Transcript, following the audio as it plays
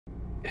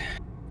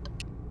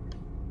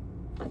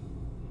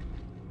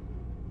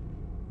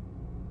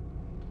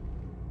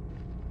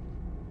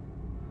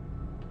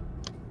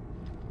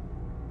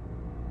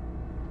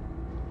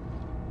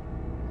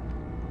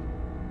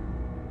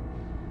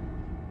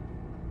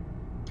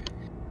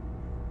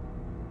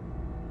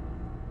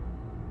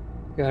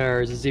Got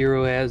our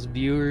zero-ass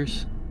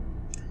viewers.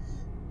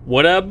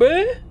 What up,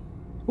 man?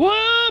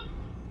 Whoop!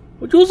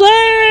 What you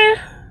say?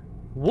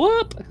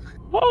 Whoop!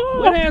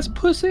 Oh. Wet ass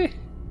pussy!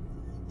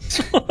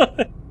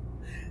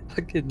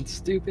 Fucking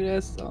stupid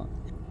ass song.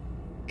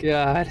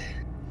 God.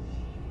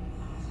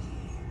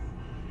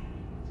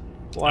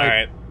 Why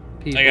Alright.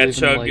 people I gotta even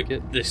chug like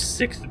it. the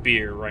 6th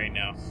beer right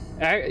now.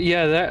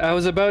 I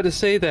was about to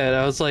say that.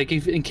 I was like,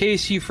 in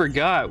case you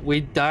forgot,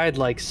 we died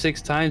like 6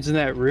 times in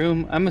that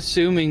room. I'm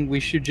assuming we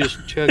should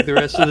just chug the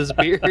rest of this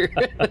beer.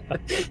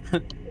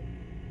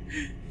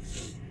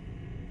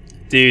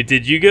 Dude,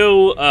 did you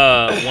go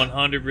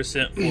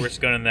 100% force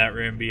gun in that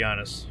room? Be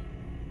honest.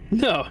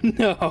 No.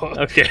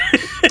 Okay.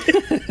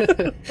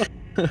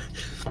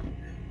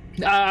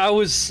 I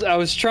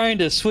was trying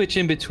to switch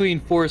in between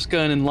force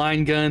gun and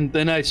line gun.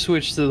 Then I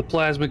switched to the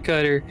plasma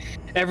cutter.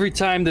 Every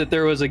time that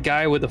there was a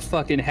guy with a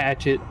fucking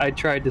hatchet, I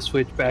tried to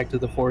switch back to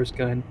the force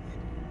gun,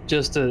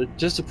 just to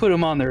put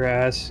them on their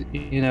ass,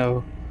 you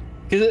know,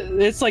 because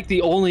it's like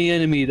the only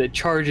enemy that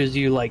charges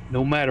you like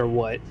no matter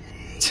what.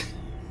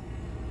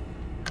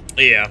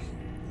 Yeah.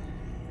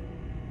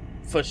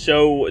 For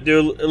sure.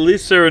 Dude, at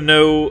least there are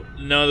none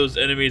of those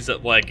enemies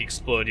that like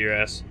explode your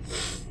ass.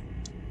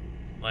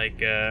 Like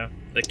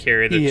that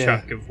carry the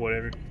chunk of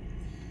whatever.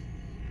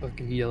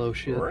 Fucking yellow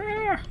shit.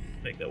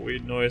 Make that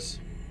weird noise.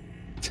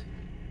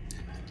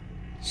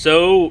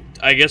 So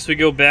I guess we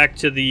go back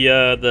to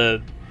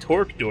the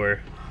torque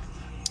door.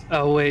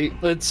 Oh wait,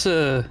 let's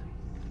I'm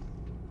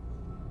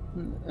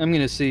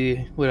gonna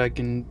see what I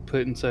can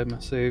put inside my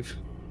save.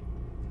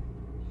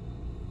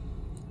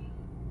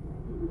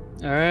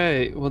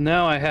 Alright, well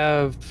now I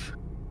have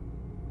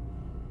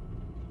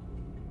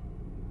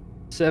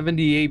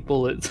 78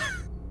 bullets.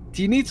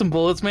 Do you need some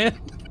bullets, man?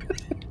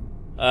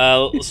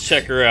 Let's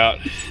check her out.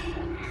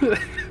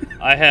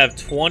 I have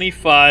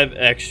 25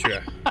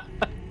 extra.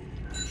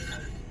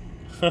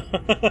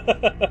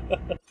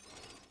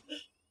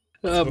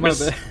 Oh, my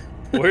bad.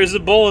 Where's the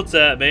bullets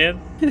at, man?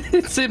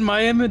 It's in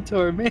my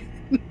inventory, man.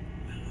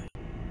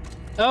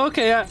 Oh,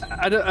 okay,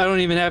 I don't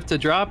even have to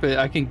drop it.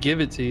 I can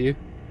give it to you.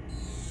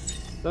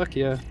 Fuck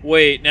yeah.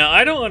 Wait, now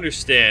I don't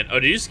understand. Oh,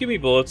 did you just give me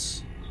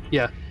bullets?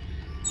 Yeah.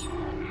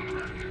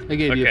 I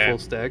gave you a full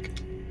stack.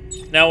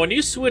 Now, when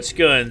you switch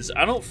guns,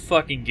 I don't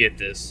fucking get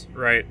this,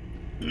 right?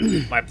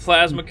 My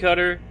plasma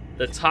cutter,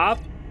 the top...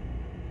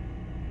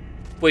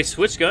 Wait,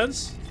 switch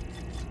guns?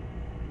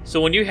 So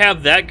when you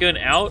have that gun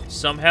out,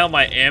 somehow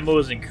my ammo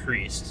is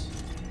increased.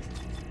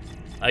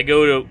 I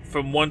go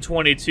from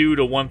 122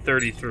 to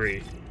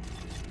 133.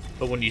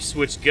 But when you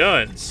switch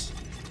guns,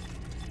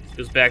 it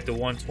goes back to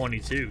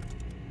 122.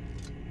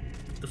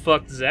 What the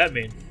fuck does that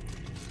mean?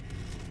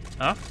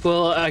 Huh?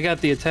 Well, I got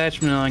the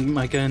attachment on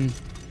my gun.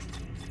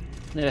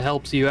 It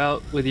helps you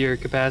out with your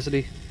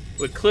capacity.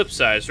 With clip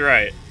size,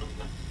 right.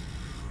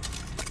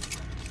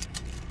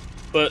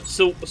 But,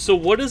 so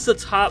what is the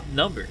top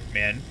number,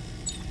 man?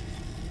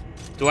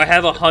 Do I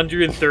have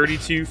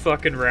 132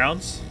 fucking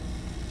rounds?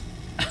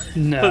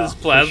 No, this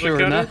plasma for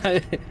sure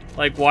cutter? not.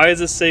 Like, why does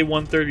it say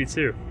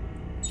 132?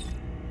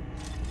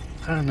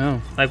 I don't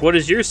know. Like, what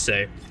does yours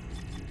say?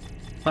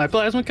 My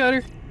plasma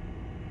cutter?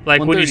 Like,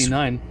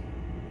 139.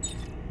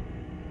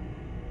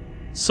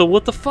 So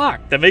what the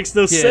fuck? That makes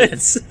no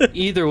sense.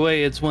 Either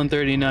way, it's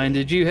 139.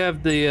 Did you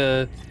have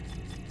the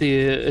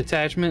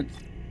attachment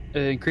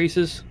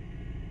increases?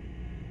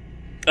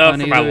 For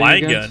my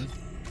line gun.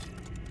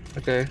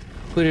 Okay,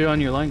 put it on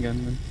your line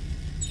gun then.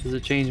 Does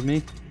it change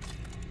me?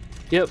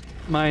 Yep,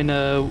 mine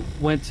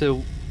went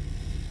to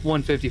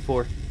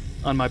 154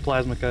 on my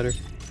plasma cutter.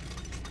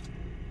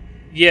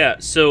 Yeah,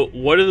 so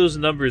what do those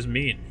numbers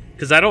mean?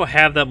 Because I don't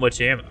have that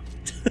much ammo.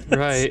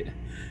 Right.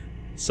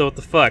 So what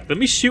the fuck? Let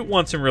me shoot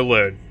once and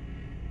reload.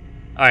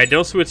 Alright,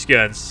 don't switch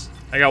guns.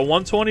 I got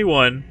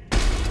 121.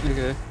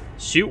 Okay.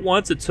 Shoot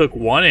once, it took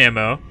 1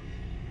 ammo.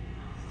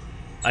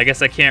 I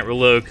guess I can't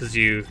reload because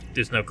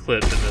there's no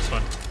clips in this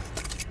one.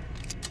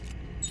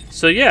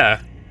 So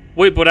yeah.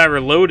 Wait, but I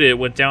reloaded, it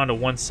went down to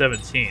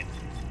 117.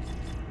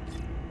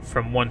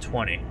 From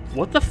 120.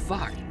 What the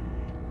fuck?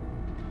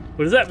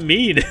 What does that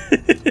mean?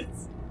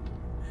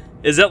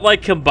 Is that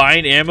like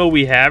combined ammo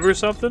we have or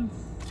something?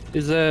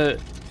 Is that...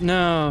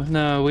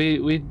 No,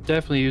 we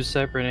definitely use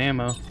separate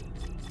ammo.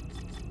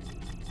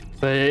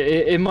 But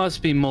it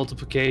must be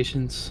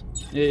multiplications.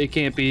 It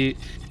can't be...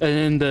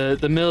 And then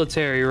the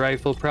military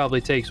rifle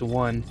probably takes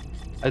 1.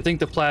 I think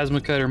the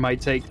plasma cutter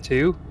might take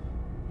 2.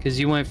 Because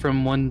you went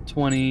from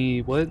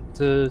 120, what,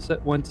 to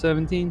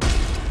 117?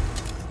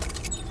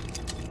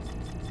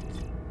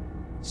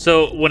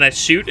 So when I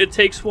shoot, it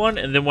takes 1,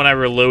 and then when I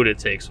reload, it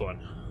takes 1.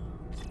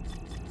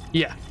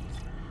 Yeah.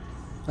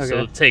 Okay.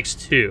 So it takes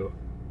 2.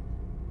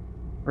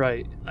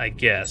 Right. I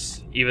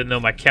guess. Even though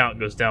my count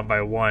goes down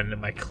by 1 in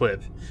my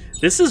clip.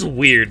 This is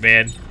weird,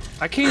 man.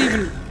 I can't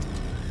even...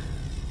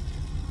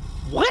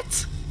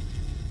 What?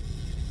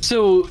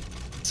 So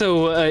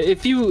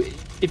if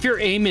you're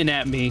aiming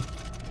at me,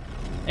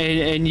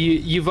 and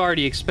you've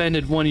already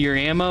expended one of your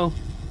ammo,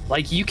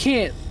 like you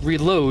can't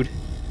reload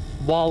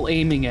while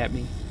aiming at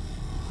me.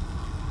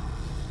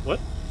 What?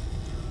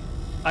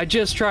 I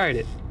just tried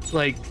it.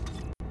 Like,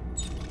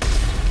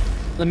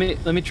 let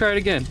me try it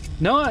again.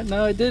 No,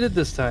 I did it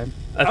this time.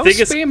 I was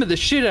spamming the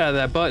shit out of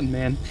that button,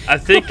 man. I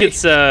think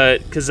it's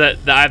because I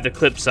have the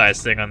clip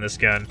size thing on this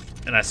gun,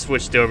 and I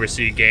switched over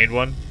so you gained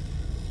one.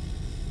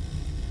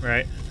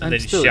 Right, and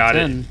then you shot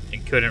it and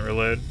couldn't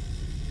reload.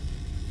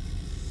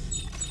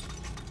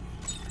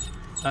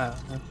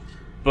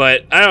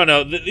 But I don't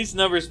know. These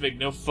numbers make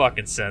no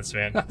fucking sense,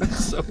 man. I'm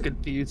so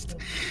confused.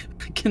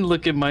 I can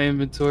look at my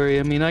inventory.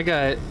 I mean, I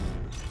got...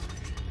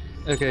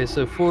 Okay,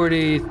 so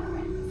 40,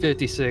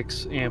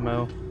 56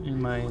 ammo in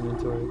my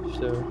inventory.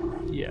 So,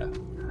 yeah.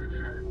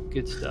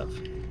 Good stuff.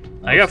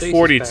 I got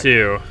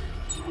 42.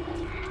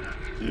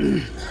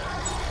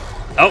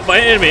 Oh, my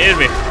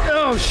enemy!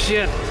 Oh,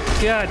 shit.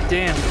 God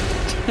damn.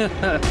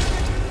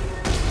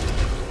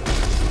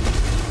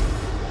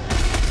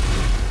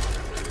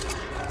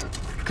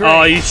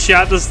 Oh, you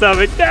shot the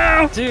stomach.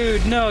 No!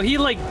 Dude, no, he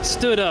like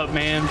stood up,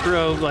 man,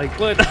 bro. Like,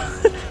 what?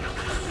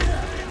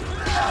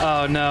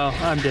 Oh, no,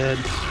 I'm dead.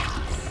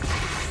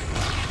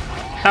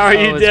 How are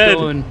you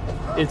dead?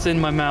 It's in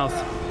my mouth.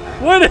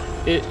 What?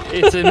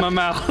 It's in my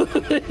mouth. Do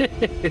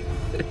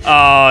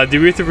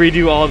we have to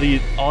redo all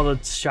the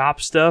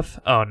shop stuff?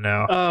 Oh,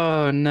 no.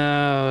 Oh,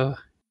 no.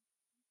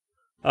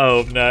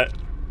 Oh, not.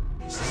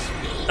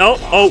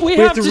 Oh, we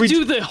have to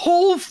do the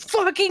whole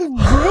fucking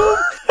room?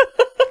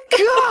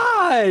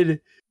 God!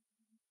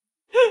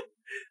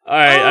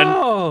 Alright,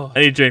 I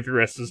need to drink the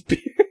rest of this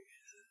beer.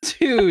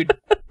 Dude.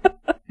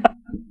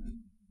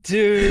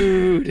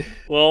 Dude.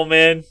 Well,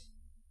 man,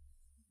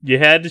 you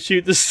had to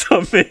shoot the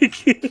stomach.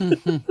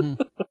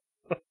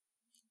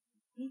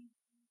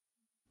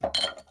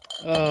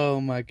 Oh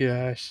my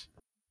gosh.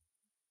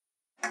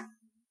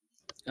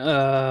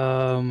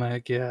 Oh my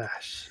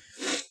gosh.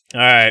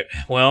 Alright,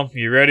 well,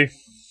 you ready?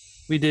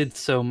 We did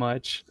so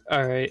much.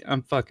 Alright,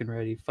 I'm fucking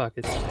ready. Fuck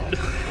it.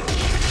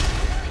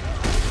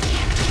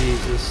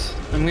 Jesus.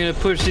 I'm gonna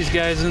push these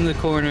guys in the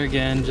corner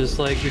again, just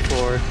like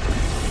before.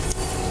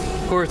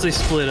 Of course they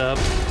split up.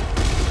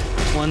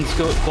 Both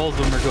of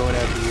them are going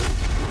after you.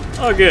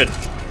 Oh, good.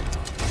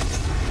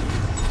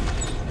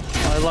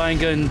 I line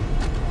gun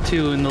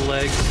 2 in the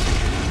legs.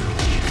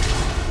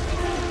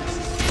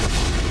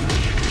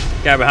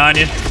 Guy behind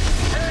you?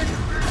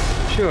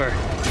 Sure.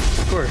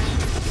 Of course.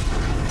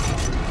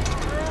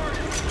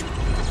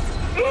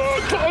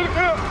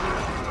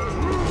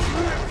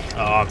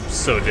 Oh, I'm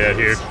so dead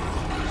here.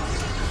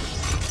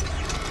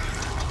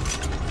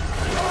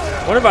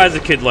 What if I as a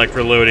kid like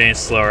reload any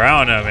slower? I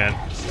don't know, man.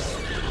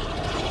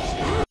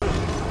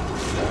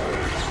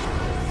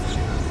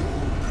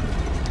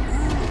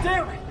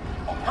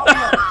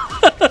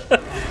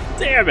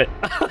 Damn it!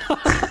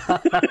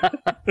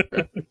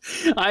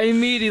 I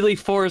immediately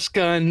force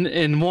gun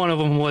and one of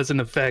them wasn't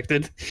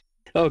affected.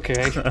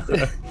 Okay.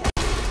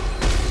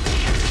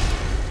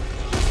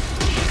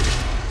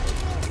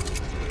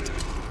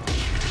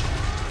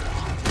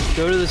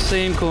 Go to the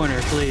same corner,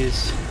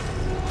 please.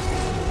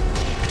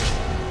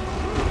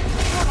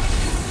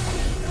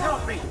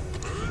 Help me!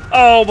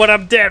 Oh, but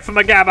I'm dead from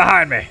a guy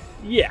behind me.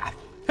 Yeah,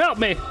 help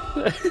me!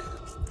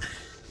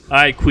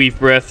 Alright, Queef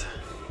Breath.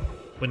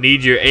 We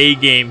need your A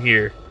game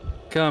here.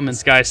 Coming.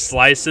 This guy's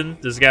slicing.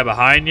 This guy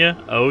behind you.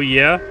 Oh,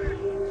 yeah.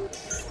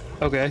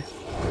 Okay.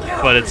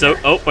 But it's...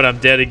 Oh, but I'm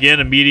dead again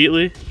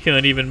immediately.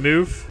 Can't even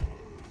move.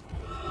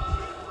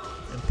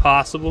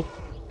 Impossible.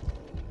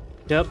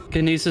 Yep,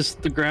 kinesis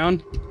the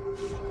ground.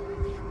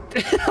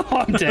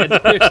 Oh, I'm dead.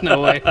 There's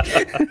no way.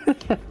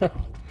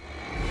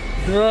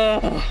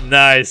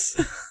 Nice.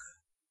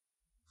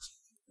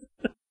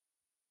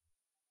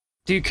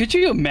 Dude, could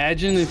you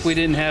imagine if we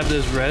didn't have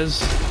this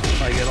res,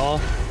 like, at all?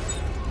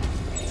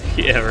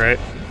 Yeah, right.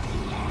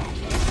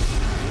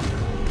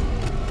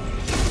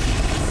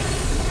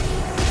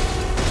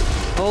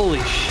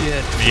 Holy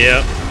shit.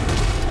 Yep.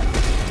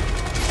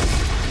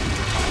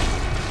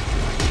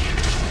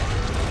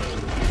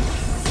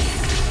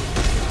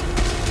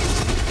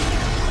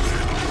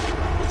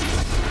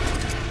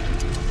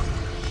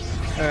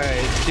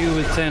 Alright, dude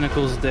with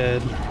tentacles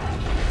dead.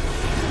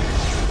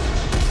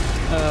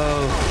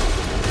 Oh.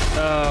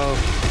 Oh.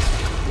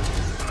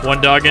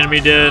 One dog enemy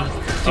dead.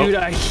 Dude,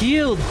 I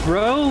healed,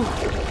 bro.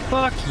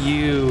 Fuck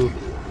you.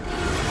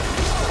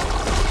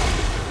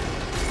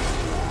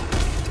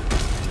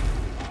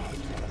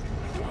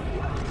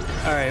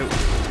 Alright,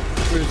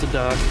 where's the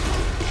dog?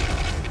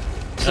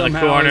 In the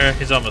corner,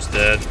 he's almost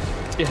dead.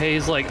 Yeah,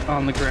 he's like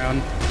on the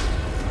ground.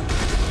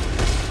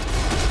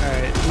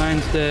 Alright,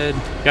 mine's dead.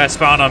 Guy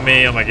spawned on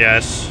me, oh my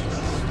gosh.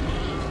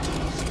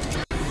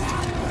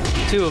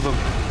 2 of them.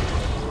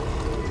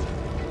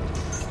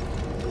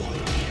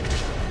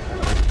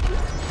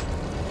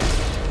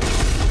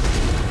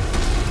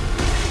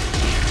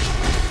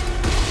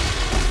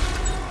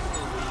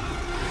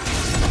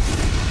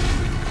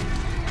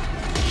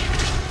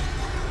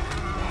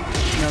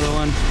 Another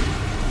one.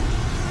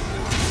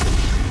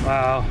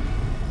 Wow.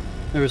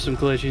 There was some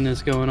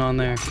glitchiness going on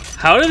there.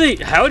 How did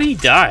he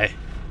die?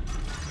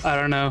 I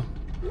don't know.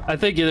 I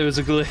think there was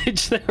a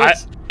glitch.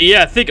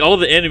 Yeah, I think all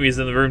the enemies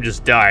in the room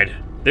just died.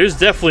 There's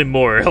definitely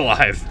more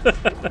alive.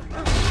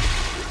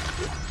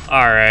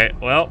 Alright,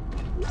 well.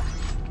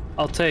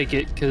 I'll take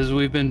it, because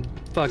we've been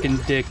fucking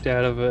dicked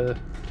out of a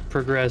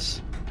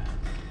progressive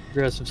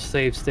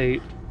save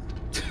state.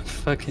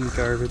 Fucking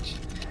garbage.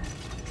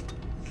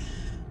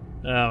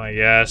 Oh my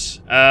gosh.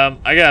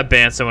 I gotta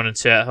ban someone in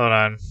chat. Hold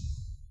on.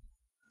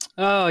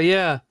 Oh,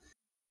 yeah.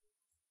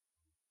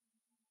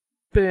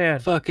 Ban.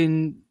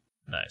 Fucking...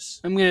 Nice.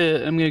 I'm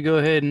gonna go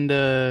ahead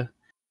and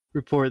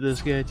report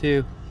this guy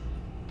too.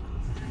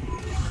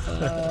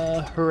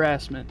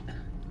 Harassment.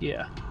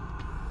 Yeah.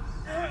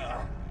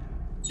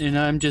 And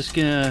I'm just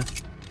gonna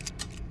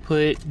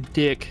put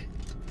Dick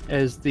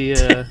as the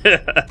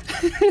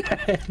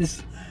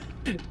as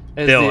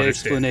the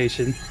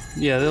explanation.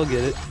 Yeah, they'll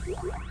get it.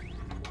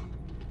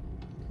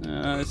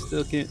 I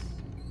still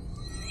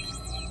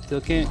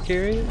can't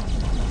carry it.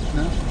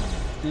 No.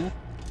 Yeah.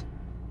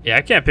 Yeah,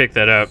 I can't pick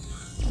that up.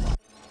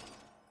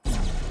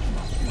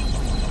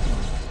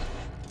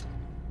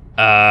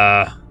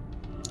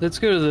 Let's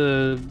go to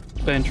the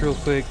bench real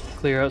quick,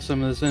 clear out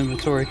some of this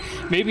inventory.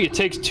 Maybe it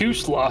takes 2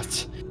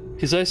 slots,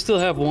 because I still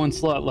have 1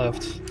 slot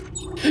left.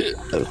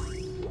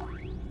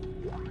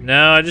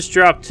 No, I just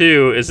dropped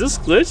 2. Is this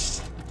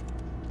glitched?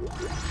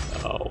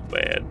 Oh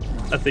man,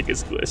 I think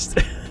it's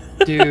glitched.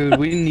 Dude,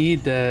 we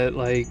need that,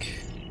 like...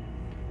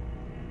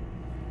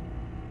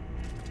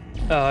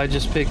 Oh, I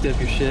just picked up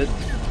your shit.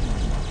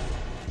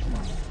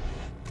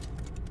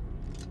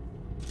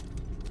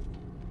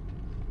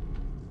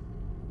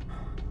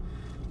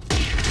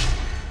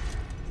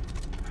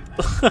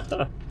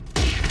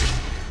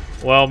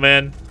 Well,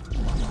 man.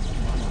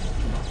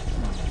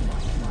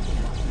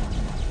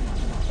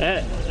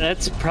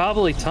 That's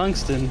probably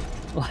tungsten.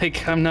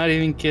 Like, I'm not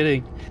even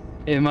kidding.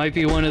 It might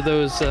be one of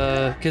those,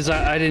 because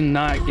I did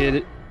not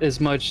get as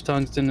much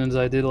tungsten as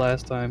I did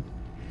last time.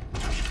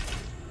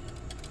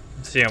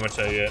 Let's see how much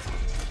I get.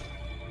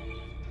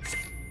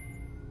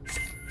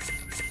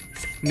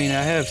 I mean,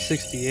 I have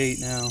 68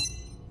 now.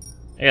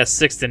 I got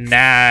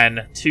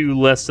 69. 2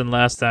 less than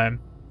last time.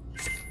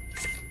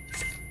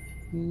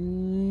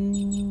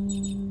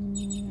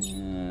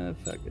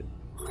 Fuck it.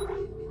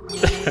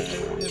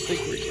 I think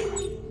we're good.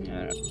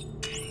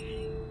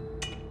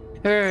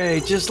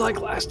 Alright, just like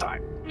last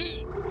time.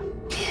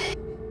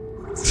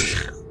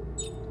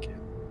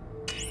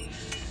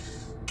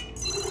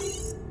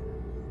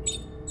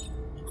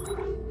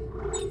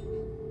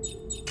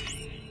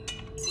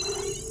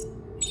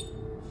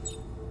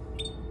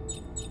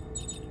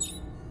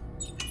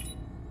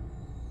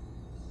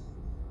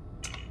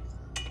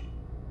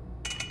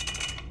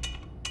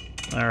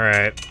 All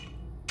right.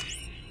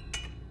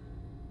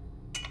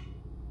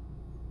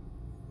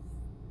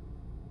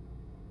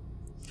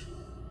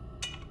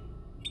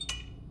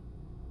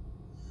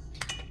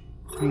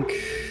 I think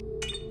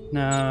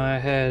no, I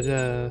had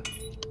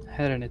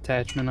an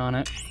attachment on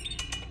it.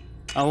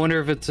 I wonder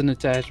if it's an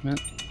attachment.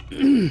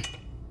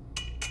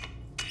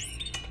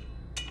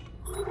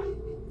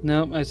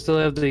 Nope, I still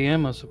have the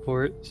ammo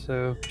support,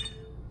 so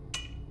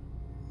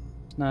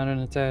it's not an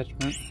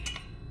attachment.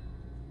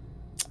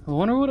 I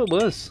wonder what it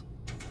was.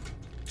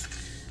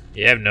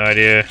 You have no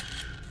idea.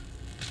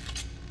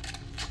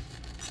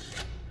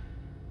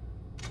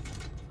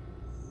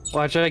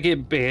 Watch, I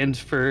get banned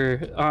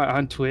for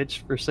on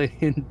Twitch for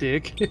saying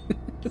 "dick."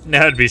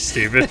 That'd be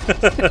stupid.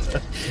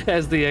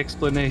 As the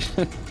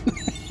explanation.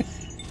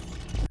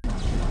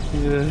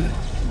 Yeah.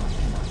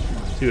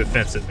 Too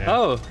offensive, man.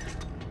 Oh.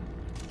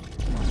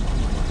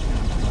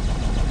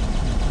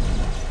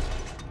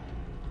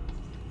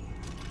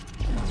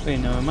 Wait,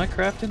 no, am I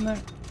crafting that?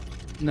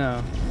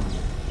 No.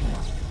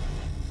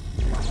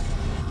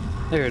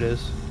 There it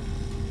is.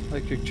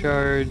 Electric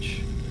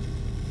charge.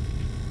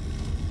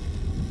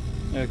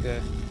 Okay.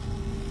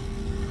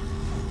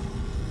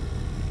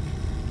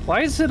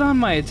 Why is it on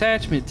my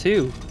attachment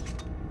too?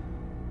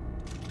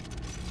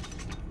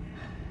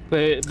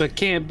 But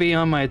can't be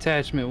on my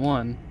attachment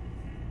 1.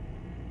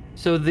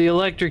 So the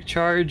electric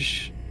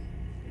charge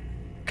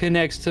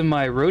connects to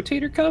my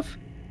rotator cuff?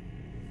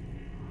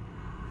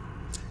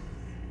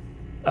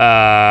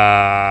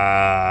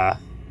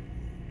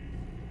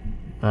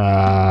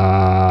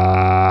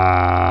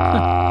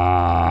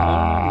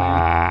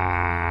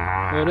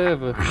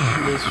 Whatever.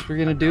 I guess we're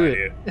gonna do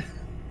it.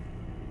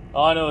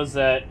 All I know is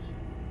that,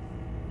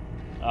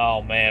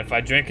 oh man, if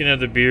I drink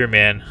another beer,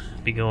 man,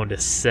 I'd be going to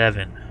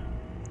 7.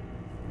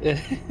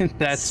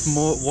 That's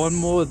one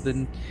more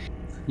than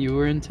you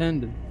were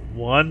intending.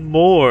 1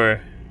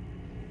 more,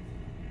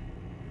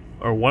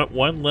 or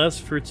one less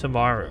for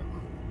tomorrow.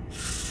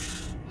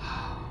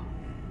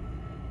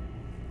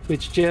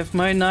 Which Jeff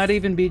might not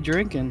even be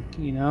drinking,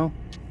 you know?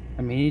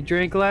 I mean, he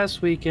drank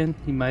last weekend.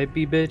 He might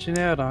be bitching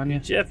out on you.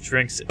 Jeff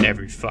drinks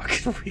every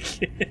fucking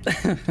weekend.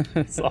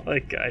 That's all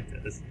that guy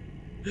does.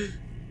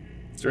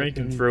 Drink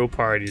and throw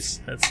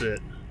parties. That's it.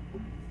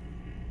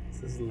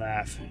 This is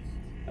laughing.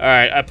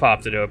 Alright, I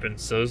popped it open,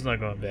 so it's not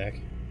going back.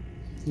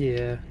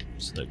 Yeah.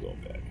 It's not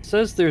going back. It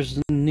says there's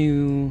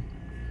new...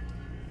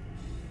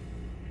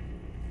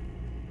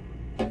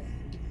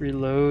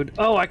 reload.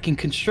 Oh, I can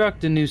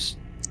construct a new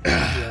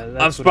Yeah,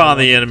 that's I'm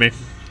spawning the enemy.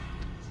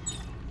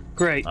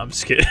 Great. I'm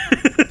just kidding.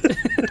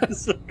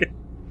 Okay.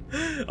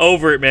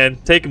 Over it, man.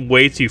 Taking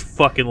way too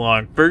fucking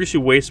long. Fergus,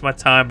 you waste my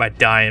time by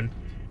dying.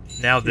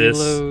 Now this.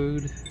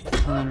 Reload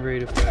on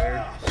rate of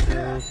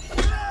fire.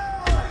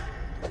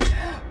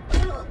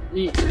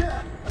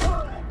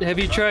 Have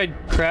you tried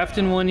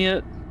crafting one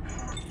yet?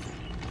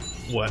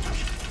 What?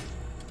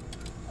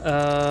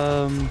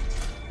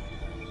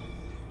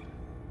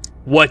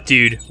 What,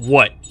 dude?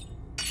 What?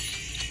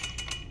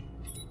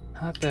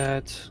 Not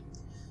that.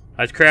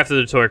 I crafted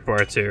the torque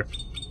bar too.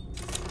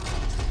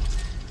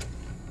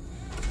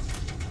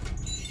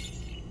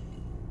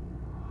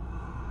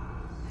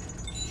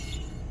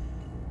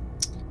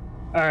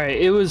 All right,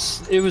 it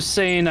was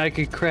saying I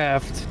could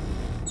craft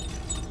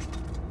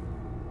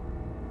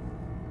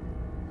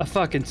a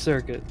fucking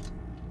circuit.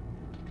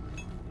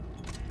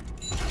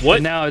 What?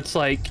 And now it's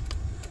like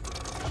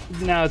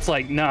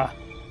nah,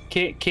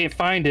 can't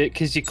find it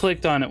because you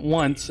clicked on it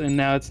once and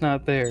now it's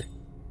not there.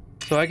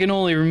 So I can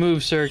only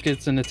remove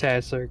circuits and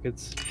attach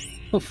circuits.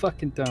 Oh,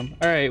 fucking dumb.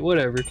 All right,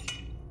 whatever.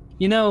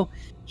 You know,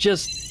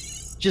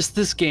 just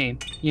this game.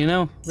 You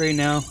know, right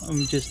now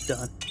I'm just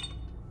done.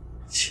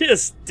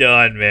 Just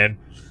done, man.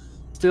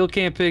 Still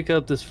can't pick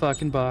up this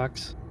fucking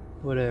box.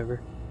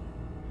 Whatever.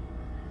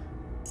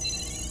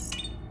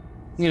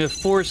 I'm gonna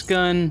force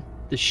gun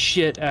the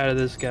shit out of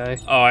this guy.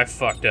 Oh, I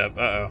fucked up.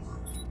 Uh-oh.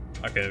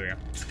 Okay, there we go.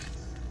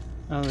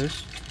 Oh,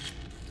 there's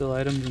still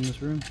items in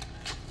this room.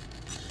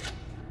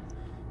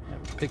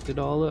 I picked it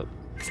all up.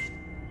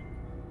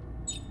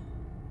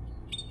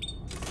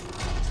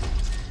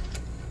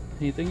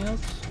 Anything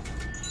else?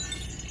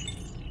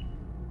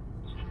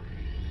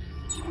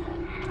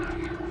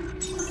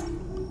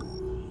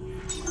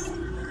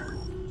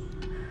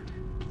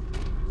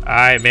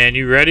 Alright, man,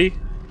 you ready?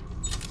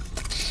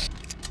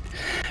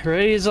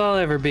 Ready as I'll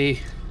ever be.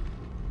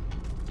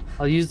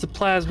 I'll use the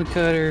plasma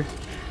cutter.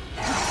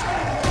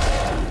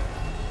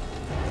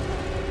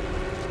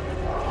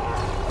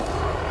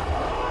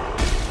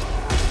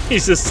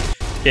 He's just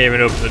can't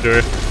even open the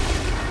door.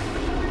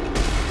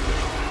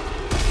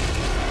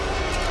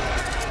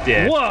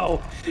 Yeah.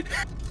 Whoa!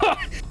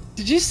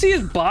 Did you see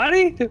his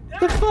body?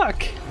 The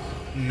fuck?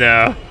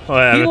 No.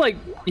 What happened?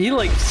 He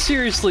like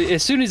seriously,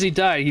 as soon as he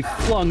died, he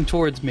flung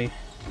towards me.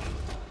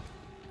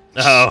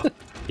 Oh.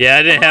 Yeah,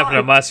 it didn't happen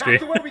on my screen.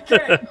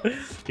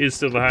 He was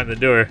still behind the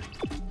door.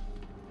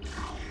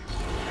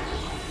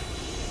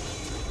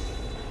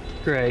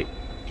 Great.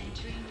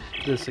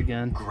 This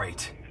again.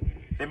 Great.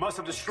 They must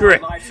have destroyed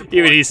Great. life support.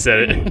 Even he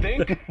said it.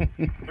 Think?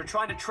 They're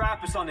trying to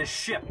trap us on this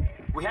ship.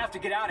 We have to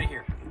get out of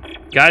here.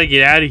 Gotta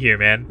get out of here,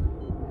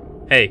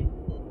 man. Hey.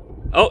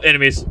 Oh,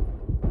 enemies.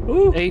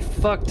 Ooh. A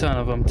fuck ton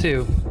of them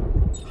too.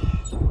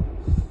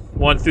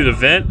 One through the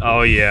vent?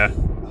 Oh, yeah.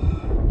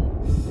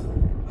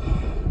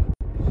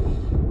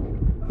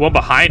 One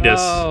behind us.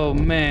 Oh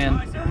man.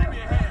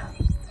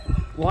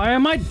 Why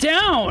am I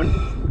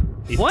down?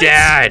 He's What?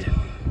 dead.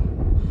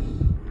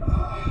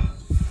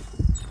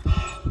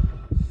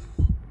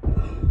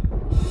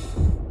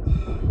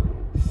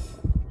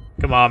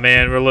 Come on,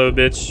 man. Reload,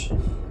 bitch.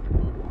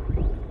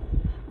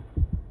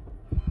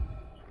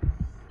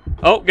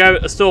 Oh, guy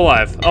still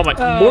alive. Oh my,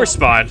 Oh. more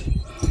spawned.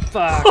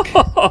 Fuck.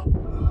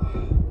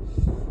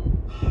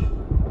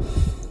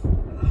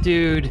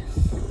 Dude.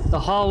 The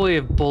hallway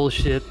of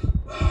bullshit.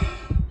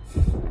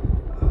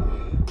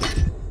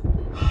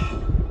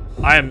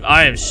 I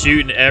am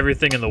shooting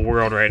everything in the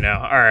world right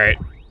now. All right.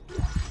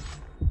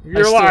 You're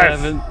I still alive.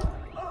 haven't.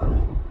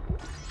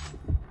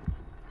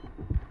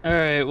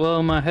 Alright,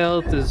 well my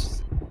health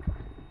is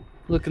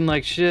looking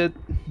like shit.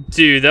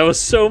 Dude, that was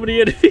so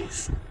many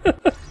enemies.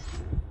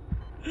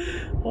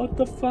 What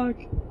the fuck?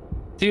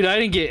 Dude, I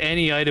didn't get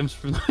any items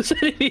from those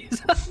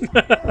enemies.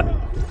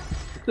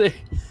 they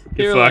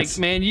Get were fucked. like,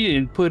 man, you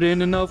didn't put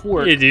in enough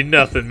work. You did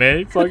nothing, man.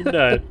 You fucking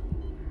died.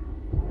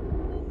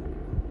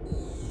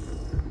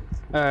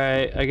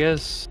 Alright, I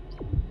guess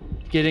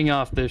getting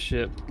off this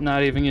ship.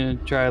 Not even gonna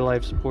try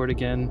life support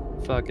again.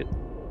 Fuck it.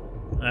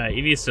 Alright,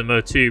 you need some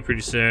O2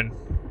 pretty soon.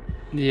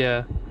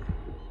 Yeah.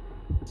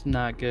 It's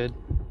not good.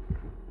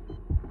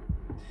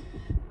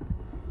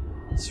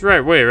 It's the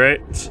right way,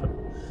 right?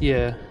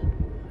 Yeah.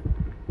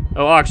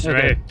 Oh, oxygen,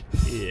 Okay.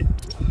 right? Yeah.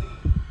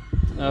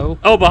 Oh.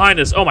 Oh, behind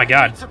us. Oh my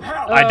god. Some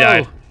help. I Oh.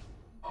 died.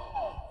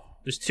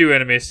 There's 2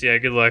 enemies. Yeah,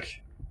 good luck.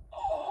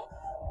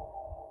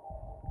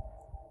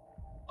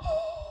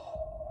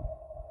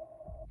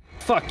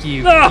 Fuck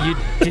you, Ah!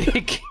 you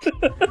dick.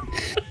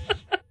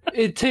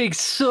 It takes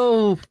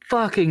so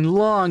fucking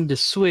long to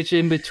switch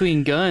in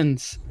between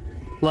guns.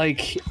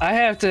 Like, I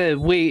have to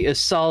wait a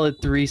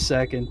solid 3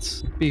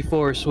 seconds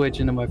before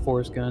switching to my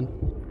force gun.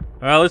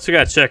 Well, at least we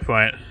got a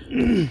checkpoint.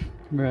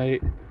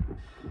 Right.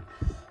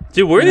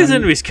 Dude, where are these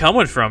enemies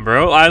coming from,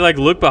 bro? I like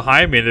look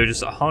behind me and they're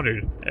just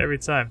 100 every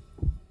time.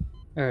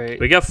 Alright.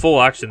 We got full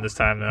oxygen this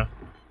time though.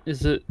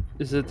 Is it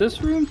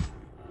this room?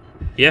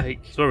 Yeah,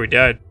 Like- that's where we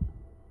died.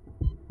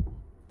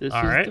 This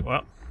All is right, the-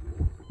 well.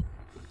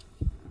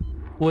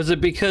 Was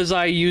it because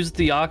I used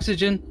the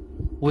oxygen?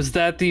 Was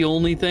that the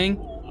only thing?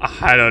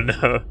 I don't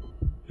know.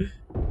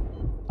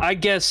 I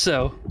guess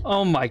so.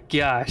 Oh my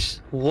gosh.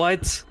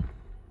 What?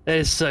 That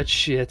is such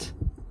shit.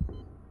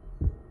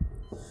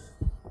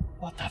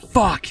 What the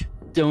fuck?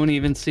 Don't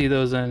even see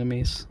those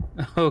enemies.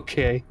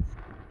 Okay.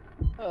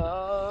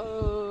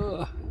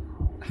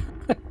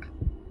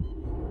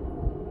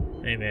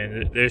 Hey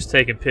man, they're just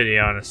taking pity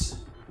on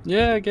us.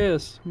 Yeah, I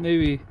guess.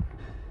 Maybe.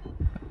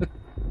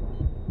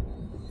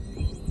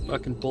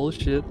 Fucking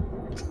bullshit.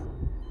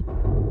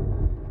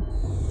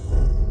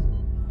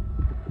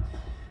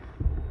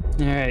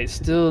 Alright,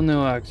 still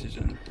no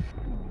oxygen.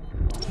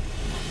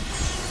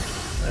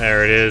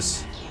 There it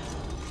is.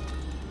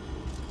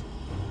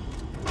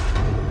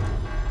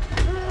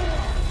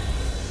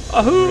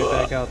 Right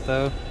back out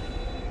though.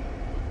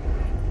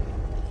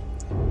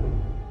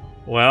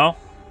 Well.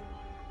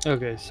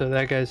 Okay, so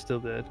that guy's still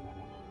dead.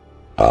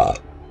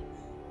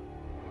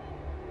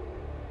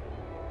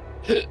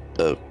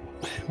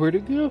 Where'd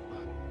it go?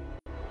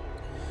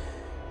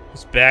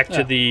 It's back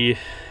to the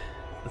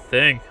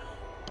thing.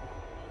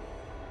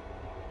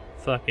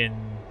 Fucking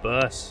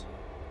bus.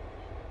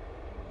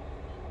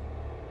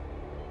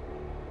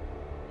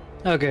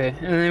 Okay,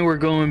 and then we're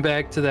going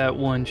back to that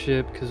one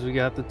ship because we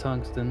got the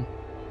tungsten.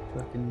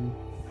 Fucking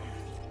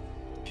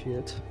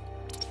shit.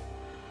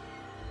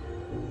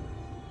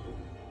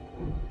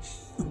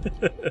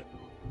 Did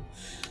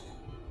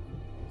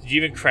you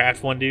even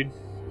craft one, dude?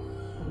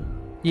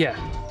 Yeah.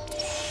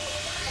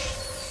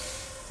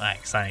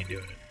 Thanks, I ain't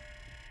doing it.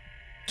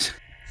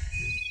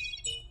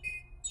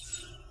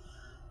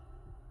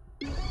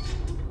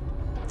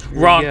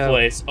 Wrong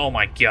place. Oh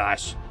my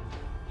gosh.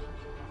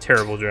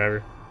 Terrible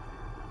driver.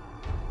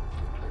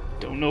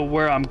 Don't know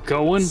where I'm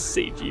going.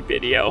 CG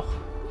video.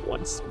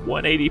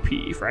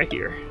 180p right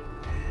here.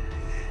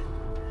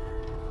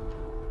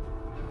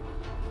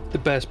 The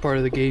best part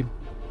of the game.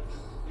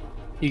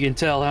 You can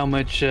tell how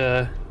much,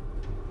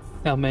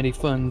 how many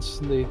funds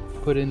they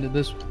put into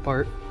this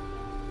part.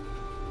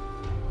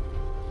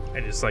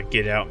 I just like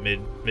get out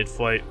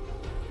mid-flight.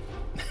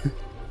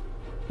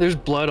 There's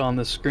blood on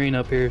the screen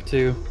up here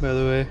too, by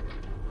the way.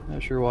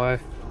 Not sure why.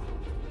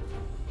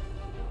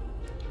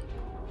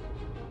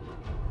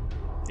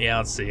 Yeah, I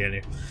don't see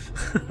any.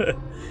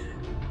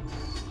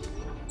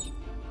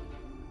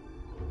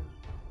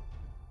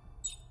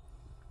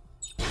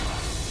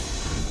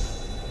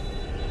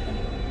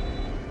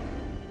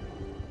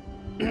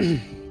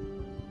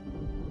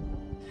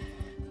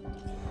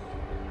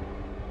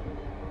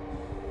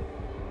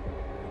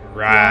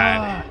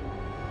 Ride.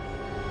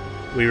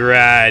 We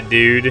ride,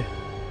 dude.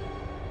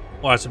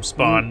 Watch them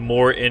spawn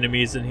more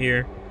enemies in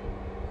here.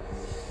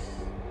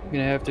 I'm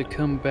gonna have to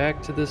come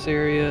back to this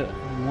area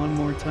one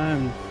more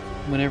time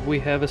whenever we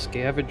have a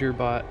scavenger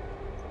bot.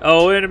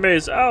 Oh,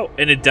 enemies! Oh,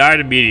 and it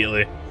died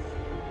immediately.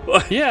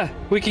 Yeah,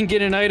 we can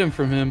get an item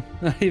from him.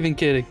 Not even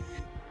kidding.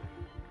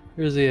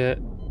 Where's he at?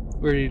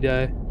 Where did he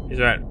die? He's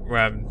right.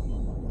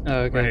 Oh,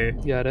 okay.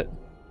 Right. Got it.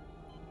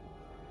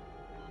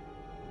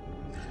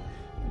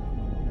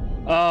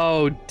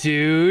 Oh,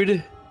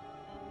 dude.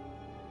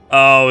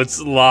 Oh, it's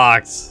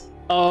locked.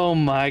 Oh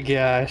my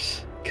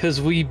gosh.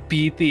 Because we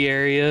beat the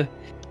area,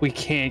 we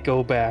can't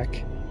go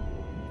back.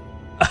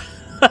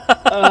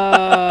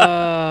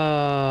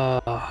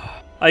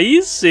 Are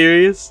you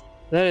serious?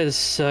 That is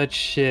such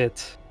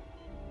shit.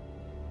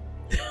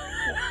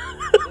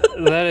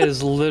 That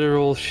is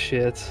literal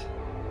shit.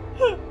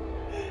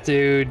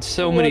 Dude,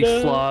 so many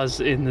flaws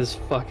in this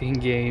fucking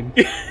game.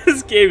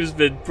 This game has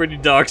been pretty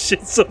dog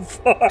shit so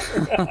far.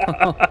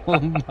 Oh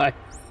my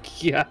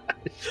gosh.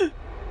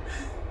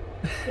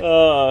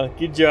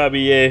 Good job,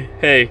 EA.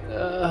 Hey,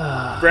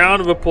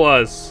 round of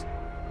applause.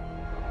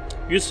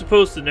 You're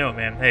supposed to know,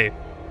 man. Hey.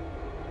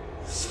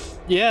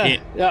 Yeah,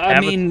 I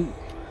mean,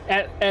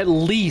 at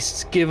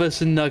least give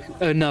us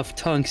enough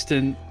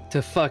tungsten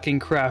to fucking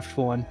craft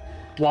one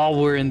while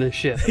we're in the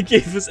ship. They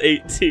gave us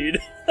 18.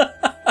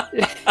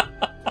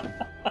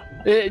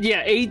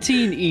 Yeah,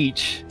 18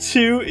 each.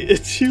 Two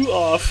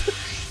off.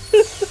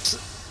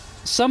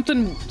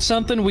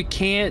 Something we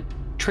can't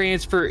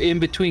transfer in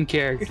between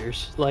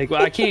characters. Like,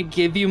 I can't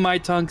give you my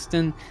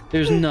tungsten.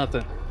 There's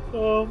nothing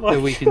that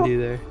we can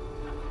do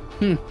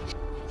there.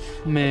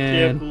 Man.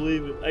 I can't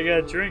believe it. I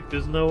gotta drink.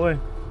 There's no way.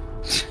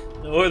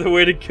 No other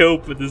way to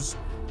cope with this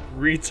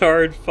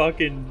retard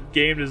fucking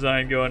game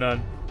design going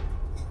on.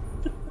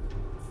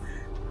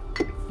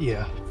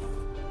 Yeah.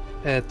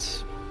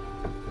 That's...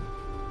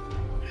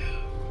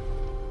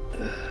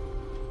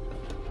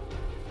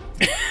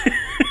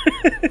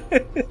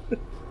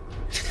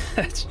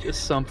 That's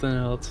just something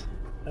else.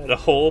 I had a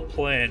whole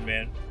plan,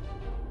 man.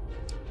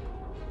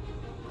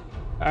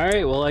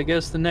 Alright, well I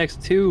guess the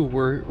next two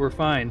we're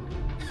fine.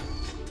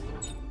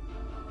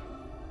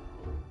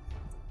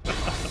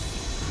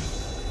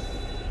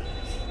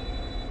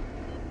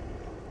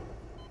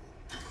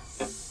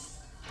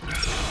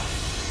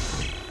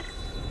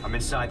 I'm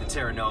inside the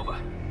Terra Nova.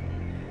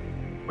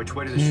 Which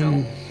way to the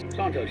shuttle?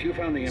 Santos, you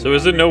found the So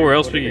is there nowhere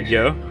else we could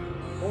go?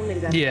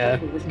 Yeah,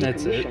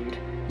 that's it.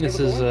 This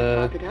is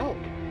the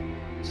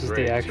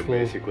actual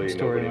Basically,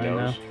 nobody storyline now.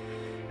 knows.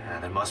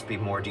 There must be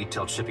more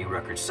detailed shipping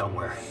records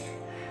somewhere.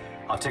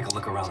 I'll take a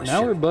look around the Now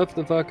ship. we're buffed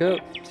the fuck up,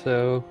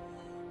 so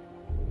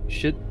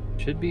should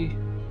be.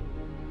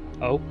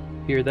 Oh,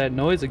 hear that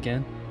noise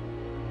again?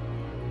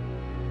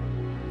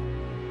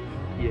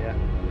 Yeah.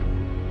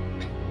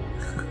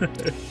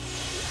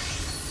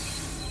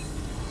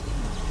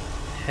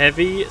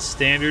 Heavy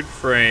standard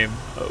frame.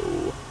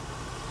 Oh.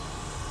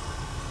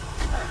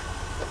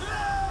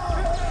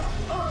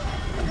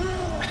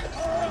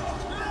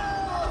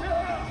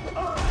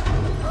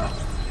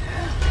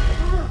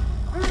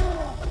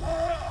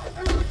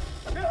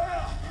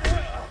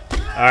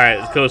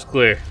 Alright, the coast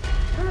clear.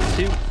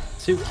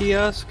 Suit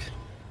kiosk.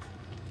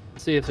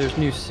 Let's see if there's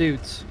new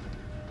suits.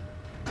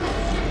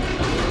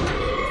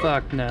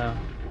 Fuck no.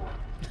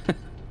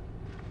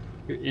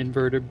 Your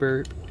inverted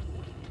bird.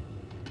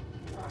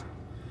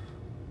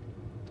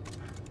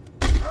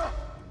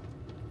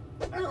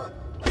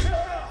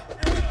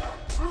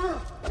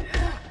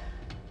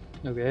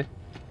 Okay.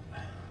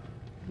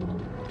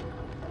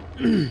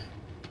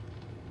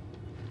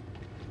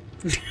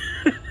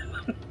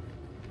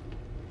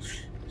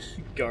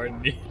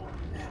 Guarding you.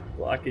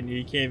 Blocking you,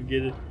 you can't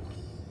get it.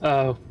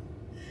 Oh.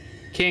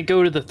 Can't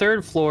go to the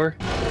third floor.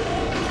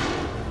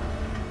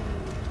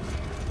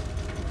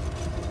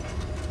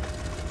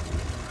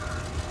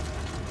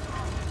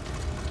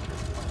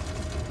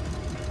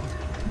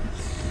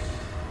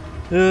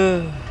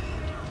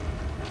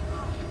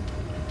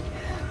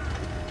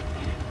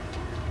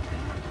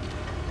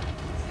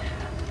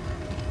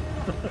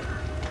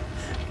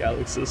 Guy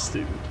looks so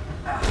stupid.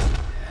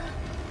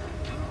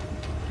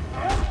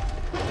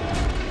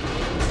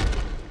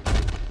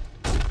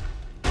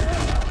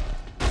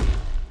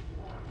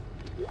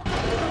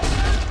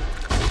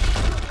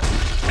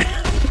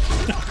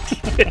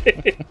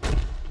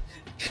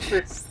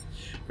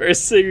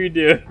 First thing we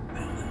do.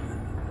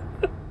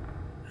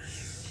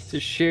 To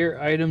share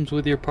items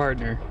with your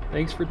partner.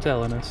 Thanks for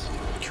telling us.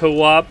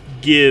 Co-op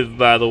give,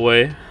 by the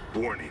way.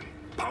 Warning.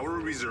 Power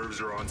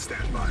reserves are on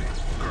standby.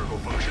 Cargo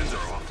functions are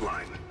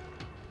offline.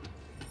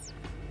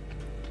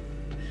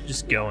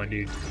 Just going,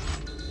 dude.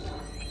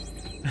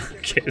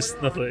 Okay, there's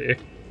nothing here.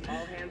 All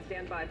hands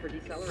stand by for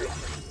deceleration.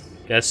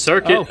 Got a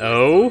circuit.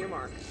 Oh. Your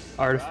mark.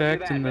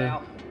 Artifact in the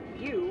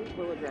You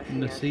will address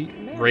in the seat.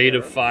 commander Rate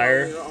of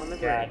fire. while we are on the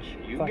God,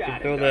 bridge. fucking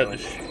throw that in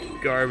the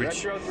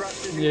garbage.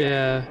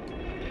 Yeah.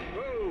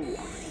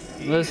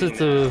 Unless it's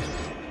a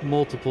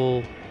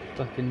multiple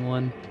fucking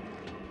one.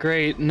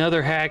 Great,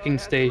 another hacking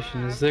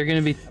station. Is there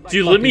gonna be?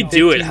 Dude, let me fucking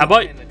do it. 15 How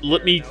about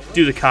let me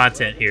do the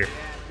content here?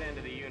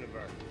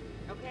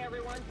 Okay,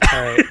 everyone.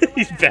 Alright.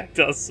 He backed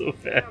out so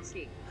fast.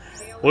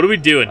 What are we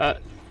doing?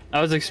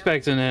 I was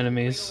expecting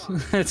enemies.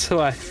 That's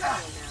why.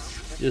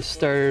 Just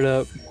started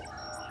up.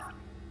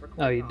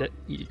 Oh, you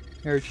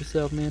hurt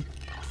yourself, man.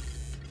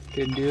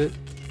 Couldn't do it.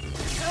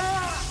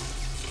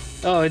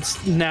 Oh, it's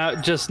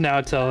just now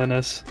telling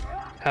us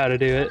how to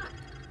do it.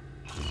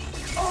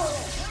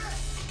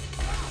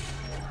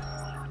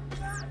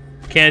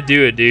 Can't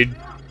do it, dude.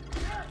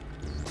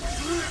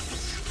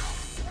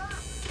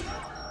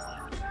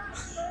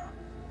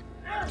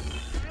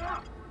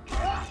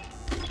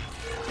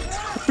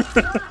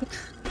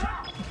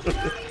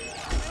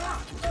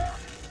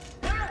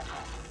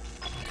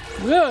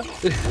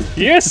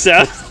 Yeah,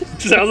 sounds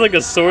like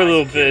a sore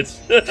little bitch.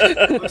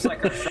 Looks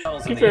like our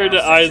shuttle's in the Compared to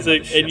aft section of the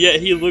Isaac, ship. and yet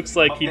he looks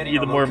like he'd be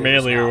the more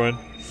manlier one.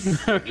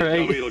 Tell me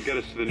Right? it'll get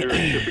us to the nearest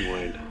shipping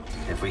lane.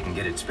 If we can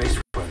get it space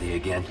worthy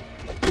again.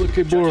 Look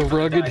at more Judging from the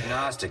rugged.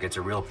 diagnostic, it's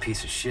a real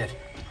piece of shit.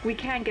 We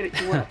can get it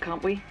to work,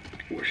 can't we?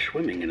 We're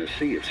swimming in a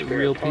sea of severe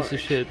Real parts. piece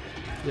of shit.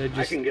 Yeah, I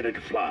just can get it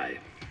to fly.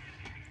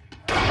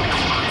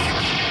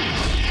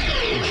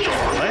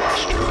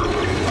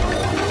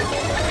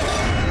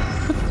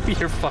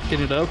 you're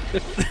fucking it up.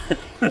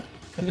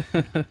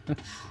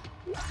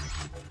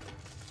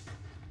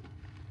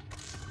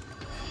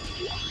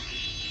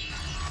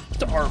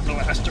 Star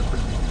Blaster.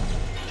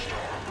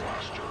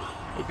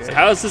 Okay. So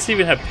how does this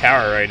even have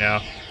power right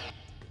now?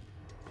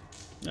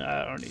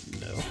 I don't even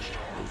know.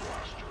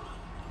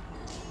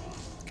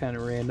 Kind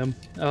of random.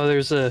 Oh,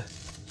 there's a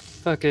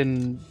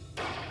fucking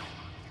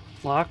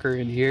locker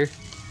in here.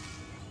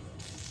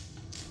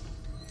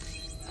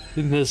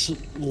 In this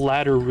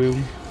ladder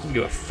room. I don't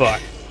give a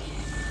fuck.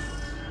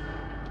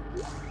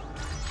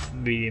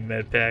 Medium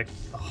med pack.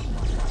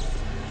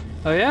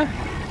 Oh yeah?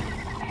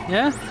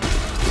 Yeah?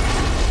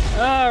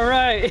 All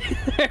right.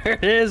 There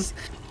it is.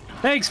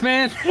 Thanks,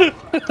 man.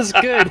 That was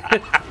good.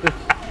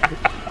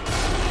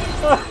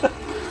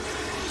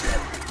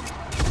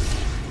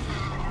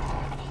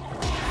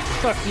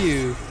 Fuck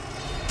you.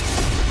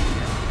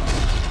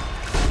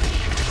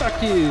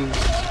 Fuck you.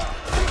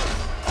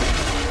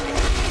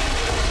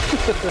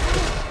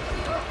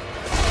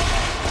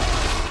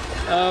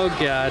 Oh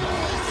god.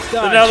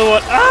 Dodge. Another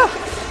one. Ah!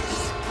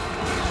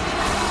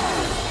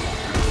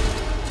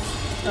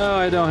 Oh,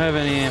 I don't have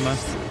any ammo.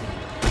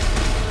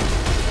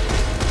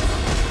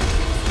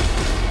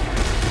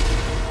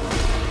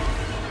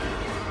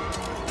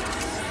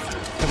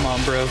 Come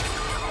on, bro.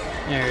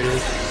 There it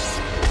is.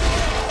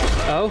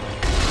 Oh.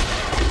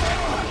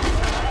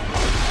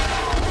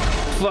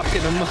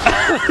 fucking him up.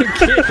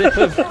 Get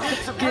him.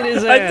 Get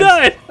his I ass.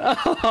 died!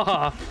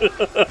 Oh.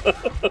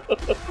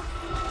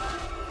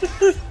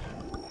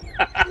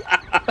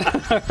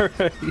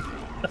 Alright.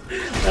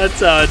 That's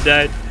how I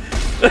died.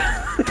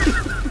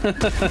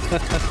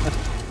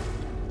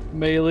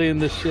 Meleeing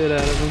the shit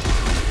out of him.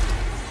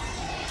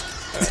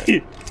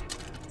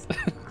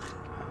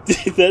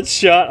 Dude, that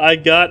shot I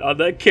got on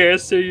that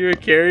canister you were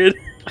carrying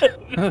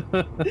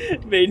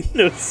made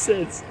no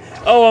sense.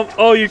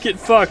 Oh, you're getting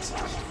fucked.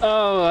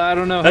 Oh, I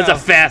don't know That's how. a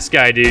fast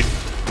guy, dude.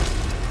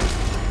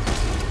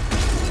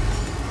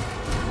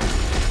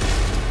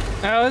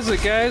 How is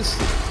it, guys?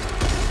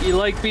 You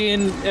like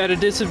being at a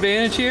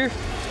disadvantage here?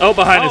 Oh,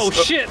 behind us. Oh,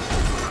 shit!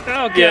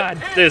 Oh, God. Yeah,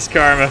 there's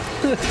karma.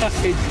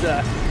 I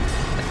died.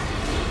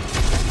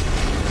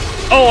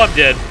 Oh, I'm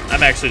dead.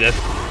 I'm actually dead.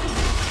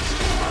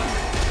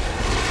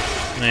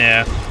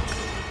 Yeah.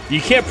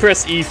 You can't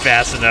press E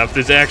fast enough.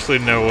 There's actually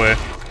no way.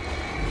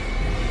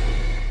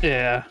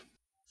 Yeah.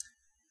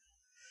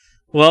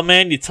 Well,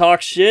 man, you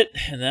talk shit,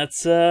 and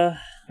that's, I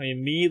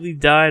immediately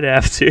died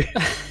after.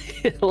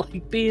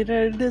 Like being at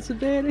a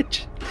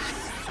disadvantage.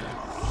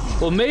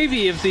 Well,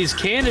 maybe if these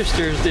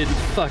canisters didn't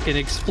fucking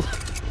explode.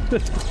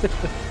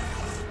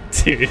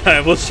 Dude, I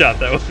almost shot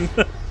that one.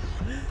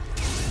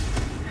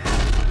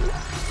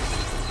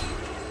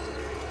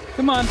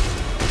 Come on.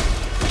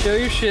 Show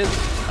your shit.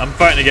 I'm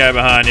fighting the guy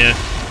behind you.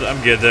 So I'm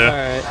good, though.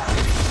 Alright.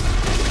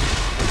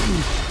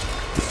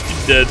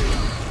 He's dead.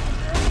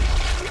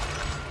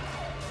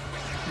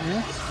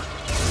 Yeah?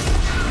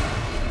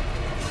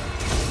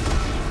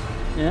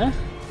 Yeah?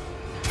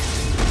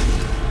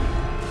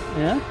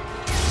 Yeah?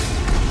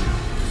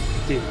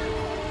 Dude.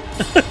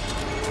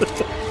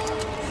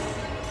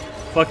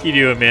 Fuck you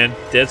doing, man?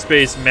 Dead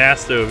Space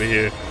master over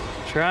here.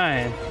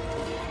 Trying.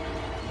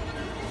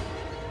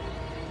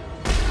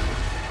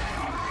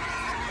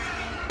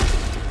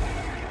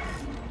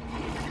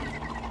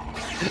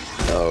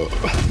 Oh.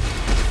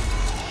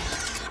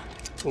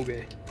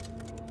 Okay.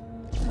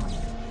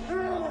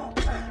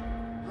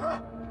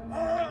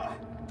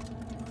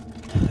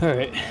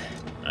 Alright.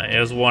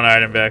 There's one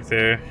item back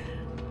there.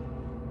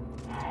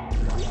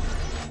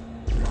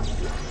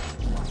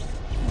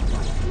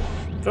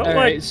 Felt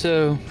Alright, like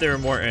so there were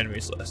more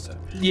enemies last time.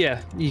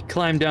 yeah, you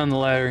climb down the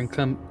ladder and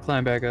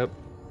climb back up.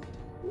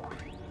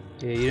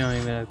 Yeah, you don't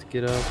even have to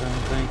get up, I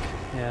don't think.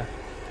 Yeah.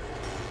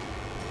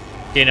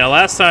 Okay, now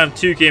last time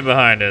 2 came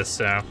behind us,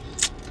 so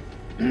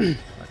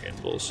fucking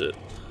bullshit.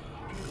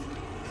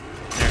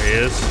 There he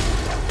is.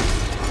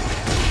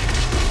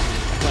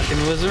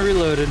 Fucking wasn't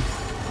reloaded.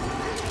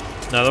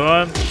 Another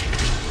one.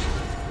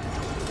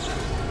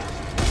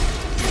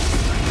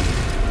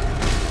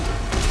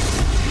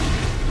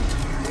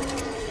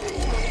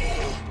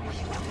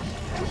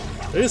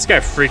 Look at this guy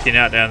freaking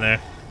out down there.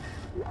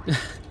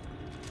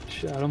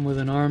 Shot him with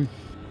an arm.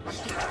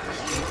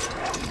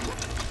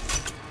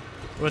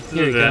 What's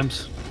Here he that?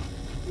 comes.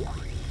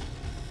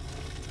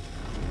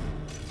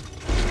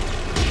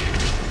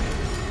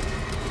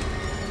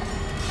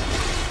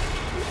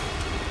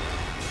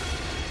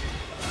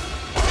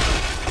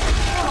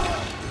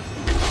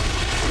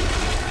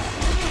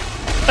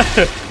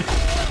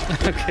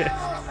 Okay.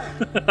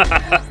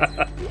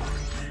 I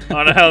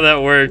don't know how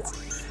that worked.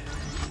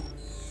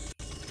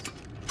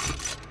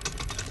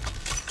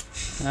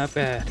 Not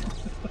bad.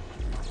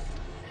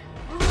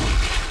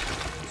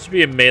 Should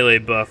be a melee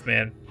buff,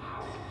 man.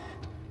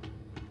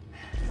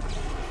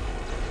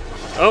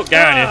 Oh,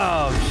 guy on you.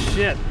 Oh,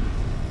 shit.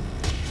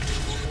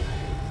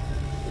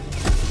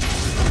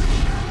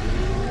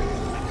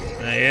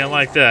 Nah, you didn't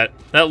like that.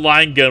 That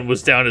line gun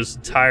was down his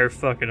entire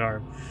fucking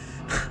arm.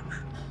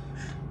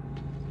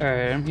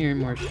 Alright, I'm hearing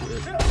more shit.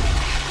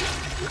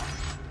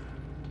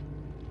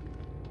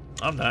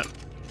 I'm not.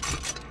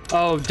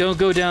 Oh, don't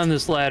go down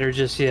this ladder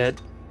just yet.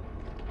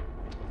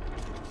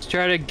 Let's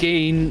try to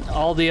gain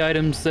all the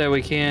items that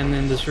we can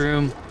in this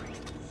room.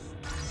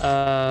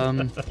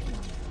 I've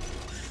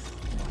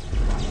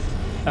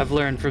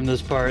learned from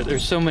this part.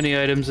 There's so many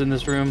items in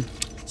this room.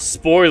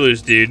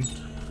 Spoilers, dude.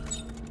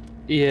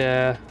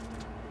 Yeah.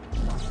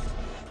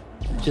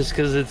 Just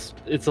because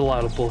it's a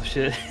lot of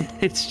bullshit.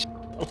 It's just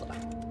a lot.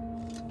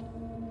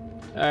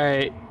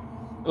 Alright.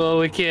 Well,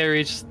 we can't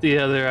reach the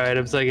other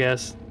items, I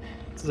guess.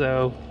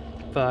 So,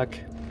 fuck.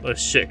 What a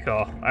shit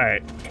call.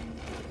 Alright.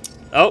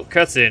 Oh,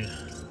 cutscene.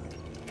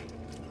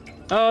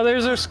 Oh,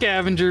 there's our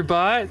scavenger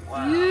bot.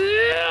 Wow.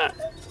 Yeah!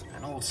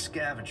 An old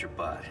scavenger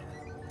bot.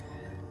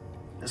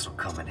 This'll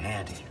come in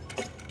handy.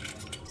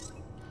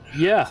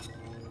 Yeah.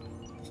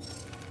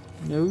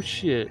 No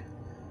shit.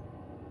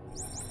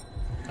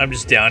 I'm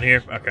just down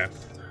here. Okay.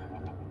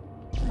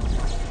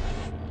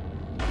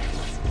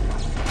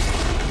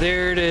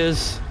 There it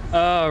is.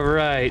 All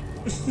right.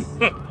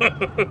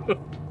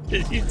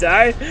 Did you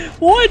die?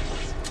 What?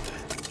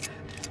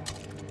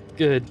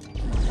 Good.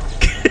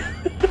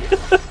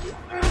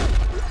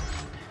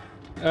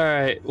 All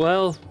right.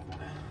 Well.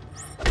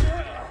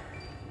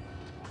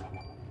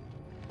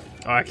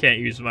 Oh, I can't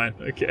use mine.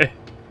 Okay.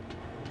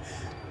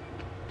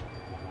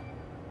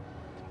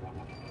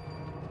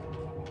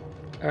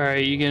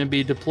 Alright, you're gonna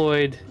be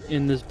deployed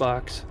in this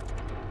box.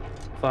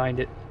 Find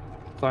it.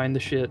 Find the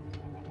shit.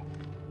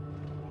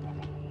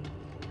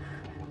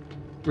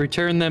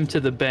 Return them to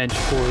the bench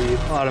for you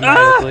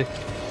automatically.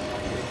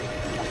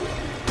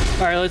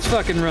 Alright, let's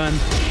fucking run.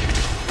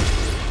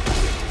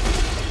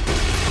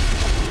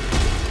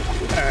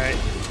 Alright.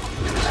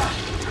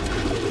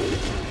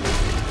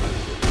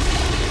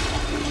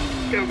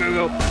 Go, go,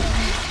 go.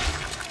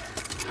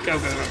 Go,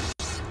 go, go.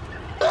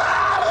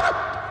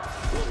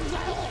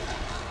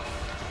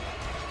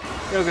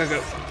 Go, go,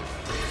 go.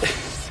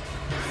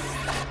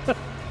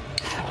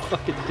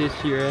 Fucking dish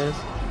your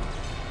ass.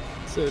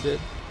 So dead.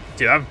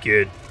 Dude, I'm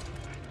good.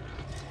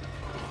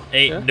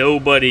 Ain't Yeah?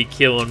 nobody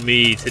killing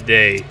me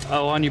today.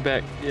 Oh, on your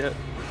back. Yeah.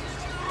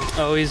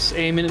 Oh, he's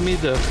aiming at me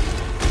though.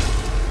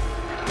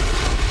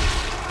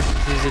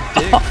 He's a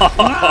dick.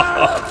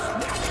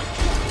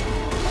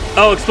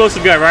 Oh,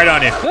 explosive guy right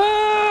on you.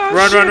 Ah,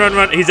 Run, shit. run, run,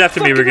 run. He's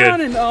after me. We're Fucking good.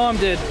 running. Oh, I'm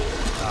dead.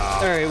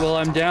 Alright, well,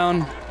 I'm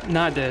down.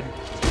 Not dead.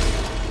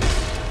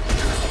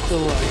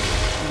 Still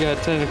alive. You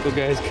got tentacle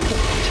guys.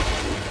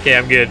 Okay,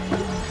 I'm good.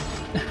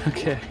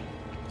 Okay.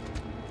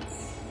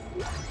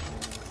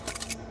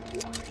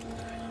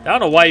 I don't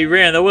know why you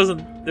ran. There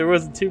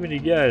wasn't too many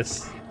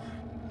guys.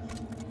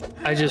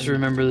 I just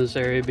remember this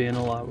area being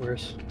a lot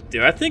worse.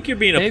 Dude, I think you're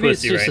being a Maybe it's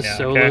pussy just right a now.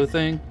 solo Okay?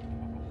 thing.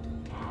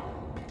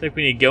 I think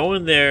we need to go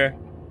in there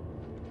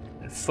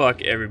and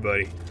fuck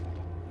everybody.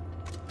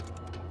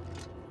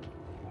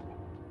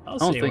 I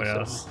don't see think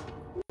anyone so. else.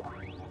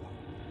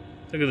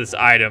 Look at this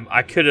item.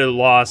 I could have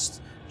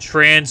lost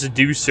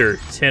transducer,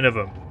 10 of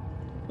them.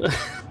 What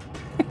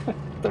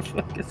the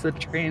fuck is a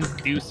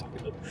transducer?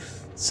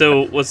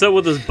 So what's up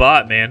with this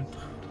bot, man?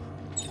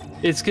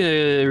 It's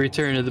gonna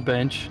return to the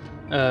bench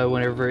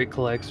whenever it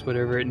collects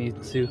whatever it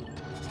needs to.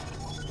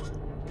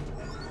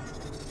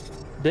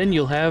 Then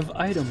you'll have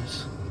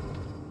items.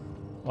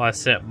 Well, I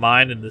sent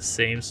mine in the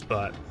same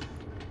spot.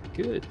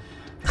 Good.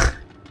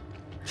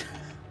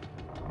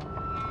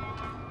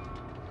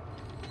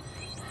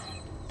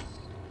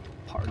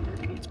 Partner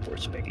needs more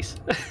space.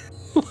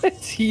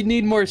 What? You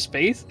need more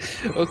space?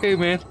 Okay,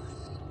 man.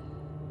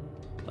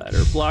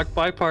 Ladder blocked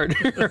by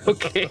partner.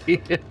 Okay.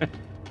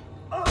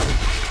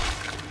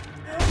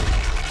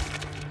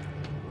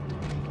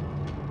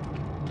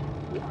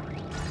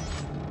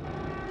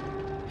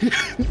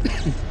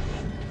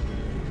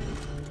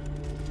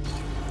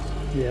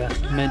 Yeah,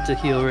 meant to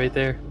heal right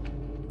there.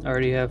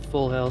 Already have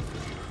full health.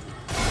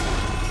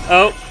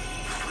 Oh.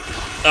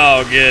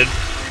 Oh, good.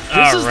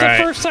 This is the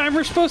first time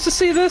we're supposed to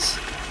see this?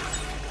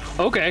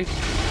 Okay.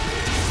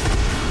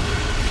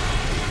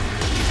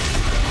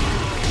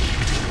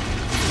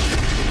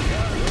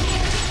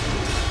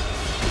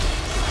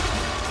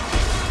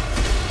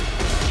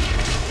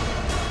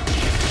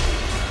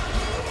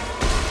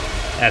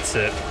 That's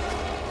it.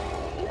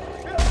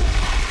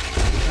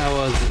 How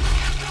was it?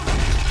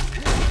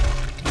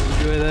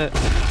 Enjoy that?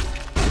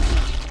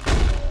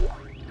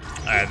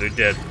 Alright, they're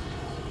dead.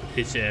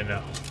 Pitching in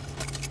now.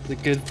 Is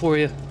it good for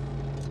you?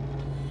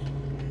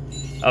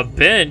 A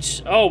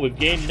bench? Oh, we've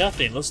gained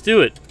nothing. Let's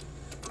do it.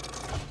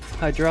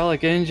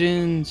 Hydraulic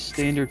engine,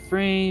 standard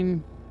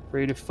frame,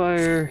 rate of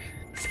fire.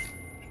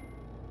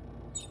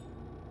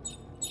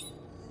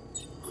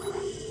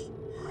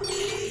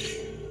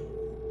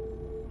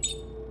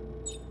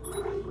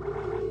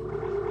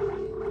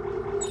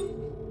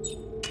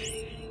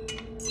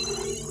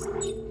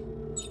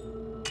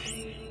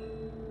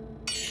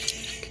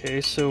 Okay,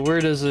 so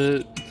where does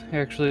it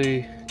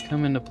actually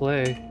come into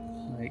play?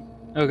 Like,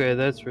 okay,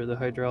 that's where the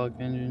hydraulic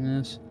engine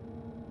is.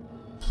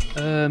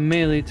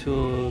 Melee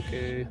tool,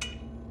 okay.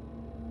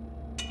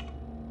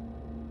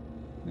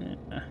 Yeah.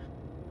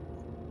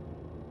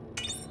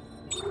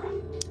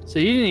 So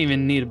you didn't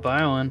even need to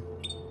buy one.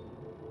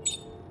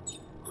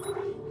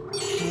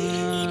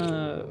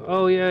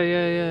 Oh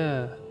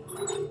yeah.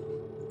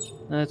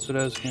 That's what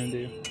I was gonna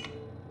do.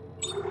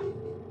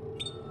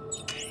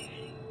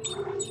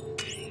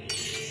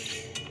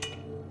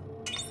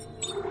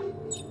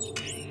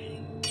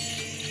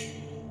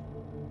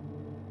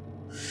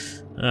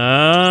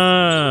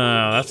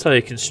 Oh, that's how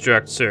you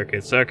construct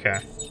circuits. Okay.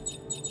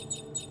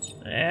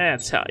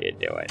 That's how you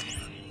do it.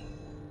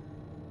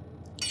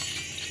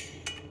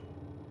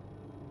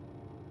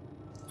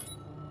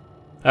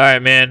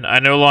 Alright, man. I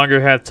no longer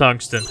have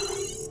tungsten.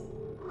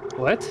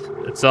 What?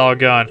 It's all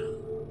gone.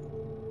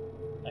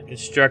 I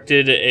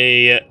constructed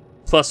a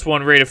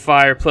 +1 rate of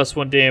fire,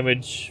 +1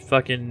 damage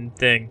fucking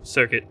thing.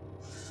 Circuit.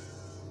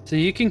 So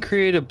you can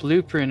create a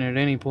blueprint at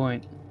any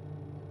point.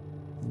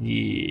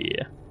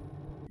 Yeah.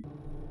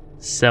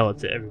 Sell it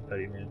to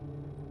everybody, man.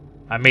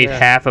 I made Yeah.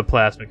 half a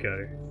plasma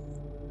cutter.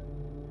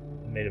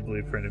 I made a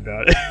blueprint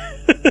about it.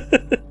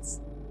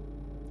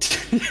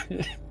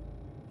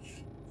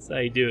 That's how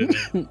you do it,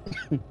 man.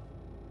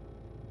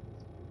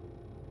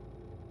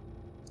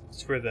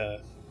 It's where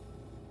the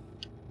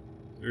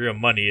real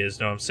money is,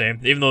 know what I'm saying?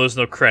 Even though there's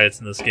no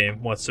credits in this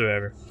game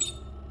whatsoever.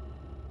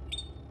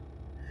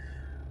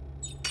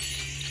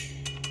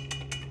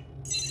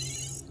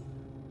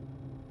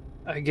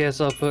 I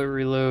guess I'll put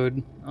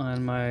reload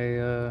on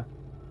my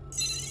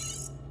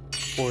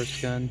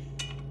force gun.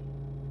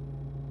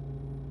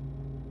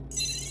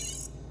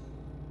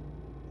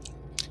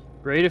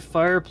 Rate of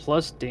fire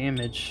plus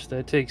damage.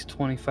 That takes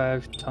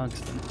 25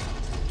 tungsten.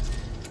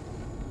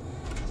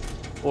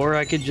 Or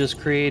I could just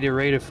create a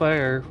rate of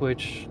fire,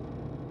 which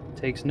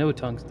takes no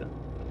tungsten.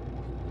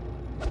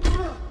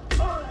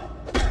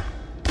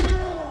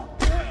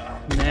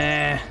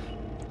 Nah.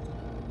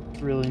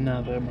 It's really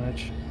not that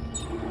much.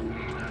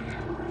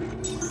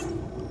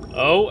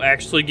 Oh,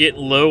 actually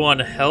getting low on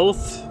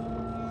health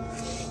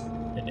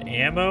and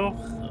ammo?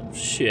 Oh,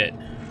 shit.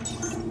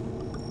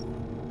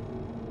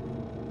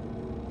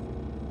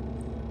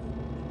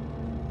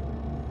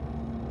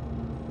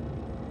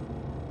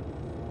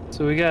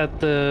 So we got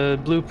the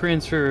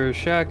blueprints for a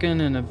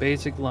shotgun and a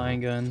basic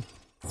line gun.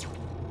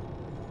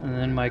 And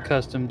then my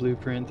custom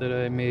blueprint that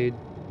I made.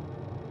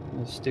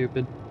 Was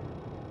stupid.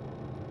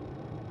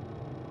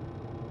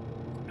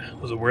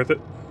 Was it worth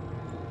it?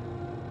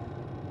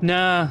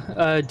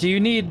 Nah, do you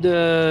need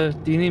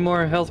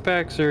more health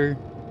packs or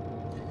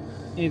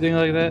anything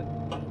like that?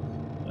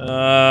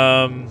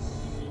 I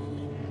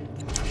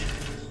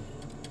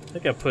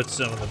think I put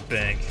some in the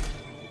bank.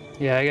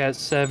 Yeah, I got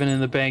 7 in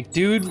the bank.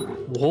 Dude,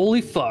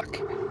 holy fuck.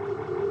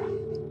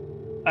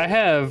 I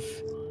have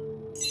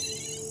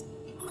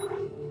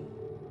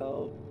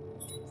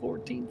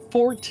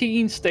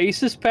 14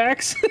 stasis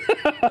packs.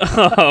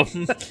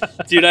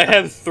 Dude, I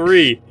have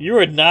 3. You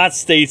are not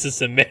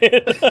stasising,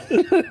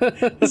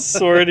 man. I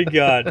swear to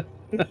God.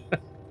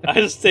 I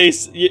just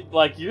stasis,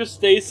 like, your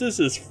stasis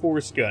is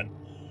force gun.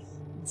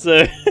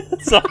 So,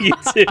 that's all you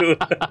do.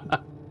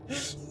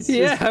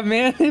 Yeah,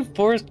 man, they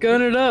force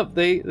gun it up.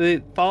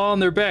 They fall on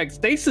their back.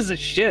 Stasis is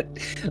shit.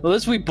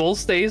 Unless we both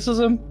stasis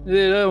them,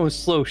 that was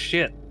slow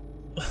shit.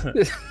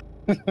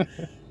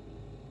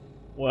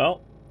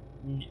 Well,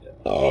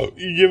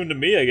 you give them to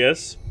me, I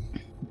guess.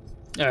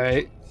 All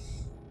right.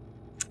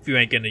 If you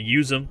ain't gonna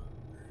use them,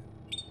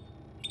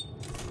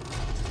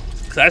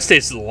 cause I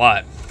stasis a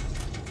lot.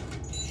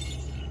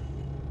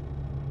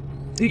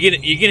 You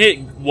can hit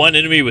one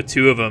enemy with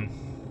 2 of them.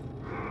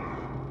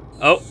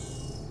 Oh,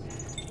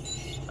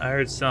 I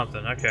heard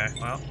something. Okay,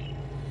 well,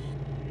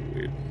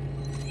 weird.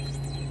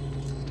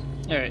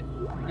 All right.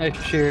 I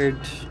shared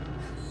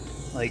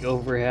like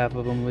over half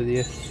of them with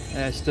you.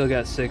 And I still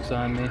got 6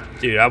 on me.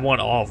 Dude, I want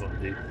all of them,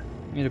 dude.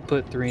 I'm gonna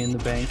put 3 in the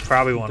bank.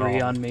 Probably want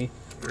 3 all. on me.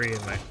 3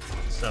 in my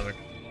stomach.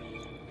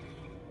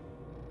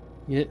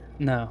 Yeah,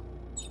 no.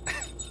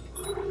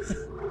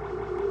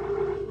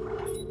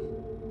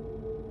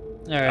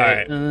 All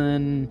right,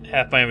 and then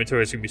half my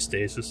inventory is gonna be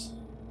stasis.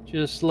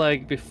 just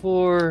like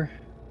before,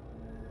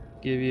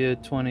 give you a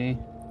 20.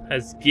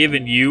 Has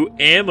given you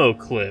ammo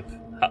clip.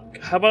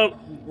 How about,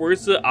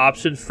 where's the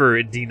option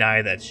for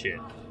deny that shit?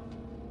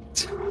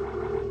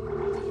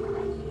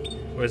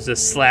 Where's the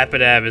slap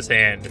it out of his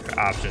hand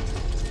option?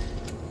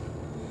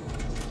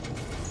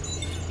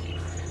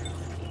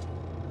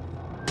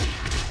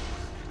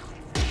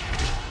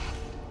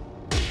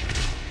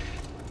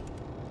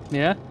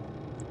 Yeah?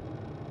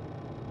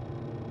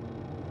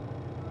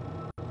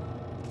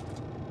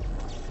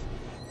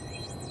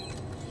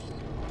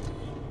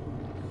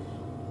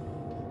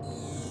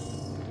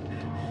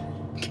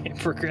 Can't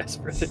progress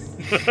further.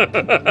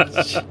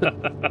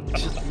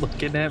 just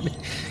looking at me.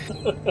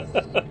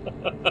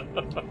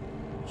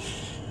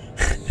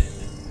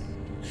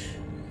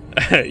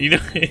 you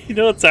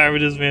know what time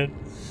it is, man?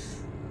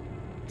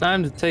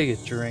 Time to take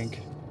a drink.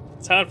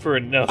 Time for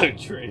another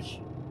drink.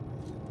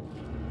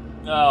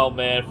 Oh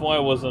man, if only I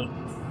wasn't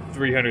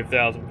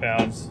 300,000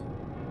 pounds.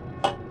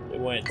 It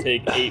wouldn't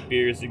take 8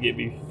 beers to get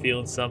me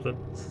feeling something.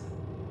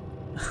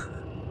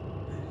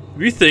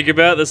 If you think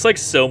about it, that's like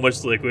so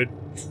much liquid.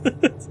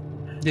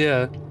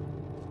 Yeah.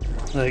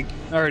 Like,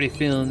 already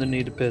feeling the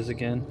need to piss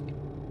again.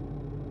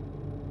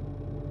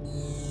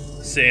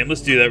 Sam,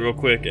 let's do that real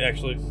quick,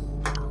 actually.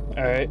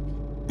 Alright.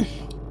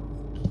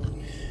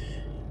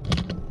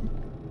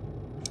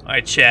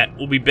 Alright, chat.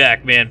 We'll be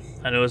back, man.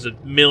 I know there's a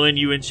million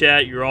you in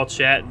chat. You're all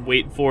chatting,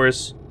 waiting for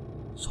us.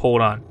 Just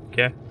hold on,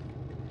 okay?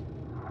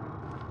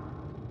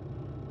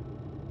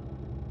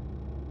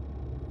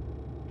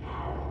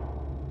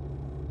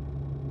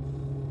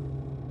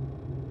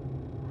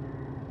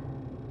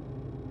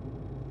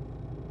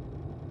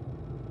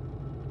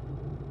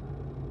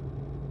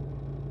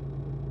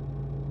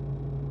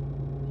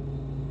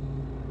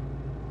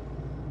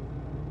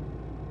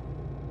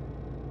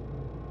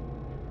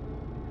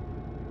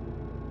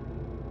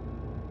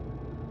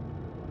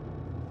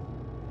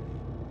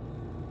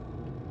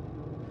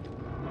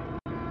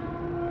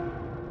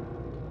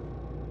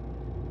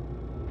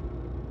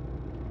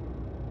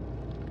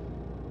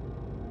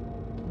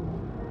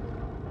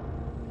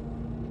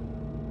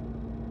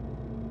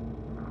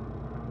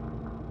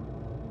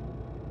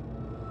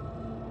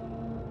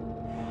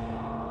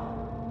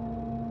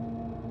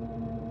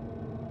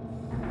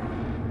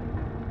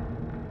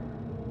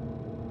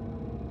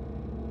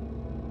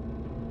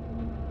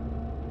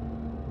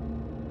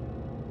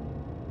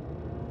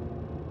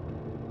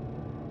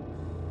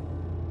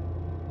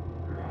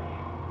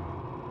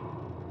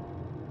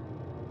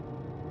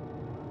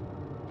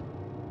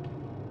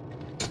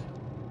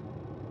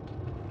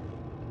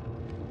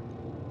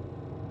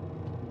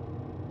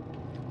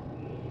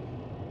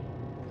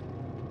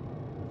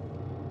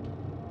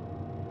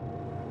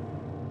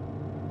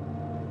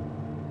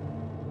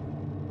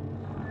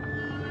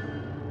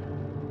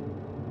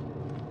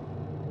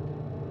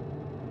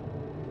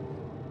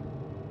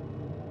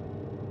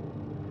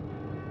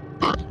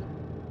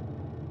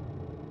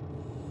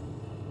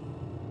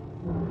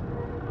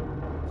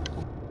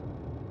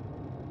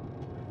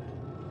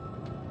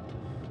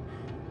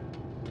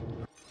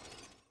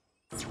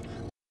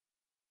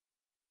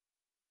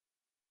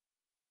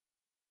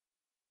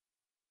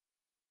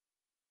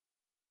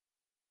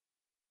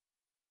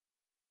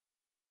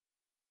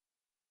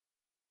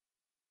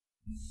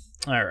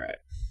 All right.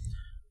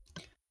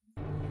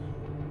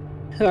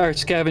 Our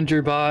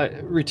scavenger bot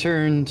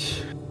returned.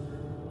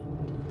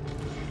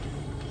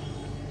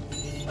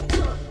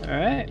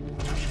 Alright.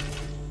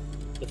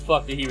 The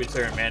fuck did he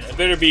return, man? It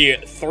better be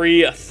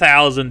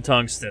 3,000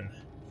 tungsten.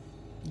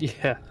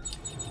 Yeah.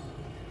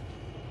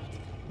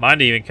 Mine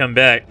didn't even come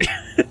back.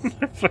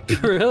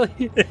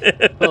 Really?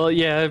 Well,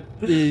 yeah,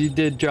 you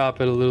did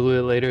drop it a little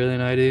bit later than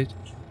I did.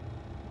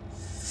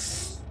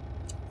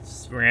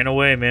 Just ran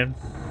away, man.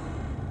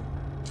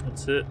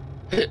 That's it.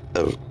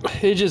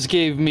 It just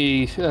gave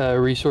me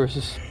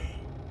resources.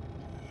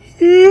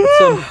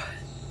 Some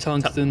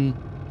tungsten.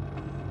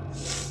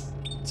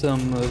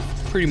 Some of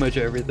pretty much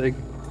everything.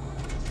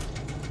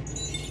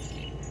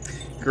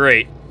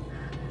 Great.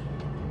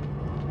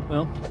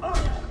 Well,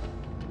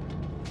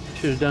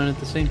 should have done it at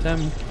the same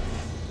time.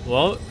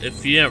 Well,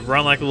 if you didn't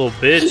run like a little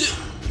bitch,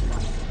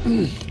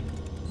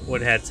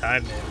 would have had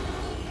time, man.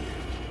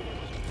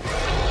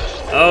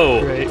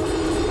 Oh. Great.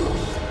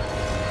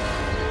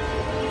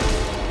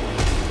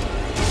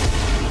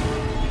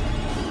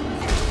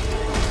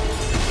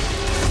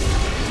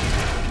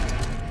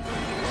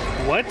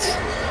 What?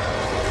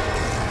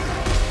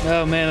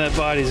 Oh man, that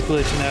body's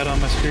glitching out on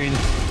my screen.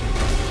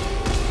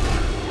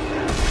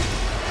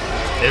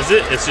 Is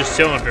it? It's just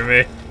chilling for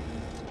me.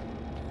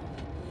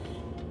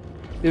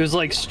 It was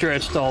like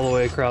stretched all the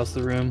way across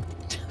the room.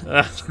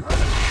 Oh.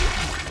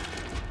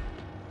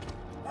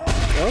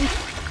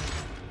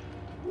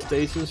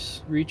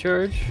 Stasis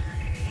recharge.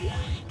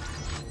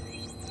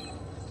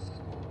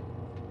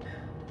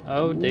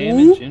 Oh,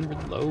 damage and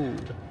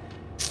reload.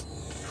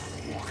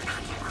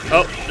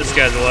 Oh, this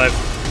guy's alive.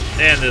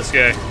 And this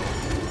guy.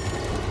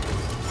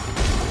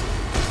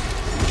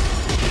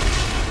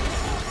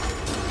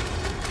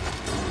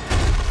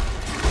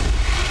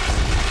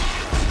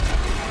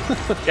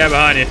 Guy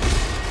behind you.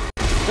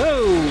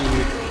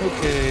 Oh,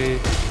 okay.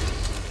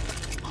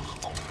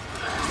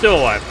 Still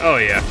alive. Oh,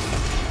 yeah.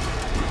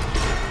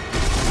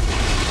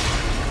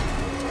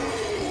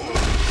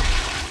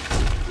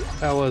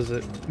 How was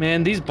it?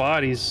 Man, these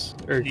bodies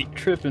are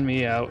tripping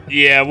me out.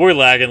 Yeah, we're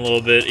lagging a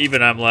little bit.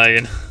 Even I'm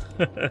lagging.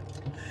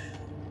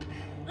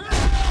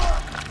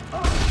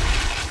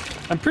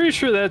 I'm pretty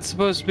sure that's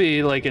supposed to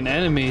be like an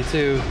enemy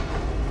too.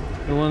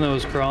 The one that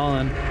was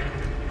crawling.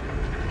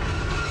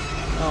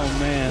 Oh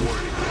man.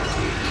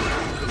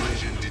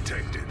 Collision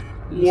detected.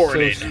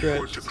 Warning. So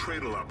Report to stretched.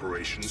 cradle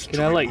operations. Can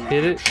I like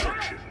hit it?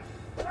 Construction.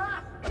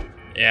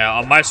 Yeah,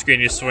 on my screen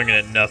you're swinging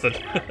at nothing.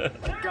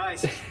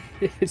 Guys,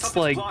 It's something's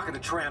like blocking the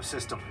tram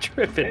system.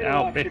 tripping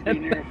out, Paylock should be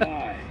man.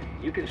 nearby.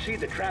 You can see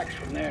the tracks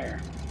from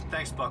there.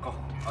 Thanks, Buckle.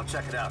 I'll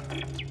check it out.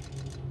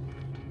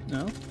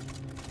 No?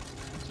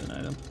 It's an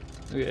item.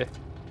 Okay.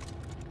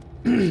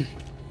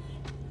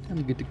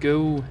 I'm good to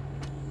go.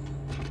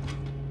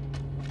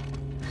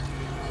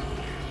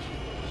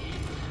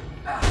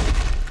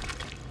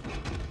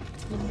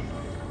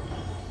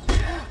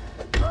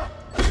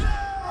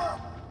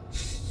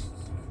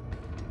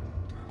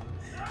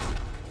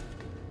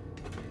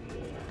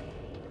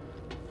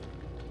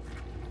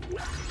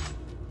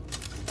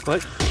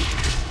 What?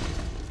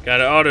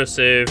 Gotta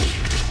autosave.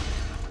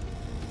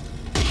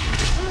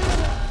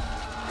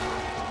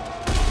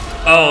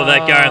 Oh,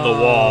 that guy on the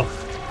wall.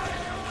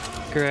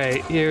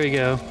 Great, here we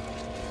go.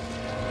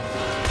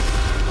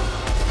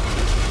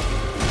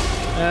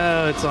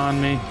 Oh, it's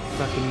on me.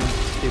 Fucking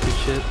stupid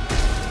shit.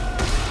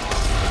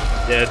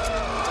 Dead.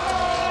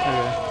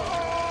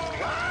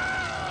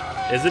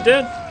 Okay. Is it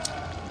dead?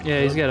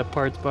 Yeah, he's got a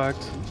parts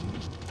box.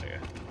 Okay.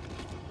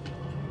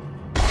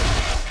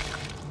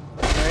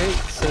 Alright,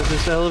 so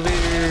this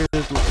elevator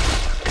is...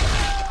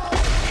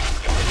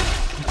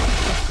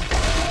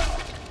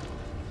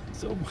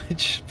 so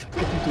much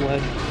fucking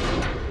blood.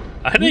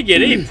 I didn't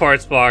get any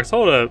parts box.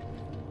 Hold up.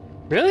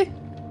 Really?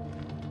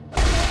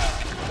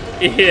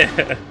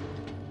 Yeah.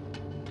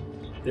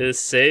 Did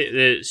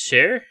it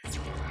share?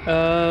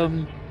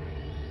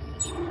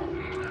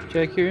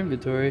 Check your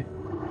inventory.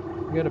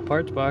 You got a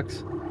parts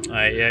box.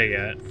 Alright, yeah, I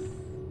got it.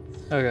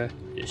 Okay.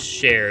 It's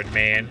shared,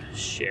 man.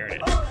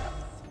 Sharing it.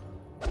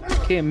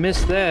 Can't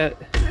miss that.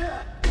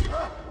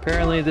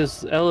 Apparently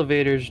this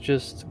elevator's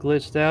just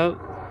glitched out.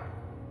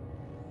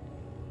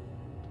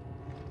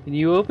 Can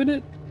you open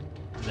it?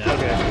 No.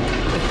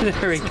 Okay.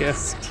 There we go.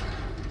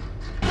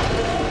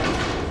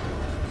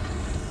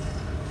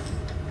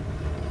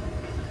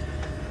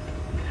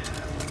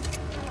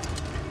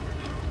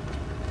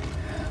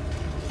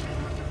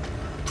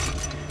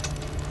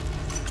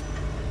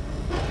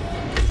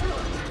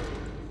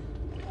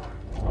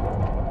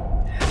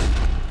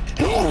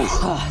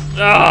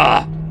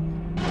 Ah!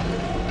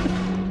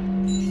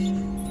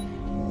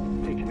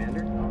 Hey,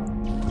 Commander.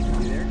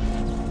 You there?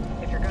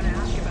 If you're gonna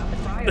ask about the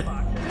cryo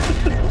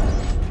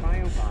boxes,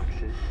 cryo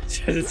boxes.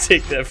 Trying to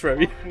take that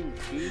from you.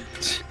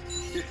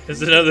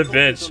 There's another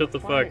bench. Shut the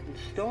fuck.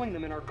 Stowing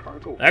them in our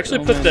cargo. I actually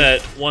Oh, put man.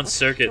 that one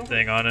circuit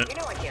thing on it. You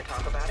know I can't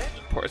talk about it.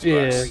 Parts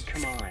Yeah. box.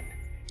 Come on.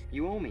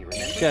 You owe me,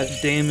 remember? Got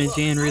damage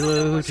and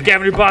reload.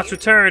 Scavenger bots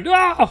returned.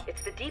 Oh!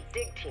 It's the deep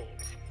dig teams.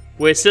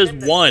 Wait, it says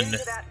Since the one. end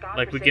of that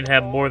Like we can godforsaken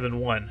have hole, more than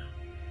one.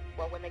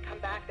 Well, when they come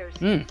back, there's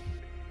Hmm.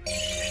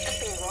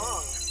 something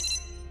wrong.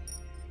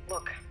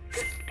 Look,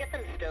 just get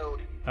them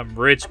stowed. I'm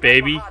rich, I've got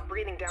baby. Mahad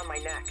breathing down my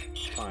neck.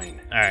 Fine.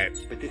 Alright.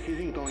 But this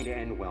isn't going to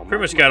end well.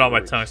 Pretty much Mark got all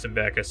my words. tungsten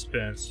back, I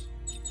suppose.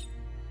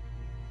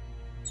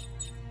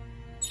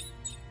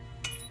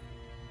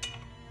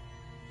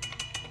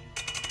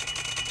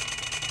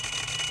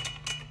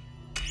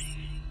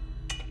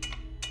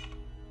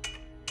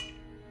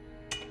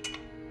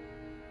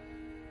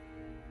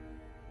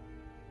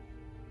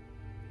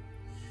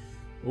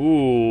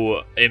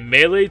 Ooh, a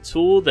melee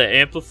tool that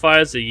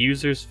amplifies the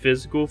user's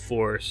physical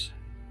force.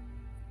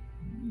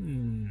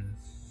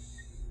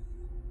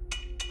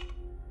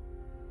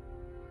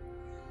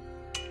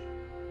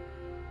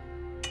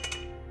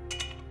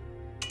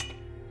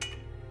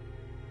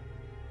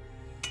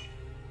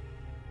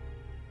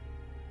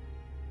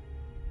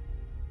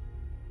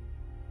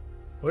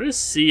 What is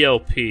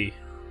CLP?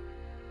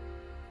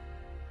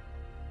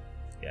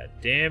 Yeah,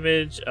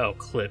 damage. Oh,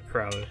 clip,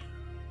 probably.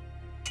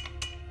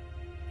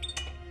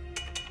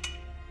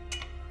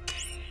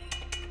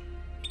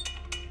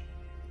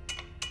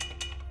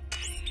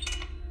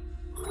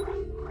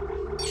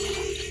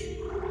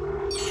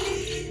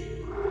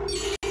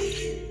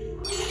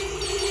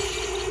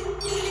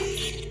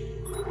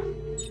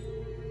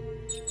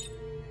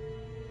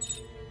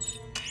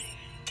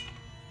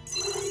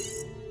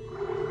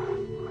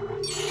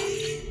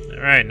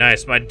 Alright,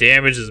 nice. My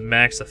damage is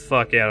maxed the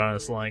fuck out on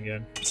this line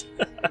gun.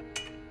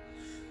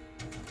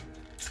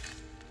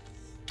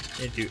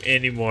 Can't do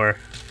any more.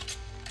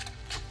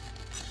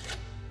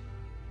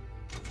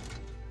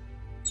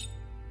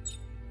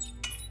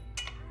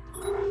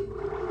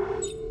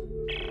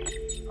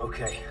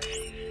 Okay,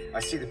 I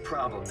see the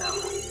problem now.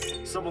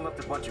 Someone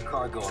left a bunch of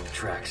cargo on the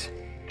tracks.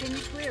 Can you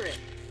clear it?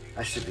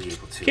 I should be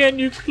able to. Can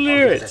you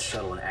clear I'll get that it?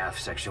 shuttle and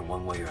aft section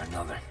one way or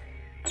another.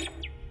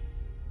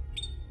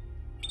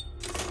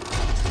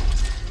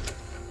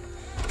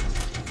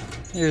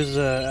 There's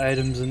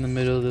items in the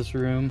middle of this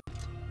room.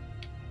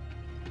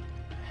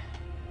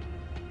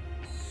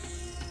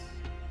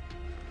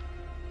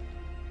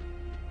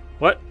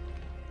 What?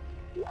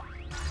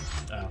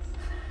 Oh.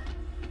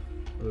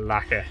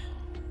 Lacquer.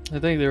 I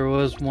think there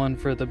was one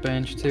for the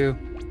bench too.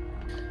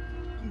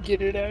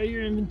 Get it out of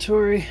your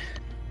inventory.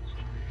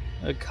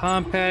 A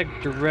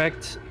compact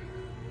directed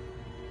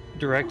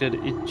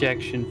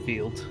ejection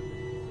field.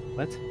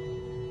 What?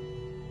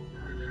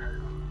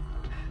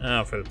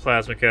 Oh, for the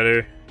plasma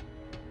cutter.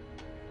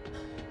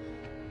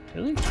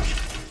 Really?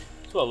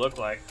 That's what it looked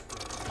like.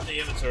 The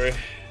inventory.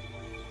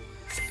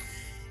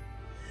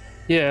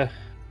 Yeah.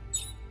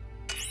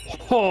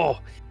 Oh,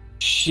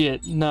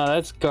 shit. No,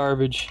 that's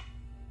garbage.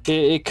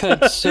 It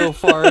cuts so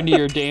far into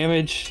your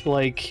damage.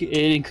 Like,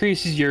 it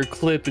increases your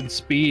clip and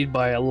speed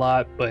by a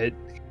lot, but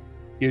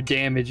your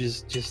damage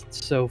is just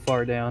so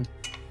far down.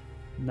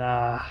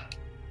 Nah.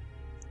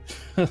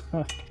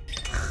 The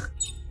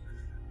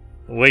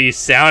way you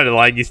sounded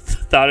like you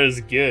thought it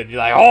was good. You're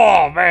like,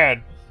 oh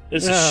man,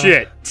 this is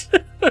shit.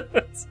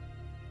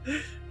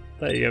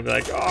 Thought you were gonna be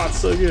like, oh, it's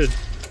so good.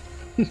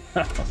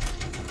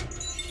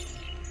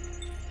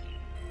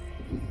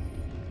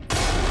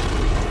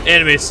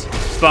 Enemies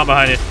spawn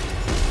behind you.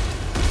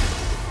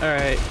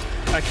 Alright.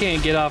 I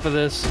can't get off of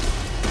this.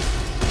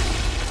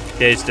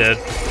 Okay, he's dead.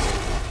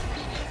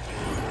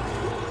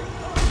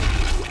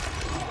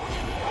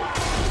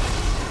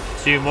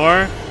 Two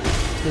more.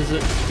 Does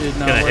it did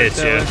not Gonna work hit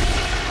that you. way?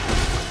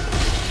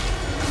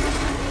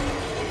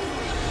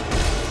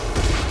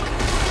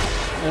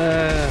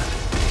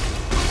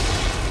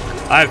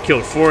 I've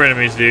killed 4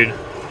 enemies, dude.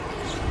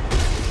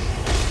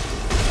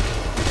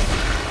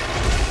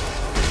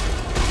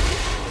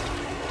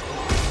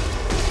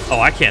 Oh,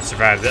 I can't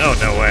survive that. Oh,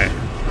 no way.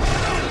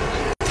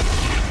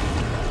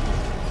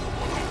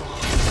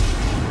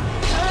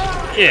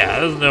 Yeah,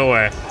 there's no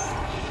way.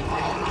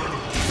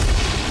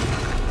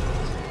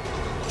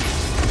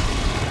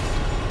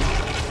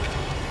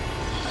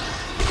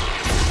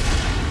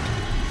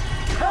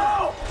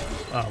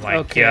 Oh my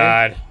Okay.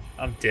 god.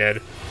 I'm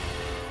dead.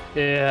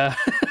 Yeah.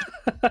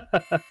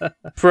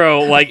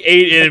 Bro, like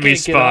 8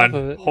 enemies can't get off of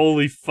spawn. it.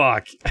 Holy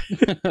fuck.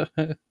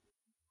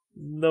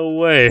 No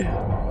way.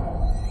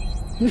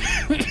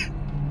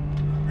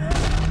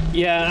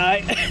 Yeah,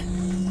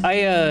 I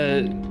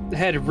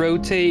had to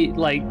rotate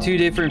like 2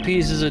 different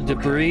pieces of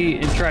debris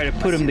and try to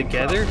put them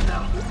together.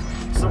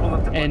 Someone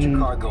left a bunch of And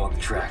cargo on the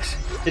tracks.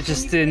 it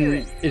just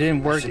didn't I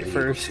work should at be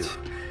able first. to.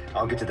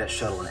 I'll get to that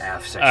shuttle and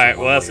aft section. Alright,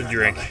 one well, that's way a or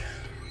drink. another.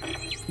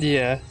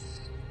 Yeah.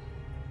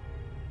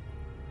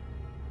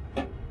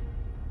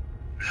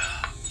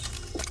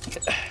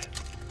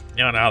 I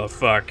don't know how the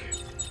fuck.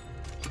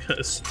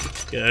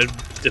 Gonna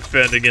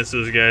defend against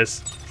those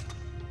guys.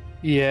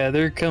 Yeah,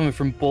 they're coming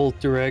from both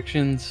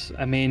directions.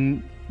 I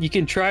mean, you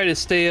can try to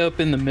stay up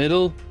in the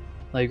middle,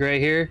 like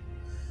right here,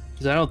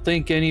 because I don't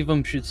think any of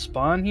them should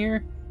spawn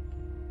here.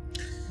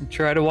 And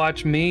try to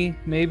watch me,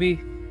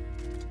 maybe.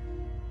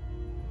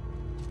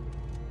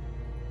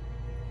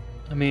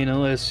 I mean,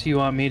 unless you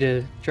want me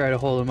to try to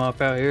hold him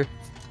off out here.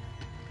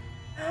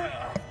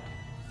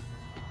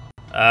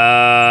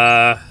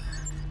 Let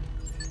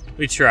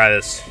me try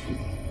this.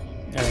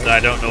 Right. I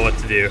don't know what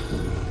to do.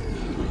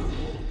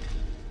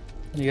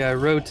 You gotta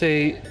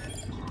rotate.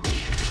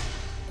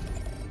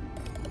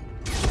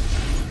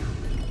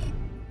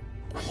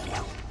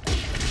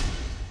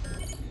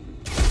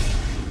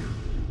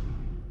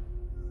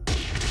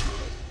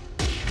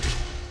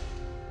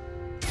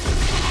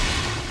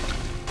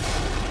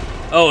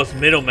 Oh, it's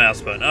middle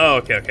mouse button. Oh,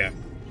 okay, okay.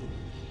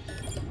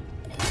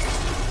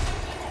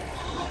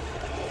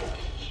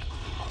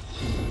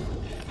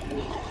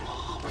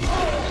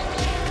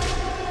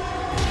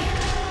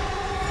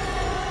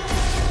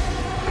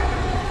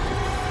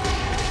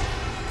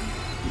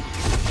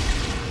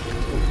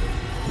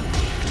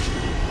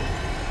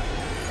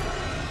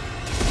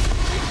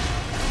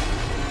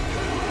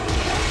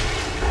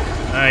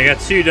 Alright, got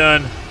 2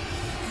 done.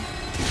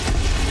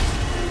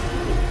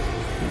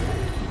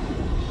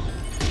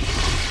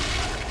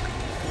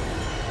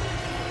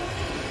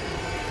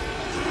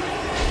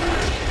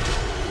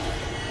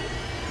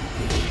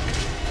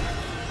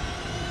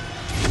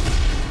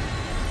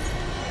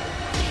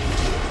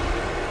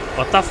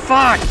 What the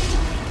fuck?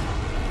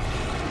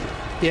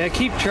 Yeah,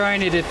 keep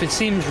trying it if it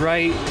seems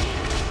right.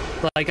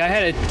 Like, I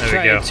had to There we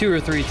try go. it 2 or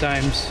 3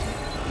 times.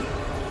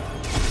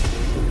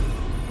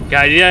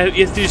 God, yeah,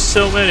 you have to do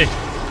so many.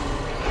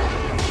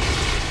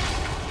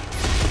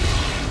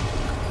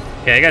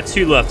 Okay, I got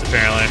 2 left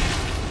apparently.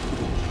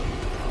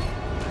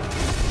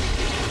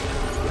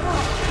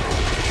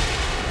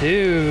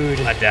 Dude.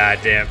 I died,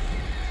 damn.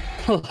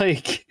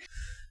 Like,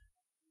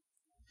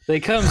 they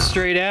come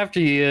straight after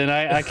you, and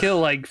I kill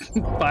like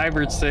 5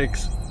 or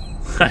 6.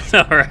 I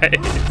know,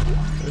 right?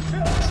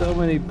 So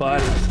many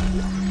bodies.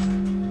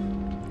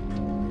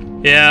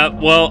 Yeah,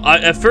 well,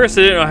 at first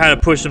I didn't know how to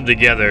push them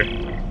together,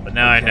 but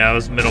now I know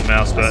it's middle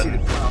mouse I see button.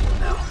 the problem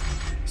now.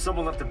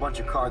 Someone left a bunch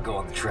of cargo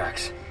on the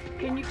tracks.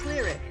 Can you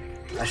clear it?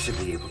 I should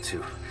be able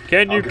to.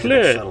 Can I'll you get to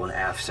clear that it? shuttle and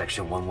aft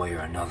section one way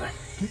or another.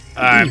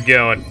 I'm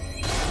going.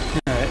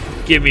 Alright.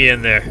 Get me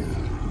in there.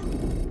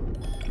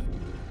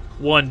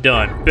 1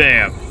 done.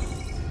 Bam.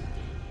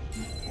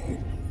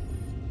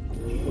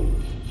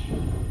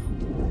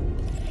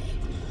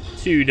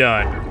 Two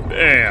done.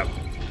 Bam.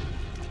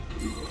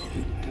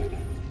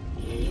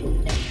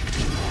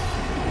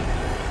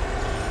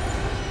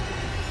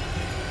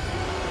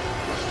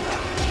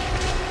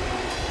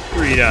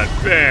 Three done.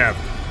 Bam.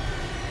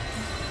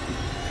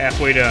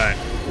 Halfway done.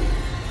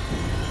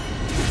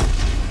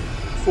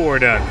 4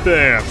 done.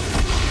 Bam.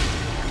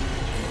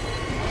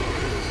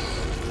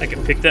 I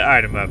can pick the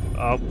item up.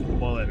 Oh,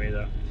 won't let me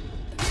though.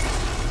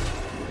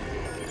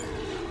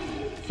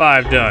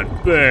 5 done.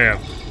 Bam.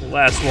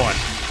 Last one.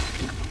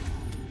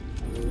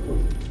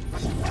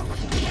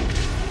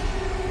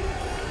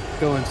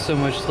 Going so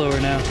much slower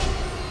now.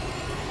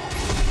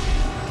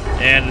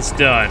 And it's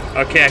done.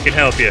 Okay, I can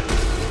help you.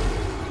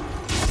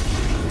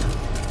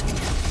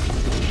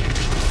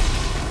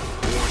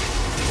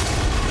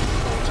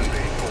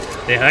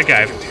 Yeah, that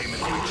guy.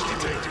 Containment breach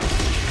detected.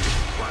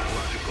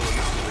 Biological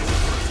anomalies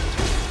are present.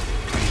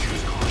 Please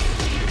use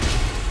caution.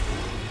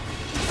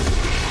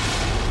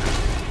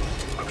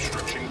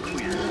 Obstruction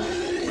clear.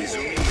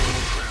 Resuming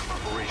normal tram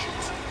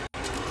operations.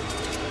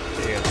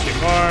 Okay, got 2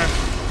 more.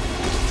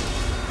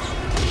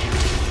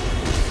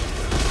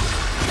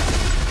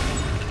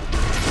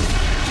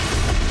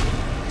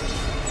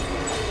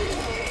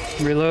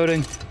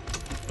 Reloading.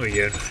 We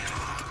good.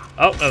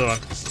 Oh, another one.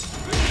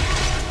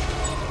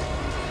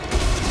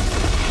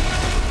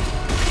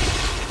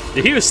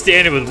 He was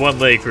standing with 1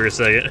 leg for a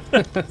second.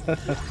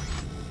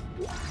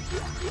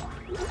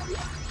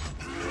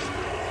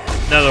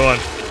 Another one.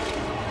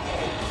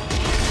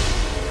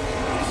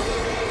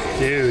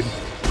 Dude.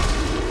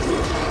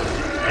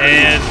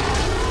 And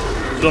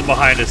there's one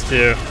behind us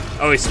too.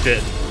 Oh, he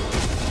spit.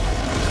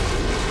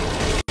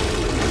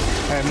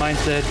 Alright,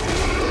 mine's dead.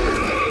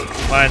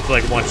 Mine's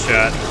like 1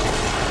 shot.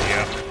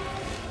 There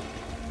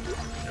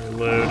you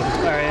go. Reload.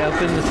 Alright,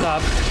 up in the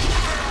top.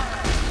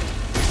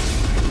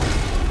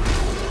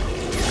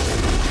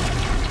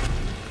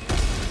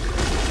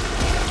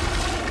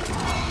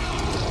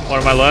 One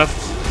on my left.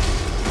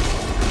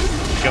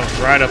 He's going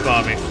right up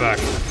on me. Fuck.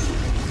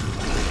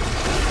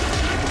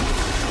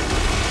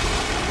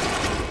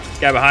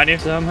 Guy behind you.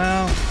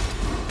 Somehow.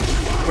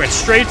 Went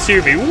straight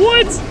to me.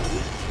 What?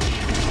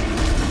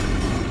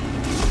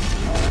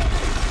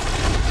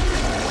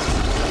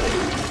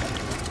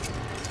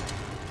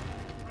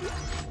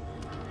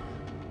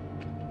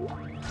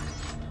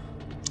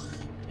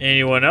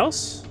 Anyone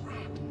else?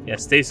 Yeah,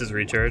 stasis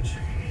recharge.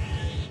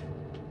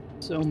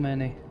 So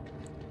many.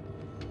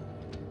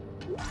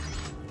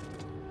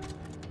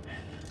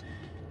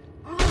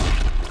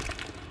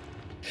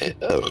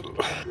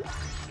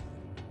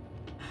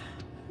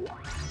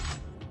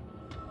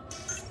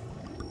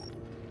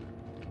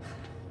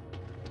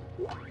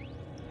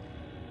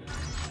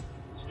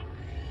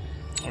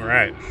 All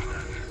right.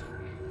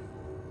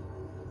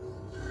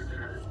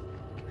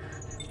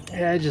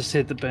 Yeah, I just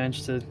hit the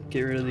bench to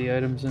get rid of the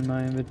items in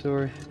my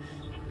inventory.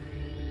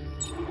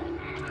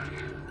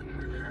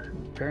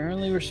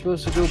 Apparently we're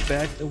supposed to go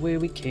back the way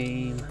we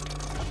came.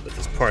 Put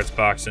this parts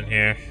box in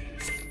here.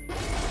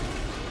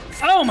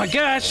 Oh my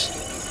gosh!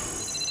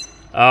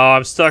 Oh,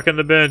 I'm stuck in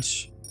the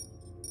bench.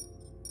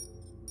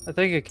 I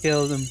think I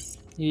killed him.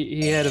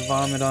 He had a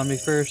vomit on me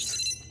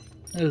first.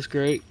 That was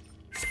great.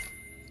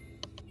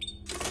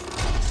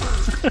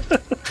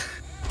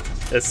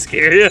 That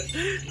scare you?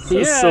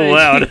 That's so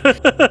loud.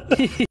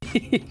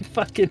 He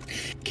fucking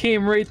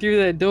came right through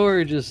that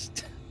door,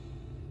 just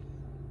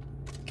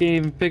can't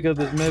even pick up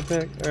his med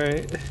pack.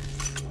 Alright.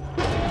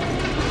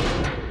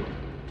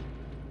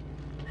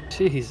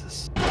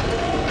 Jesus.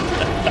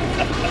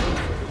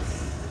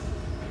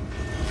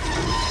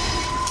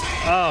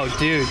 Oh,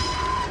 dude.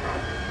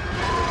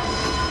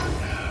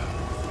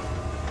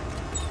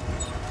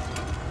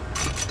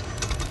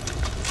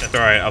 That's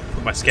alright, I'll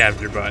put my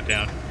scavenger bot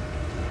down.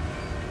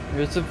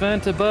 There's a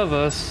vent above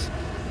us.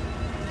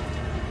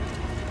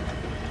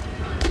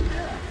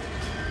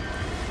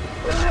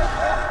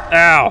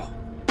 Ow!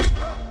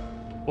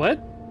 What?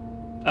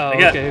 Oh,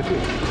 okay.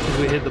 Because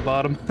we hit the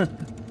bottom. That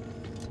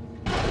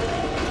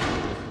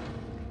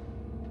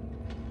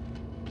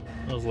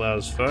was loud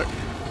as fuck.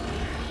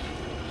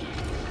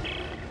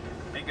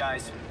 Hey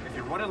guys, if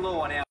you're running low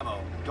on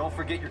ammo, don't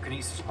forget your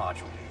kinesis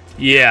module.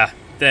 Yeah,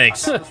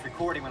 thanks. I was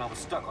recording when I was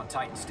stuck on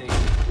Titan Station.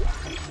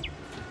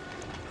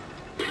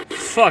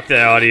 Fuck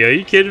that audio, are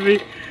you kidding me?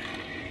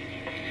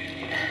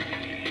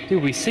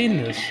 Dude, we seen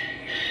this.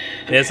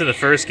 Yeah, it's in the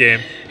first game.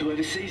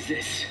 Whoever sees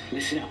this,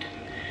 listen up.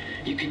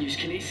 You can use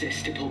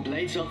kinesis to pull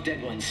blades off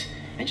dead ones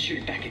and shoot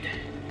it back at them.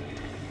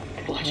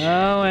 Watch.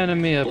 No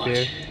enemy up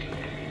here.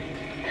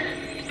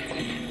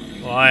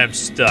 Well, I am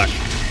stuck.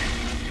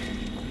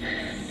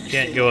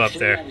 Can't go up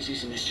there. I was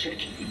using this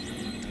trick.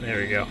 There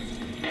we go.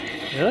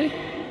 Really?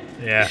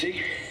 Yeah.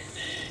 See?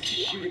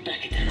 Just shoot it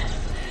back at them.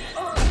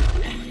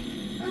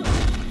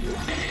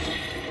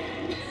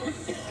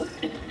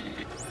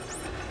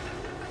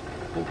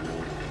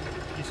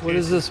 What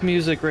is this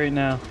music right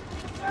now?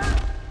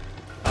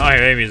 I don't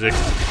hear any music.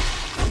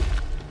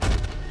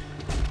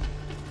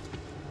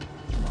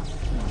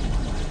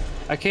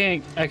 I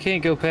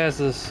can't go past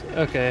this.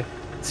 Okay.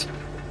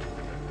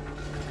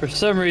 For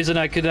some reason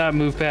I could not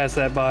move past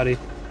that body.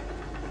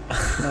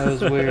 That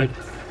was weird.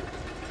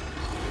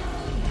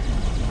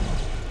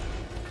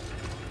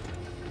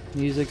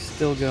 Music's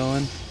still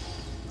going.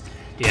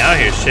 Yeah, I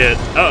don't hear shit.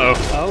 Uh-oh.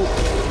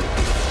 Oh.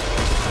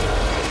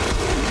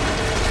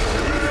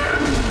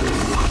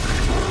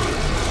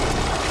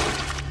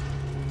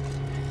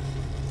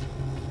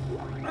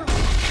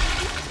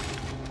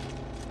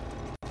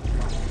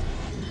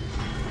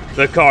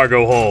 The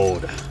cargo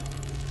hold.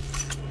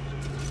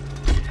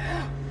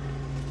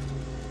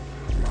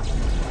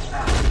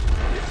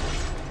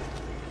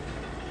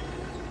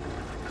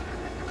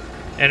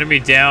 Enemy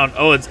down.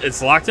 Oh,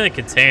 it's locked in a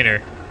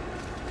container.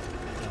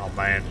 Oh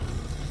man.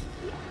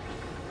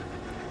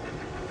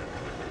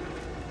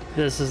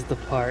 This is the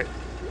part.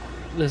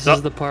 This Oh.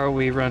 is the part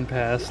we run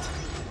past.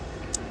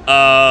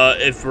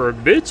 If we're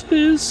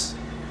bitches.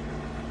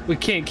 We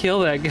can't kill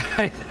that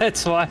guy.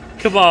 That's why.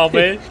 Come on,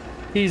 man.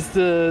 He's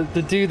the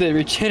dude that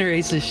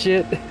regenerates his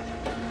shit.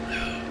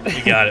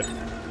 You got it.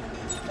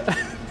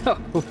 Oh.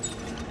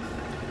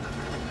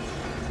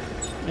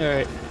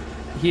 Alright.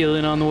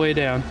 Healing on the way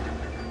down.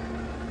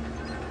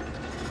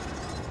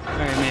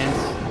 Alright, man.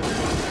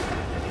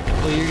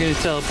 Well, you're gonna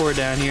teleport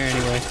down here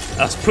anyway.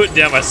 I was putting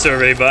down my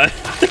survey bot.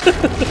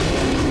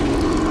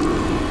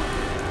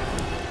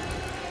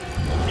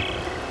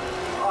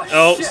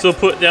 Oh, shit. still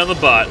putting down the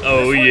bot.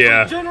 Oh, This one's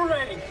yeah.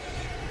 regenerating.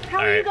 How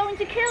are you Alright. going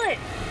to kill it?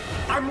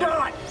 I'm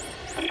not.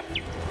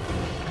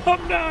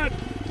 I'm not.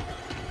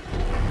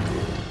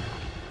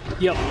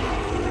 Yep.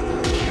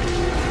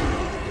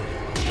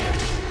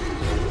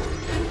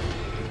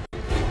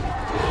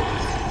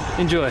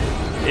 Enjoy.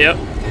 Yep.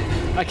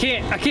 I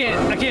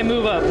can't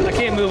move up. I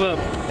can't move up.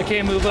 I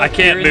can't move up. I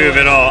can't You're in move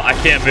the at all. I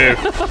can't move.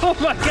 Oh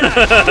my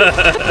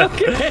god.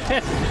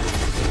 Okay.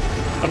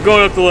 I'm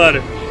going up the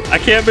ladder. I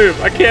can't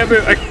move. I can't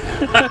move.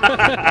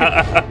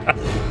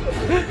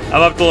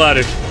 I'm up the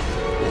ladder.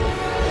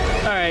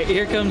 All right,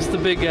 here comes the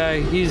big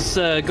guy. He's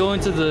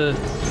going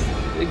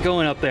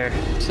up there.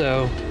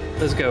 So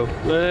let's go.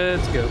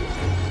 Let's go.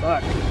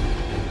 Fuck.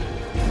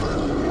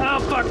 Oh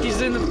fuck!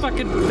 He's in the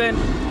fucking vent.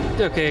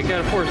 Okay, I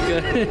got a force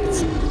gun.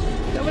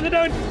 What are they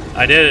doing?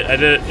 I did it. I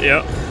did it.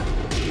 Yep.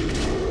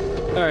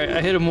 All right,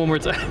 I hit him one more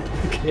time.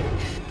 Okay. Get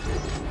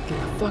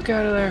the fuck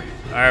out of there.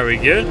 Are we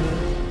good?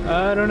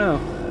 I don't know.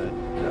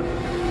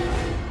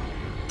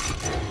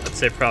 I'd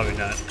say probably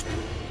not.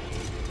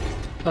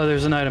 Oh,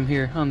 there's an item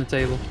here on the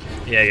table.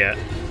 Yeah, I got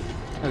it.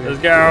 Okay.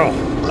 Let's go.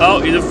 Oh,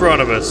 he's in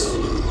front of us.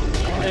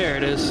 There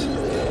it is.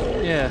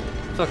 Yeah,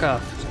 fuck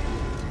off.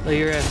 Lay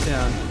your ass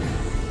down.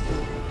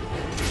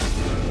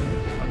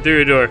 I'm through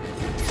your door.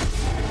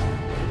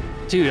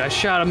 Dude, I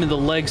shot him in the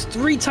legs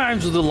 3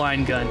 times with a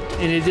line gun,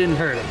 and it didn't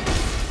hurt him.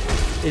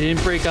 It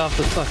didn't break off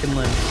the fucking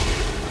limbs.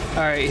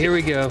 Alright, here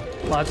we go.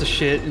 Lots of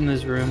shit in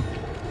this room.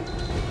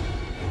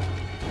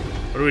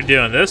 What are we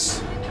doing?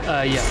 This?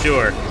 Yeah.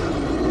 Sure.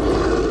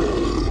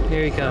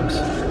 Here he comes.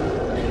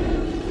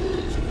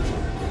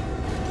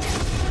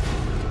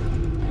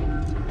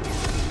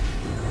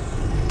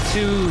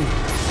 Two,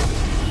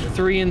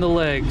 three in the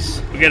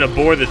legs. We gotta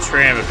board the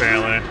tram,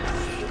 apparently.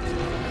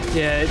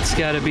 Yeah, it's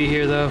gotta be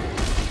here, though.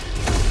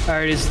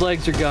 Alright, his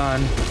legs are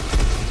gone.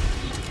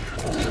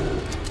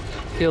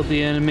 Killed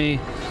the enemy.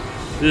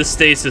 There's a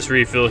stasis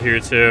refill here,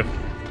 too.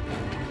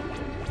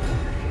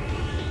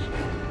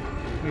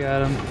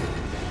 Got him.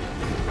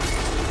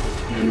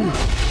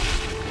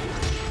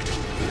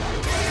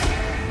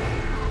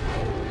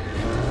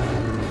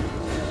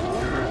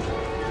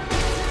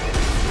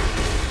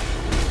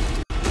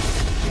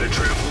 The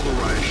tram will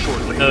arrive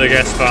shortly. Another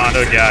guy spawned.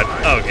 Oh god.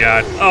 Oh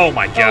god. Oh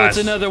my Oh, gosh. it's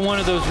another one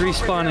of those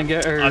respawning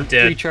guys, or I'm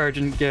dead.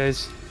 recharging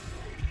guys.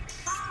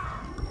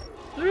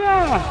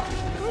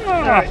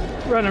 Alright,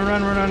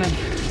 running.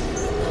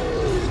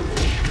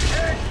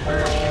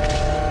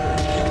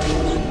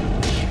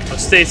 I'm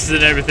stasis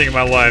in everything in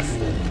my life.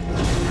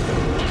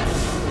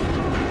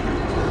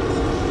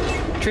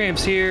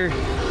 Tramp's here.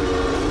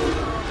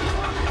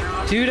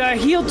 Dude, I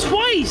healed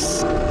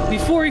twice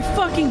before he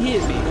fucking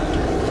hit me.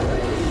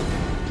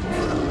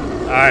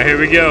 Alright, here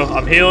we go.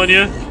 I'm healing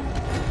you.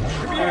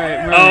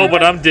 Alright, Oh,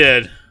 but I'm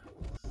dead.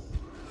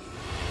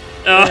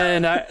 Oh.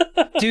 And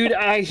dude,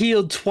 I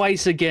healed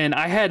twice again.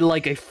 I had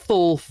like a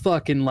full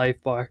fucking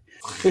life bar.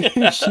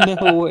 There's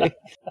no way.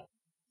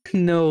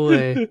 No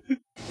way.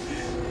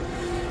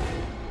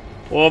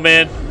 Well,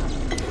 man.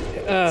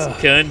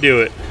 Couldn't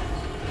do it.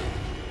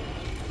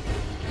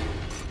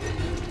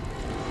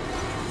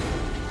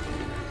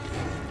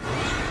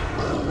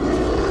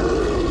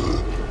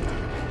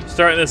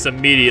 Starting this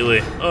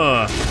immediately.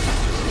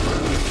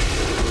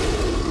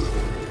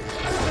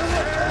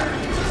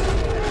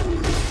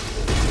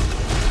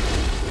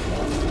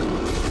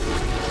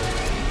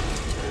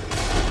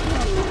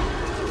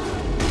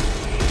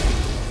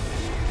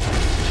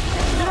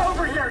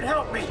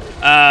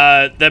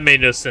 That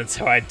made no sense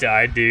how I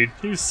died, dude.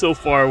 He was so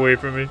far away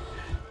from me.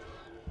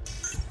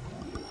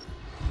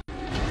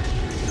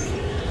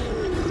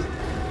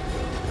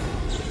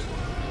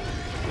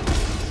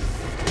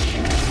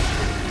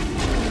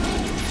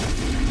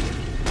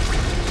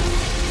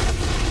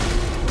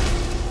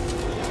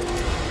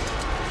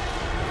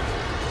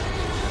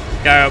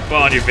 Guy up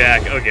on your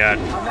back. Oh god.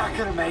 I'm not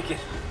gonna make it.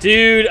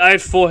 Dude, I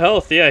had full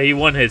health. Yeah, he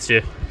one hits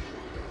you.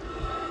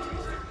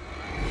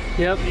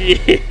 Yep.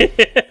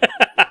 Yeah.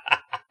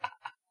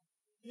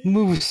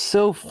 Moves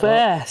so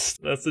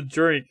fast. That's a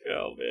drink.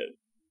 Oh man.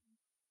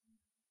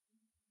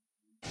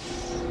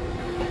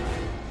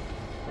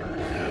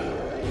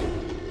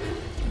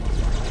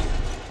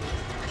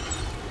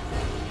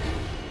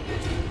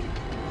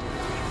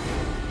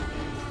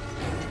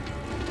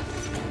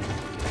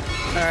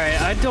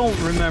 Alright, I don't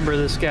remember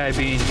this guy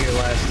being here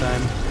last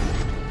time.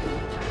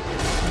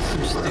 That's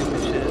some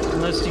stupid shit.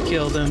 Unless you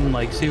killed him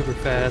like super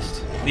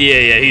fast.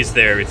 Yeah, he's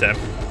there every time.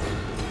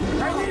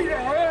 I need a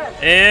hand.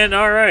 And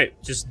alright,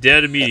 just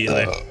dead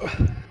immediately.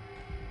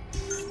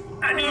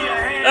 I need a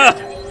hand.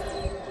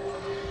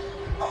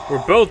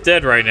 We're both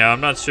dead right now,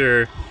 I'm not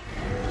sure.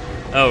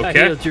 Oh, I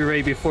okay. healed you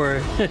right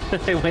before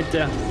I went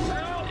down.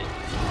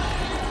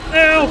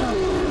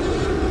 Ow!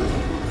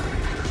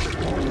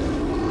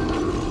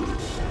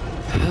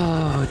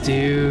 Oh,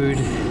 dude.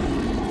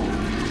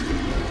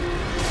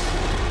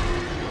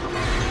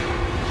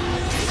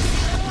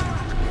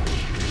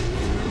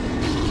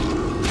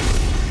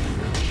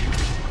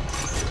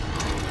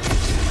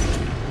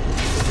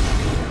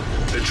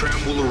 The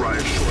tram will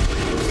arrive shortly.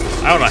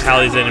 I don't know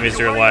how these enemies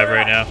are alive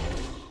right now.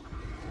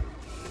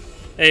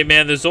 Hey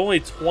man, there's only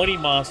 20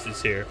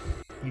 monsters here.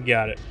 You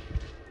got it.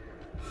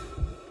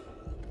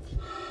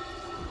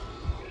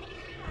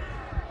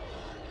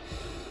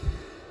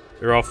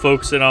 They're all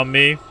focusing on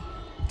me.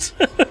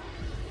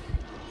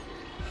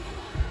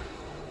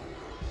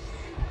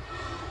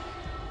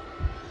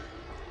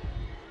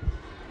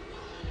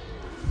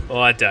 Oh,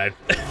 I died.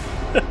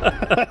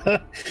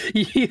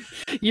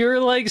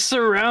 You're like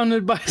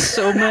surrounded by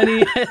so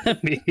many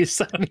enemies.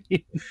 I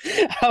mean,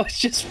 I was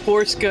just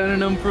force gunning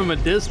them from a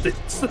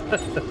distance.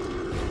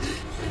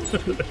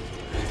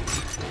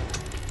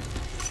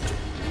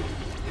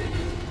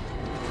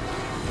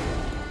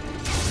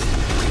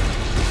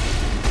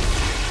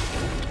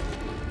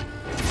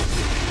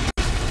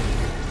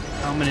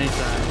 How many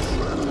times?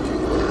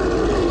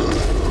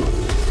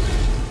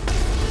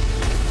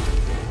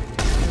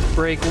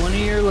 Break one of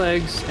your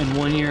legs and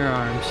one of your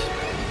arms.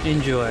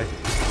 Enjoy.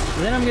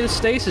 And then I'm gonna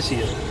stasis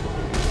you.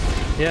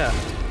 Yeah.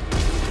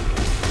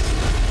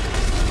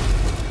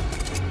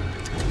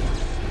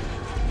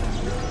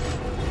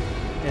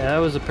 Yeah, that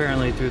was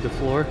apparently through the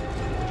floor.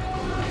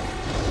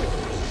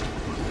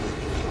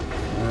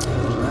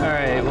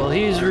 Alright, well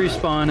he's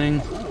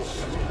respawning.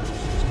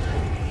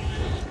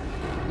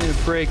 I'm gonna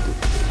break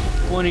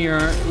one of your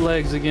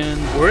legs again.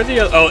 Where are the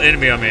other? Oh,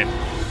 enemy on me.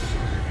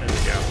 There we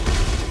go.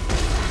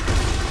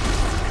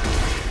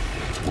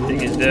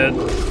 think he's dead.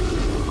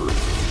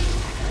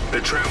 The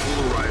tram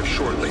will arrive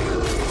shortly.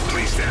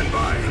 Please stand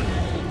by.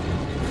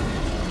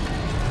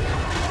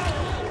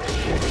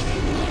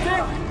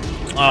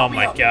 Oh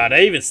my god,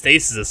 I even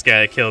stasis this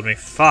guy that killed me.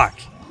 Fuck.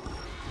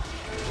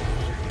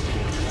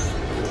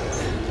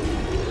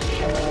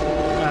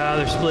 Ah,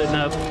 they're splitting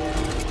up.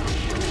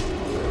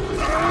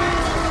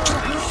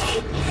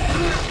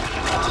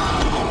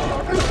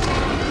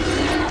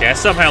 Okay, I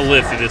somehow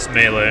lived through this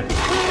melee.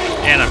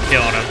 And I'm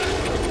killing him.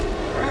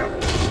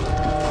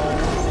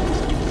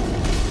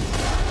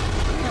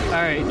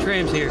 Alright,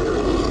 tram's here.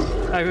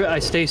 I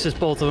stasis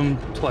both of them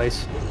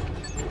twice.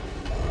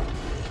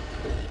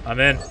 I'm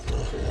in.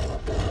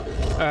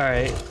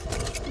 Alright.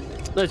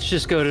 Let's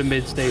just go to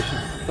mid station.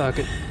 Fuck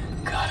it.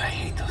 God, I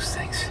hate those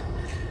things.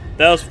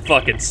 That was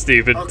fucking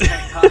stupid.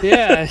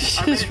 Yeah, it's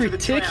just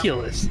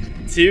ridiculous.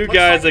 Two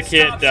guys that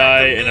can't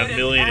die and a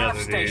million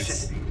other dudes.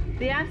 Station.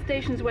 The aft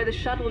station's where the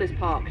shuttle is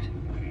parked.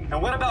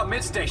 And what about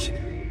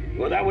mid-station?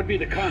 Well, that would be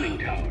the conning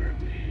tower.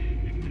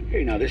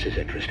 Hey, now this is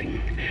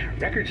interesting.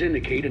 Records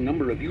indicate a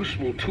number of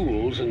useful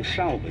tools and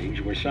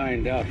salvage were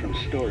signed out from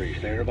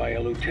storage there by a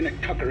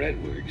Lieutenant Tucker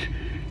Edwards.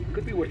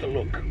 Could be worth a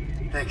look.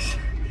 Thanks.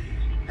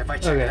 If I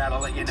check it out,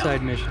 I'll let you know.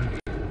 Side mission.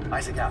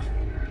 Isaac out.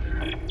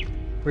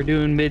 We're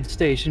doing mid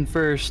station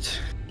first.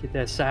 Get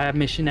that side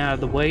mission out of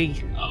the way.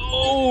 Now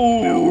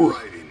Oh!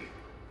 arriving.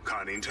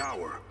 Conning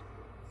tower.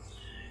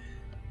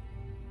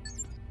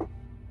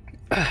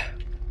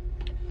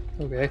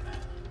 Okay.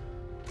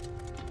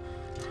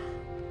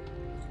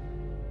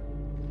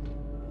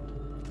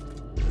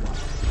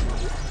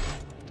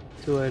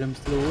 Two items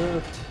to the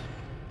left.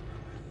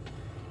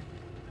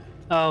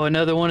 Oh,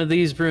 another one of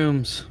these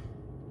rooms.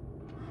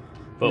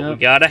 But we Nope.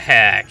 got a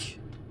hack.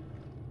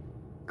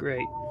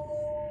 Great.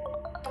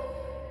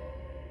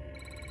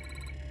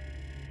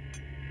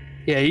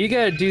 Yeah, you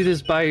gotta do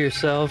this by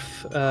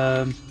yourself.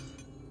 The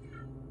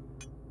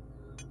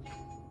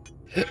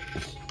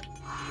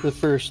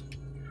first,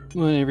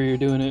 whenever you're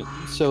doing it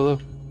solo.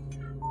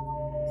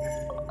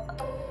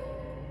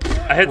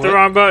 I hit the What?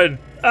 wrong button.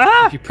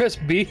 Ah! If you press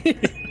B,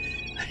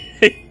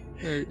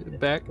 or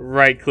back.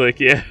 Right click,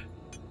 yeah.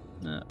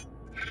 No.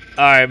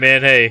 Alright,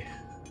 man, hey.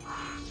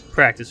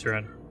 Practice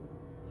run.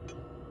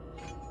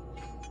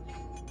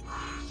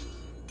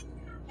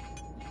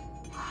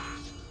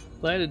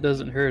 Glad it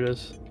doesn't hurt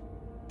us.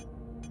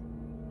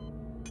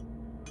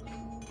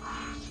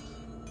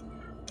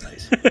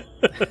 Nice.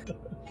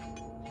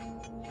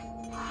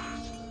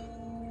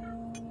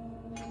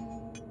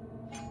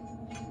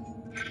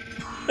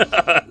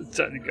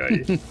 Trying to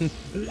guide you.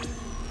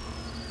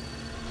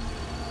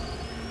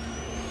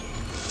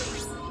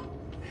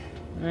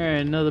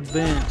 Alright, another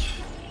bench.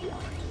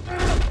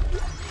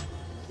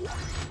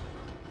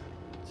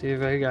 See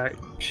if I got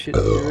shit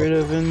to get rid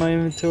of in my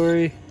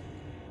inventory.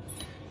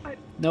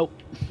 Nope.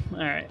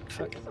 Alright,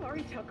 fuck it.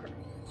 Sorry, Tucker.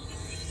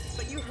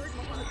 But you hurt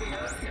Mohammed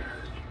earlier.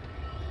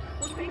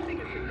 We're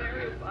facing a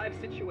scenario 5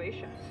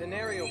 situation.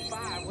 Scenario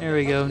 5. There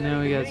we go, now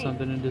we got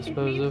something to It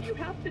dispose means of. you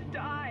have to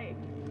die.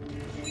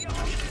 We all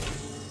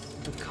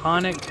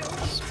Iconic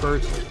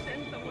dispersal.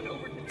 send someone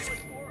over to do it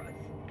for us.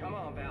 Come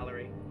on,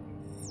 Valerie.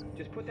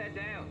 Just put that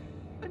down.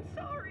 I'm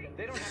sorry.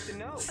 They don't have to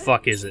know.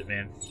 Fuck is it,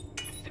 man?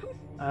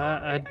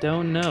 I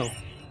don't know.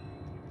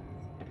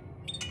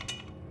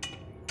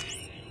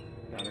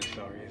 Not as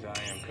sorry as I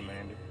am,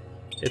 Commander.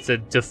 It's a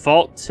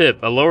default tip,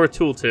 a lower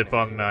tooltip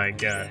on my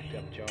gun.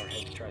 Up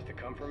Jarhead tries to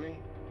come for me.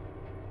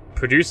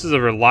 Produces a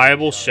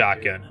reliable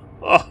shotgun.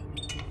 Oh,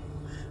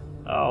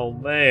 oh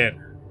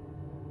man.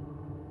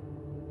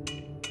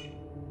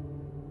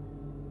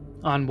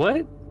 On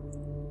what?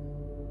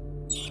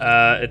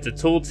 It's a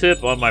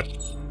tooltip on my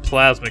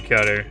plasma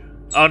cutter.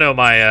 Oh no,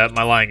 my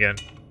my line gun.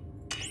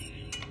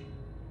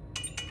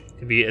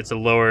 It's a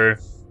lower,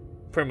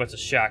 pretty much a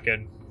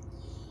shotgun.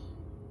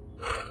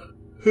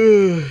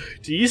 Do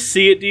you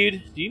see it,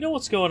 dude? Do you know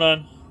what's going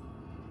on?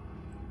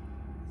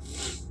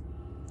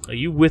 Are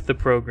you with the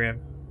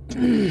program?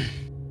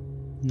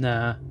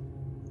 Nah.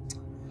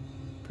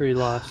 Pretty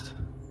lost.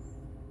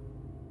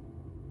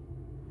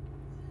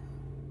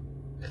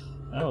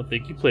 I don't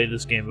think you played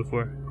this game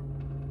before.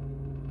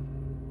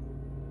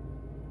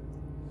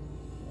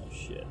 Oh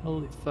shit.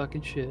 Holy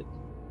fucking shit.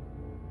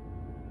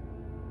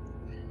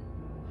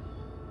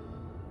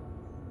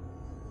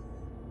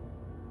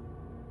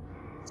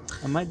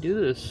 I might do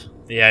this.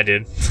 Yeah, I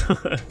did.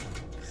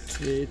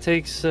 It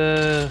takes,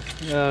 Fuck.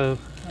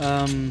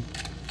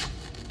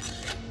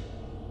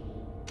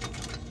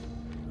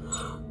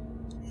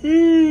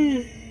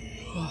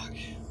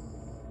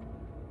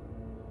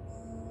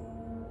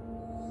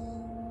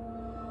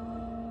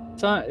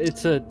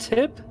 It's a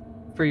tip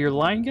for your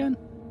line gun?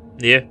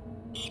 Yeah.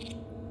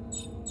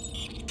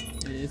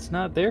 It's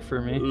not there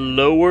for me.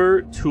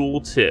 Lower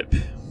tooltip.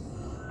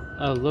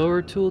 A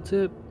lower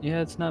tooltip?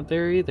 Yeah, it's not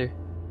there either.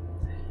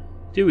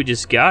 Dude, we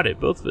just got it.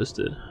 Both of us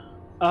did.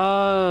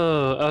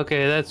 Oh,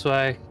 okay, that's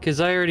why.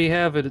 Because I already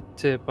have a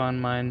tip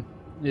on mine.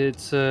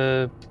 It's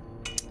a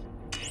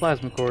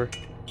plasma core.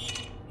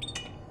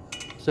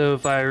 So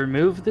if I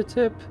remove the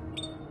tip,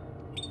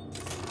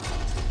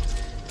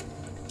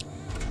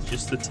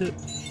 Just the tip.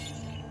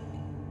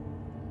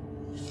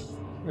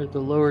 Or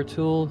the lower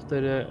tool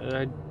that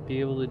I'd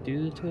be able to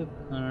do the tip?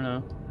 I don't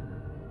know.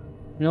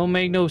 It don't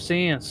make no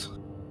sense.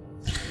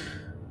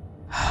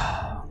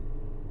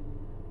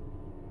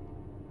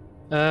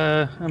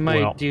 I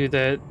might do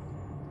that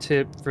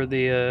tip for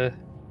the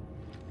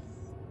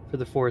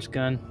force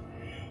gun.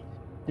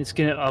 It's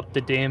gonna up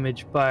the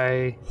damage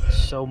by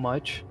so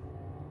much.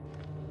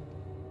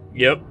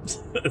 Yep,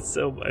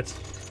 so much.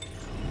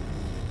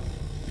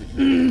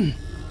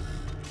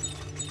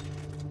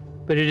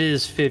 But it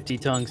is 50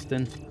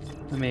 tungsten.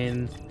 I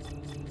mean,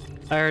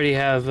 I already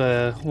have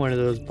one of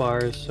those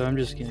bars, so I'm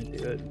just gonna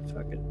do it.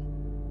 Fuck it.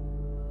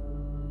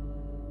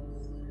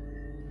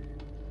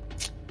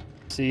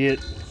 See it?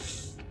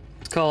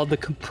 It's called the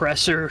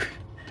compressor.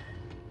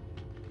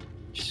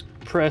 Just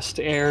compressed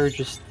air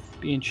just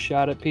being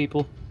shot at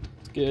people.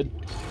 It's good.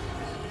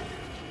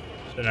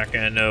 They're not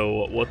gonna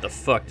know what the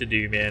fuck to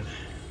do, man.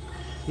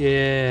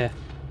 Yeah.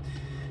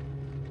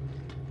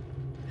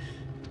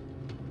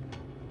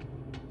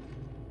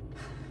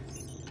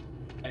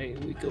 Hey,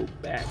 we go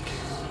back.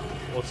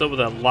 What's up with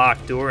that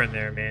locked door in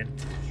there, man?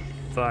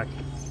 Fuck.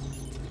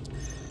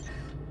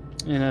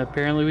 And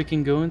apparently we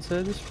can go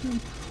inside this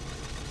room.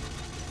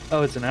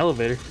 Oh, it's an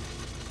elevator.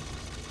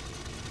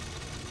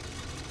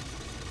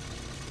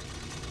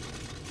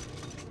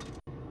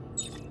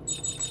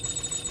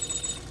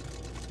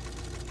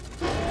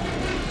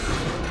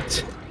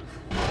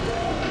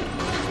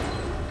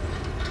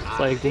 It's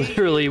like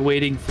literally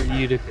waiting for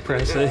you to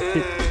press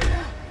it.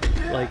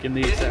 Like in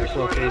the exact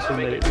location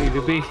that it needed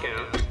to be.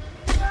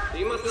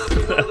 You must not be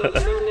one of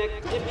those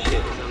no-neck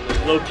dipshits on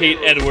the Locate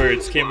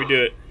Edwards. Can we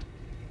do it?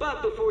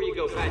 But before you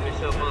go pat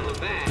yourself on the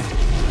back,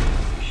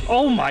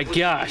 Oh my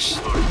gosh!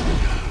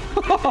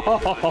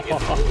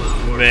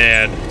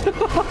 Man.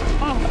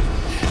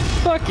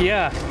 Fuck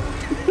yeah!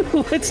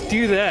 Let's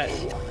do that.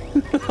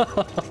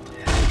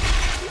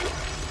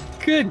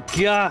 Good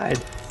God!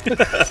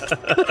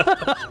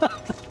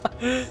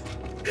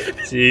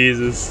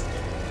 Jesus.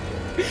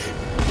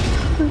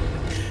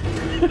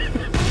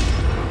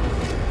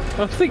 I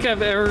don't think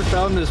I've ever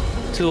found this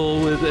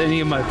tool with any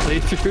of my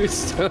playthroughs,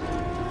 so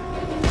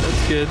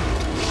that's good.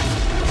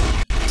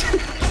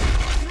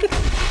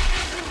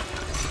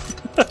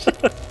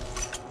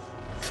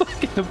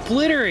 Fucking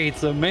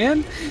obliterates them,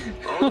 man.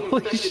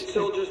 Holy shit.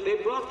 soldiers, they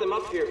brought them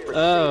up here for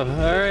Oh,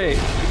 alright.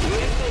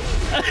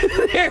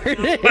 There it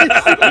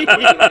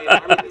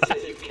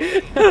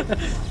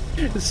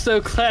is! So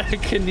glad I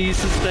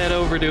kinesis that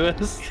over to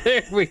us.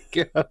 There we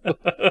go.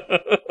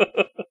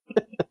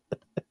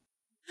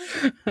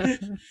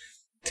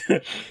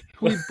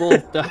 We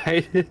both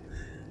died.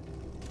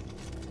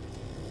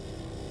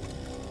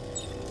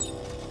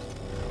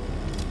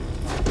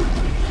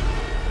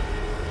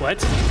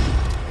 What?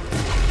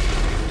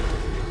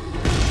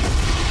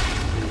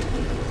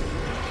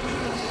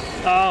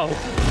 Oh.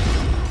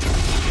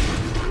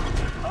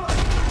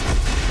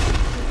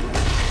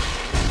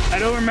 I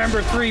don't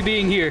remember 3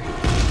 being here.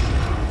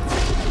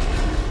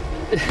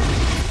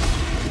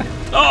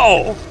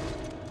 Oh!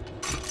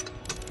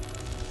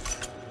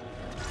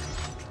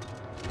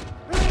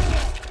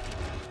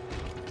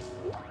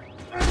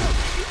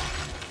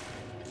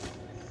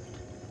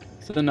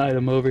 There's an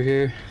item over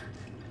here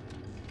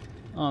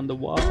on the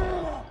wall.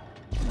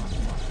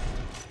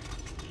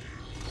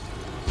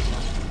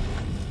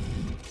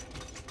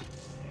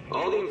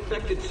 all the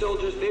infected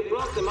soldiers, they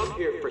brought them up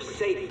here for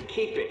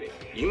safekeeping.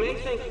 You may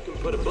think you can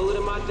put a bullet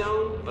in my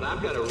dome, but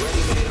I've got a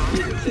ready-made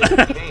army that says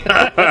you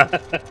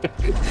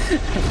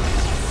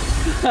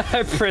can't.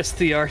 I pressed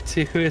the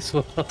R2 as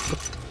well.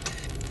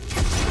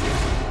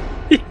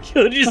 You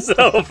killed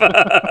yourself.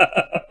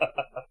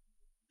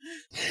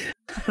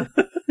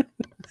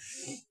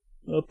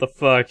 What the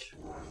fuck?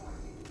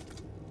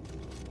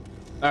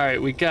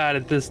 Alright, we got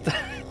it this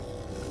time.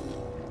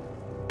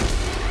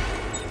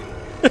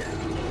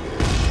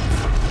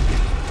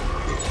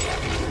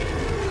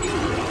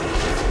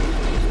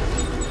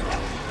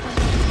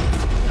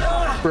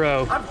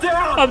 Bro. I'm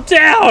down! I'm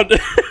down!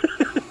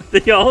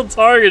 They all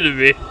targeted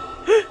me.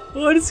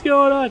 What is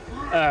going on?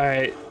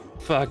 Alright,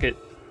 fuck it.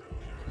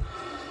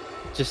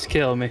 Just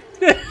kill me.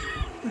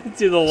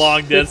 Do the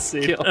long death Just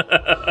scene. kill.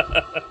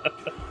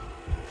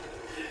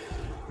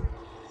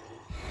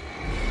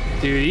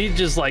 Dude, he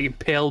just like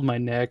impaled my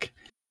neck.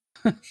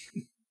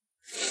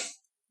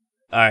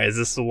 Alright, is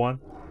this the one?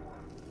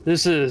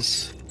 This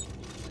is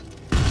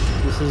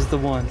the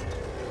one.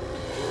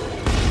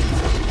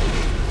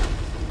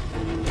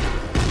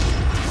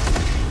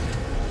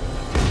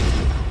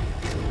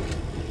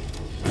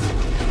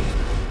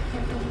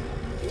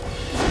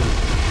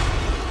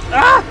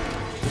 Ah!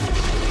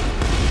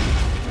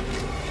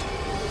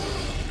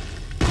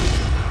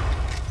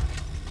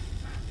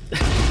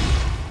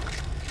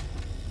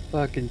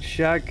 Fucking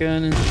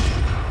shotgun and...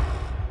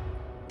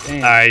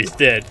 Damn. Alright, he's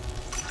dead.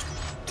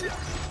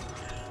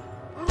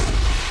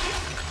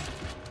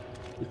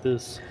 Get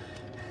this.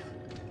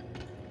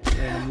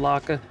 Random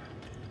locker.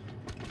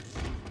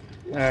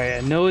 Alright, I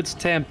know it's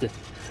tempting.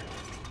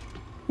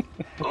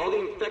 All the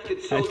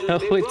infected soldiers, know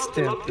they it's brought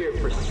them up here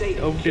for safety.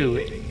 Don't do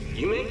it.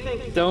 You may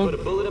think you Don't. can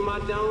put a bullet in my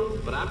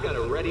dome, but I've got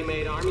a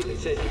ready-made army that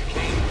says you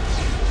can't.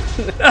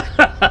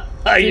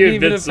 You're Didn't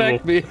even invincible.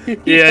 affect me.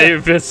 Yeah, you're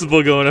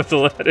invincible going up the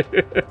ladder.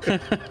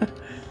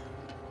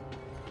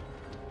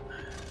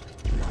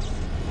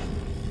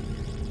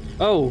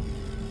 Oh.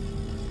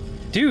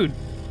 Dude.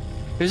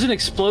 There's an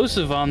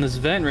explosive on this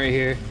vent right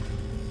here.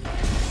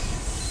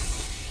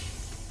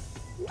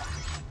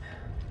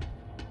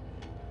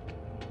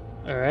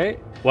 Alright.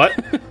 What?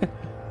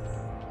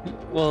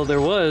 Well,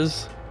 there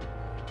was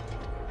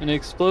an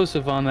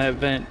explosive on that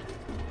vent.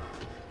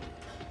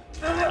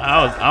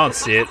 I don't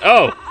see it.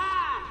 Oh!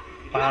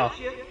 Wow.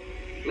 Gotcha.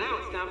 Now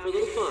it's time for a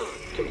little fun.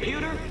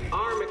 Computer,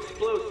 arm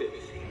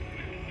explosives.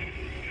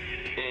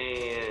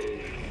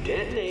 And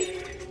detonate.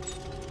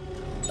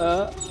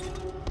 Oh.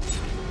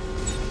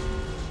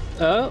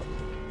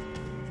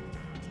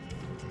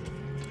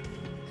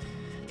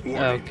 Warning.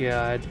 Oh,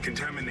 God.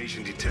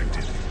 Contamination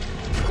detected.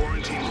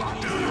 Quarantine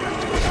lockdown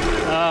active.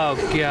 Oh,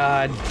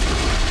 God.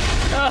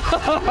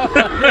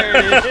 Oh, there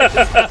it is.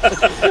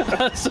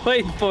 I was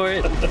waiting for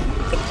it.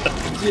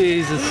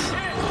 Jesus.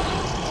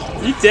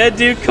 You dead,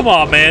 dude? Come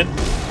on, man.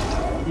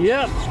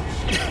 Yep.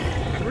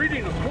 I'm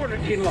reading a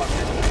quarantine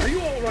lockdown. Are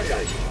you all right,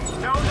 guys?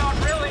 No, not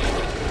really.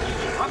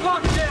 I'm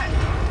locked in.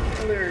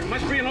 Well, there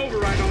must be an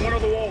override on one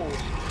of the walls.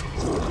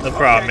 No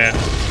problem, man.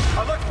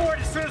 I'll look for it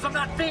as soon as I'm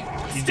not thinking.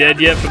 You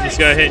dead yet from this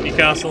guy hitting you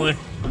constantly?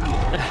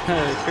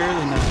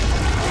 Apparently not.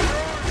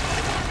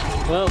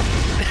 Well,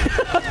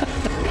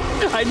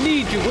 I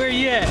need you. Where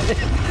you at?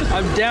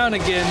 I'm down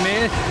again,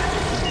 man.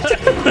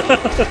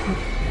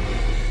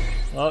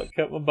 Oh,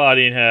 cut my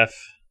body in half.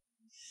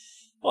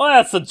 Well,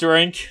 that's a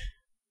drink.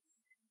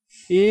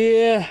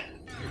 Yeah.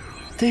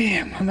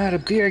 Damn, I'm out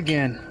of beer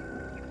again.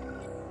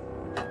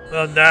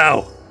 Oh,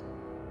 no.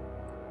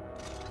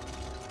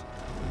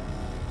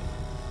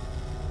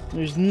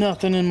 There's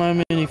nothing in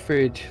my mini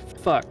fridge.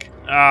 Fuck.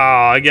 Oh,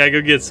 I gotta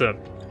go get some.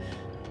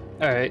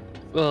 Alright,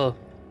 well,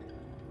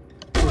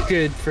 we're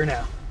good for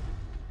now.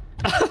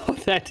 Oh,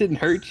 that didn't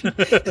hurt you?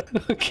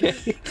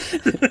 Okay.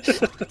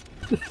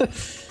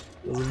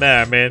 Doesn't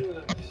matter, man.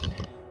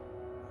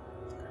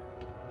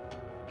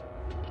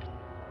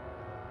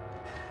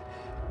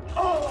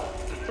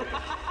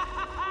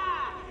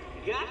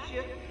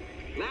 Gotcha.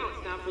 Now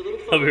it's time for a little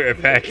fun. I'll be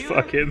right back. Computer,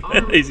 Fuck him.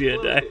 arm He's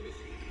gonna die. explosives.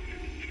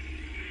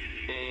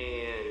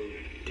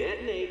 And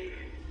detonate.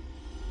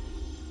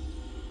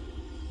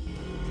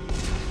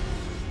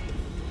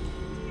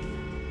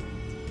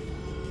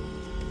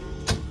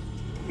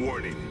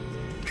 Warning.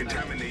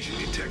 Contamination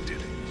detected.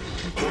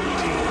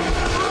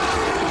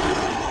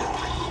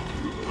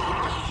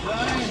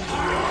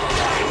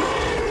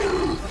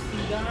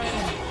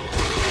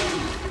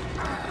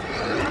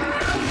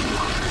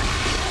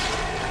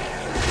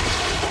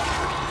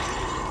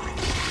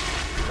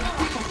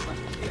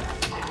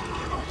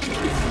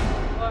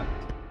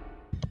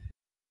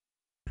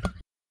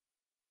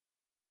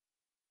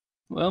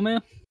 Well,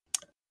 man,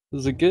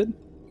 was it good?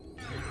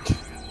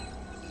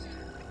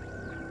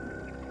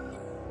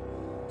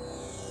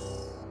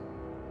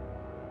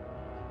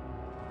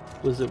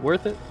 Was it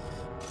worth it?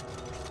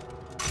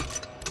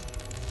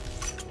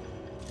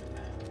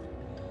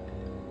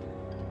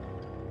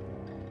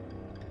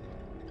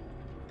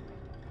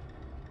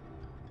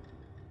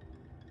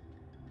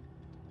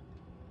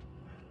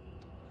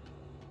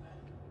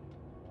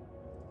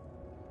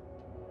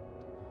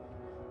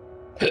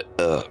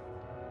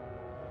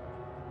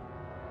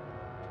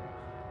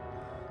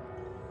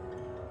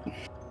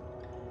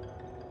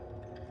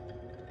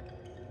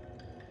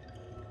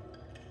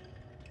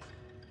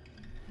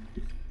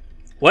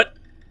 What?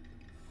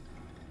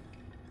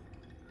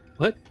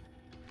 What?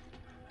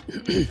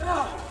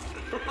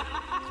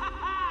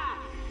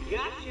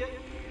 Gotcha.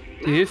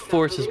 Dude, it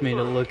forces me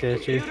to look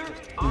at you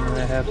when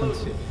that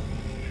happens.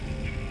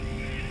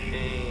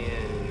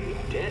 And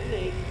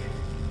detonate.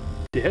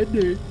 Dead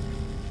dude.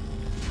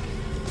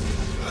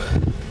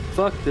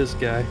 Fuck this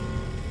guy.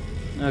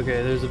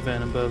 Okay, there's a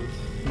vent above me.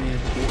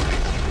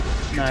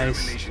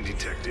 Nice. Contamination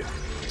detected.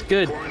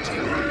 Good.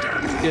 Quarantine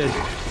lockdown. Good.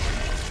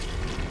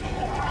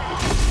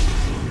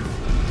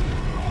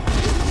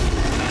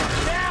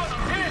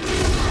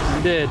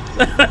 I'm dead.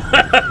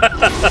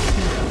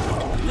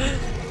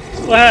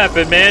 What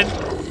happened, man?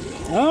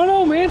 I don't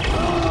know, man.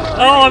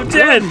 Oh, I'm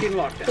dead. Quarantine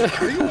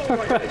lockdown. Are you all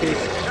right?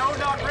 No,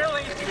 not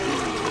really.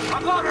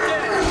 I'm locked in.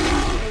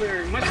 Well,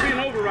 there must be an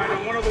override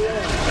on one of the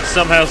walls. I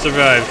somehow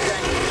survived.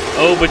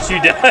 Oh, but you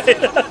died.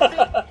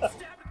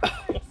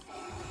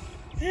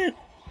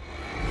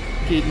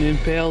 Getting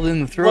impaled in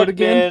the throat Look,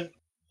 again. man,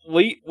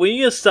 we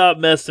need to stop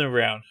messing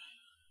around.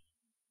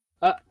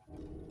 I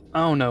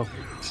don't know.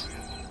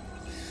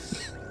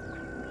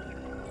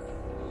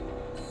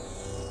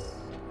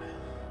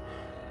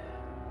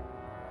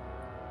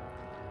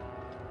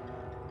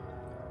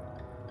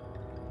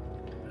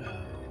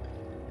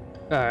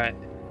 Alright.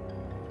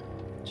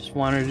 Just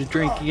wanted to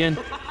drink again.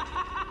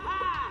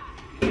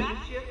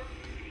 Gotcha.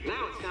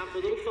 Now it's time for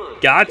a little fun.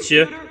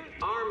 Gotcha. Computer,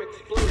 arm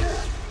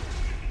explosives.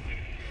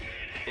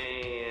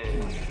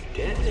 And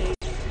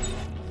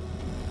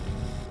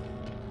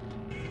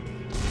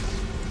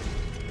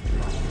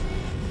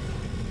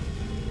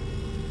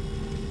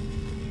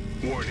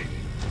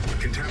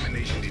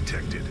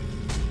detected.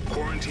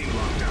 Quarantine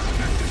lockdown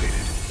activated.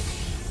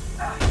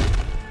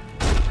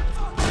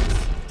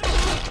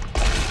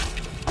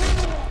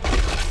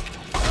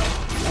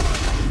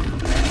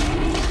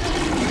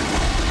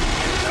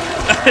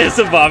 It's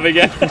a bomb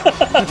again.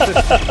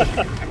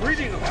 I'm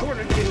reading a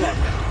quarantine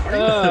lockdown.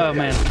 Oh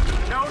man.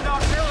 No,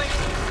 not really.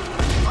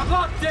 I'm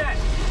locked in.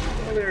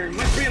 Well, there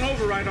must be an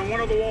override on one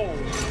of the walls.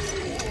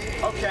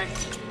 Okay.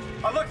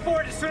 I look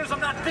for it as soon as I'm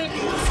not thinking.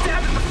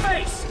 Stab in the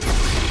face.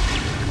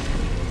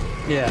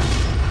 Yeah.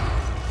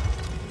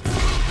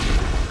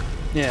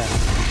 Yeah.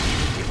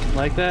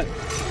 Like that?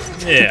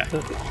 Yeah.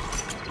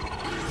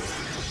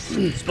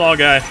 Small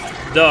guy.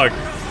 Dog.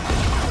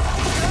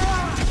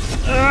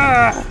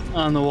 Ah!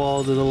 On the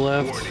wall to the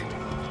left. Warning.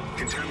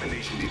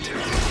 Contamination detected.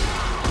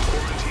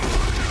 Quarantine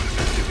lockdown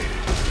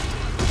activated.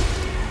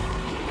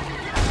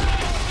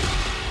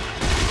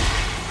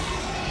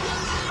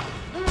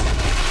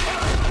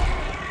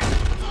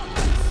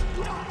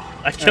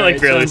 I can Alright,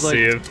 like barely sounds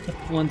see like him.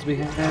 One's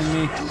behind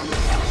me.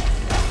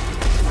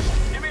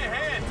 Give me a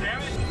hand,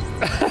 damn it.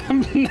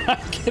 I'm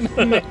not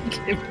gonna make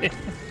him in.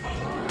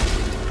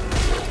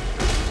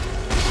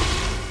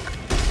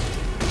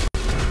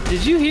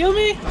 Did you heal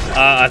me?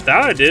 I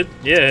thought I did.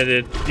 Yeah, I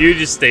did. You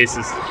just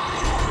stasis.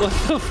 What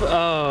the f-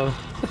 oh.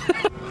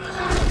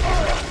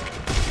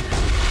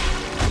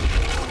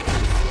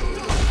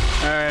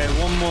 Alright,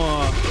 one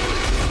more.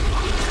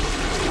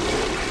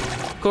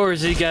 Of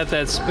course, he got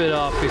that spit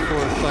off before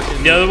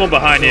fucking. The other one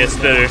behind you is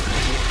spitter.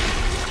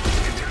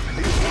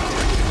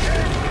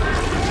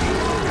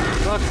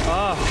 Fuck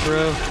off,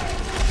 bro.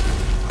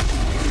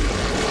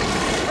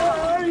 Where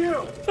are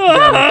you?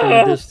 Got him from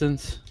a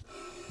distance.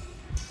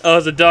 Oh,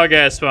 it's a dog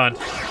ass spawn.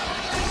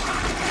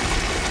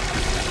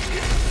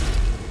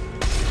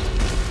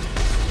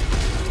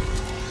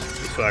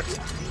 Fucked.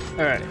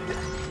 Alright.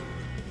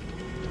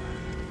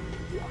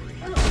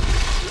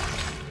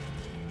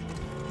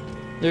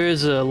 There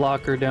is a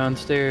locker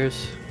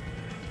downstairs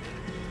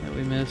that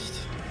we missed.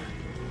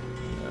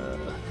 Do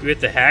we have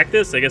to hack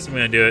this? I guess I'm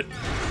gonna do it.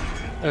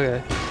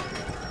 Okay.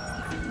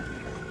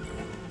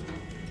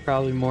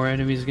 Probably more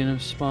enemies gonna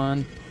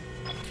spawn.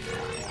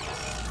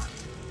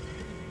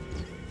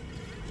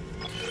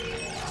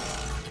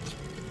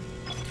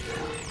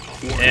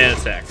 And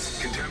attacks.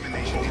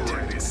 Contamination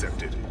detected.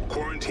 Accepted.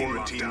 Quarantine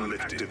lockdown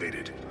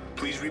activated.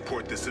 Please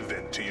report this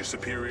event to your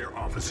superior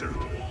officer.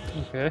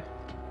 Okay.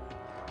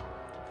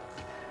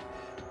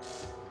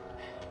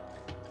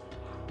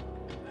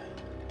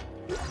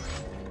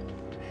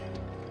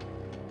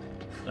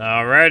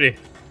 Alrighty.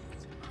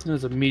 That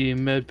was a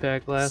medium med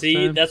pack last See,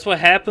 time. that's what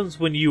happens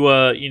when you,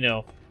 you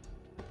know,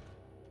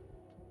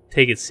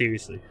 take it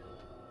seriously.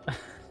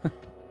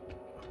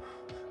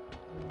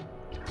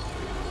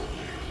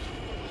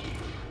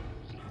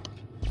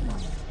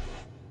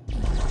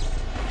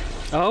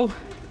 Oh?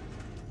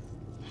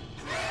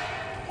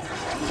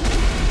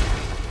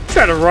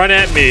 Trying to run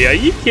at me. Are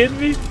you kidding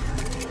me?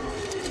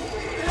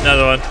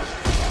 Another one.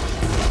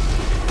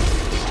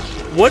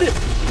 What?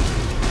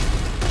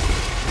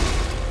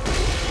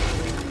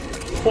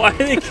 Why are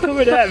they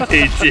coming at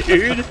me,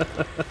 dude?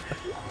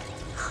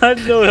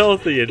 I'm no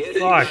healthy and Guess you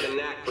fuck. got a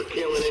knack for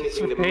killing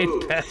anything that Made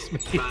moves. past me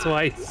Fine.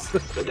 twice.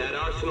 But that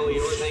arsenal of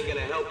yours ain't gonna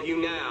help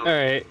you now.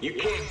 Alright. You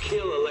can't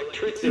kill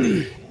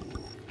electricity.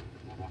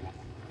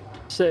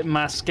 Set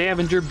my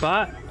scavenger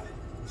bot.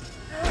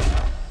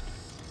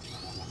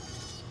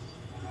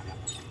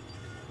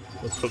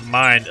 Let's put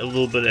mine a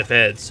little bit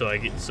ahead so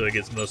it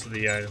gets most of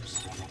the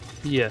items.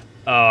 Yeah.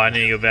 Oh, I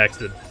need to go back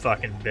to the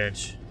fucking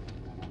bench.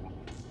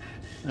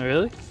 Oh,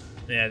 really?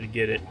 Yeah, to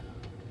get it.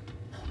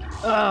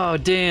 Oh,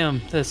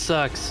 damn. That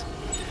sucks.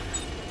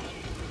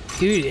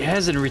 Dude, it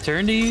hasn't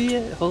returned to you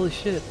yet? Holy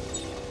shit.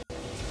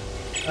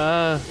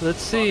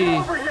 Let's see.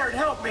 Over here and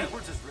help me. We're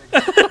just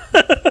ready.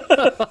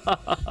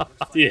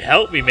 Dude,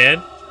 help me,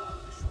 man.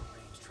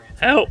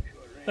 Help.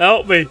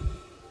 Help me.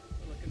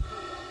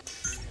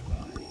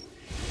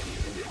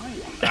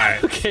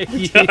 Alright. Okay,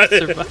 you Got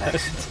it.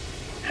 survived.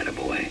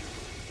 Attaboy.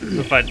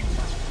 If I... I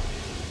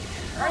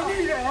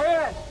need a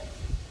hand.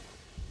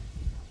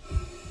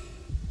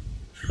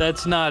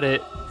 That's not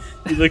it.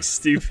 You look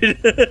stupid.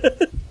 What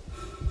the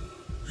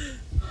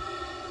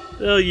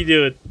hell are you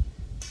doing?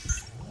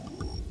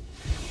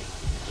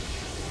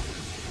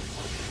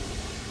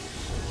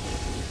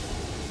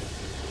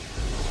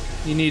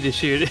 You need to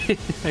shoot it.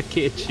 I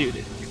can't shoot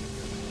it.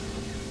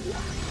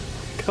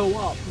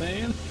 Co-op,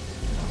 man.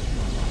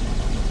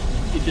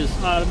 It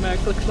just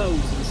automatically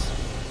closes.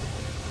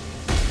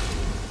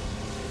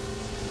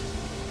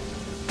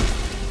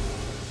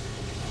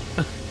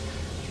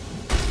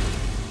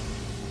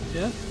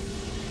 Yeah.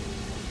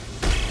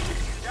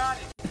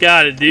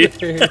 Got it, dude.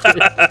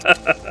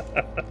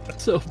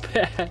 So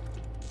bad.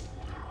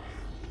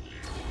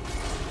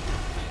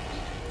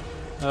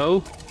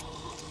 Oh,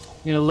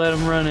 you're gonna let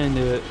him run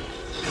into it.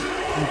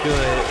 Enjoy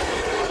it.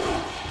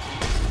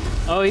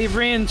 Oh, he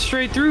ran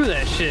straight through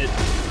that shit.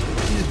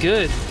 He's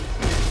good.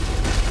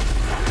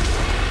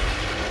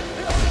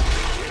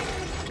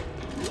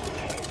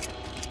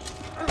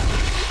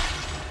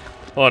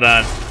 Hold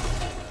on.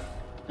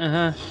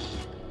 Uh-huh.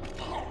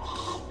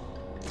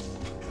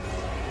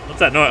 What's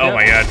that noise? Oh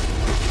my god.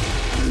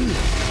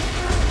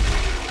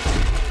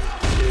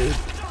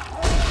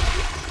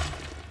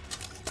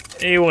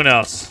 Anyone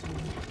else?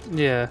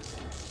 Yeah.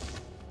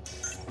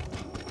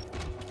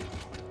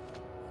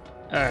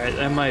 Alright,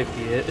 that might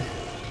be it.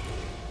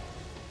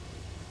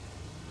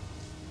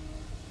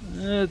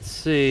 Let's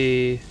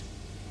see.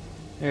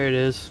 There it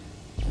is.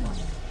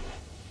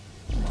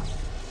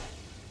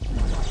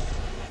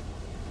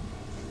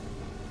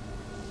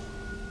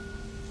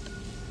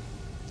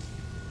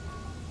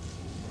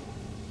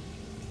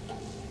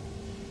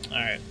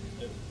 Alright.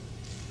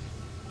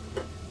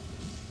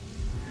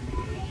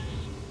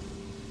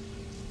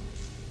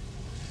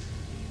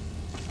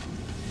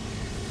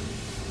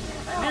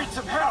 I need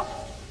some help.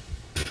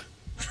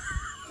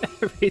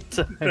 Every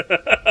time.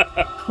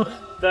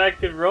 That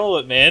could roll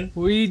it, man.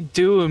 What are you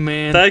doing,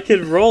 man? That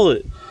could roll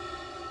it.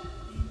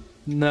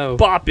 No.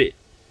 Bop it.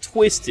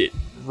 Twist it.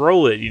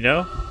 Roll it, you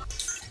know?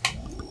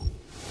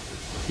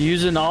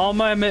 Using all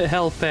my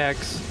health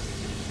packs.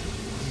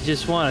 You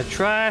just want to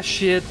try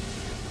shit.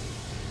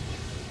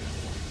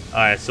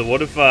 Alright, so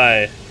what if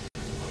I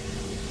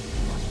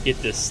get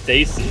the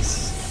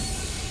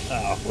stasis?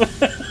 Oh.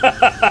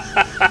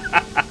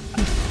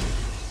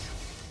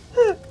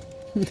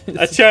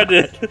 I tried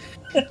to...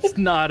 It's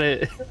not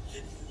it.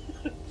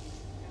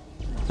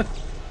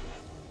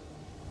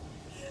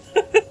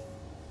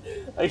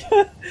 I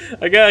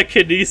got a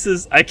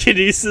kinesis. I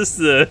kinesis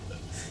the...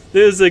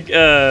 There's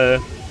a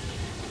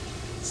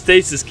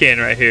stasis can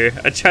right here.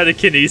 I tried to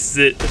kinesis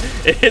it.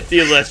 It hit the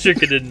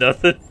electric and did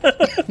nothing.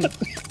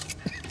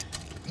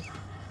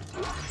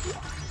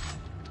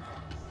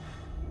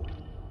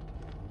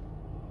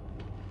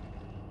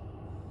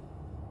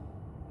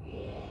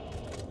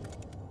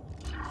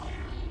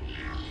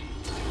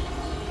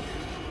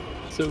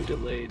 So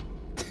delayed.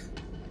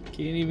 Can't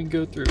even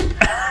go through.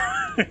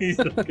 He's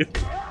so good.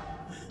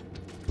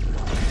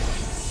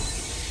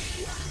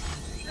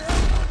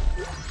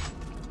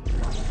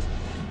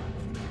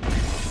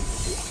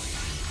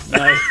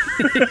 Nice.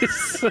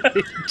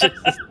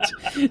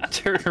 Just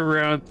turn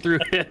around, threw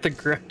it at the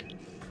ground.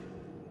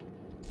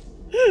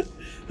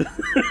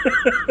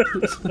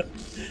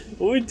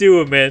 What we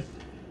doing, man?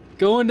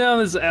 Going down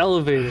this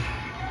elevator.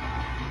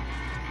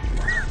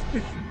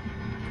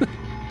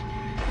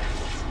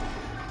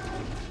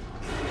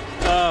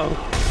 Oh.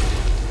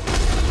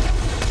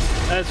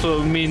 That's what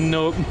we need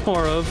no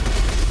more of.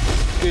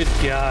 Good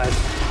God.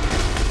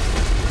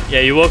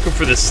 Yeah, you're welcome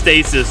for the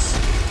stasis.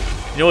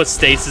 You know what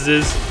stasis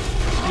is?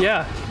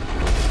 Yeah.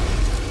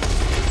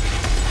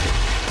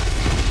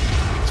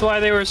 That's why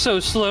they were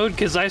so slowed,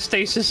 because I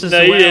stasis as No,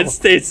 well. you didn't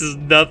stasis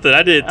nothing.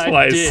 I did it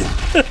twice.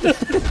 I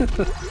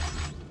did.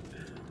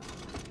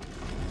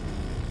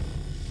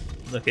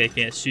 Look, I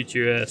can't shoot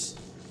your ass.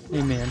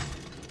 Hey man.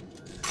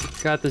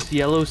 Got this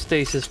yellow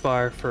stasis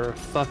bar for a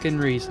fucking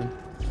reason.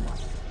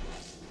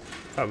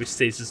 Probably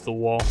stasis the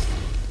wall.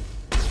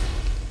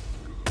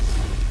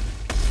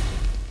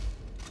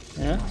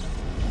 Yeah?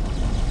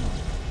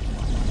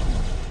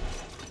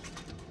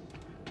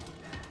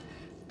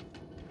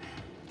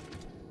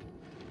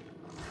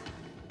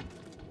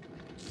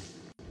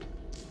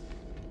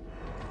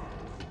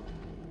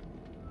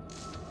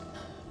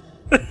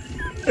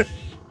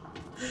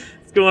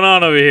 What's going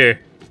on over here?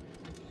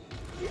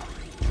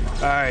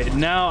 Alright,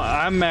 now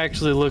I'm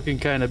actually looking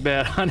kind of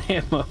bad on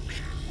ammo.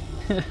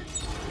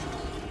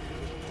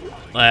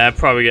 I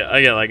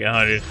got like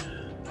 100.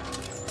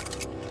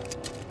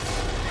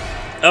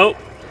 Oh!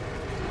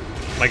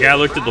 My guy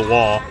looked at the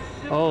wall.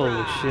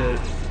 Holy shit.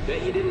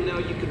 Bet you didn't know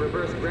you could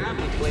reverse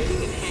gravity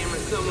plating and hammer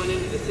someone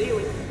into the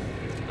ceiling.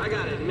 I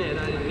gotta admit,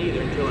 I didn't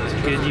either until I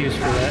tried. Good use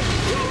for that.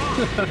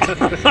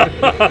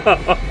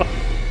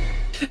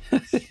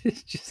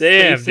 Just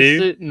Damn, stasis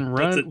dude. it and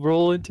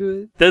roll into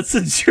it. That's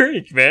a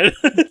drink, man.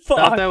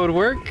 Thought that would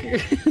work?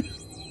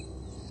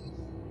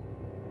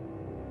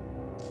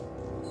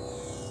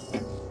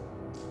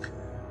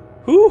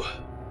 Whew.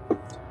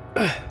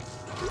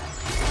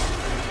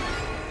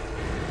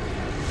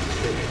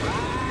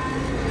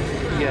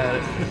 You got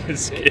it.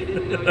 Just Bet you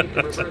didn't kidding. know you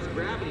could reverse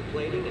gravity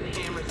plating and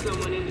hammer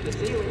someone into the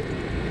ceiling.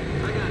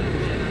 I gotta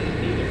admit, I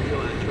didn't either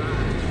until I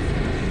tried.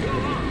 Go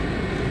on.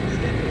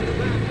 Step into the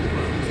practice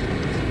box.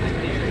 I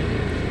dare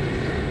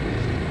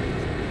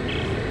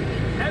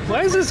you.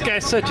 Why is this guy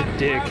such a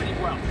dick?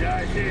 Yeah,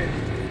 I did.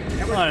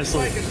 There was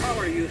Honestly. a spike in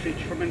power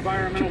usage from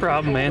environmental What's your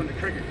problem, control man? on the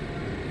trigger.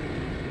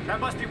 That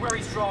must be where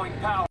he's drawing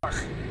power.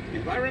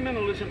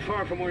 Environmental isn't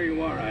far from where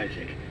you are,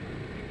 Isaac.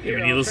 Here,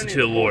 When you I'll listen send to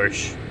you a the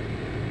Lorsch.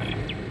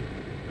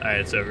 Alright,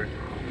 it's over.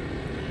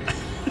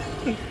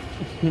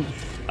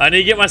 I need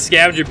to get my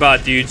scavenger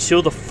bot, dude.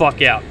 Chill the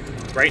fuck out.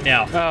 Right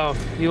now. Oh,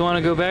 you want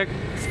to go back?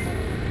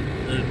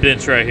 There's a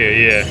bench right here,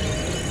 yeah.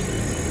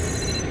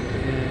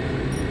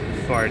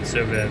 Farted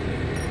so bad.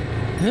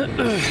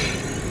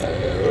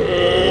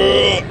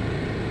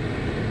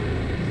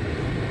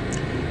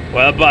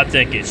 Well, that bot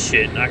didn't get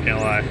shit, not gonna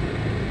lie.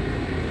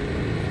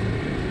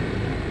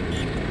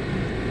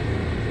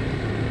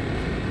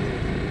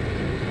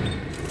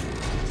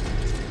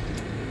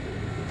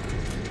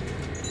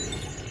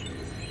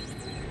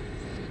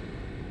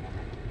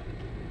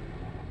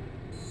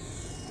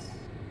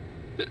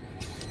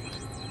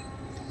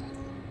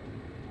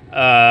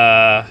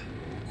 I'm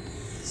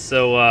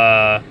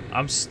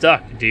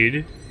stuck,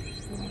 dude.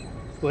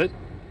 What?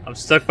 I'm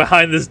stuck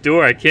behind this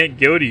door. I can't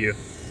go to you.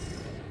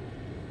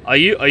 Are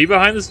you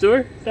behind this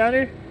door down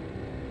here?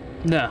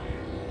 No.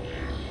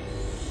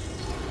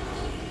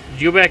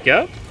 Did you go back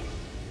up?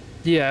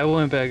 Yeah, I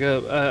went back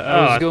up.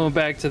 I was going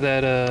back to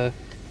that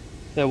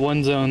that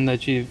one zone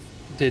that you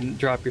didn't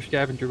drop your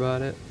scavenger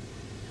bot at.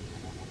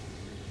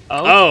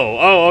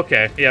 Oh,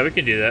 okay. Yeah, we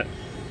can do that.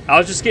 I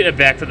was just getting it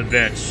back from the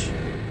bench.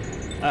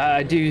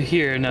 I do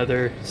hear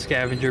another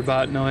scavenger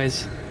bot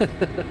noise. Oh,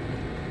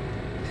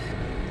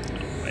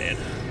 man.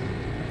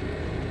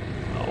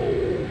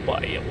 Oh,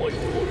 boy.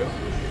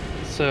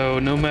 So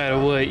no matter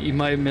what, you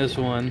might miss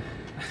one.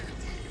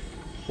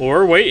 Well,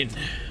 we're waiting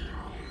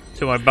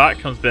till my bot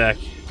comes back.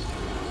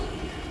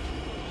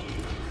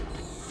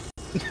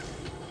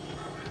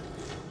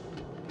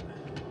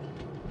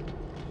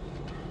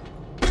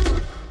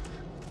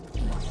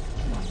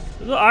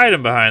 There's an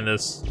item behind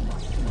this.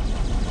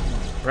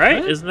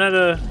 Right? What? Isn't that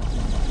a...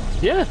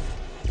 Yeah.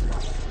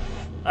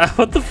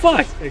 What the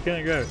fuck? I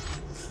can't grab it.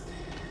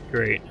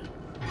 Great.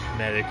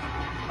 Medic.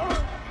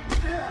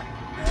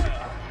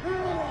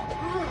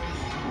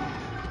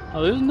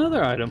 Oh, there's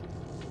another item.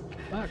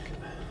 Fuck.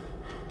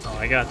 Oh,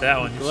 I got that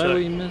one. You Glad suck.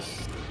 we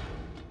missed.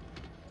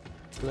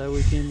 Glad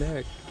we came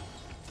back.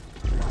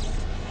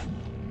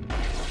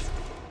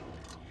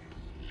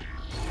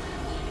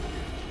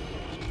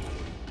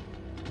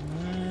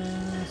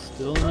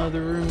 Still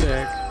another room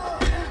back.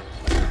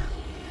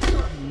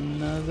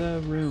 Another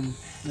room.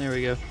 There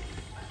we go.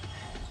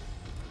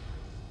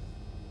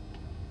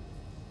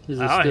 Is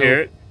it I don't still... hear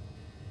it.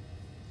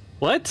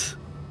 What?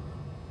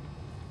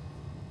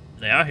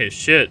 Yeah, I don't hear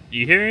shit.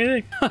 You hear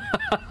anything?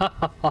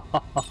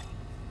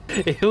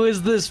 It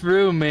was this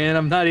room, man.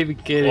 I'm not even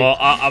kidding. Well,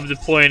 I'm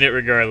deploying it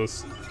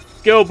regardless.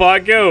 Go,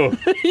 bot, go!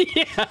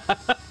 Yeah.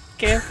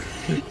 Okay.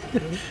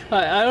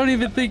 I don't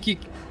even think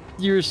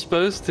you're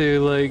supposed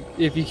to. Like,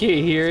 if you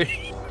can't hear it,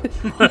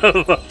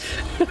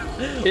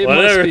 it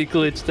Whatever. must be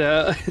glitched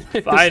out.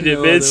 There's Find it,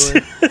 no bitch.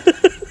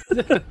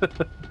 other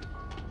way.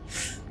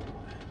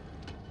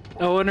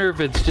 I wonder if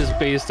it's just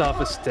based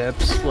off of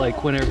steps,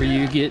 like whenever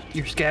you get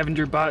your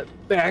scavenger bot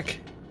back.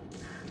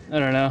 I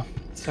don't know.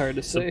 It's hard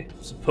to say.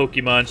 Some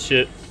Pokemon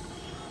shit.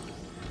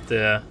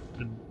 The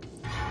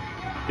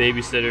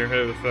babysitter,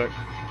 whatever the fuck.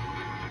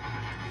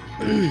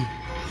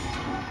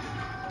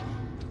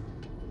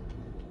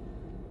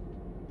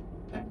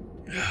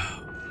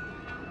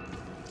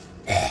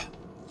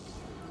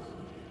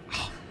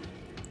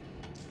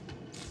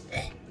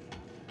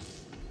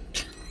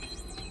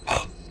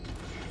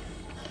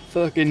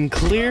 Fucking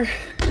clear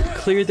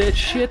that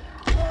shit.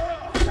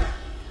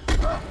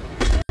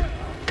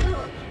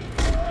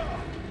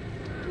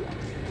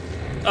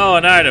 Oh,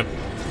 an item.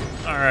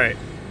 Alright.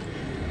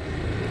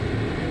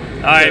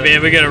 Alright,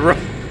 man, we're gonna run.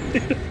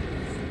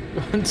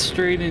 Run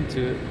straight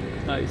into it.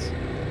 Nice.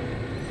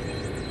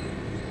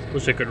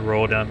 Wish I could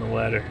roll down the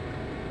ladder.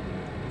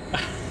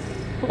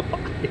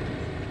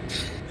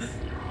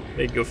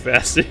 Make it go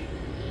faster.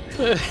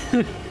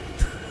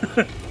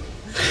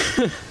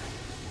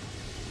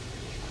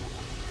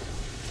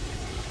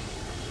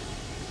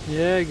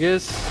 Yeah, I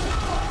guess.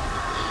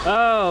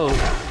 Oh!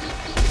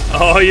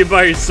 Oh, you're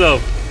by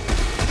yourself.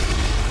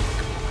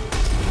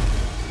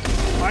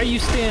 Why are you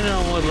standing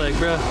on one leg,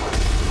 bro?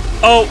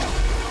 Oh!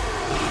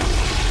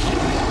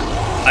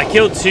 I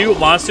killed 2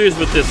 monsters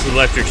with this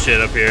electric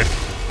shit up here.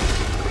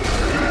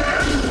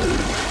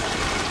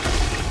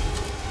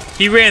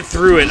 He ran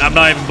through it, I'm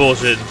not even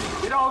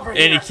bullshitting. Get over And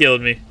he here.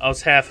 killed me. I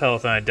was half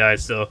health and I died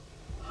still.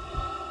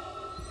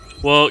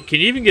 Well, can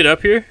you even get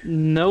up here?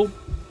 Nope.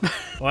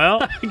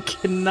 Well, I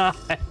cannot.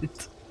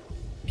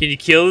 can you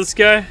kill this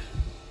guy?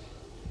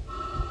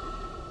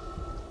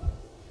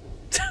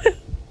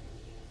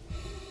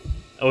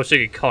 I wish I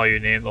could call your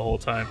name the whole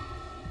time.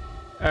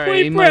 Alright,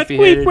 Quick he breath, might be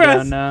quick headed breath.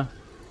 down now.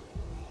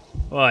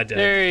 Well, I died.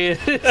 There he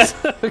is.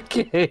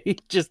 Okay, he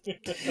just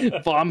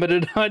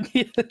vomited on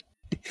you.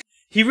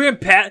 He ran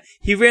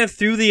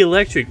through the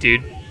electric,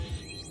 dude.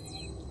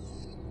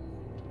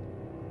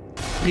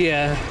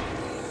 Yeah,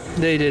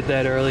 they did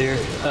that earlier.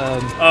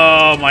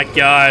 Oh my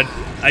god.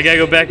 I gotta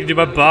go back and do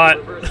my bot.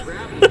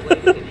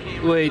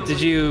 Wait, did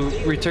you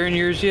return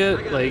yours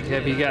yet? Like,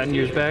 have you gotten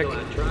yours back?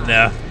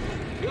 No.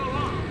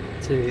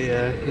 So,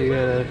 yeah, you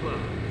gotta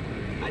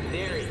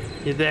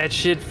get that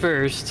shit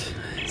first.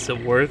 Is it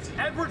worth?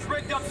 Edwards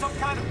rigged up some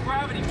kind of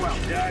gravity well.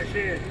 Yeah, I see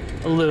it.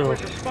 A little.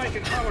 There's a spike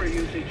in power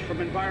usage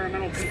from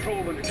environmental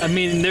control units. I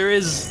mean,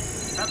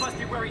 there's That must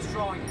be where he's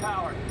drawing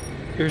power.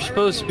 there's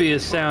supposed to be a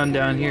sound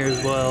down here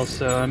as well.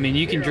 So, I mean,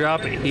 you can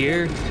drop it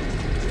here.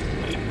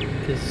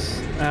 Because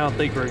I don't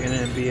think we're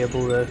gonna be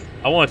able to.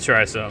 I want to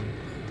try some.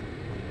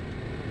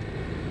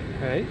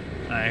 Right?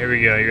 Alright, here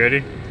we go. You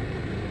ready?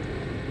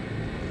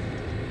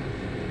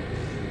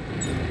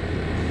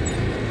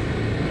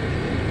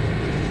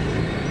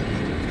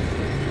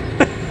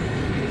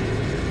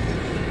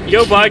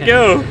 Go, bot,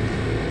 go!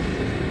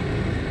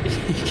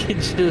 You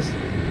can just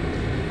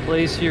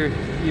place your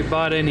your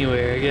bot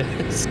anywhere, I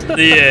guess.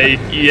 Yeah,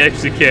 you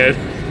actually can.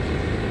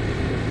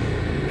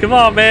 Come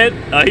on, man.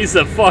 Oh, he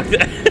said, fuck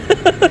that.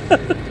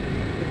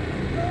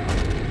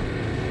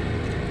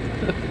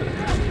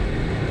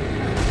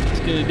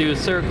 Just gonna do a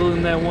circle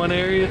in that one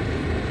area.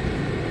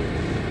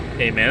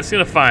 Hey, man, it's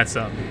gonna find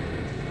something.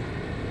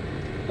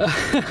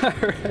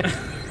 Alright.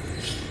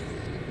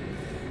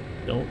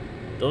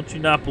 Don't you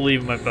not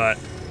believe in my bot?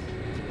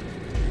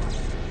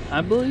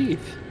 I believe.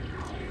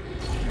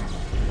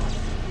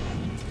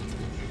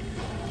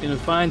 Gonna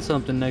find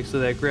something next to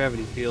that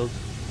gravity field.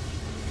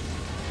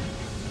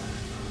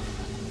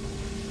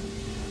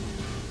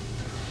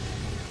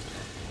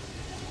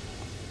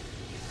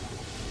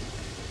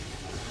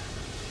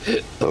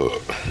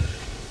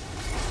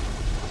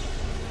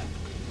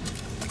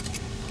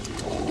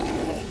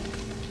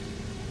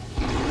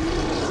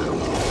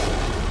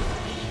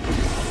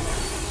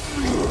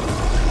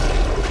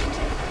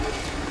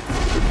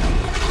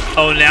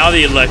 Oh, now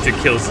the electric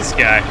kills this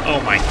guy.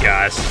 Oh my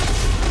gosh.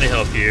 Let me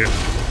help you.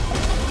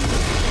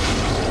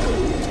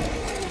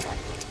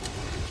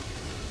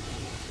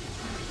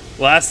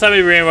 Last time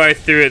he ran right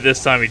through it,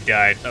 this time he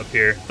died up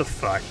here. The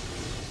fuck?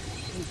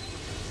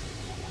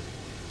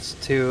 It's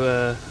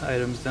 2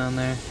 items down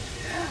there.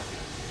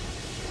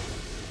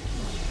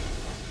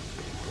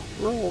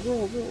 Roll,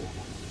 roll, roll.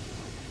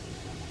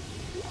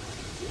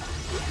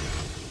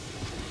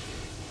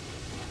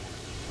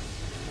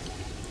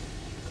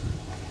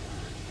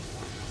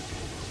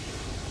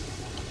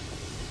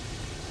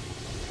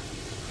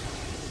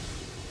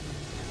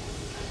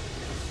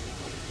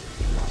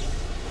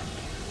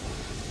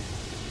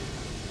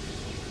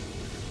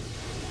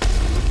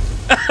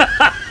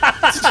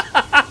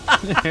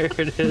 There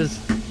it is.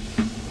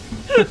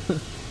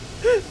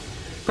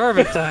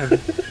 Perfect time.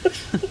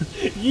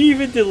 You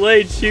even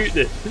delayed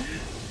shooting it.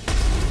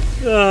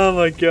 Oh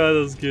my god, that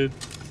was good.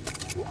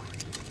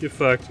 Get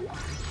fucked.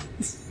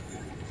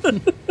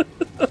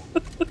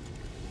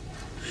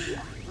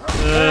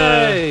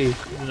 Hey!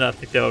 Did not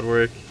think that would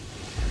work.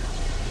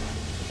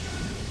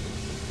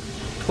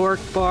 Pork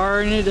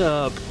barring it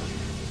up.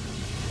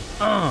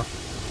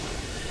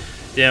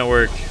 Didn't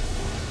work.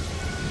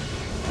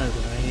 That's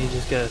alright, you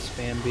just gotta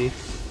spam B.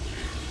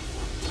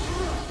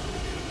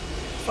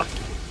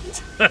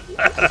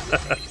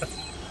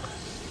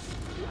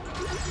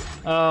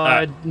 Oh,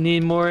 I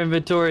need more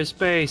inventory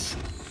space.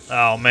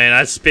 Oh man,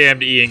 I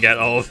spammed E and got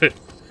all of it.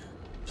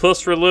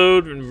 Plus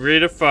reload and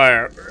ready to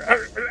fire.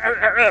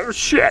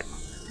 Shit.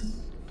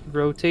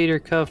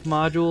 Rotator cuff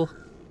module.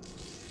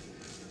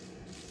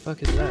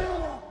 Fuck is that?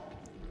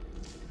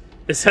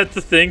 Is that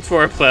the thing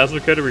for our plasma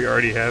cutter we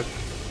already have?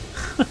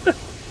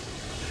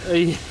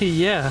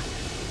 Yeah.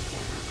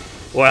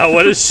 Wow,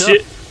 what a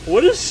shit!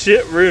 What a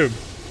shit room.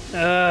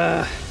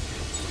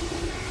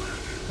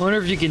 Wonder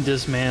if you can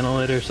dismantle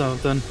it or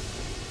something.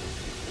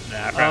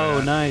 Nah,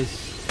 probably not.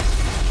 Nice.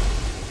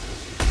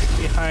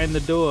 Behind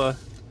the door.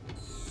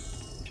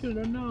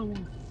 Should've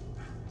known.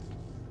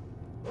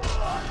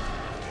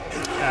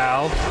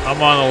 Ow.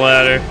 I'm on the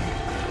ladder.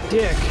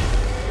 Dick.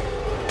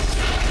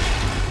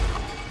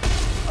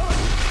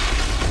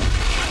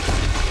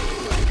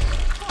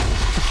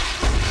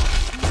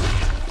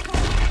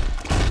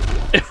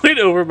 It went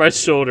over my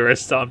shoulder. I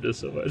stomped it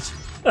so much.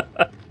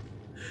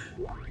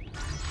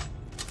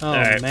 Oh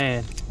right.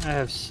 man, I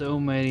have so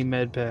many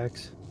med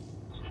packs.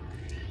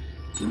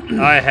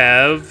 I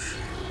have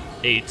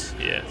 8.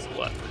 Yeah, it's a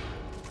lot.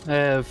 I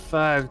have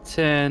 5,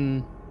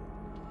 10,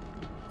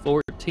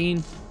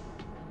 14.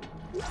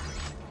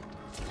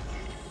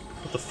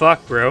 What the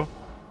fuck, bro?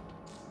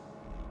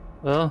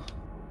 Well,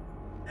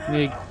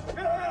 me.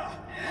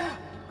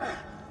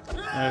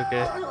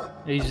 Okay,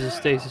 I use the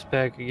stasis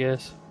pack, I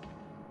guess.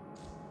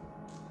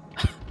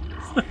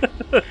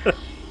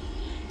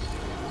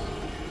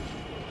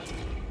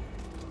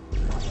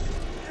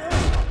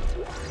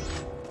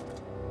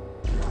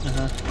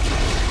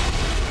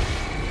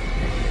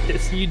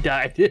 Yes, you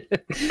died.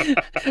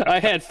 I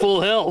had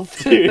full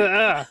health. Dude,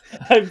 I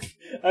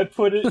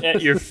put it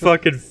at your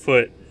fucking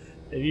foot,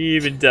 and you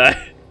even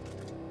died.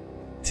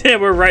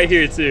 Damn, we're right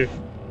here too.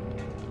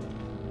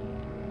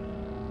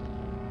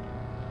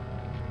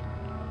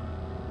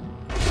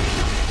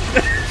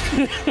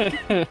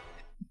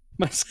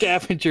 My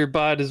scavenger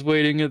bot is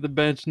waiting at the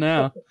bench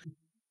now.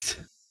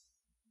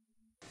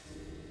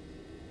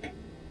 I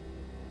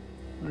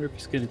wonder if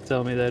he's gonna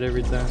tell me that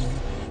every time.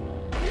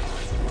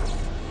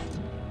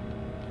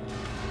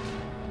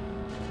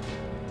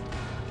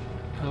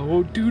 I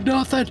won't do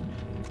nothing.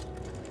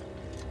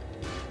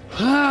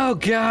 Oh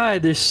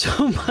god, there's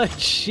so much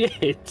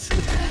shit.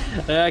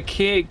 I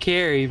can't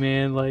carry,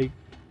 man. Like,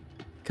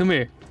 come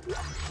here.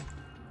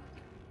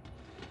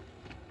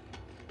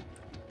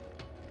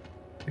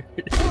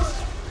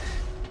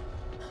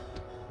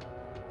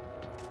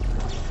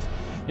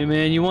 Hey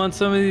man, you want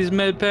some of these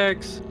med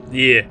packs?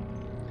 Yeah.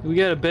 We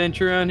got a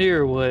bench around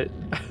here or what?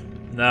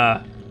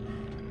 Nah.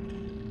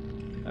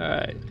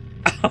 Alright.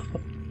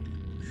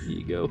 Here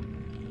you go.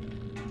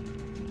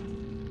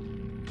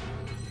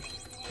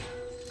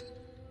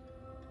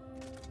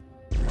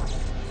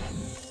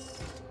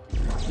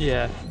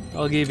 Yeah,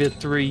 I'll give you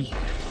 3.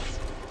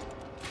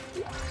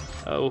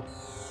 Oh,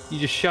 you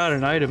just shot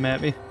an item at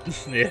me.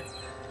 Yeah.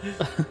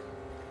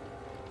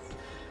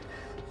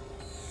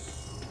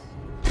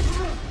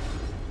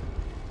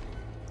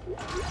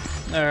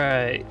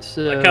 Alright,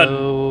 so... Like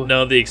how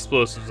none of the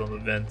explosives on the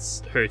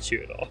vents hurt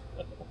you at all.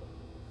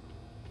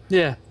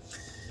 Yeah.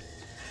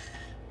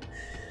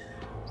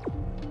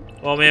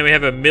 Well, man, we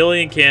have 1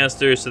 million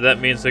canisters, so that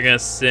means they're gonna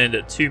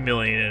send 2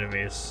 million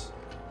enemies.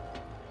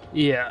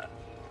 Yeah.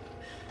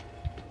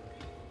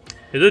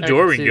 There's a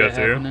door I we can can see go that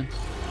through. happening.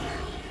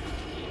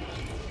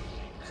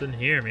 It's in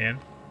here, man.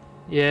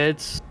 Yeah,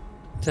 it's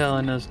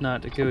telling us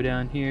not to go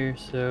down here,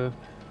 so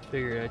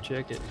figured I'd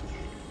check it.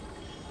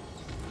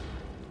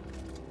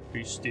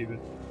 Pretty stupid.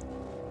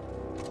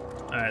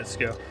 Alright, let's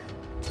go.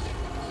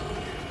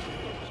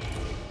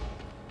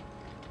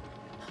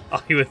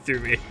 Oh, he went through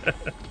me.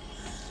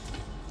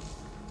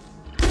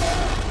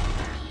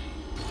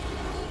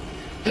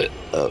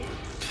 Oh.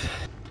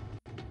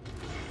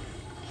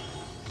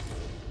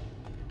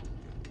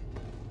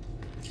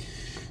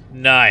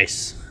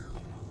 Nice.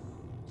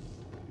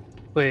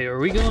 Wait, are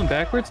we going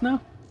backwards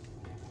now?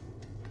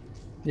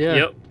 Yeah.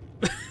 Yep.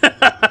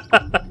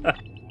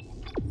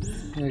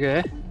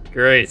 Okay.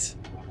 Great.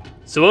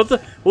 So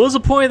what was the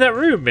point of that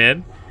room,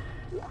 man?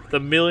 The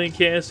 1 million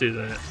canisters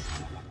in it.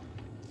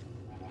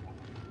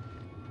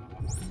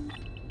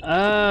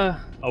 Are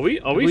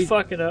we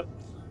fucking up?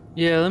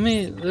 Yeah,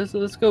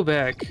 let's go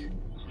back.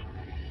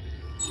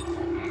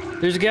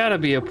 There's gotta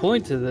be a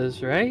point to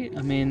this, right?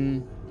 I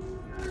mean,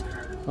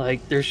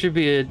 like, there should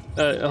be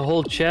a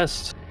whole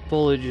chest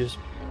full of just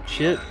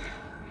shit.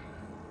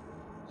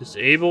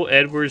 Disable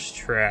Edward's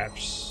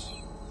traps.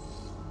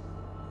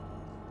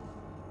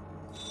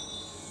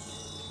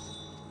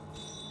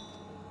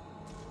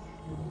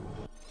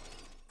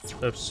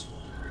 Oops.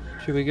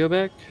 Should we go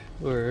back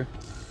or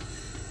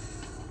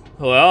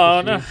Well, I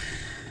don't know.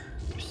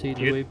 proceed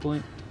to You-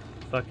 waypoint?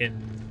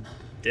 Fucking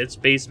Dead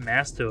Space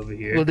Master over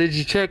here. Well, did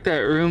you check that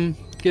room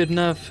good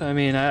enough? I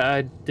mean,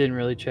 I didn't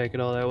really check it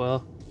all that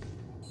well.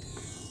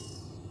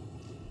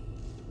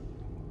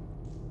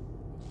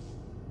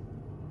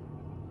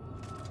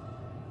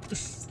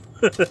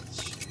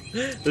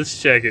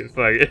 Let's check it.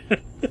 Fuck it.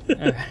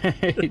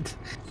 Alright.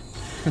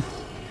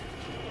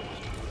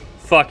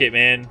 Fuck it,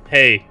 man.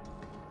 Hey,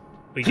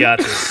 we got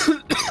this.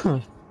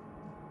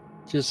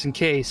 Just in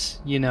case,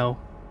 you know,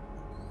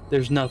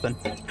 there's nothing.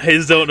 I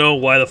just don't know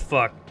why the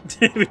fuck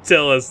did we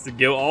tell us to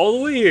go all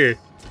the way here.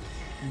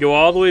 Go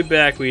all the way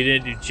back. We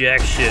didn't do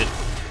jack shit.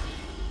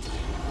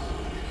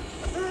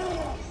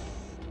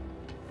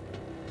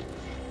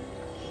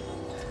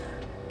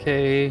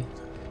 Okay.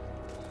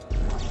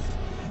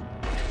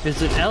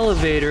 There's an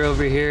elevator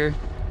over here.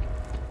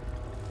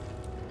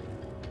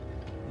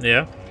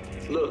 Yeah.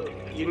 Look,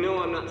 you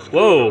know I'm not screwing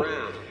Whoa.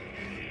 around.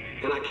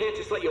 And I can't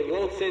just let you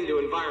waltz into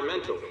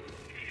environmental.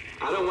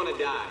 I don't want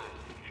to die.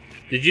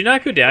 Did you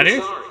not go down I'm here?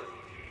 sorry.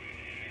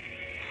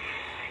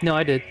 No,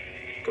 I did.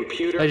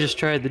 Computer, I just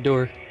tried the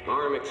door.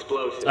 arm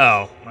explosives.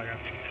 Oh, my god.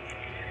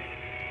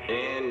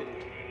 And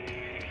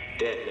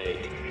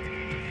detonate.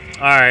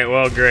 Alright,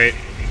 well, great.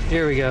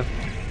 Here we go.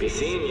 Be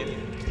seeing you.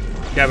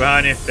 Got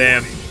behind you.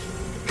 Bam.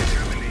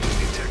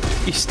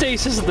 You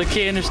stasis the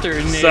canister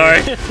in there.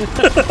 Sorry.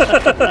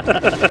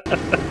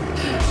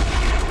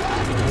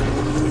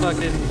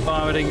 Fucking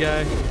vomiting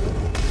guy.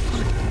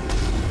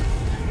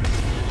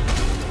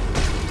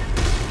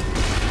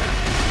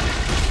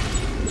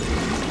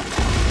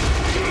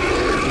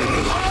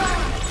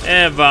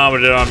 And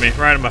vomited on me.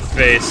 Right in my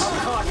face.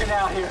 Clocking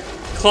out here.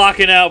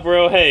 Clocking out,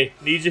 bro. Hey,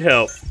 need your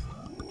help.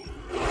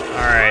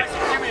 Alright.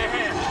 Give me a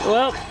hand.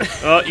 Well,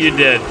 Oh, you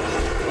did.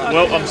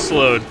 Well, I'm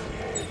slowed.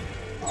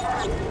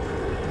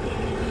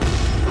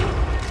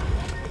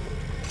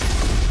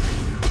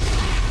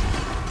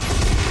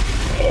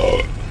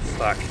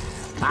 Fuck.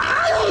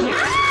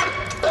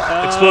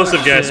 Explosive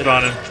guy shit.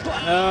 spawning.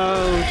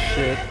 Oh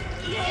shit.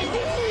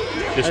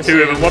 There's I two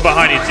see of them. One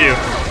behind you, too.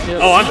 Yep.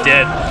 Oh, I'm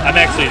dead. I'm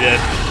actually dead.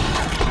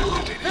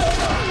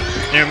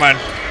 Never mind.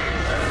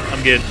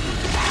 I'm good.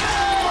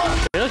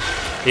 Really?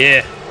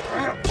 Yeah.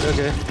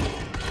 Okay.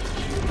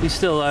 He's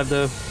still alive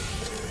though.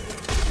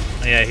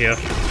 Yeah, here.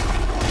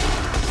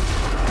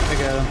 I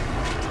got him.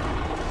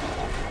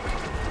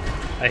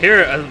 I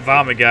hear a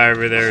vomit guy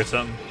over there or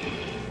something.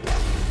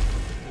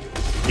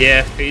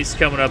 Yeah, he's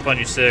coming up on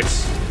you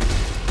 6.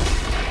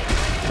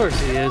 Of course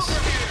he is.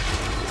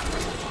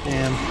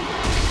 Damn.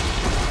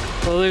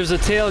 Well, there's a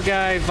tail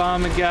guy,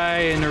 vomit guy,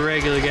 and a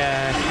regular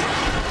guy.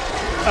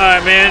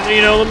 Alright, man.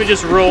 You know, let me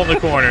just roll in the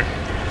corner.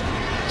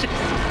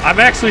 I'm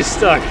actually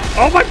stuck.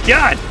 Oh my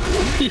god!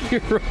 You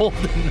rolled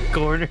in the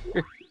corner.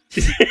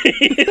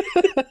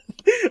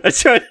 I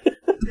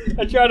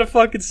tried to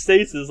fucking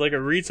stasis like a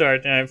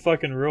retard and I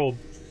fucking rolled.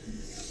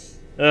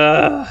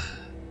 Well,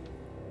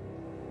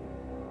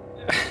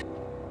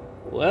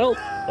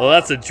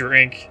 That's a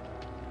drink.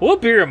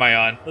 What beer am I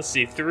on? Let's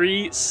see.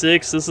 3,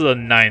 6. This is a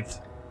 9th.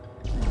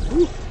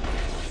 Whew.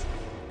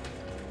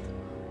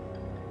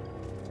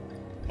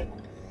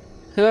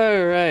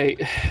 Alright.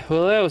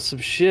 Well, that was some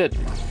shit.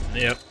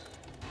 Yep.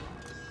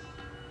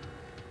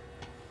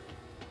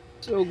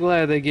 So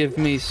glad they give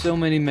me so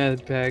many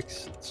med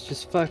packs. It's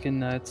just fucking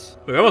nuts.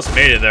 We almost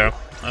made it though,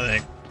 I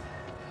think.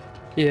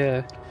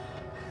 Yeah.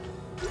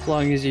 As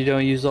long as you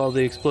don't use all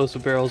the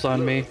explosive barrels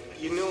on me.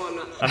 You know I'm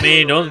not. I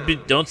mean,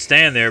 don't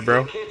stand there,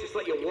 bro. Can't just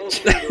let your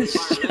wolf into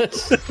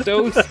Just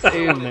don't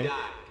stay in there.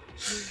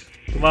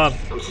 Come on,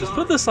 just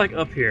put this like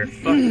up here.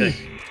 Fuck it.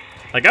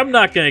 Like I'm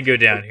not gonna go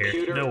down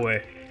here. No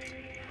way.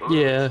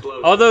 Yeah.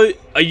 Although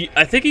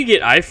I think you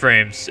get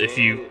iframes if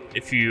you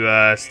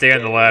stay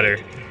on the ladder.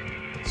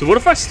 So what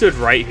if I stood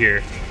right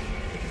here?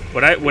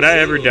 Would I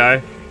ever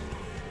die?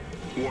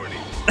 Warning.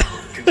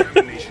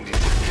 Contamination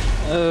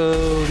detected.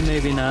 Oh,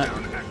 maybe not.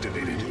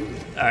 Activated.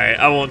 All right,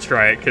 I won't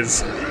try it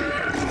because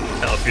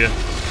help you.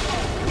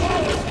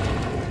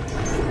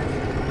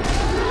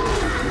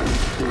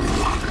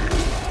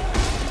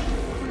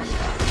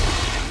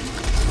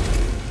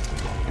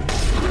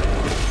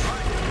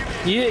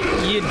 You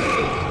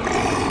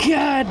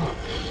God.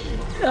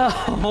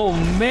 Oh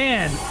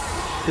man,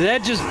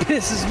 that just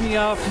pisses me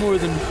off more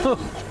than.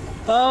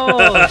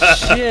 Oh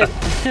shit,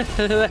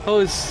 that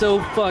was so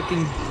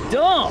fucking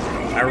dumb.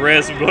 I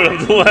ran some going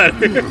up the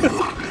ladder.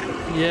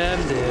 Yeah,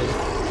 I'm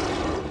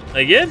dead.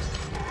 Again?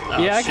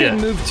 Oh, Yeah, I shit.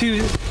 couldn't move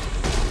too.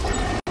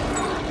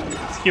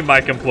 You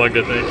might unplugged,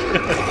 I think.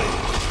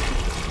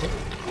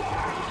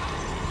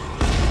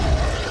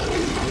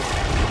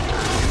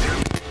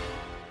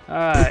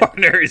 Alright.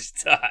 Partners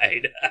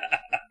died.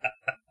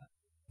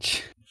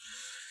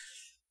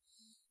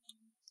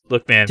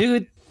 Look, man.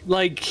 Dude,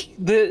 like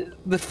the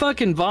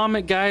fucking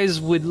vomit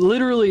guys would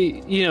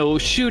literally, you know,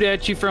 shoot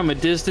at you from a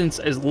distance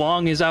as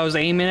long as I was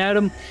aiming at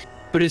them.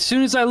 But as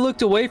soon as I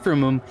looked away from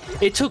them,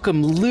 it took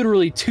them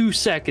literally 2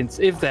 seconds,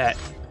 if that,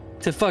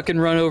 to fucking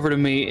run over to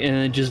me and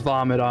then just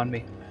vomit on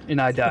me, and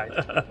I died.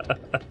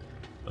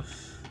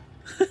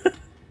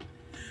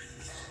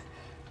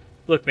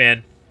 Look,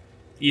 man.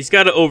 He's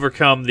got to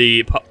overcome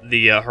the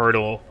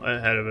hurdle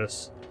ahead of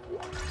us.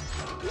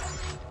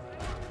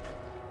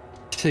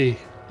 See,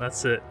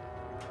 That's it.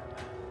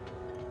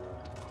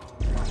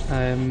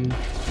 I'm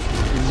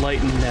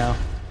enlightened now.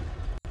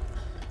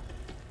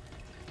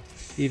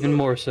 Even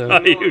more so. Oh,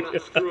 You know you- I'm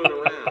not screwing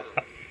around.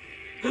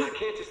 And I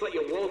can't just let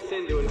you waltz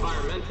into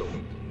environmental.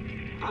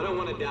 I don't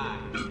want to die.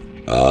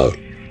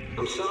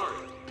 I'm sorry.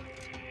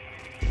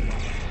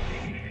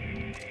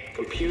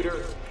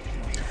 Computer.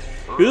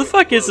 Who the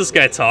fuck is this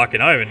guy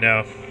talking? I don't even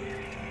know.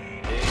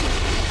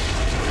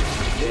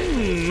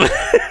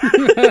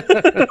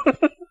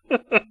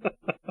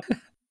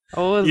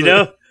 Oh, You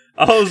know,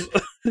 I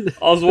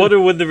was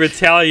wondering when the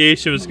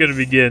retaliation was gonna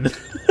begin.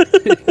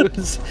 it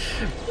was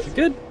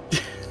good.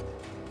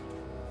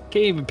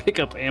 Can't even pick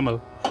up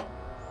ammo.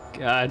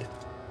 God.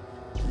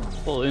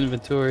 Full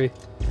inventory.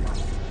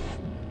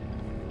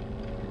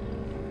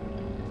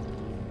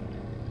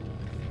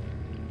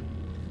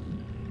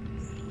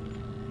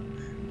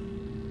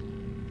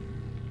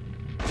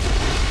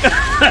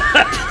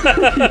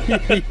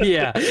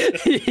 Yeah.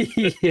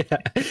 Yeah.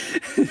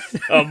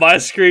 On my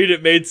screen,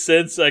 it made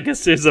sense. I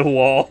guess there's a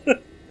wall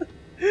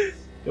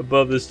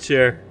above this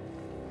chair.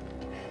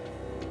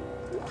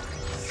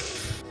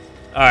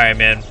 All right,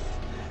 man.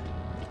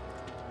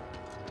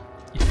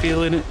 You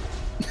feeling it?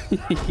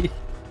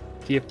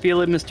 Do you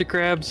feel it, Mr.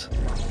 Krabs?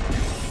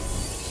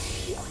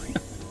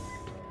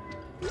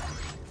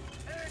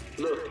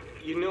 Look,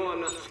 you know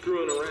I'm not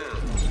screwing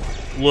around.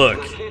 Look,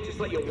 And I can't just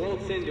let you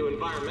waltz into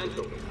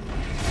environmental.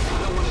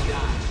 I don't want to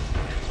die.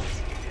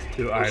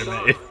 to I'm Iron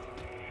sorry.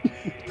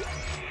 Man.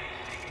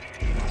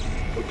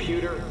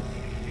 Computer.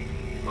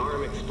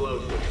 Arm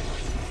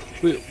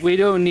explosive. We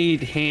don't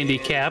need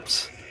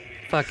handicaps.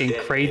 Fucking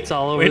crates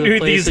all over We the need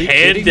place. these Are you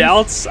kidding me?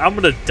 handouts. I'm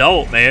an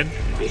adult, man.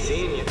 Be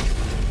seeing you.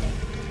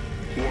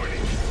 Warning.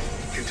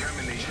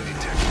 Contamination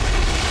detected.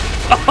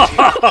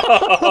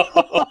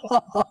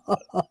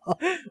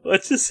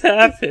 What just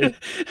happened?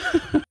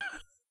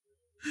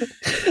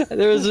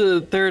 There was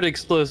a third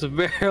explosive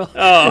barrel.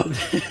 Oh,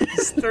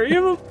 there's 3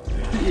 of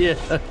them.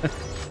 Yeah.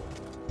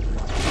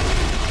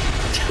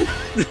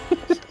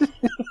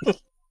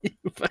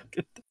 You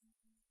fucking.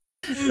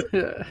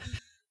 Yeah.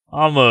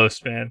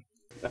 Almost, man.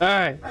 All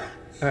right.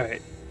 All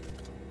right.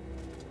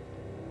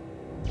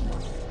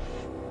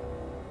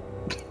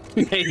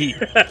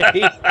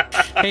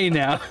 Hey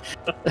now.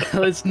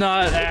 Let's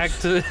not act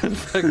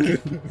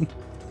fucking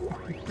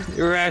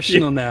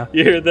irrational now.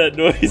 You heard that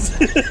noise?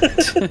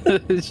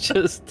 It's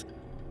just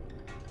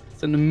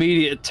it's an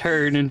immediate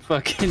turn and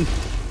fucking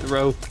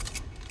throw.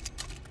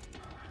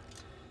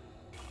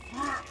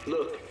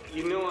 Look,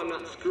 you know I'm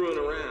not screwing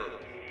around.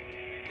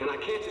 And I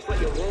can't just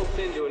let you waltz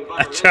into I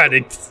environmental. tried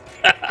to.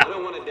 I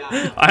don't want to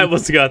die. I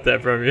almost got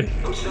that from you.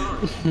 I'm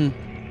sorry.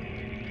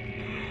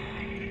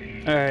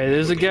 All right,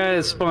 there's a guy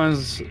that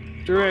spawns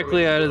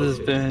directly out of this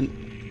vent.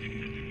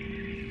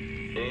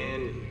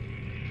 And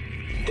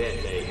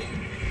detonate.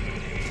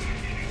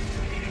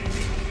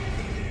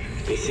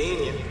 Be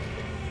seeing you.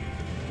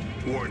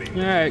 Warning.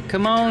 All right,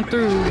 come on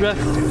through, bruh.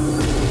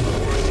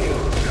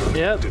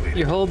 Yep, activated.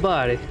 your whole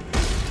body.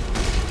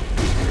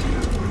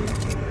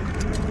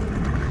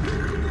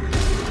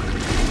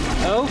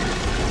 Oh.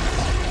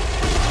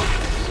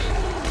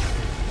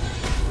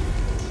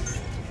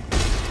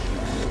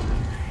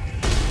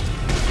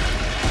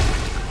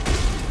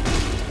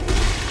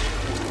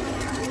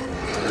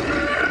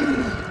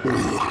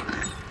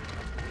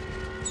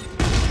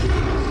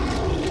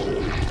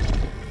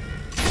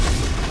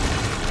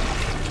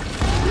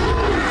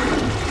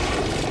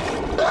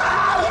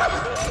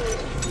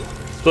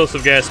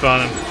 Explosive gas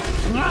spawning.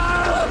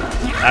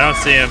 I don't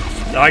see him.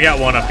 Oh, I got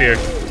one up here.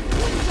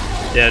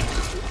 Dead.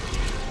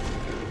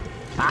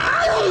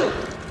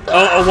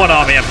 Oh, one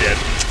on me. I'm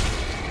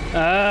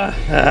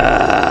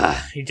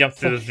dead. He jumped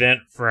through the vent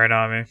right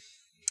on me. Of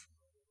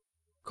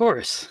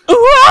course.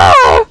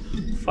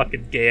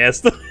 Fucking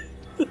gassed.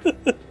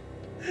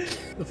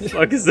 The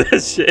fuck is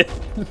that shit?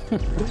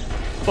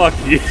 Fuck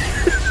you.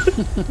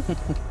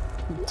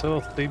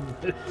 Totally.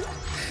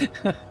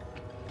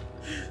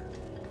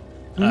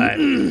 Alright.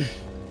 Man,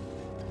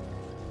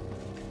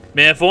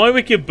 if only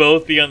we could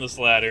both be on this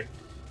ladder.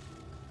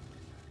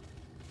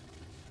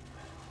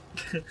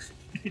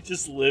 You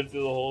just lived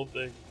through the whole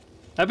thing.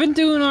 I've been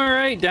doing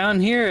alright down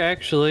here,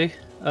 actually.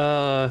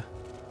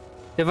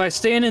 If I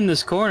stand in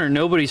this corner,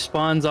 nobody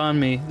spawns on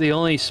me. The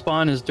only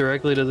spawn is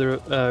directly to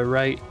the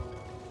right.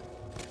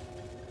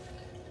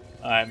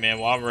 Alright, man,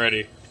 well, I'm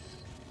ready.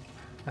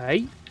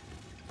 Aight.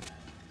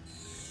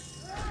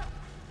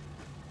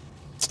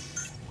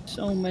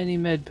 So many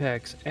med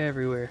packs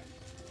everywhere.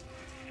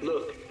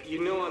 Look,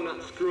 you know I'm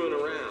not screwing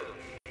around.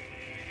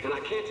 And I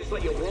can't just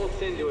let you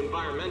waltz into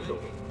environmental.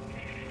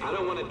 I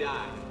don't want to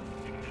die.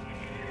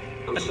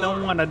 I'm I sorry.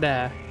 don't want to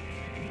die.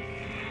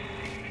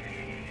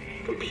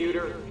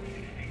 Computer,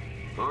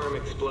 arm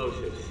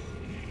explosives,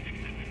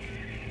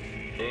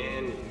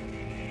 and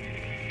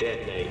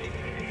detonate.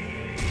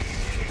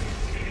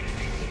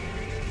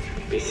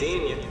 Be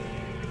seeing you.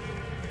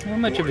 How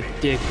much of a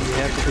dick do you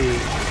have to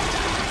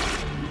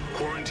be?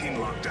 Quarantine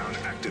lockdown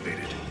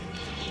activated.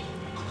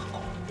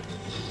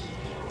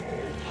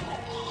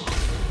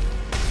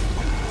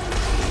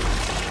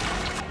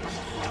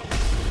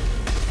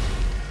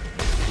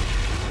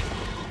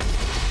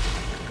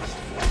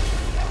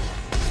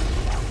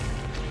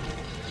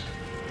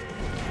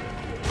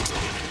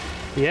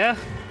 Yeah?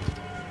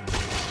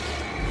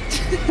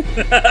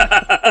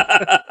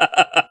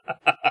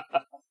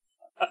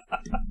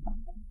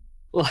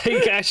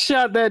 Like, I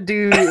shot that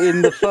dude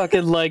in the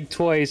fucking leg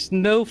twice,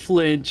 no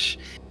flinch.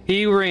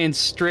 He ran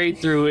straight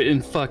through it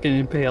and fucking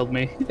impaled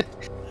me.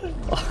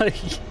 Like,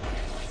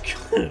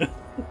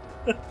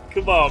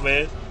 Come on,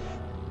 man.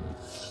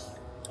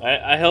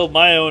 I held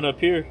my own up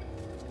here.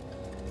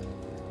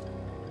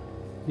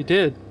 you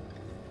did.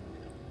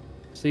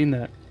 Seen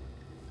that.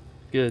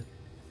 Good.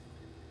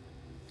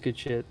 Good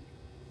shit.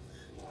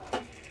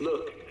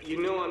 Look,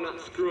 you know I'm not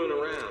screwing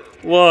around.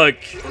 Look.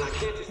 And I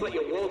can't just let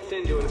you waltz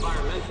into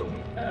environmental.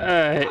 I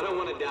Alright. don't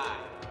want to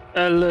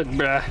die. Look,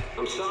 bruh.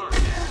 I'm sorry.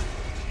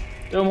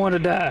 Don't want to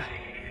die.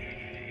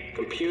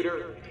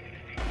 Computer,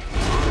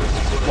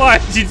 Why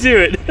did you do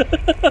it?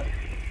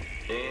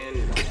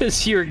 and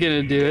Because you were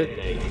gonna do it.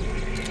 detonate.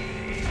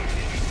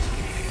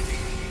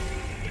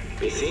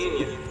 Be seeing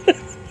you.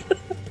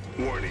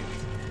 Warning.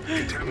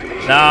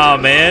 Contamination. Nah,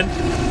 man.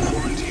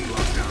 Quarantine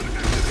lockdown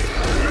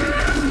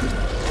activated.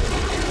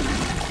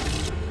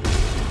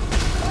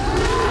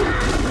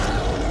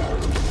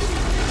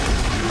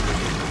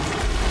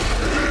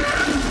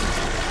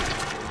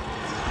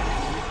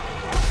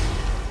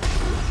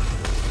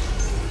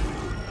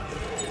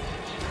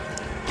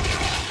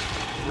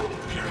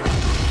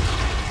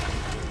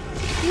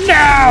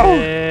 No!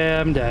 Yeah,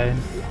 I'm dying.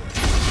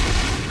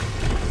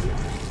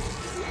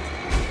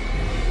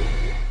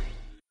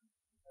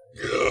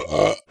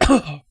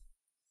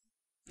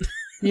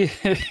 Yeah.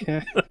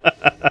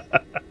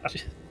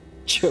 Just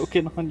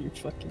choking on your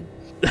fucking.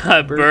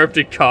 I burped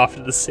and coughed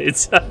at the same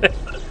time.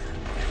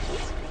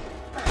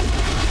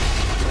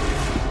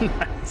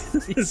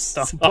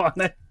 Stomp on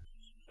it.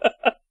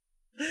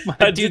 My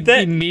I did dude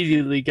that.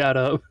 immediately got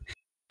up.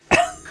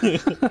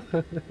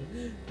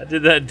 I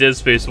did that in Dead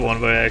Space 1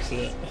 by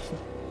accident.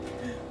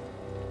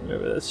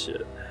 Remember that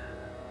shit.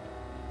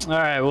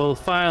 Alright, well,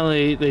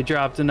 finally they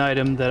dropped an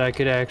item that I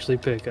could actually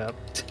pick up.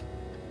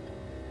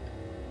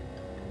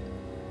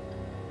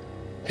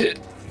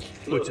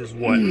 Which is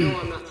what? You know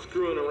I'm not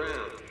screwing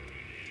around.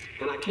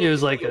 And I can't It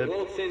was just like let you a-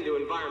 waltz into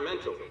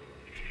environmental.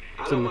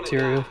 I Some don't wanna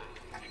material. die.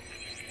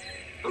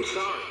 I'm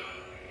sorry.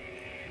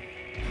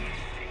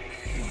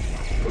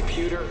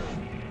 Computer,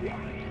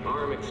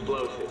 arm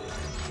explosives.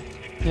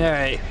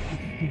 Alright.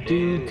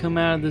 Dude, come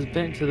out of this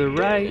vent to the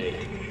right.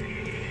 Detonate.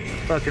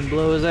 Fucking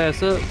blow his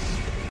ass up.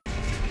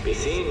 Be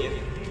seeing you.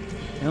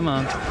 Come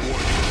on.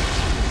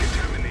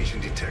 Contamination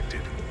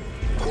detected.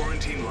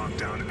 Quarantine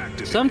lockdown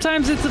activated.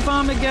 Sometimes it's a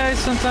vomit, guys.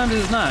 Sometimes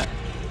it's not.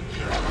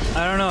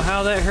 I don't know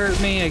how that hurt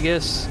me. I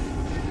guess.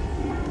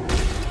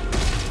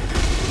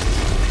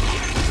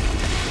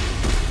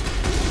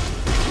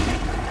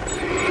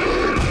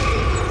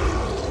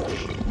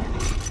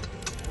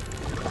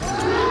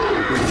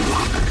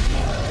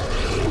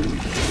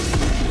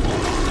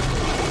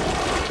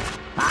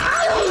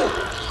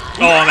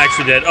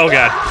 actually dead. Oh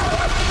god.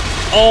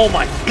 Oh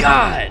my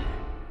god.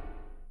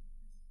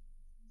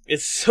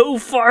 It's so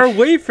far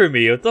away from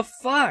me. What the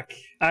fuck?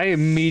 I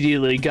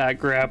immediately got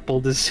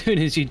grappled as soon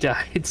as you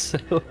died, so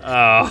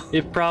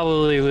it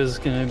probably was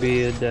gonna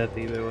be a death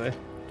either way.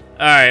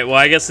 Alright, well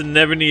I guess I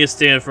never need to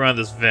stand in front of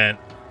this vent.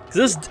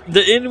 Cause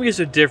the enemies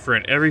are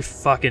different every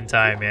fucking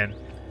time, man.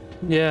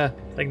 Yeah.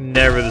 Like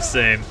never the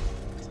same.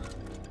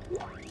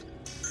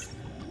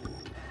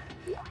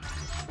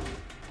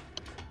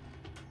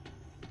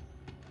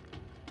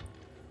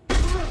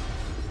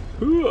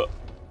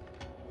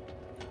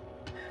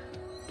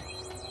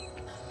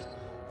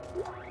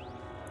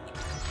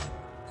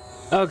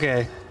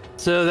 Okay,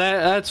 so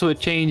that's what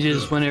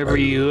changes whenever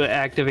you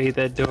activate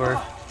that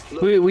door.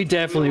 We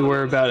definitely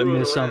were about to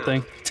miss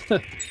something.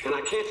 And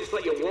I can't just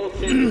let you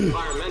waltz into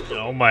environmental.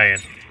 Oh man.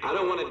 I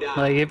don't want to die.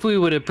 Like, if we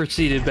would have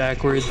proceeded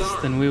backwards,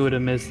 then we would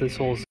have missed this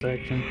whole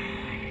section.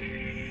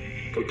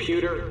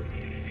 Computer,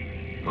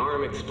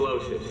 arm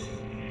explosives,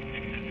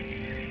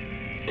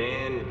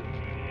 and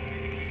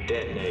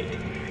detonate.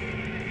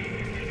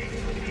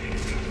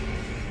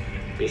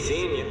 Be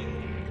seeing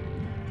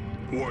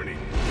you. Warning.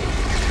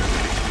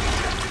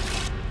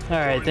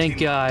 Alright, thank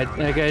God.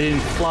 That guy didn't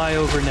fly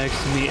over next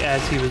to me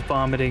as he was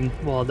vomiting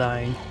while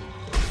dying.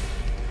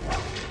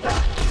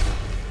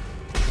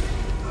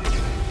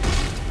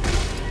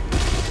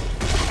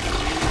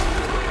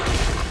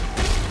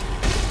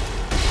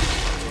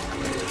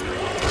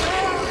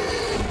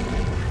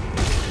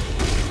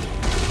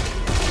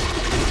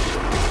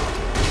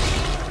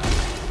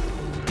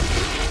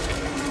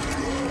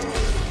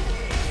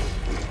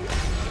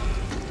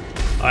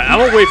 Alright,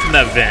 I'm away from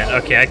that vent.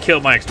 Okay, I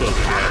killed my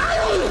explosive guy.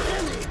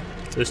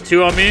 There's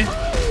two on me.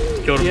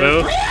 Killed them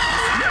both.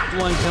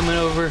 One coming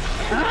over.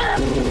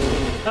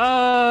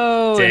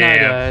 Oh, damn. And I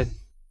died.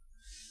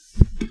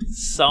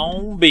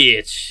 Son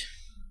bitch.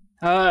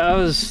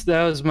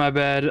 That was my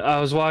bad.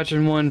 I was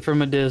watching one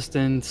from a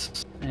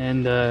distance,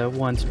 and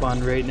one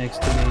spawned right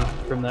next to me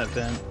from that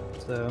vent.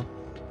 So.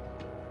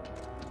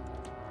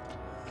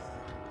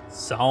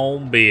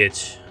 Son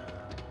bitch.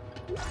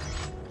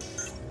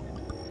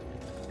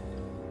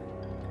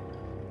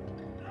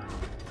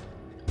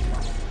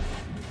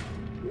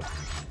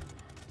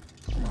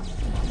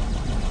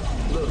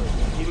 Look,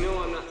 you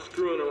know I'm not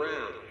screwing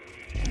around.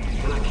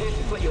 And I can't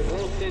just let you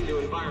waltz into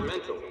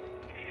environmental.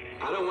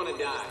 I don't want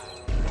to die.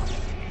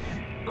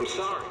 I'm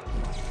sorry.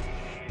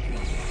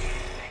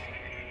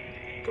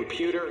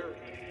 Computer,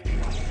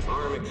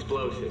 arm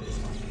explosives,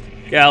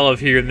 Yeah, I love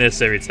hearing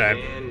this every time.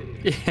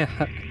 and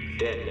Yeah.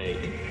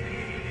 detonate.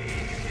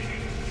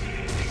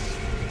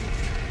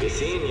 Be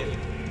seeing you.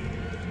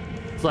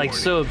 It's like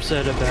so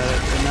upset about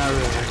it, but not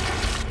really.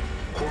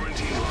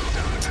 Quarantine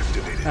lockdown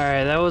activated.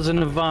 Alright, that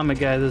wasn't a vomit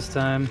guy this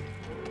time.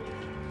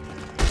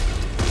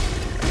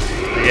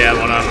 Yeah,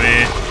 one on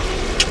me.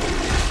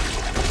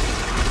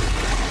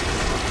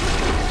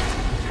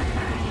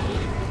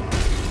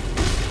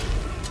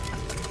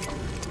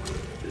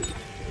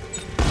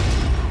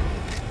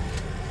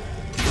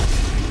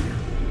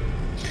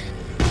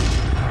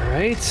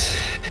 Alright.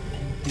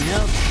 Anything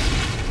else?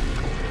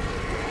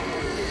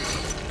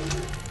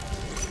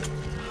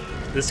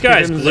 This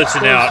guy's Here comes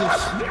glitching out.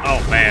 explosives.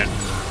 Oh man.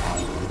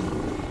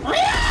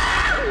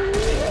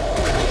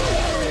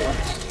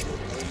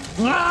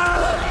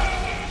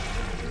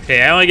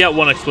 Okay, I only got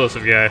one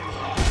explosive guy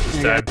this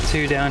I time. got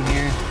two down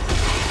here.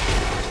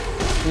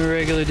 A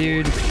regular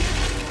dude.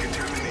 Contamination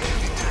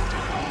detected.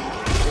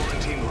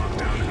 Quarantine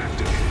lockdown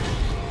activated.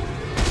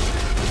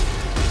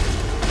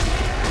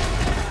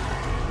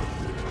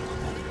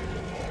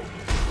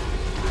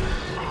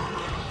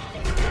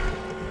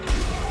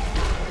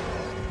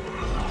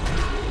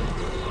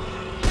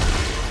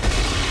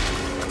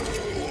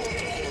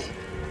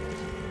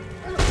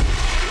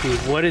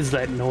 Dude, what is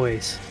that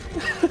noise?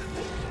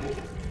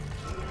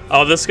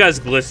 Oh, this guy's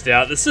glitched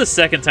out. This is the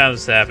second time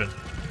this happened.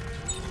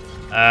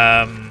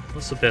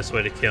 What's the best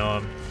way to kill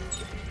him?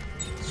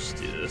 Let's just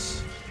do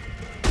this.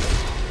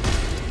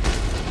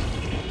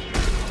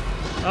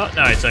 Oh,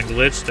 now he's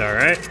unglitched. All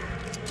right.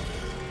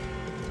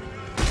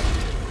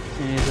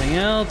 Anything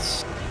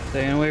else?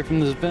 Staying away from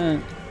this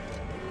vent.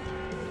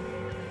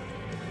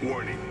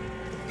 Warning.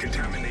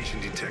 Contamination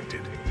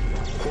detected.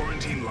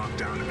 Quarantine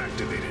lockdown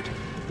activated.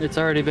 It's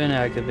already been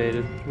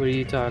activated. What are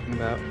you talking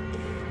about?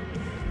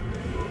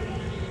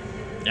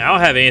 I don't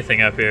have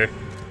anything up here.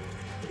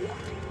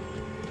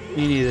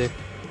 Me neither.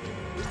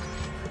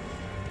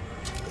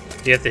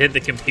 You have to hit the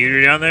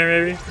computer down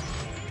there, maybe?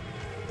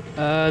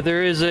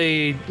 There is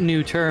a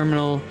new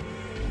terminal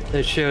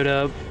that showed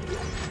up.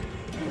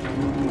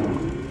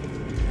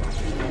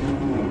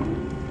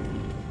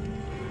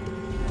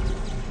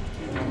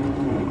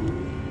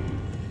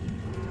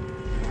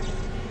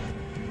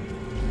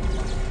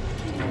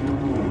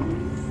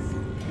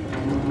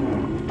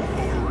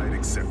 Override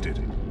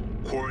accepted.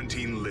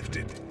 Quarantine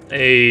lifted.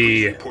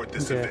 Hey. Report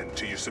this Okay. event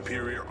to your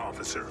superior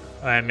officer.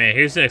 Alright, man.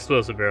 Here's an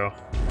explosive barrel.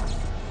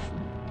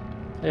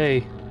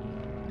 Hey.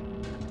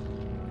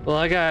 Well,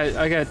 I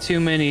got too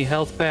many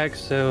health packs,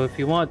 so if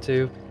you want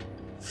to.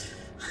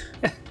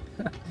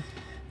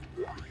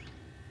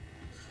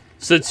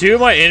 So 2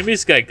 of my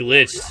enemies got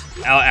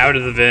glitched out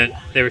of the vent.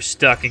 They were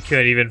stuck and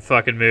couldn't even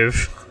fucking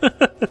move.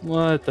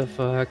 What the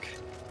fuck?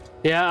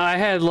 Yeah, I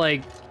had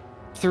like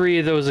 3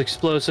 of those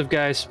explosive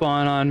guys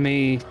spawn on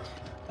me. 2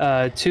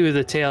 of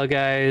the tail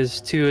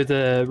guys, 2 of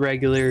the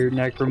regular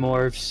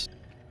necromorphs.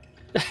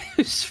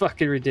 It's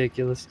fucking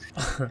ridiculous.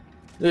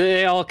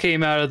 They all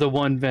came out of the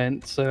one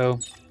vent, so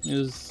it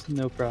was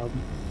no problem.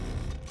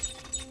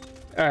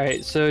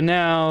 Alright, so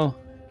now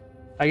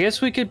I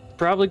guess we could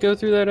probably go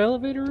through that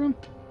elevator room?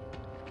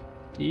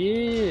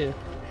 Yeah.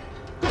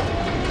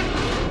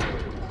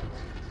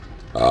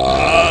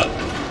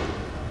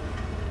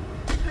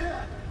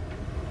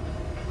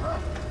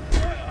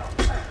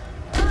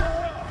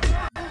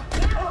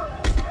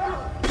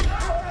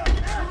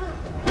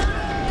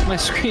 My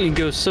screen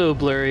goes so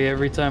blurry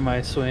every time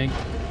I swing.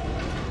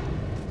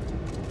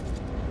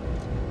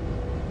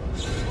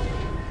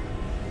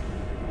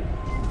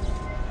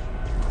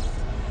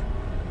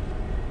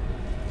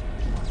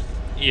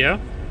 Yeah?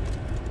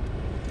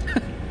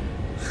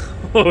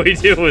 What do we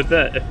do with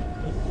that?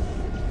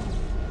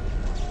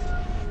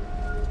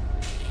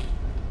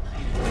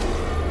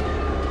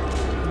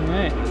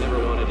 Alright. I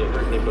never wanted to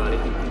hurt anybody.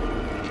 You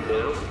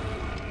know?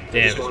 I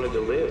Damn just it. wanted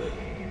to live.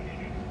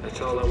 That's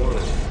all I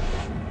wanted.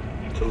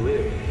 To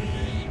live.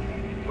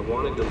 I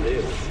wanted to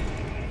live.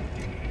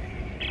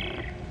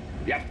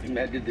 Yep,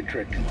 that did the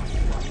trick.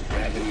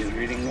 Gravity is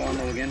reading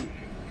normal again.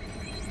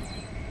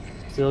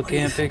 Still What do you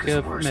can't think pick is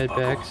up worse, med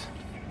Buckle? packs.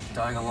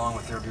 Dying along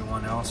with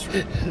everyone else, or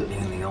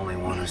being the only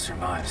one who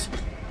survives?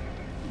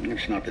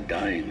 It's not the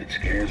dying that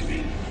scares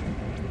me.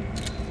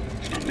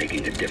 It's not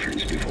making a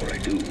difference before I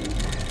do.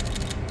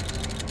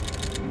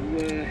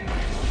 You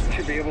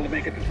should be able to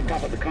make it to the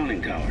top of the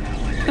conning tower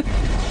now, I think.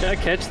 Did I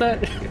catch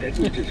that? If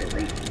Edwards is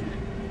around,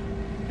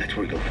 that's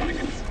where you'll find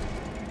him.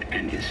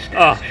 And his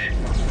Oh. stash.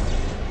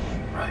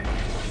 Right.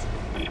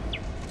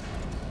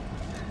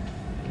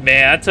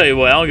 Man, I tell you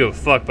what, I don't give a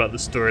fuck about the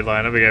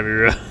storyline. I'm gonna be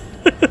real.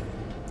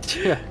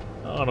 Yeah.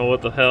 I don't know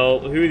what the hell,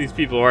 who these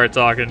people are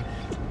talking.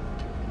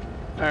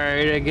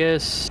 Alright, I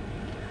guess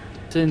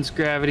since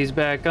gravity's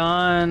back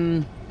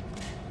on,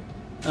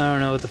 I don't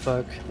know what the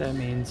fuck that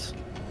means.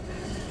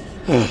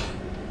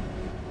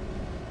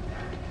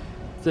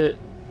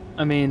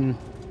 I mean,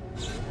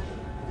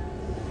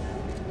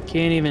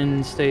 can't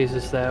even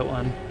stasis that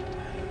one.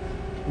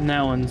 And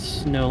that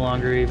one's no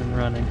longer even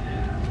running,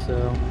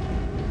 so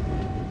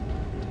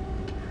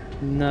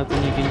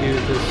nothing you can do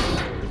with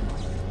this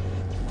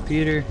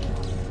computer.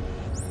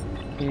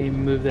 Can't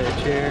even move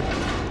that chair.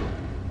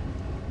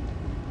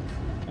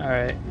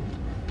 Alright.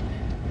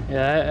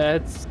 Yeah,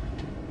 that's...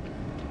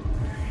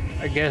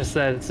 I guess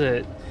that's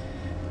it.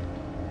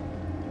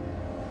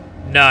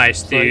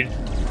 Nice, dude.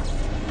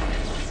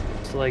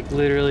 It's like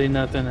literally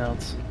nothing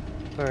else,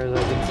 as far as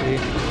I can see.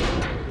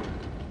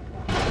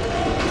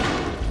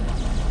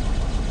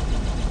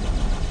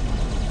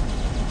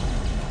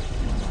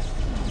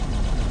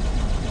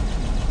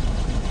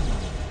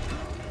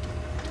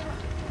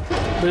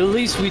 But at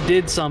least we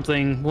did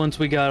something once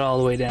we got all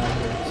the way down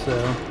here,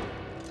 so...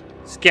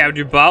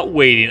 Scavenger bot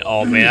waiting.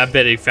 Oh man, I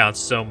bet he found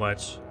so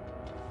much.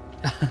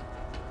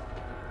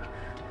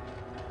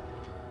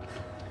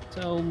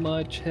 So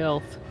much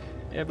health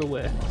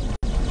everywhere.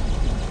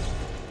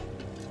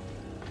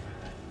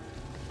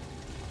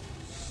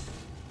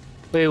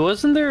 Wait,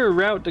 wasn't there a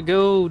route to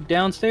go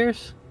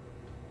downstairs?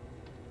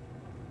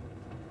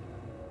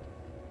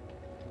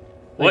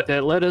 Like What?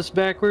 that led us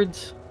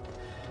backwards?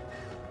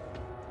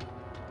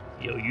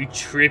 Yo, you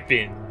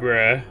tripping,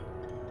 bruh.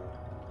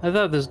 I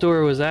thought this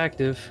door was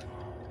active.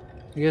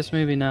 I guess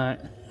maybe not.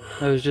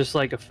 That was just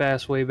like a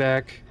fast way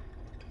back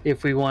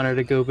if we wanted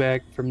to go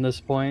back from this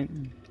point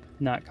and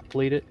not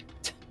complete it.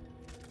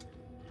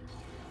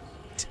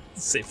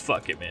 Say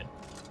fuck it, man.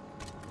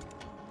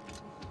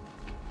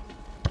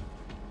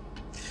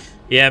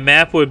 Yeah,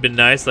 map would have been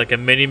nice, like a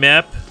mini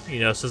map. You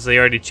know, since they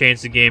already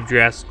changed the game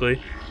drastically.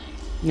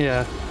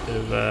 Yeah.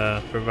 Could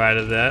have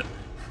provided that.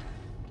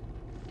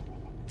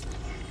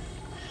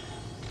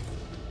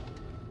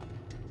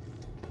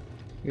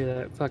 Hear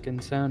that fucking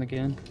sound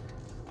again.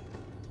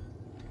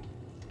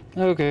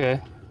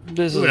 Okay.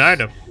 This Ooh, is an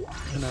item.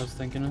 what I was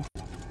thinking of.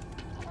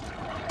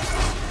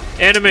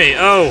 Enemy!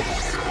 Oh!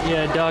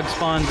 Yeah, dog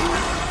spawned.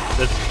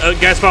 The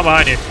guy spawned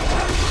behind you.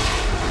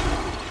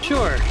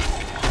 Sure.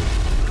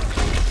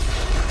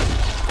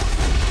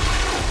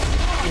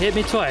 You hit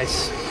me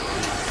twice.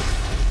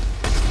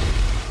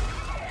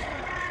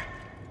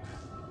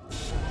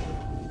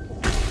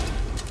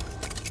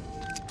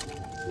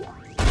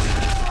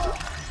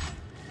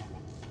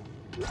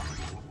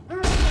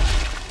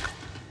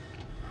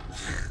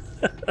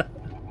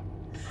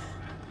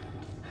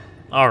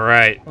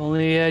 Alright.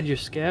 Only you had your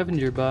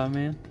scavenger bot,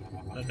 man.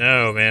 I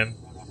know, man.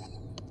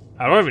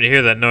 I don't even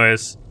hear that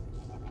noise.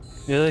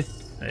 Really?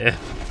 Yeah.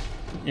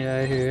 Yeah,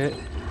 I hear it.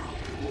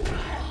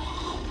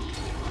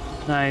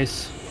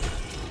 Nice.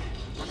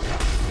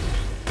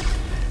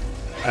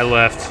 I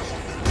left.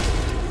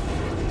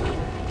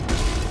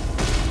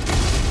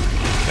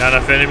 Got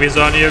enough enemies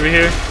on you over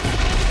here?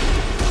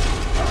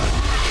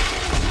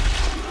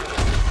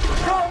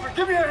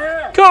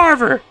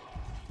 Carver!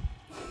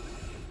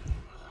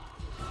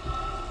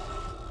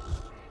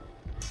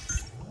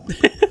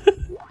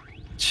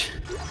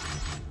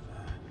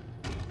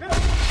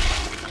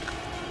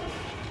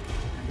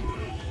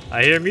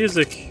 I hear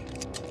music.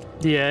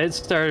 Yeah, it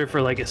started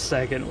for like a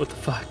second. What the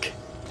fuck?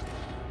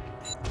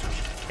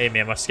 Hey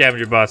man, my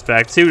scavenger bot's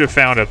back. See what I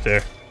found up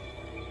there.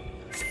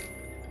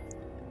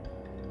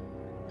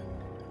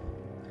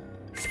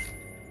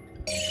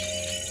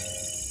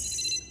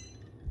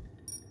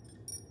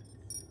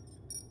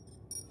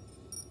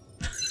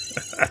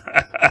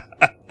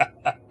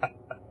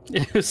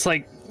 It was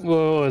like, what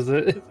was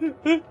it?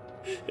 It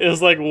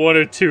was like one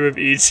or two of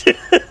each.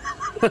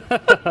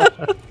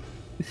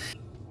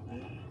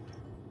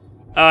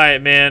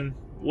 Alright, man.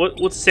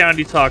 What sound are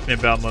you talking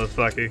about,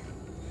 motherfucker?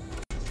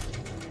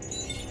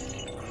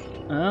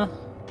 Huh?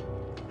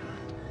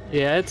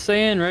 Yeah, it's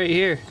saying right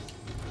here.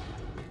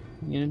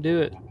 I'm gonna do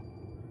it.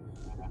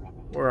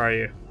 Where are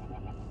you?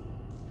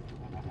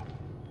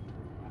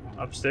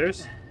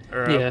 Upstairs?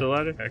 Or Yeah. up the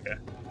ladder? Okay.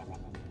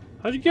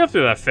 How'd you get up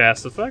there that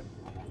fast? The fuck?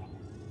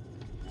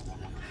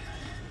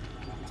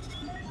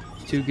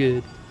 Too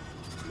good.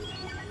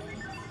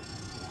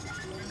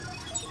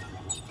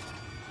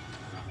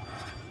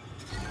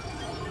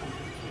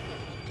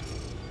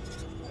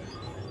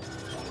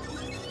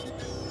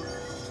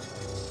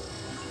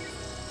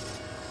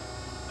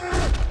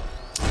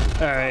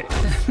 Alright,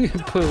 I'm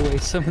gonna put away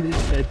some of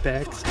these bed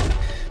packs.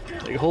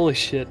 Like, holy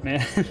shit,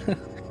 man.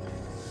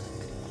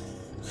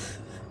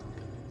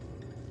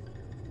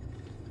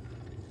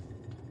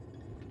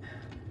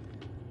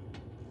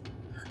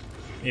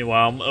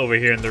 Meanwhile, I'm over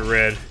here in the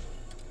red.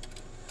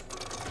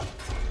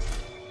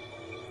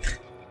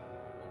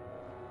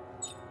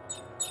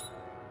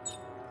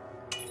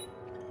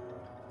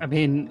 I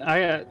mean,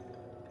 I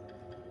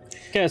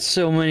got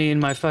so many in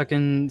my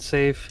fucking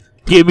safe.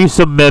 Give me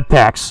some med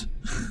packs.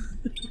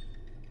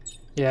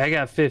 Yeah, I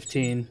got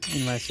 15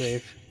 in my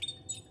safe.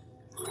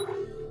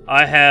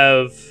 I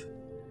have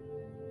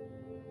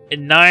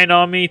 9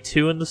 on me,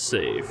 2 in the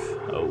safe.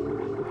 Oh.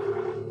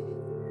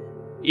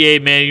 Yeah,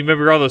 man, you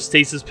remember all those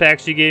stasis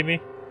packs you gave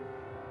me?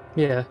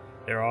 Yeah.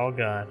 They're all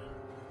gone.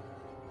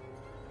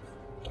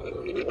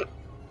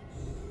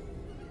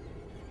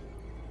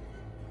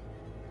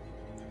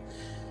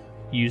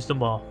 Used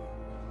them all.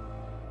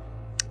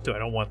 Dude, I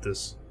don't want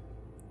this.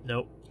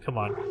 Nope. Come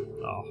on.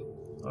 Oh.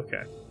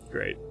 Okay.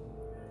 Great.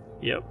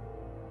 Yep.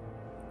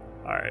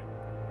 Alright.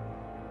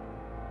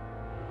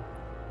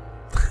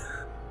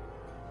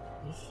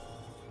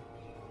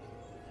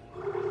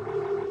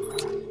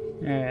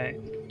 Alright.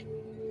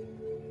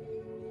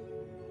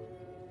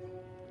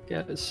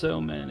 Got so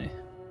many.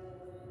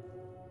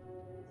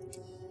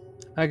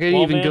 I could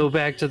Well, even man. go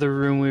back to the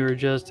room we were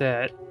just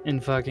at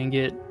and fucking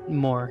get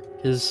more,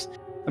 because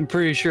I'm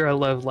pretty sure I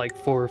left like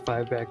 4 or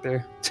 5 back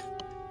there.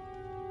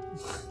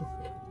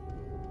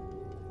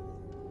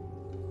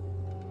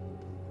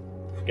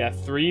 Got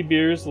 3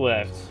 beers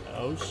left.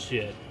 Oh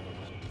shit.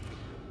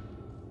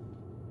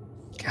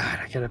 God,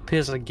 I gotta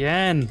piss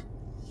again.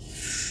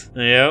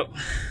 Yep.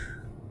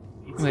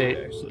 Wait,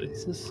 Actually.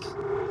 is this...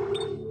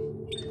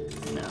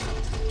 No,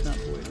 not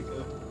the way to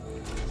go.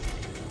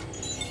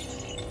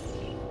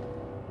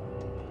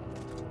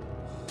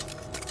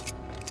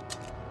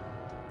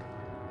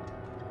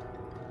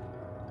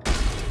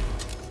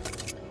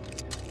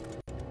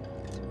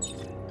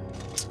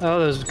 Oh,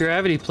 those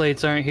gravity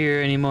plates aren't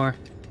here anymore.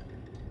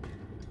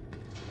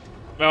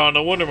 Oh,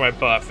 no wonder my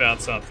bot found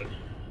something.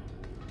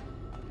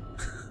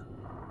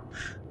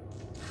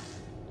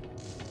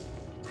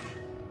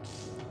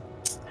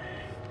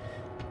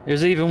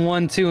 There's even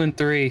 1, 2, and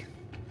 3.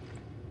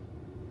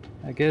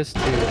 I guess 2.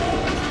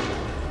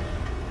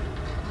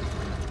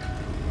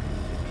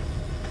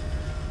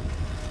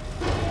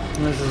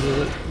 And this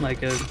is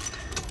like a...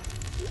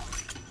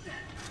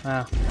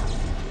 Wow.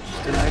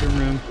 Just an item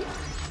room.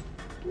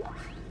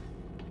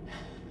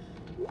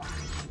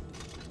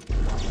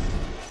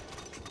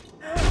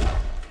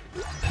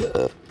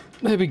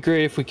 That'd be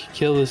great if we could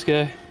kill this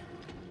guy.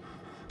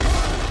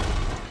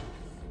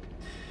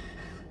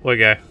 What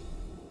guy?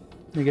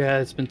 The guy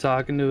that's been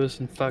talking to us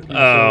and fucking us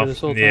Oh, over this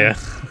whole time. yeah.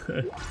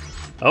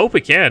 I hope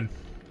we can.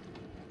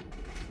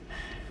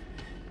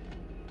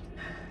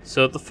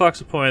 So what the fuck's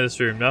the point of this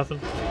room?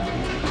 Nothing?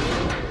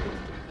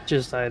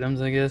 Just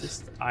items, I guess.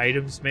 Just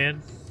items,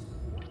 man.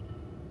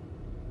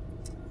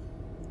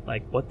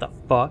 Like, what the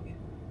fuck?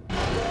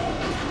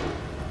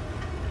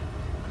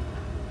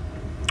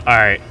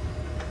 Alright.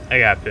 I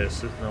got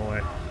pissed. There's no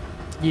way.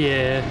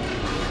 Yeah.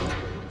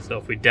 So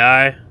if we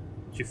die,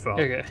 it's your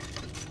fault. Okay.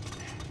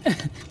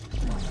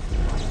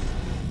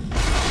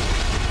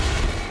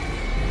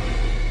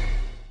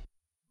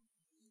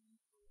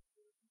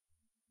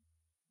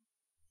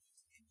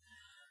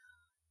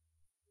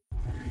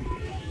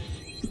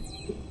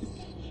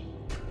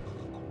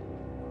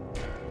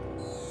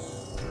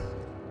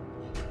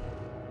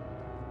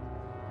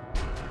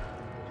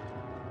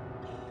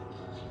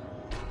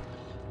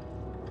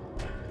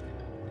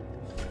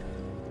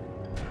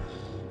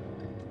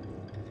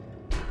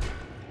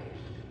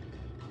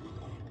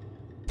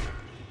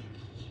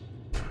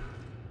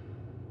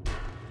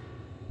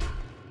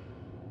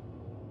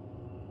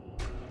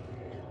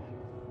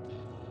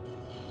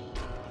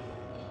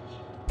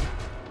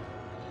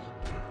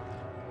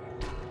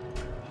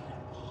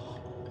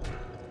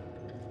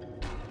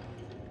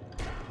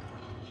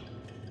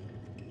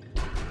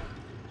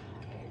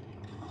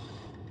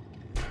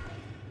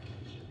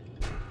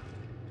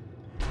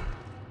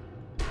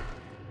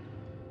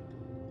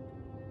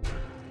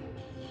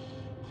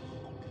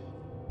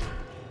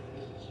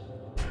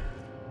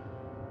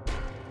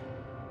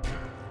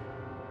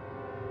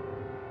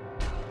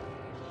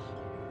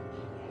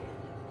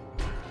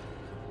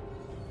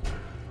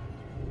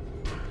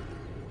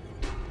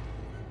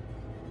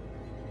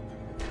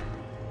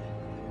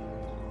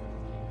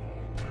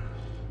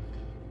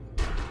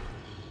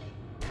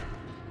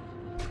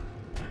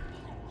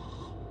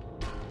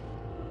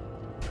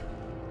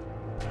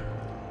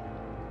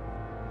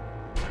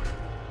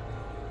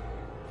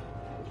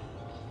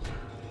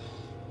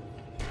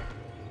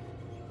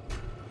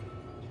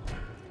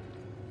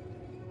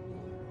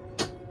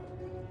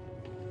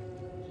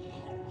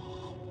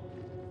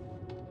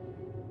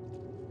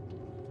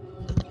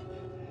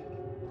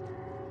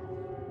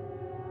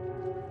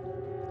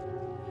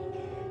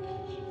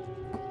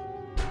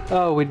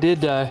 Oh, we did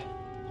die.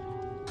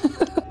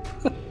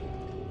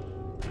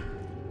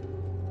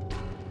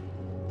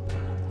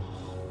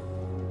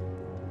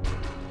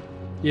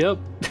 Yep.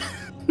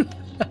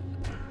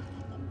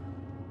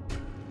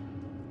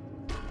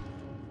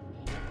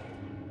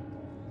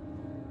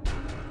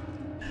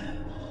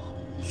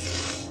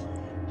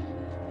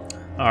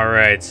 All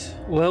right.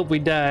 Well, we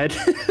died.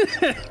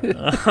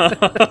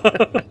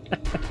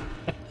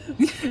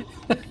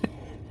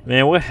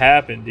 Man, what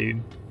happened,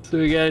 dude? So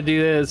we gotta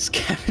do that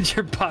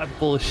scavenger bot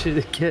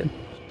bullshit again.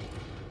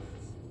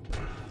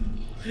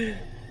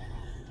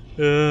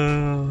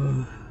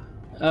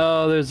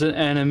 Oh, there's an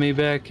enemy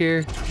back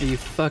here. Are you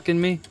fucking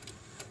me?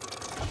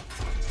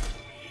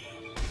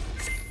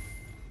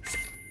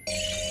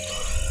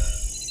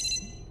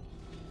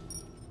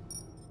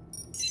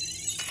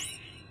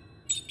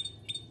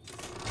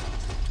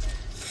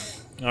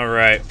 All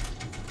right.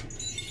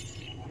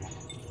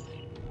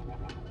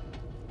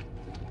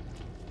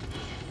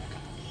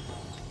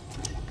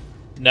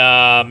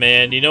 Nah,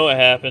 man. You know what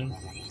happened?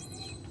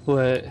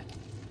 What?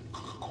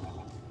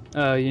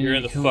 Oh, You're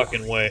in need the to come-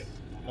 fucking way.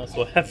 That's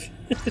what happened.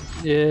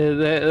 Yeah,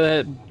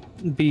 that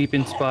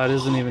beeping spot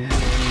isn't even here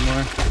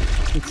anymore.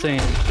 It's saying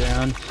it's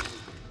down.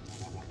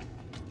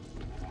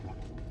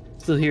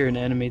 Still hear an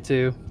enemy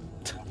too.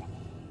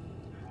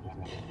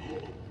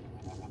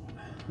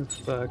 What the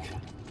fuck?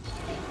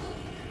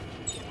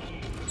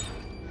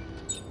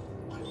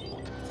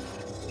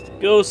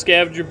 Go,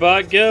 scavenger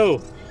bot,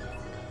 go!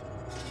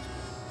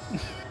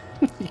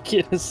 You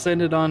can't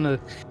ascend it on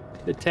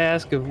the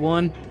task of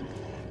one.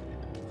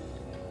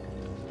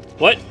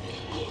 What?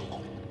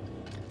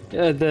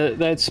 Yeah,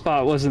 that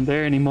spot wasn't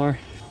there anymore.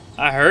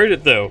 I heard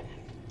it though.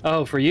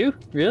 Oh, for you?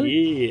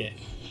 Really? Yeah.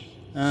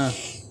 Oh,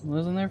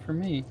 wasn't there for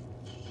me.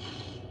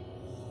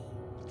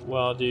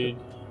 Well, dude.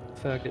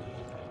 Fuck it.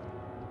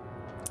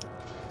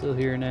 Still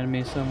hear an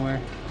enemy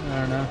somewhere. I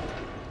don't know.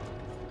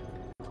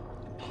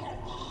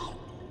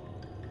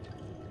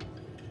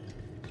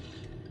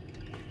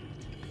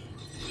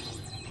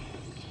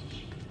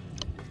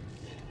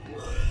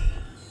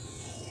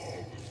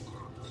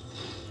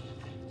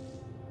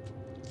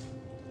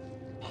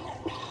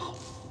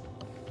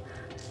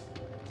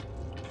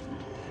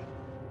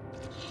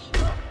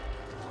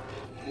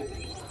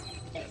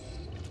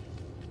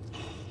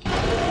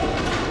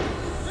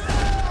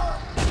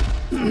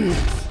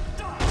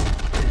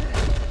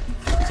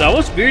 So how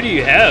much beer do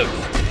you have?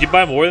 Did you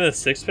buy more than a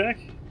 6-pack?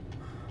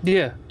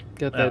 Yeah,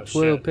 got that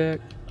 12 pack.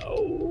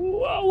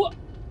 Oh,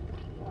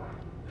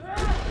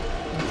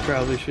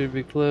 Probably should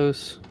be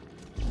close.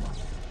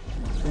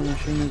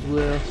 Finishing as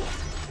well.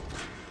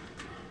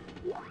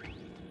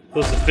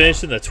 close to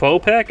finishing the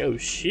 12-pack? Oh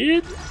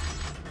shit.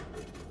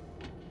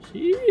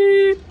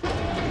 Shit.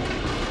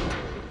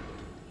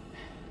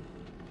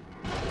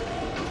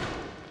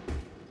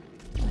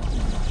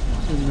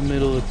 In the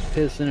middle of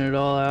pissing it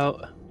all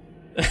out.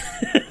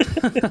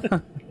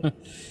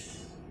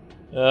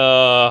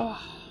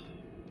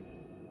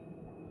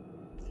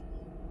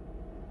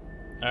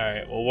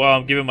 Alright, well, while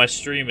I'm giving my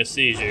stream a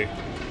seizure,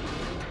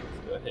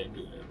 let's go ahead and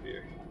get a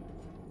beer.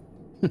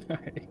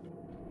 Alright.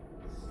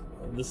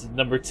 This is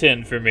number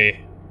 10 for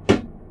me.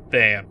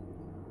 Bam.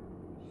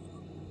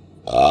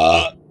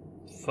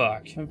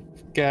 Fuck.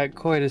 I've got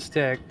quite a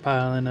stack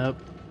piling up.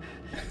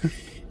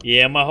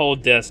 Yeah, my whole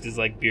desk is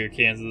like beer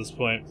cans at this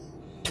point.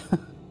 The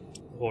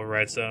whole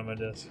right side of my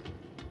desk.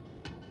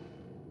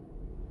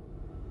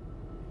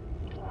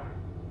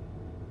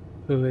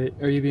 Oh wait,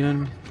 are you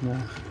behind me?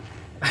 No.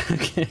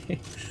 Okay.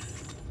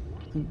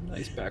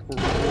 Nice backward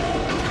roll.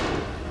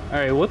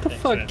 Alright, what the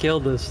Thanks, fuck man.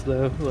 killed us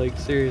though? Like,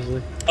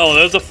 seriously. Oh,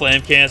 there was a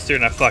flame canister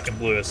and I fucking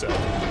blew us up.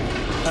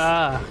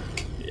 Ah!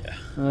 Yeah.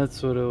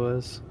 That's what it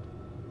was.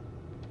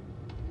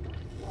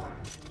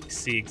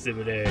 See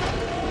Exhibit A.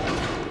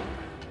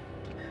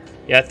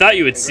 Yeah, I thought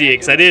you would see it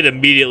because I did it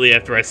immediately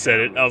after I said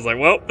it. I was like,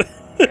 well.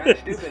 Kinda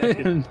stupid,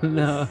 ain't it?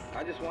 No.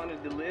 I just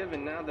wanted to live,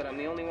 and now that I'm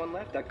the only one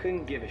left, I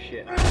couldn't give a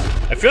shit.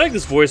 I feel like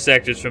this voice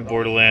actor's from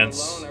Borderlands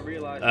Alone, I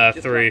realized,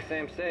 just 3. like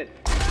Sam said,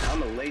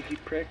 I'm a lazy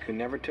prick who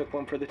never took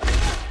one for the team.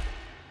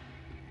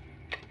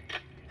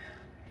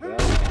 Well,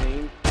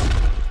 team,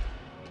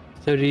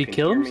 So did he you can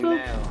kill hear me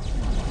himself?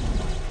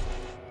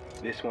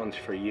 now. This one's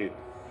for you.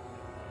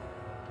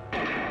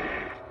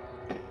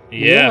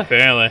 Yeah,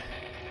 apparently.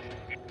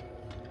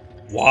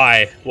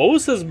 Why? What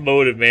was his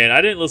motive, man?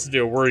 I didn't listen to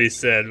a word he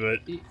said, but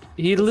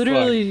He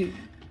literally,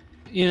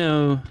 you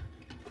know,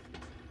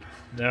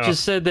 no.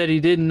 just said that he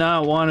did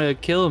not want to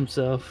kill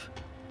himself.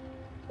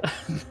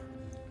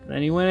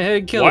 Then he went ahead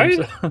and killed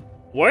himself.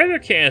 Why are there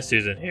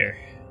canisters in here?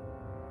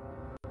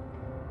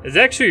 It's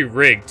actually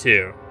rigged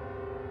too,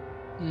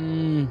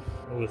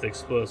 with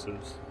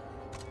explosives.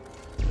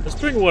 Let's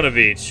bring one of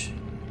each.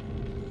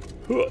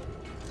 Where's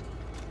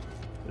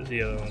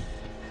the other one?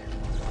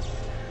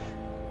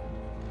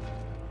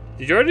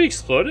 Did you already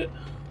explode it?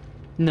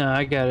 No,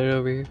 I got it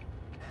over here.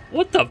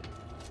 What the?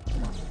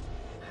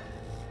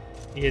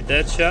 You hit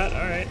that shot?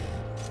 Alright.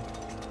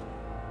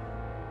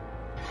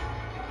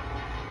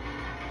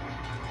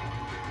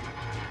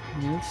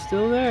 It's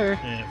still there.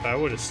 And if I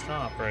would have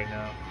stopped right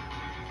now.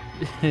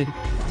 It'd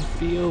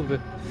be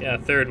over. Yeah,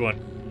 third one.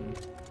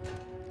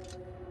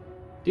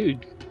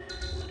 Dude.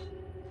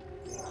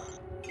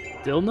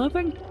 Still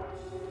nothing?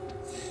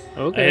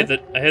 Okay.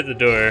 I hit the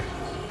door.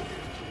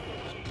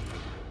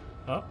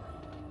 Oh.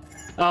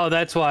 Oh,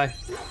 that's why.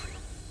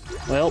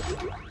 Well.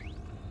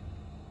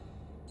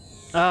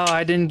 Oh,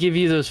 I didn't give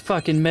you those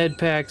fucking med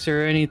packs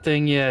or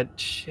anything yet.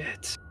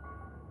 Shit.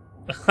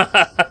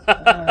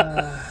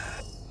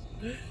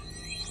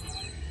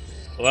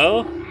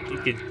 Well, you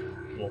could.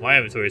 Well, my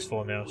inventory's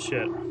full now.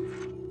 Shit.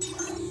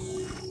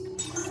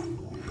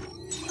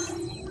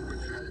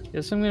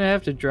 Guess I'm gonna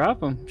have to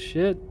drop them.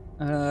 Shit.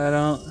 I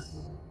don't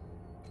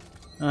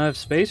have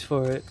space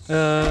for it.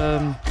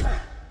 Can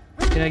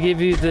I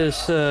give you this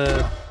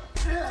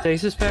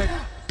stasis pack?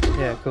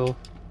 Yeah, cool.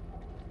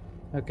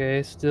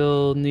 Okay,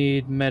 still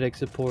need medic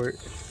support.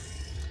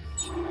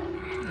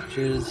 Which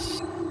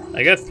is...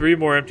 I got 3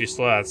 more empty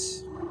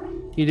slots.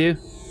 You do?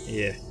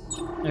 Yeah.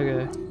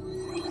 Okay.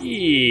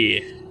 Yeah.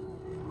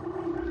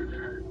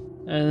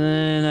 And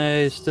then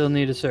I still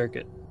need a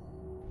circuit.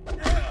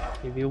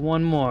 Give you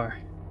one more.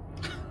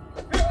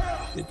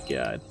 Good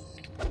God.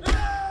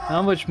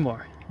 How much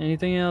more?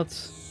 Anything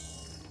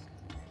else?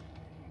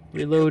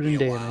 Reload and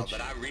damage.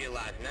 But I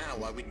realize now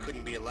why we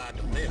couldn't be allowed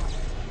to live.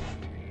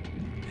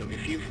 So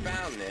if you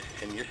found this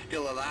and you're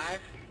still alive,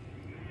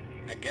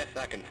 I guess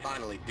I can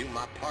finally do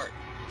my part.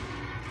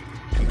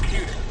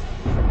 Computer.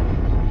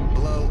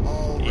 Blow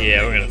all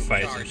Yeah, we're gonna remaining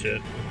fight some charges.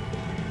 shit.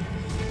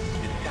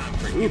 It's time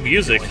for Ooh, you to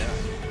music. join us.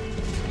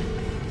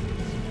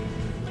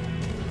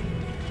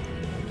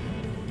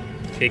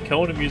 Okay,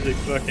 Kona music,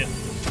 fucking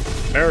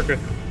America.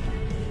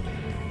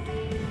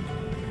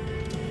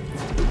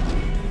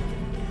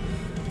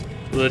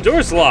 Well, the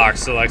door's locked,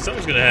 so like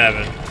something's gonna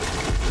happen.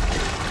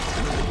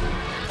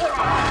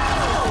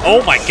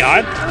 Oh my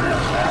god!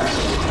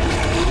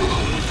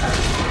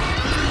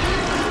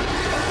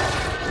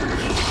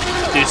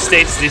 Dude,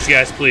 stay to these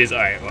guys, please.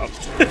 Alright, well.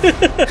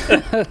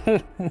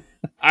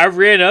 I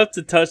ran up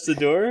to touch the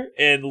door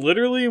and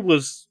literally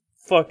was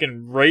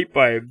fucking right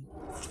by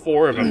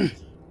 4 of them.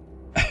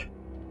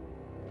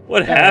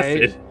 What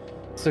happened? Alright.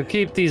 So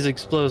keep these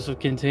explosive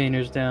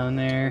containers down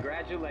there.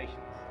 Congratulations.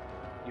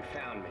 You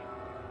found me.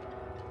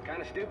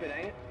 Kinda stupid,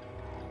 ain't it?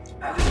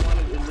 I just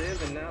wanted to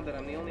live, and now that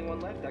I'm the only one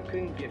left, I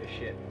couldn't give a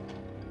shit.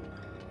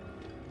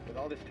 With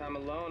all this time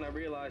alone, I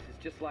realized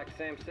it's just like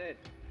Sam said.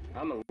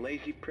 I'm a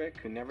lazy prick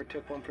who never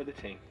took one for the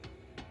team.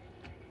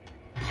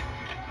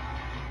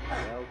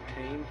 Well,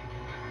 team,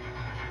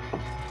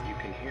 you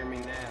can hear me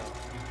now.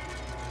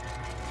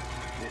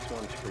 This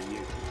one's for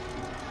you.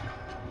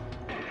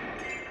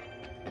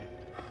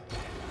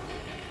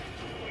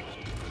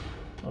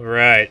 All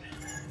right.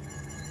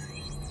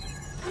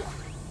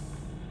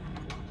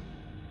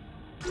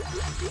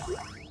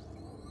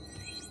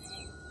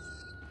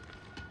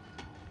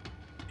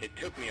 It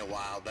took me a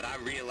while, but I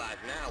realize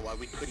now why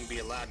we couldn't be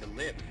allowed to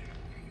live.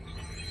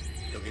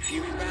 So if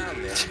you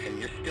found this and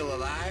you're still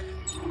alive,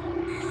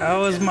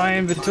 How is my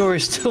inventory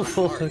still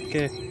full?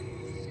 Okay.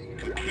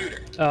 computer,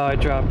 Oh, I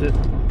dropped it.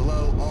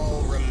 blow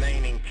all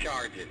remaining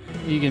charges.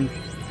 You can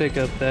pick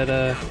up that,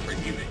 Time for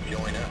you to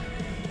join us.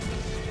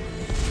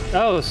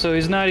 Oh, so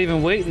he's not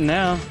even waiting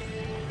now.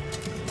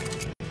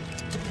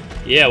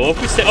 Yeah, well, if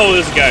we say, oh,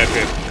 there's a guy up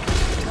here.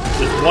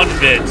 There's one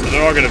bit, so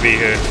they're all gonna be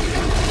here.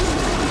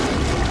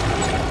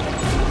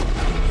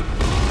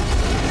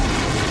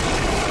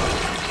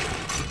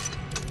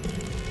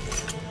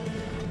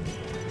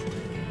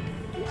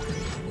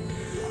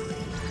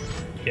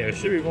 Yeah, there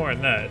should be more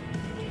than that.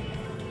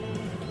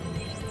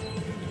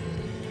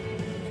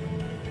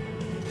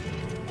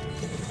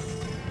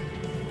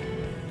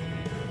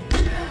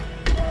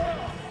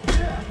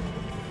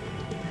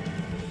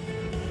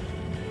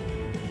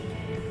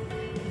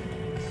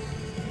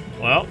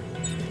 Well,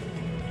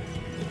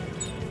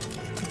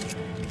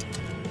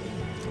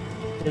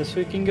 Guess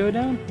we can go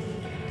down.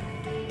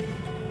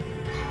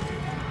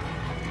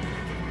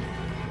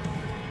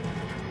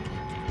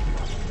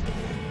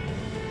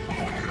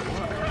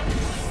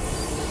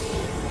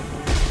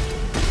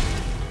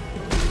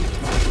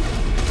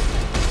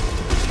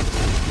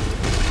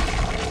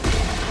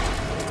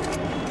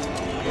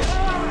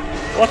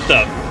 what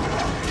the?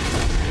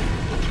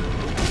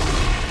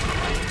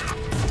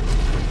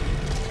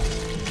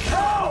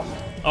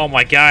 Oh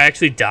my god, I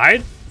actually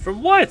died?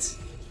 From what?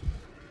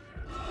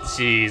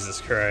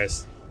 Jesus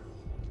Christ.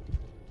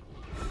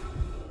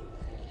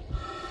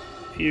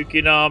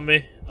 Puking on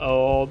me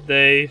all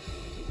day.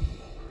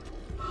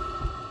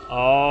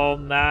 All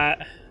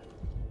night.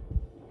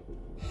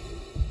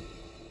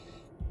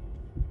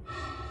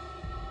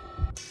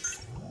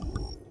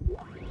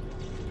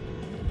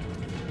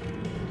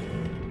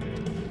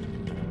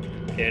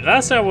 Okay,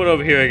 last time I went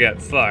over here I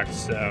got fucked,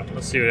 so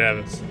let's see what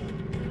happens.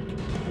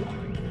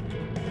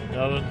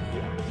 Nothing.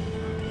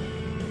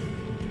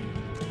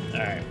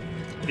 Alright,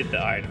 get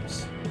the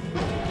items.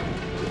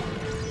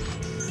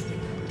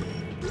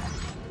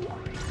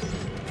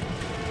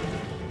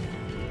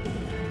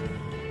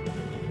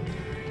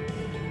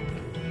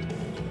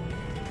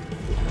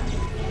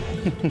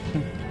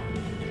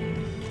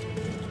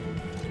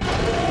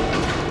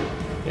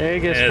 Yeah, I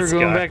guess Yeah, we're it's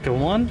going got- back to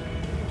 1.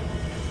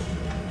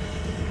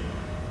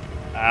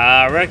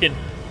 I reckon.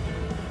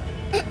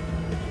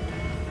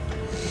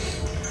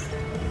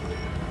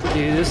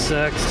 Dude, this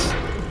sucks.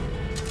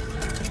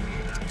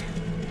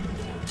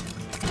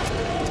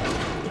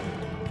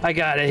 I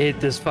gotta hit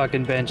this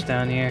fucking bench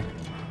down here.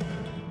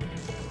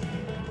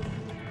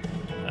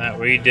 Alright,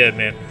 where you dead,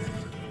 man?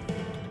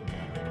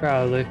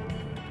 Probably.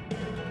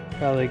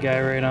 Probably a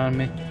guy right on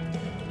me.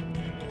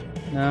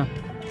 No?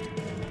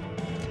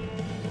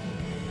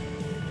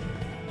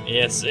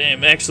 Yeah,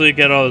 same. Actually,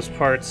 got all those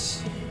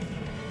parts.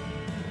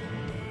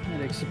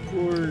 Medic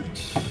support.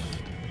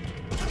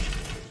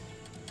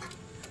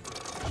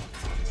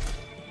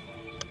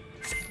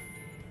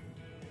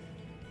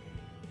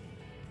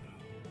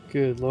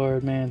 Good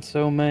lord, man.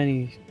 So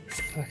many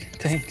fucking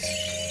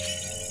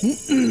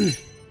things.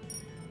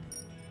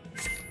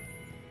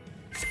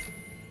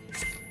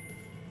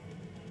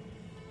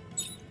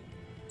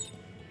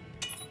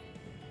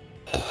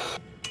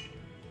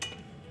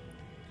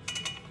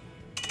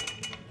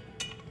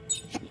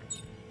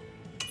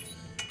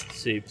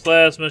 See,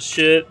 plasma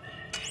shit.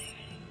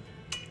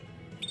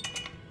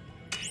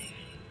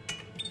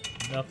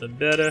 Nothing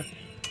better.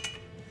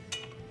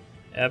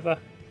 Ever.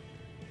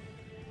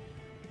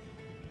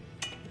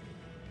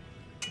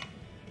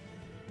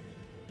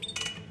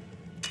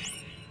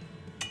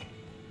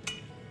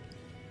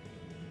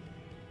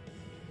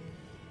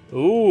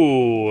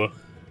 Ooh.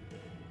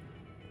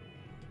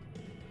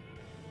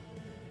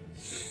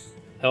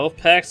 Health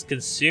packs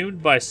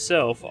consumed by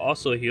self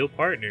also heal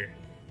partner.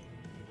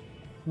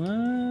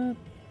 What?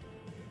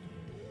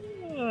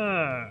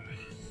 I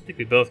think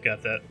we both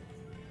got that.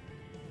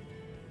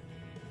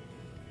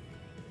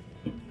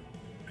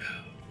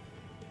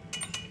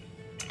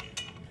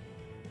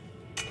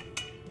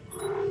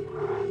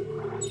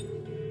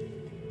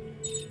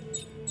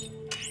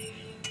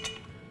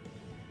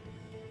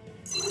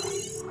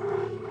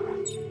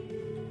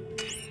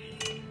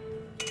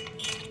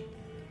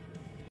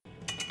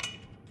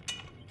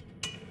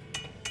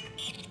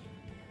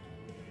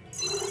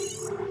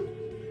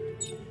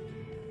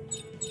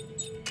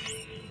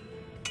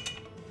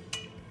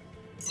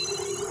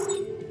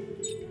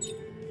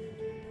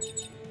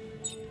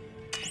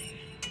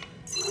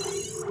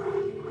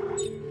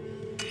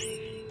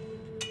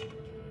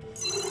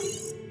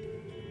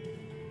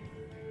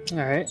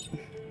 Alright.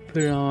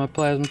 Put it on my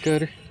plasma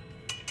cutter.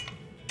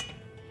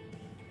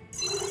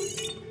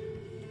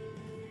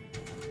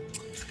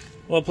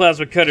 Well,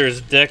 plasma cutter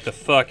is decked the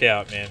fuck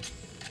out, man.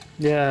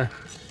 Yeah.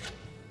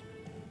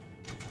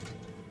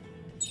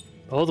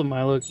 Both of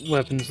my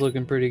weapons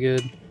looking pretty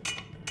good.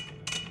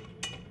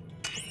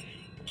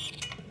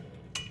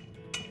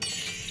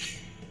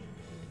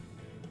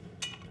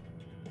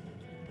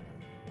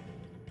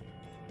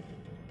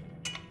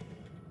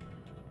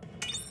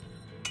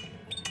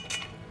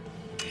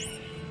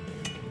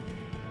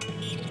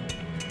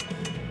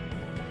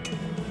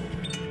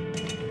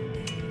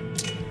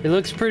 It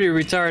looks pretty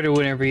retarded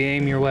whenever you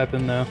aim your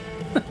weapon, though.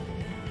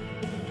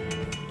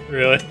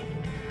 Really?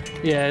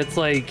 Yeah, it's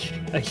like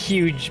a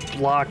huge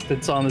block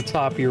that's on the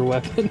top of your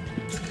weapon.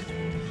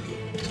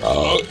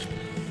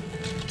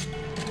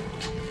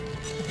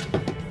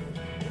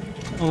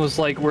 Almost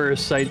like where a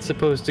sight's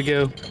supposed to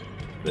go.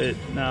 But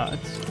no,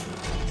 it's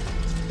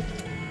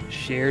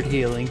shared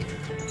healing.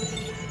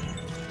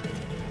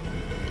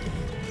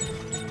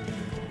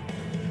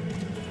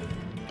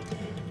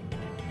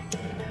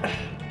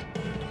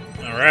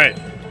 Alright.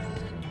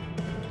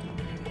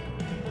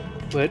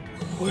 But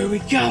Where are we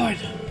going?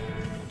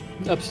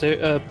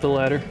 upstairs, up the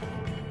ladder.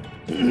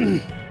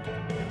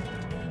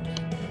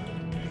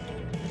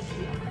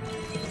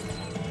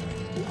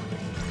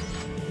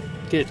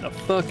 Get the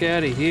fuck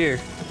out of here.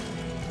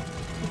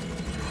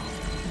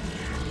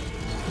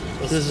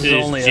 This is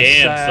Dude, only a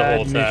jams side the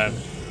whole time.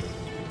 mission.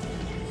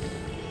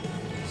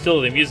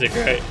 Still the music,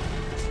 right?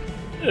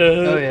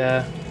 Oh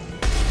yeah.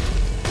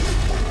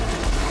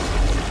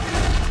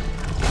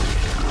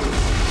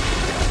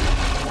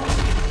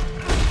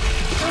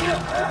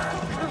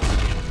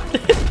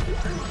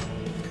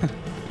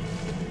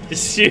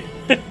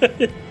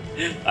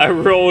 I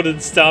rolled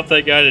and stomped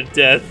that guy to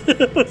death.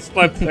 That's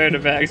my plan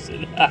of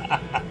action.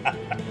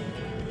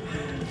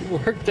 It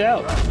worked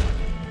out.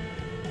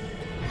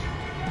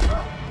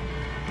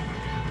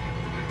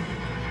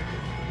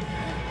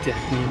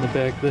 Deck me in the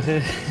back of the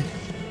head.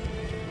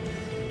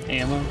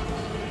 Ammo.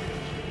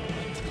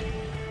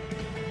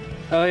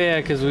 Oh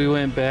yeah, because we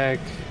went back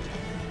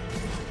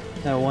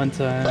that one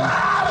time.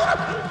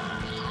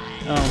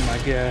 Oh my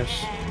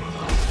gosh.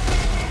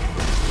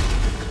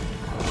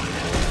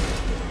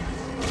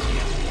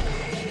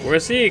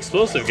 Where's the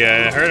explosive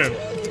guy? I heard him.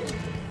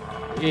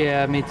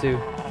 Yeah, me too.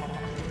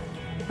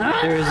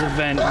 There is a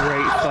vent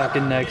right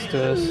fucking next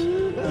to us.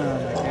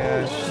 Oh my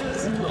gosh.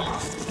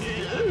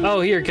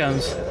 Oh, here it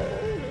comes.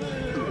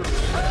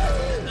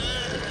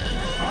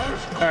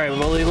 Alright,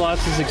 well he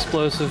lost his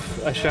explosive.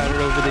 I shot it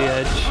over the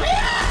edge.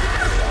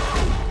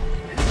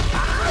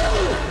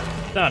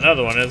 Not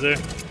another one, is there?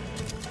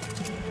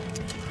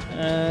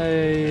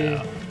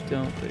 I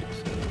don't think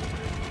so.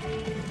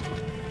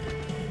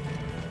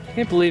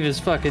 Can't believe his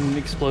fucking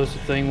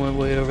explosive thing went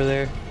way over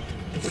there.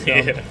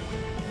 Yeah.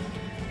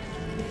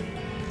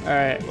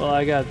 Alright, well,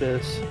 I got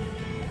this.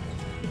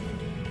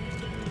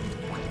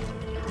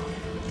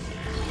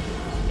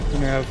 I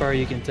wonder how far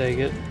you can take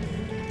it.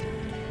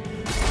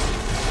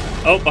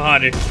 Oh,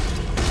 behind you.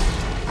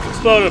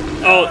 Explode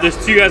him. Oh, there's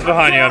two guys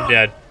behind you. I'm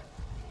dead.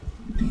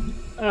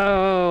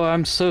 Oh,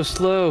 I'm so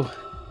slow.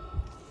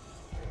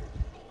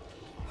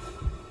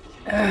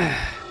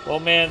 Well,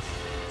 man,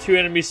 two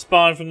enemies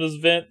spawned from this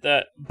vent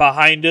that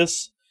behind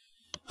us.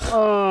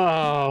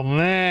 Oh,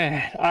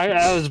 man.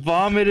 I was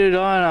vomited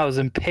on. I was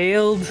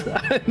impaled.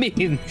 I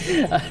mean,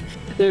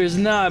 there's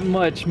not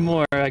much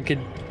more I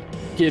could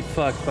get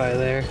fucked by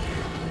there.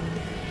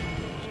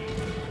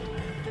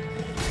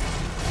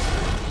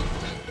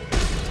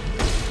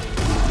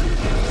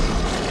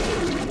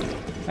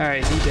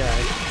 Alright, he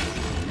died.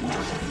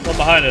 One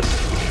behind us.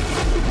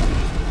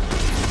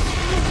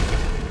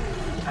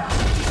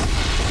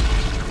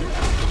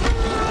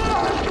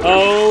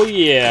 Oh,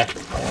 yeah.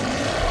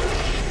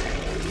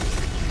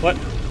 What?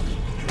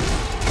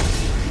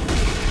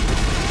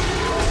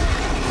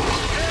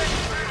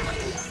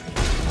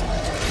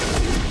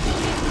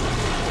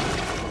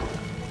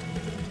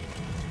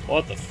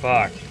 What the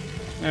fuck?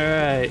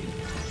 Alright.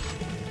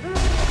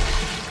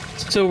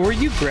 So were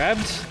you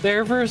grabbed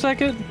there for a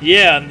second?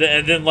 Yeah,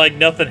 and then like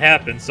nothing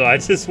happened, so I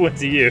just went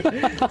to you.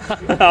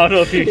 I don't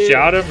know if you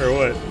shot him or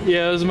what.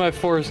 Yeah, it was my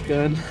force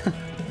gun.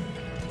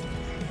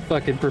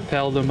 Fucking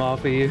propelled him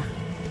off of you.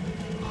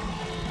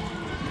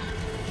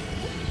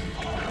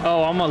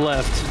 Oh, on my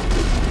left.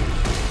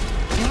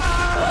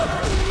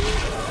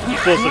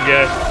 Explosive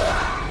guy.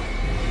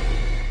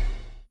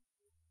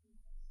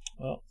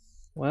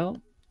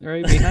 Well,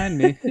 right behind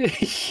me.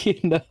 You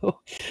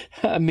know,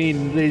 I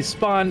mean, they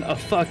spawn a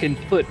fucking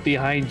foot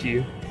behind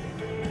you.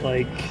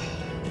 Like,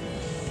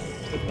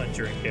 Where's my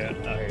drink at?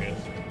 Oh, here it is.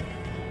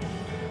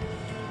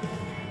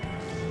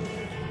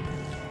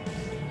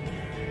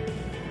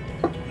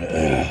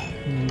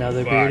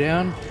 another beer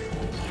down.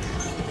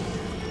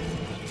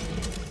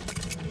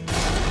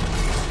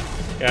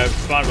 Yeah,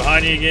 spawn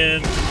behind you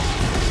again.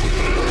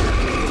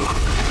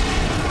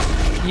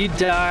 You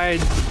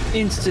died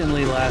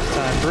instantly last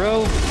time,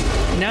 bro.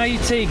 Now you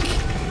take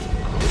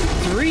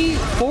 3,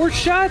 4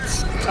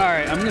 shots?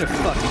 Alright, I'm gonna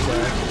fucking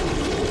die.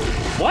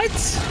 What?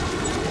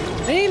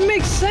 That didn't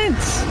make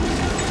sense.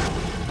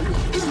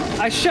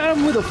 I shot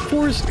him with a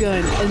force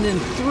gun and then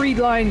 3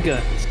 line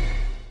guns.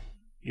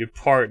 Your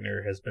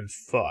partner has been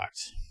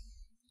fucked.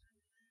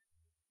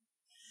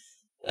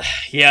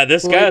 Yeah,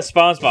 this guy that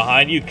spawns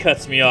behind you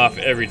cuts me off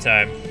every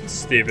time. It's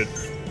stupid.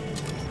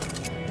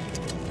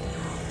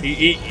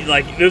 He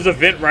like, there's a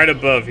vent right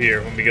above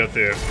here when we go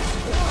through.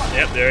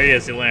 Yep, there he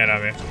is. He landed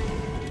on me.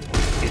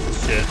 Piece of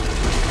shit.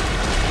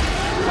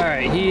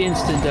 Alright, he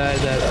instant died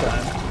that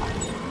time.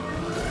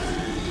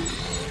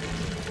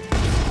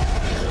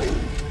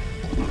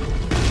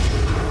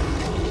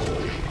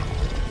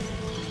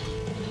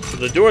 So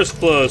the door's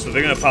closed, so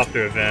they're gonna pop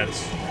through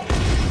vents.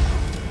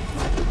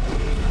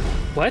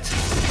 What?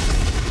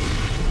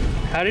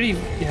 How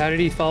did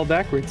he fall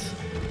backwards?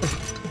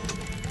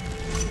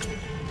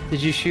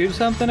 Did you shoot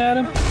something at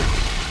him?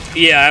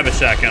 Yeah, I have a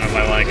shotgun on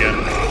my line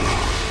gun.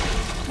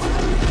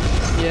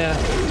 Yeah.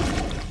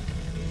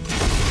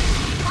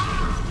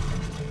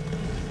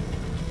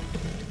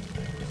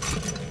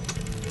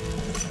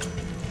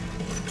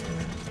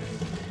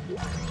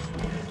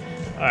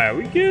 Alright,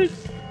 we good?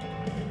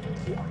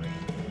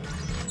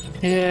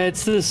 Yeah,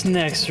 it's this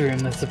next room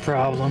that's the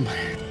problem.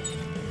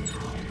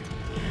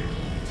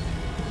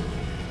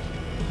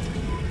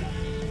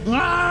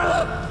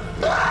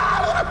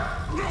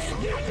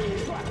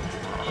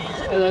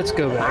 Let's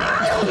go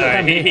back.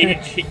 Alright,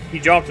 he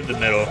jumped in the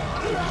middle.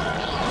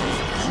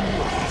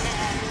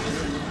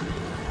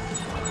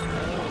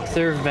 Is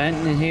there a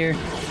vent in here?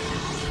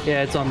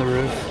 Yeah, it's on the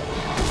roof.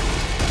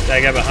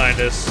 That guy behind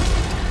us.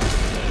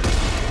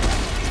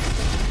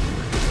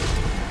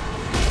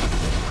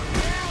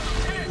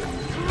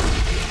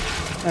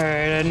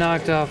 Alright, I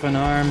knocked off an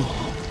arm.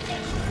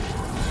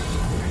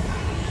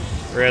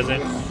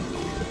 Resin.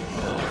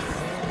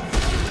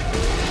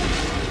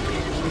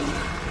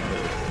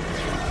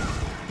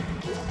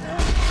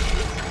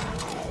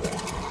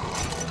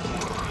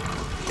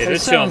 Yeah, they're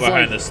chilling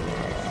behind this.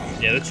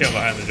 Yeah, they're chilling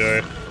behind the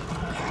door.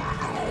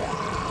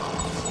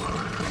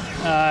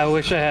 I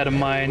wish I had a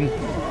mine.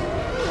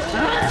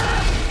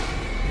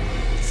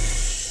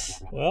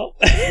 Well,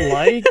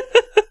 Like,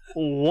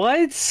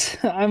 what?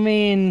 I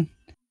mean,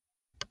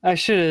 I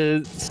should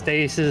have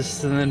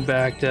stasis and then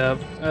backed up.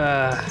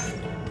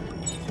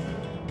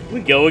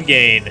 we go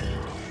again.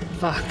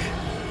 Fuck.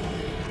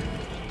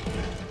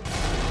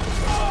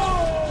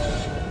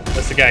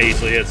 That's the guy who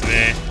usually hits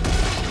me.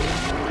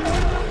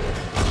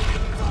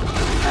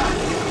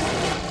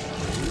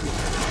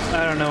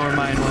 I don't know where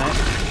mine went.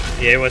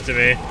 Yeah, he went to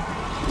me.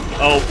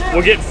 Oh,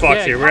 we're getting fucked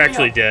Yeah, here. We're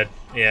actually dead.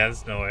 Yeah,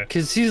 there's no way.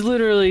 Because he's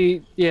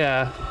literally,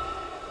 yeah.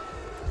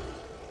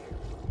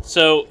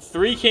 So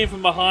 3 came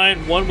from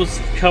behind. 1 was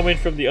coming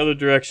from the other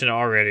direction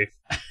already.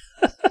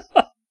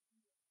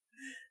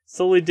 It's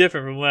totally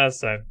different from last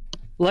time.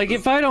 Like,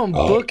 if I don't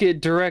book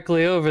it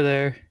directly over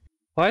there,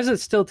 why is it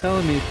still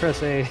telling me to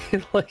press A?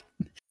 Like,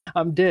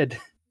 I'm dead.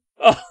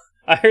 Oh,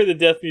 I heard the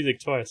death music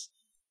twice.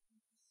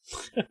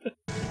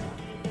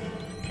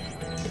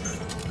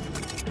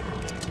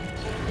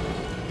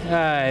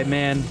 Alright,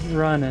 man.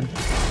 Running.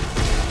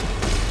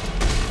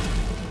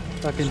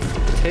 Fucking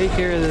take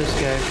care of this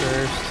guy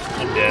first.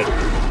 I'm dead.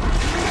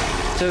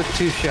 Took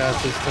 2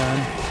 shots this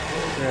time.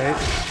 Right?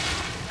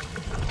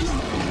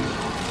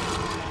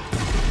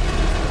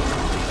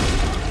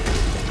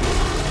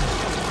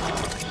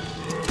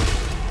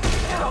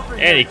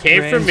 And he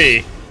came for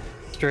me.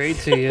 Straight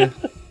to you.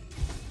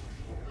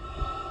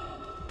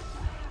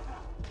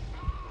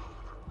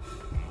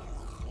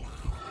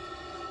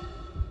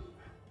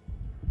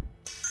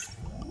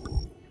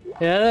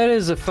 Yeah, that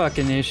is a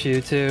fucking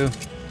issue too.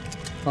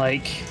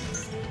 Like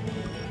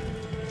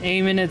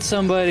aiming at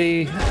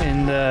somebody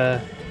and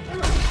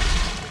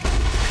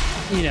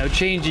you know,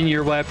 changing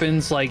your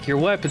weapons, like your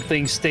weapon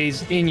thing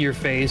stays in your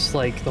face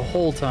like the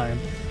whole time.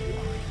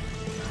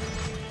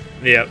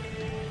 Yep.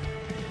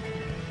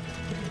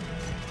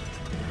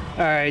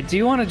 Alright, do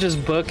you want to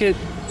just book it?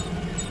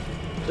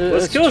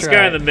 Let's kill this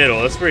guy in the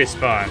middle. That's where he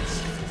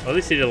spawns. Well, at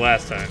least he did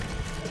last time.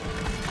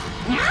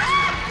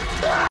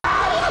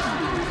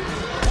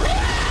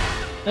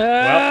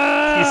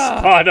 Well, he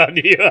spawned on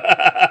you.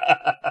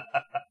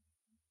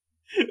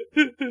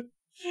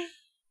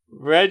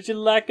 Read you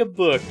like a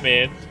book,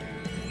 man.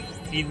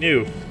 He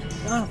knew.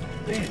 Son of a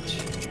bitch.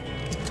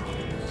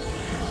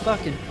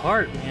 Fucking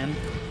part, man.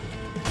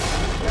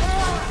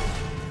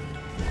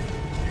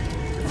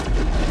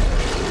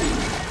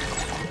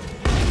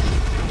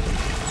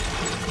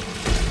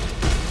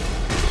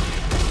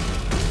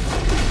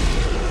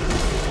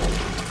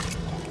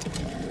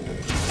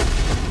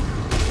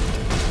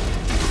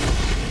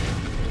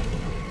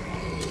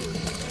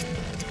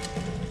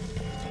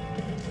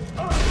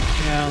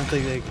 I don't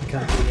think they can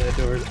come through that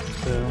door,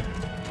 so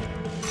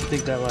I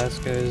think that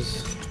last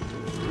guy's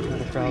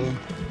not a problem.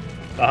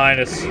 Behind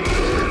us.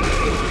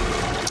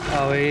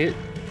 Oh wait,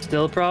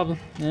 still a problem?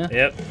 Yeah?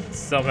 Yep,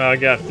 somehow I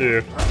got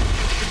through.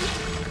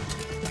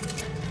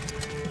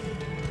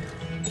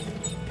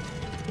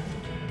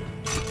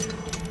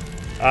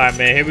 Alright,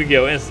 man, here we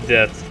go. Instant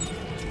death.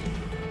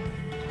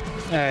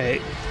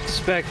 Alright,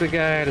 expect the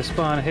guy to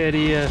spawn ahead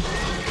of you.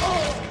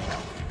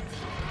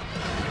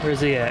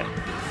 Where's he at?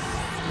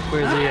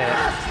 Where's he at?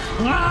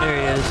 There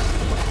he is.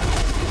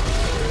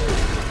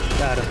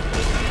 Got him.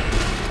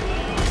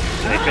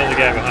 They killed the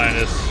guy behind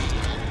us.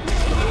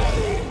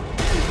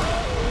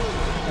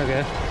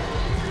 Okay.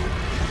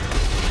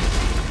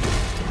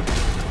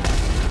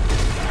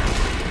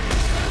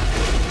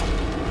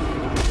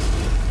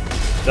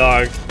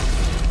 Dog.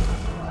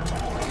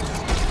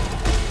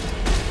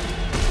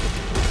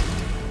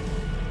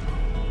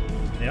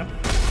 Yeah.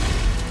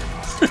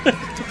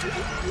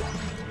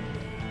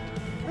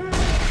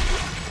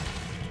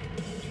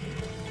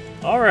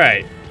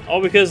 Alright. All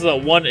because of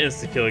that one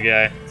insta-kill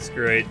guy. It's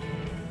great.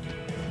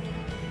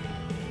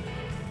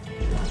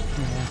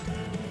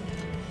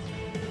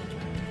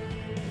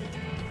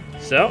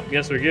 So,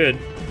 guess we're good.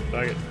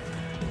 Fuck it.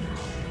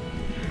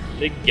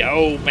 They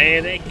go,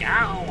 man. They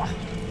go.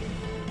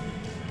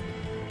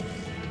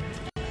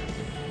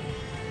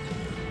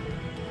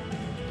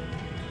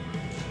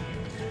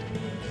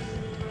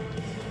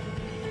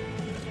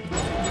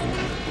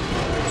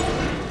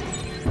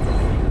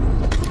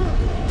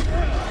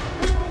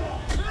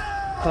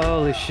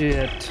 Holy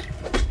shit.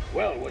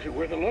 Well, was it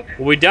worth a look?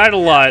 Well, we died a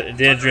lot and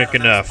didn't drink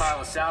enough.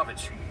 Pile of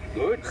salvage.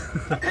 Good.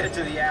 I'm headed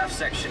to the aft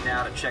section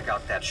now to check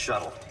out that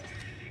shuttle.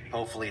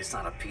 Hopefully it's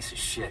not a piece of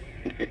shit.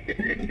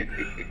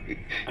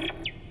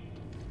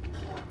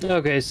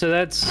 Okay, so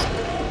that's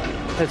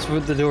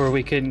what the door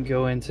we couldn't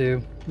go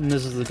into. And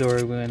this is the door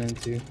we went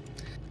into.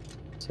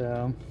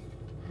 So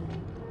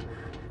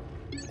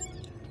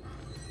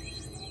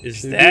Is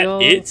should that be all-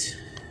 it?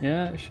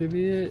 Yeah, it should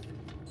be it.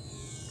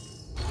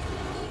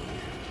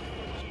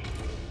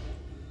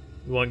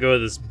 You want to go to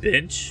this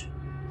bench?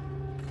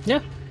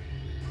 Yeah.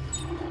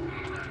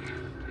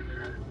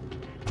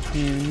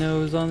 And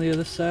nose on the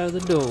other side of the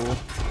door.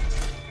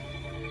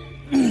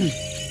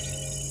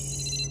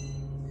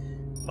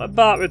 My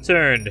bot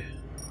returned.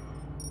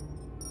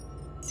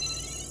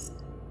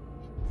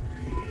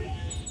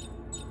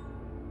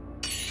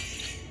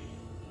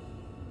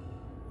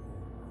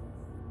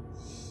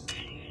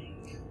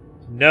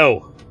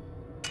 No.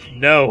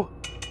 No.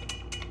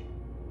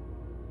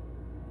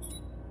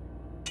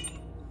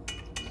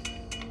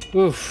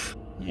 Oof.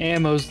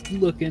 Ammo's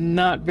looking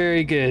not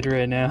very good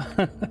right now.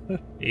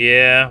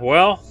 Yeah,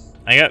 well,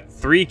 I got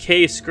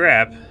 3k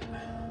scrap.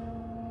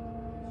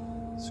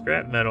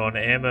 Scrap metal and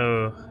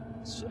ammo.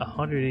 It's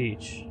 100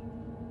 each.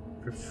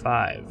 For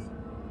 5.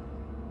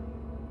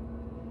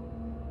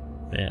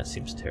 Man, it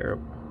seems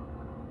terrible.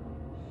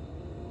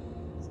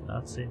 Does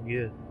not seem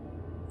good.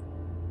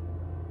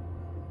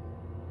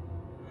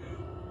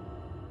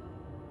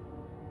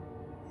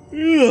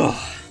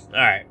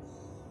 Alright.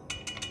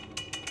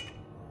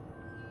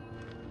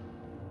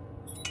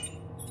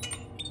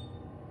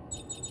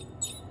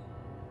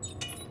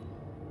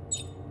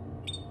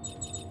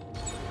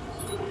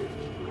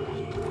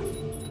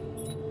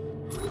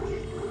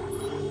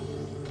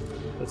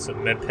 Put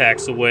some med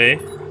packs away.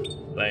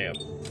 Bam.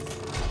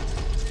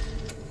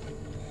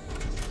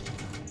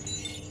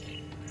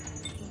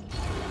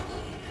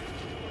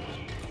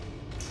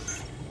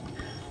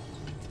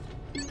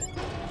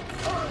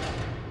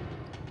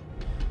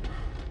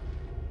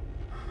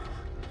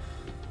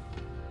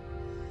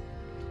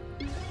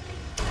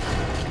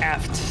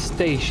 Aft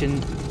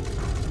station.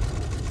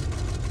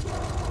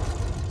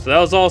 So that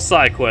was all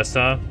side quest,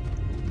 huh?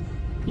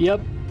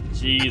 Yep.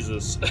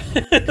 Jesus.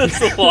 That's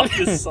the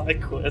longest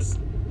side quest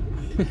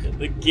in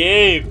the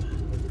game.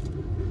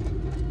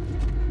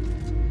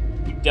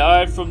 You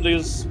died from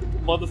these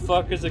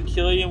motherfuckers that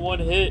kill you in one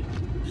hit.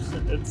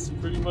 That's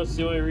pretty much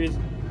the only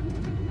reason.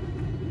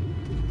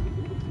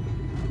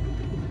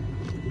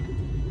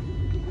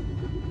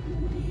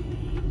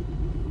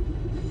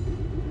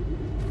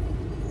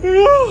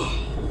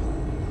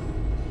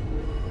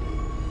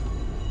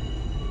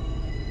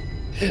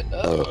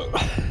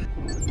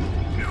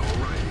 Now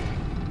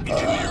arriving.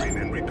 Engineering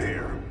and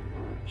repair.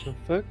 The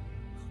fuck?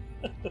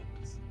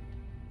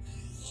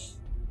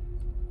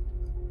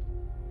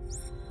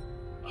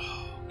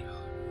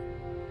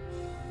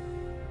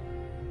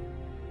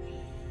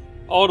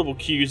 Audible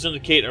cues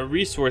indicate a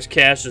resource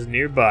cache is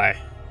nearby.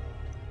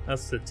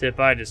 That's the tip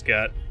I just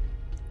got.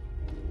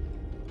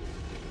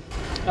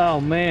 Oh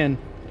man.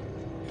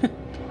 The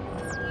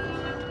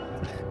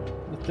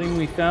thing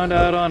we found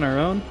out on our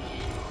own?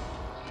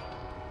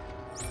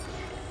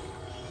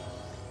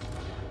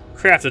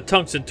 Craft a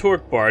tungsten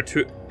torque bar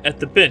at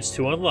the bench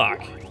to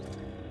unlock.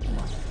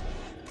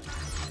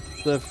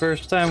 It's the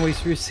first time we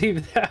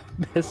received that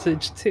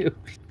message too.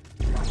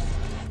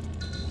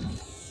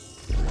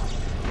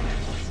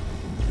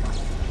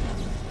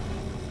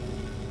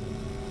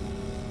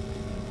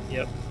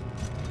 Yep.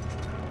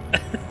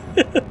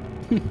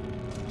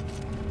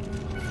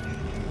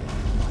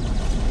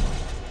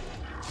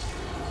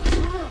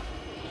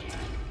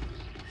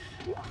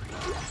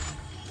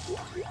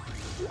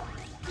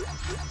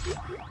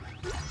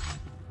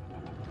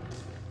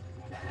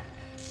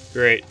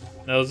 Great.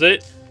 That was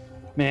it?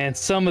 Man,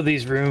 some of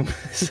these rooms,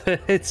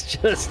 it's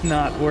just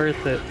not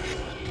worth it.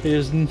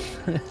 There's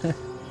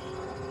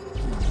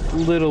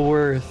little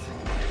worth.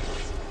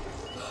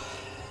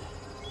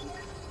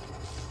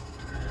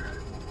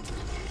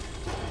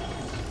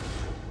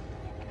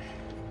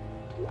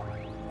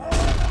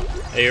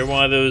 Hey, you're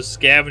one of those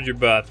scavenger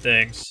bot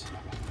things.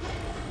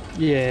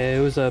 Yeah, it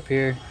was up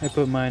here. I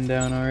put mine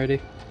down already.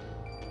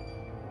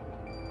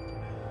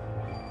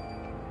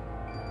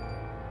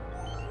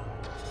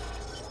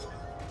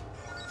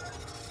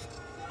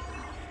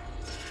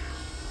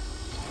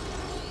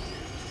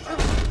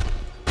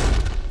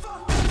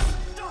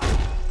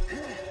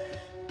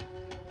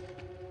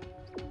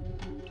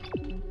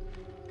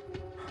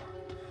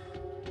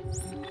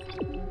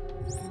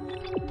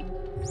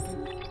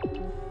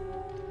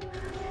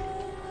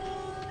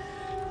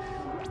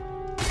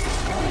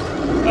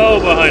 Oh,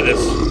 behind us.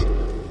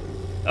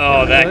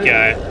 Oh, that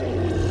guy.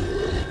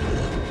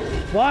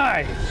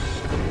 Why?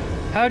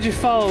 How'd you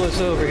follow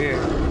us over here?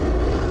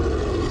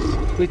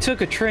 We took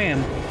a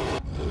tram.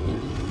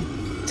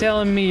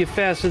 Telling me you're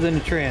faster than a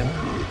tram.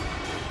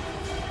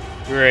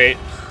 Great.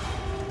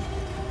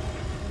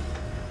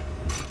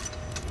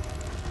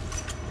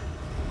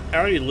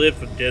 How do you live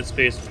from Dead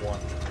Space 1?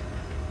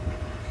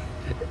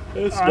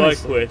 That's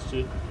Honestly. my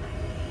question.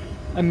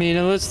 I mean,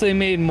 unless they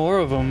made more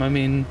of them, I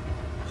mean...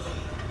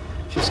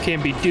 Just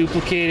can't be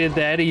duplicated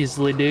that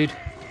easily, dude.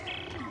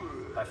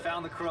 I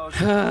found the crows.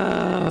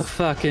 Oh,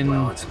 fucking...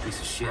 Well, it's a piece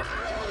of shit.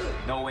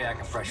 No way I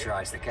can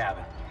pressurize the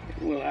cabin.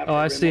 We'll have Oh, to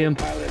I see him.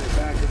 pilot it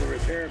back to the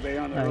repair bay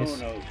on the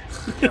Nice. Roanoke.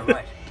 Yeah,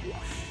 right.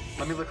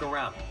 Let me look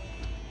around.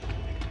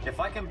 If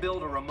I can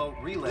build a remote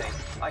relay,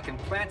 I can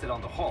plant it on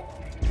the hull.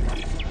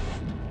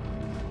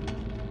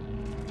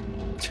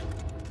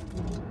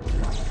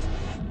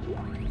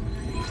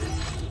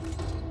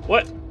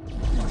 What?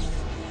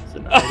 It's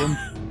an item.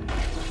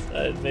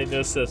 That made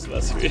no sense to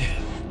my screen.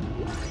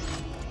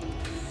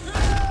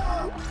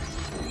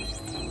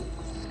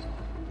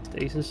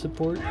 Stasis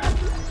support.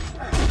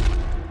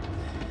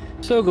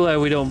 So glad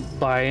we don't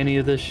buy any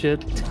of this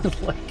shit.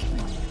 Like,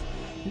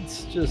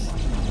 it's just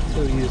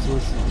so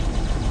useless.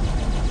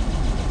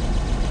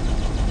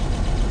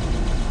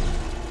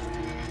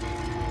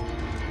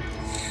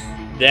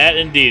 That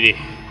indeedy.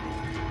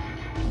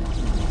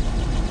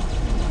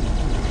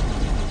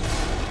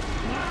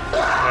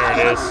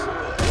 There it is.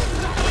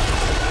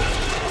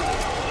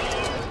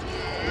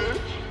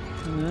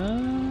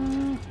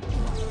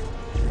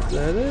 Is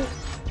that it?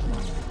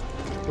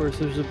 Of course,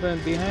 there's a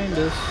vent behind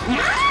us.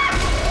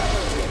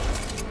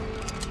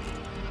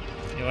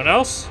 Anyone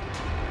else?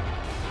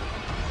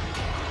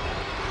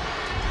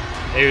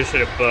 Maybe it's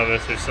right above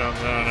us or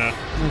something. I don't know.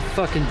 The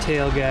fucking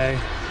tail guy.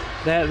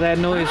 That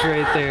noise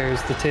right there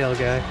is the tail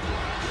guy.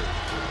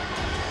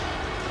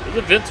 There's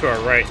a vent to our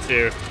right,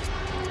 too.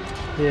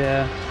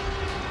 Yeah.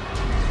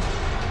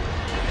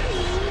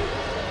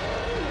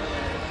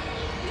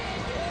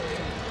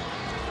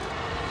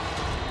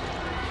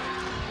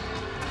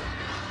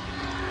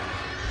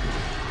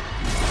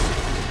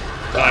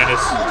 Behind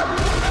us.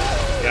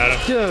 Got him.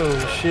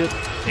 Oh, shit.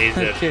 He's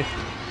dead. Okay.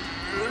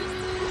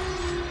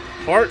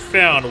 Part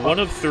found, 1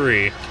 of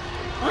 3.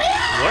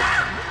 What?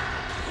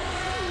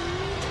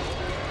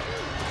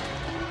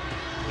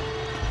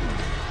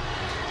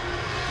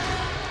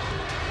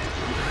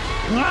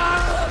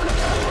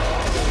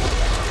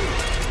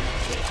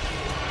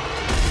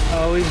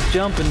 Oh, he's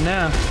jumping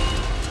now.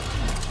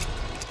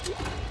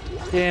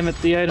 Damn it,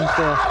 the item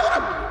fell.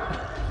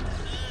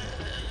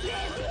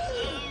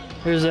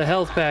 There's a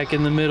health pack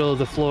in the middle of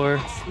the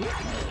floor.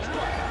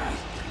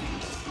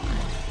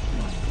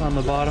 On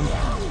the bottom.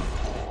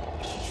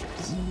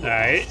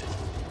 Alright.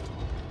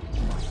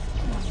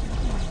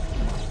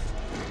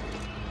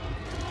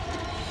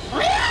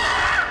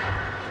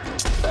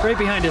 Right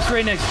behind us,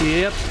 right next to you,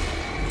 yep.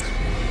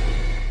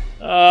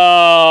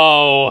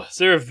 Oh, is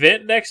there a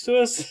vent next to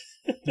us?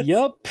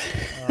 Yup.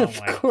 Oh Of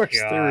my course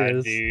God, there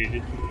is.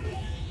 dude.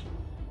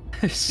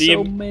 There's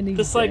so many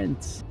There's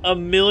vents. like a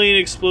million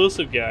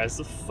explosive guys.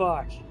 The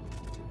fuck?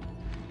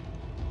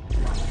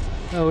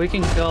 Oh, we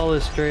can call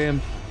this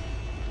Dram.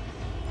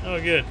 Oh,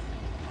 good.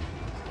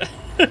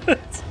 You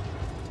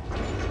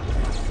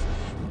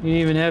didn't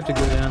even have to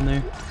go down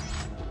there.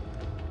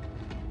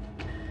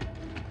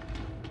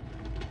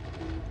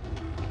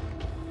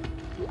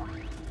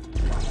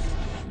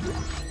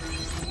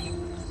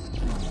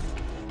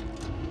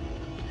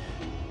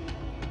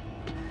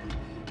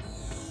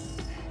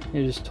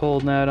 You're just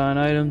holding out on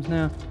items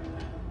now.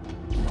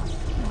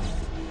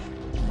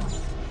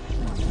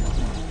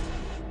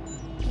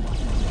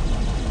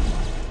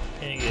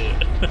 Can't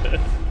get it.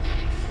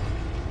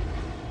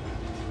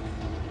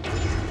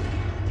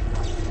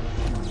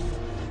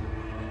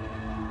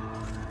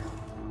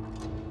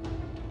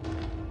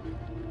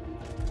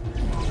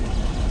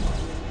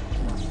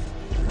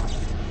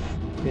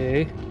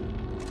 Okay.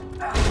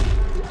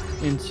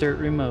 Insert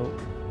remote.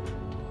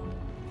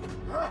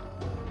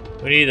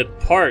 We need the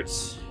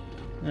parts.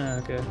 Ah,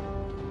 okay.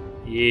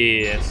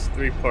 Yes,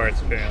 3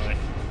 parts apparently.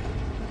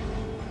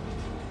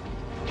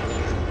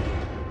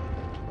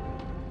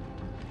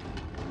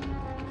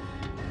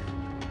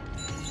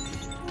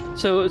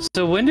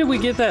 So when did we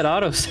get that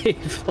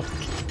autosave?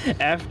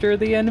 Like, after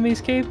the enemies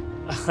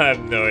came? I have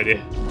no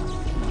idea.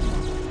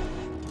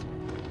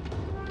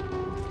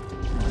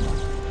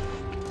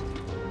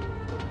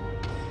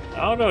 I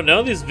don't know. None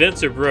of these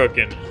vents are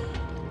broken.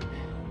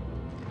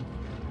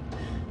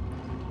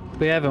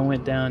 We haven't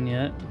went down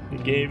yet. The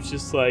game's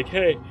just like,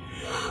 hey.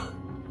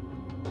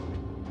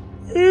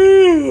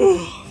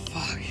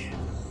 Fuck.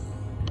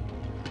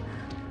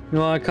 You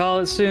want to call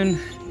it soon?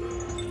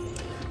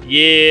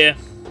 Yeah.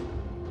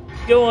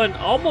 Going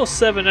almost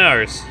 7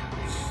 hours.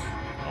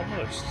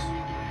 Almost.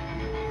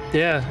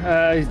 Yeah,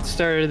 I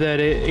started that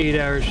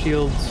 8-hour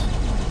shields.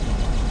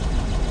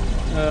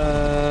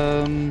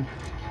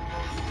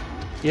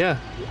 Yeah,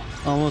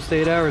 almost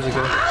 8 hours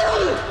ago.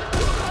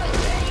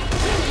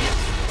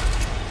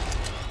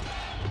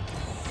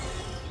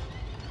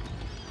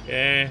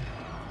 Okay.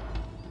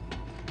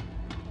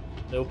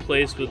 No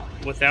place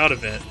without a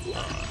vent.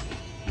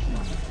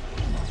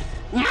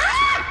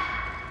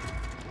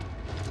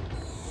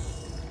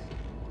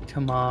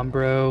 Come on,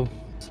 bro.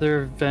 Is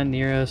there a vent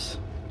near us?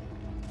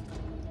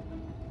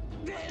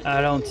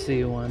 I don't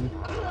see one.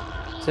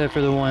 Except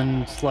for the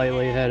one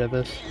slightly ahead of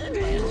us.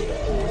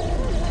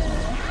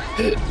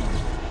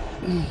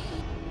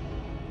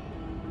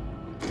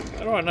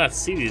 How do I not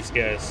see these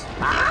guys?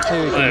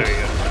 There we Oh, there go. we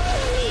go.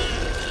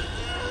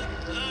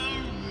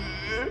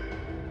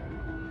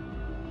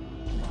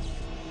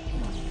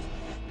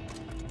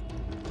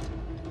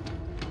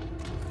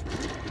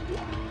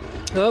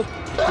 Oh,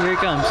 here he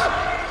comes.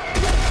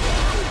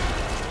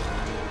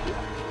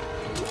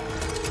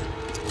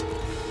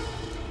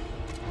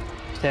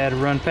 Just had to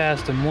run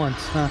past him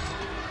once, huh?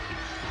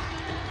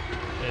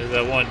 There's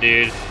that one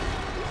dude.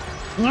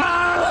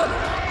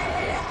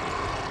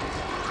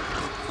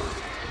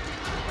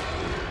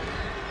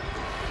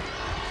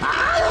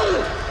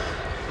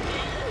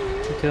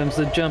 Here comes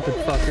the jumping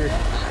fucker.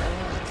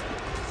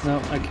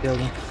 No, I killed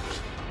him.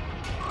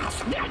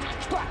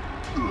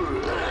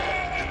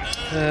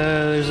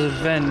 There's a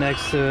vent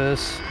next to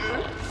us.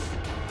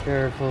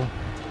 Careful.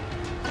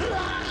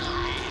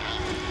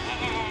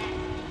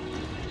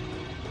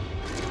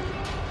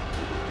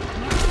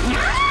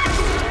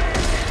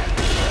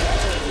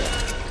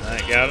 I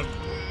got him.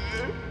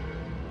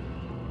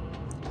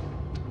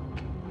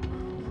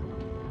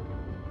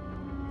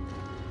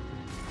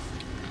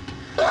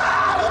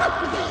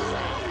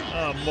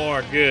 Oh,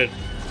 more. Good.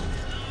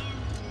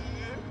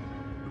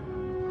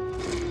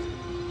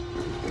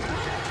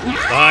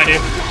 Behind you.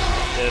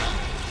 Dead.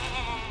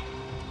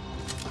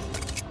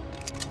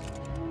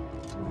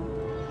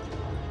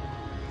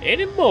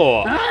 Any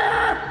more?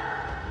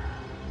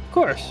 Of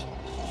course.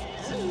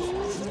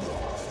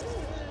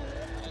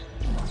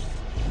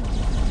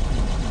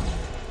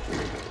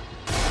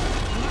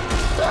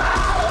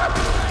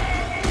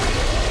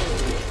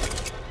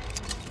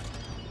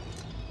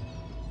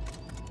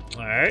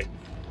 Alright.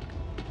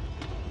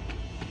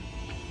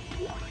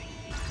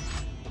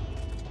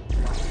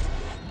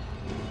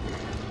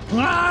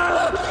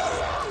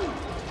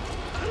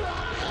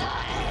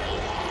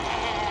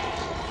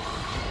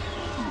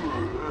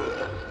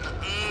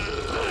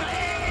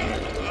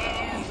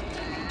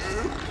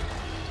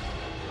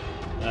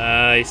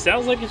 He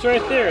sounds like he's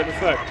right there. What the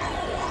fuck?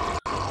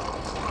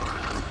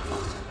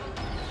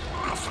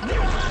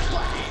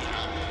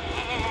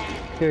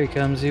 Here he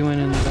comes. He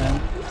went in the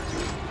vent.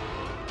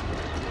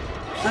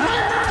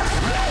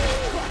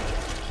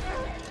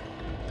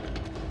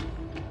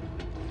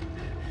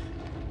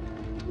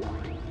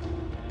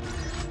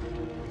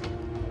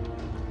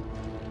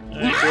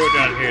 That door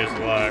down here is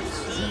locked.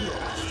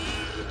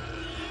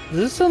 Is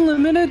this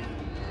unlimited?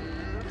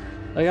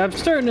 Like, I'm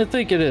starting to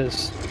think it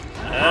is.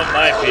 That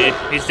might be.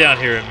 He's down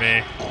here with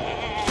me.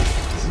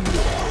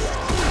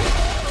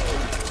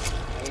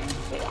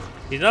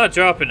 He's not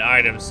dropping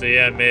items, so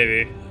yeah,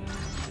 maybe.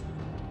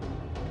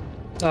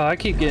 Oh, I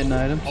keep getting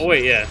items. Oh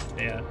wait, yeah,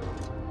 yeah.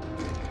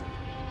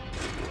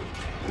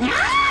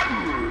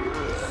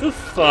 The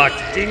fuck,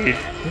 dude?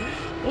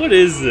 What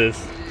is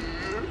this?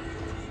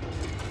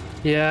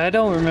 Yeah, I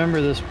don't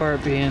remember this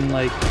part being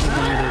like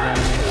limited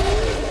enemies.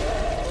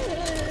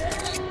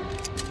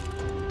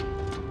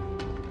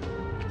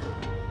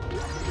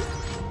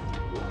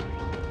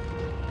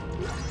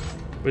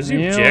 What's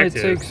the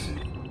objective? It takes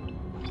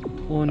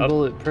one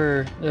bullet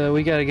per.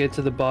 We gotta get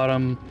to the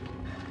bottom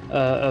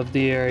of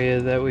the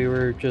area that we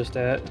were just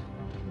at.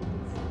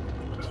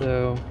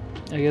 So,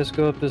 I guess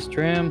go up this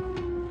tram.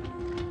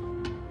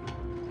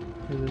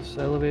 Or this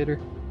elevator.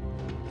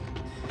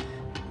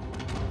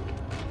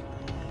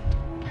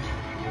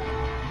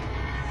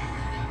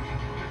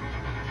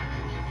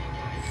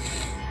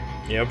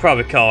 Yeah, we'll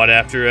probably call it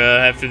after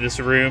after this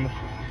room.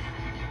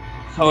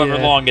 However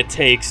long it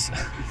takes.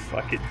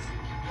 Fuck it.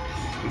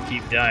 We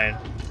keep dying.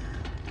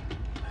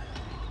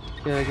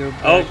 Gotta go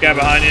back. Oh, guy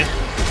behind you.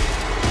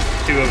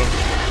 Two of them.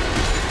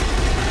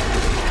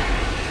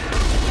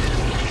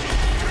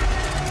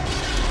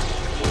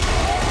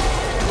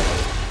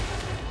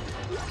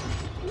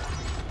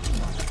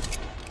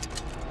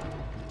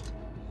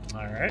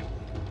 Alright.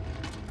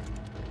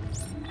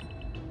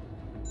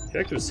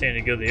 Objective was saying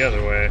to go the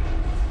other way.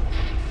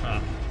 Huh.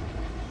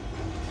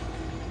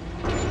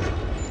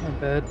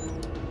 Not bad.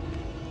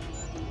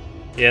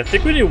 Yeah, I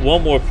think we need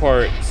one more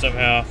part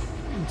somehow.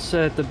 It's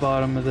at the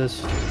bottom of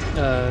this.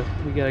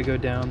 We gotta go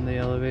down the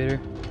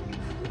elevator.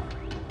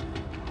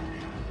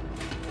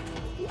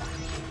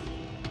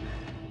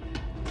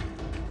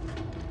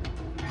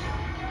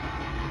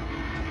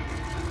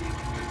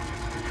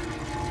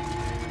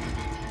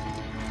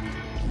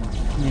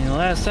 I mean, the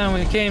last time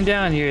we came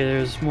down here,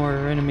 there's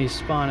more enemies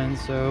spawning,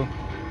 so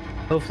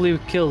hopefully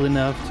we've killed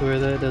enough to where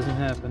that doesn't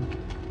happen.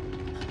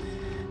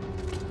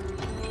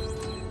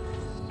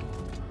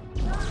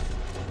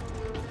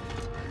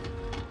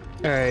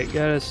 Alright,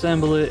 gotta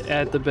assemble it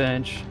at the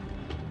bench.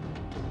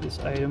 This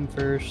item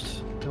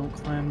first. Don't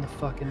climb the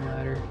fucking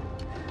ladder.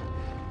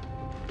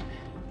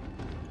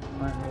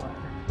 Climb the ladder.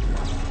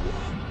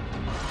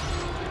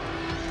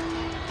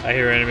 I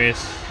hear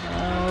enemies.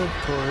 Oh, of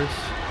course.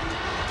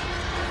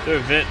 Is there a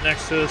vent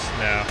next to us?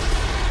 No.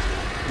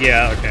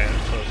 Yeah, okay, I'm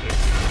closer.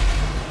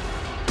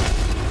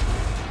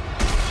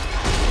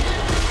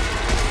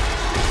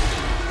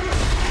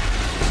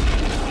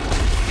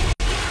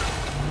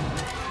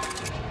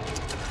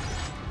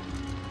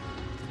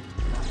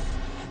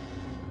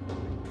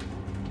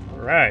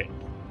 Alright.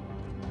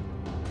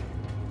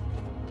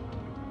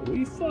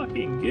 We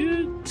fucking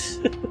good.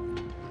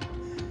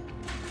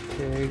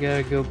 Okay, we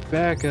gotta go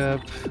back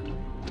up.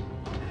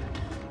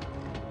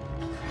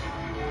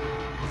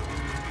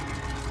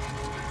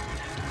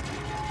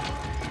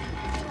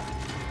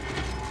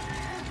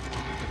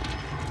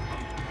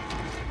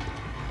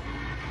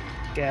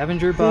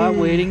 Scavenger bot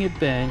waiting at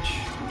bench.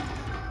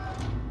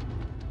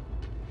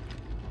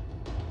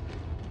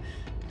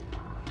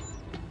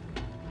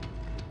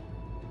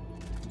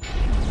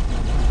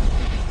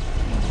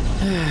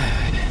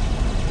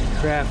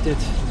 Craft it.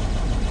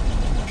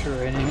 I'm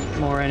sure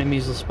more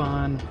enemies will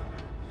spawn.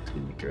 It's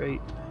gonna be great.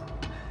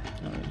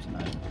 No, there's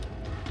none.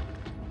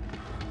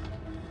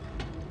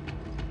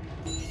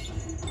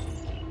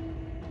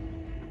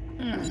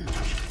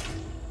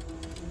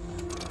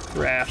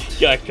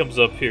 Craft. Guy comes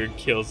up here and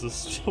kills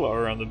us while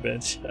we're on the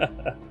bench.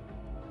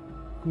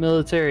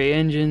 Military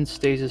engine,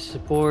 stasis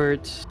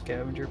support,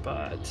 scavenger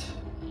bot.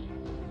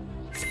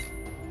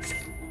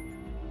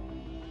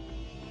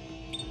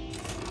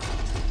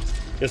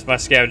 Guess my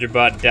scavenger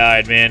bot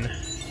died, man.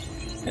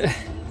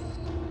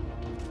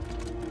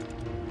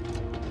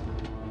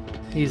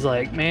 He's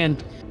like, man,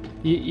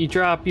 you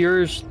drop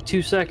yours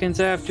 2 seconds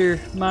after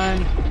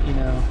mine, you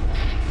know,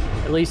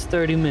 at least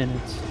 30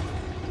 minutes.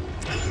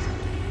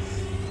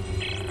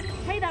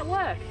 Hey, that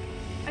worked.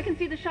 I can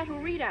see the shuttle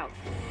readout.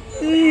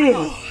 Hang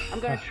on.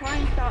 I'm going to try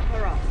and start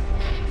her up.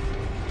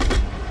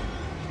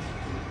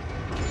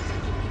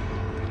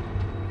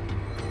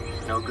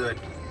 No good.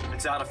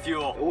 It's out of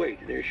fuel. Oh,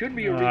 wait, there should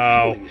be a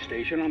refueling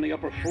station on the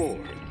upper floor.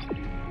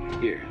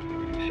 Here,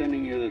 I'm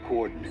sending you the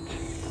coordinates.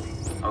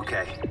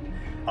 Okay.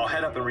 I'll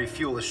head up and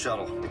refuel the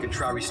shuttle. We can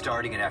try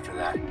restarting it after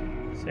that.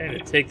 Saying to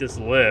take this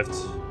lift.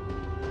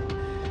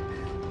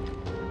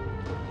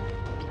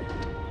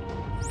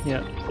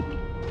 Yeah.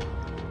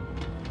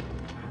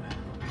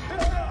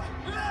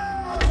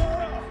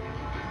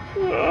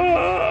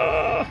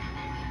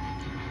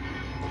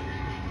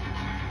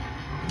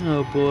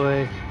 Oh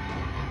boy.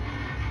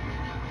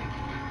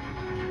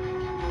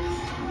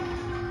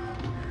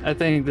 I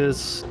think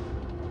this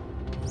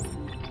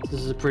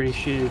is a pretty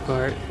shitty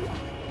part.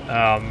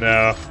 Oh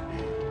no.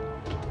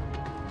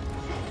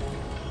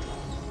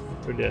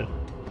 We're dead.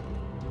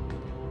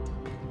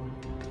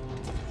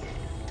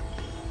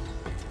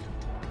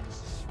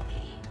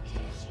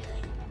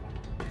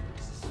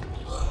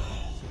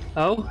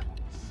 Oh?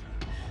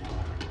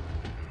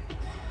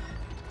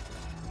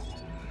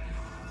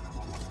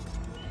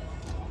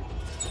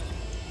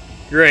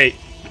 Great.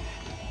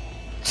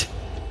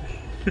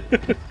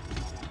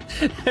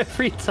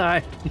 Every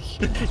time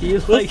you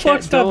What like the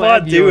fuck's go that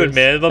bot at doing, yours.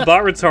 man? The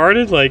bot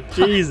retarded? Like,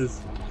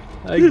 Jesus.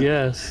 I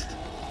guess.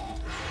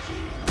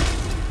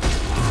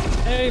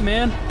 Hey,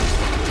 man.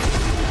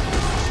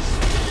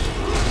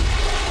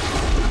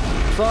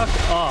 Fuck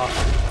off.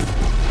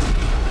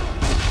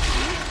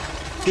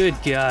 Good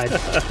God.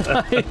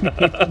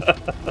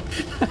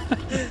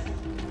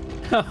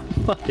 How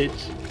much?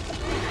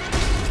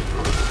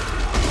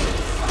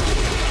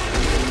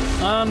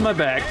 On my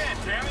back.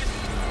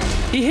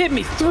 He hit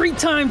me 3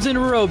 times in a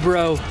row,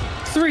 bro.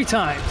 3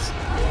 times.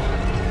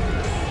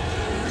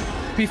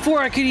 Before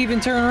I could even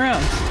turn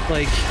around.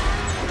 Like,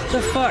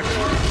 the fuck?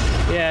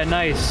 Yeah,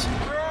 nice.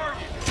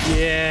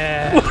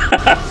 Yeah.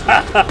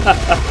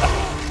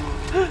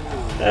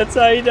 That's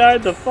how you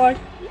died? The fuck?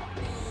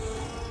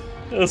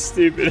 That was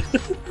stupid.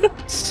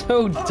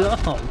 So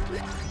dumb.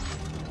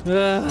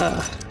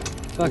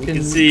 Fucking. You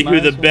can see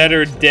who the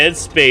better Dead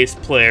Space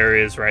player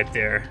is right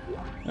there.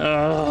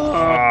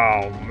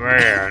 Oh,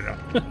 man.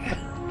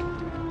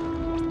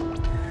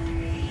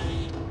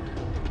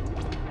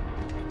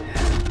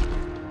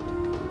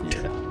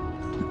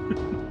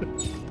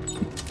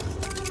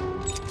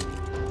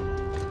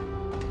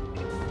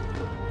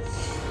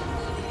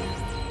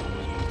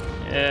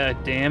 Yeah,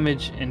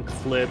 damage and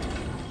clip.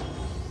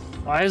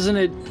 Why isn't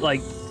it,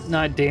 like,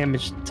 not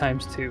damage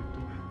times 2?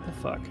 The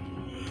fuck?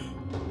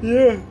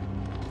 Yeah.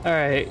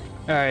 Alright,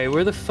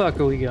 where the fuck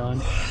are we going?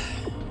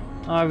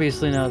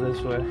 Obviously not this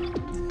way.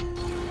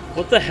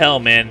 What the hell,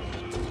 man?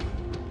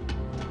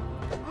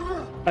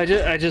 I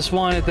just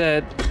wanted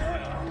that...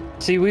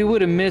 See, we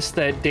would have missed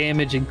that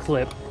damage and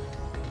clip.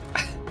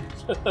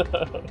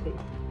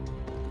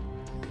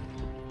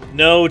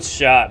 No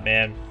shot,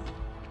 man.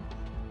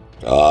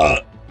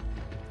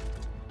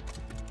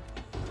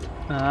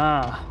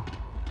 Ah,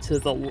 to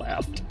the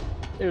left.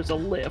 There's a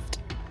lift.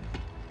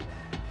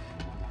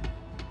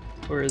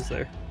 Where is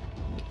there?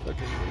 What the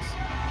fuck is this?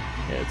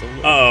 Yeah, it's a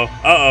lift.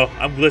 Uh-oh,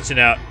 I'm glitching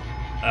out.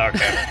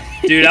 Okay.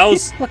 Dude, I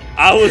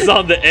was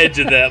on the edge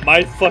of that.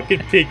 My fucking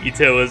pinky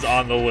toe was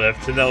on the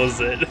lift, and that was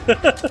it.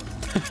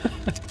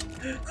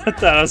 I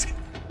thought I was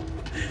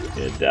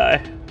gonna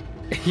die.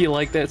 You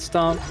like that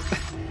stomp?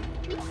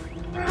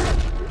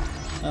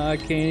 I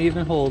can't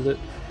even hold it.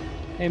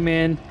 Hey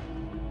man,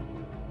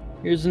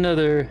 here's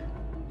another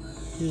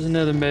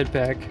med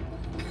pack.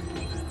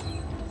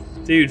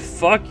 Dude,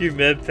 fuck your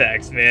med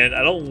packs, man.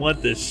 I don't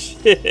want this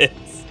shit.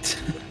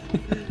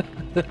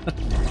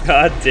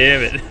 God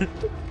damn it.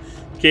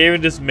 Can't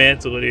even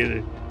dismantle it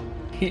either.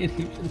 Can't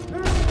even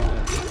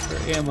for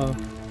ammo.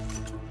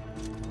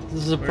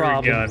 This is a Where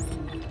problem. are you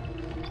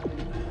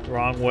going?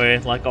 Wrong way,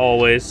 like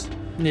always.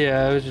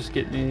 Yeah, I was just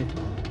getting the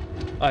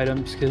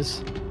items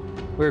because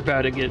we're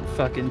about to get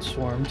fucking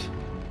swarmed.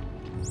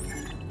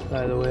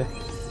 By the way.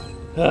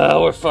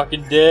 Oh, we're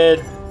fucking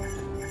dead.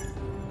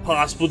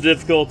 Possible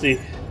difficulty.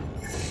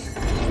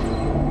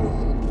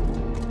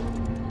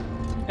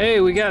 Hey,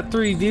 we got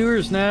 3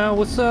 viewers now.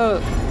 What's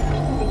up?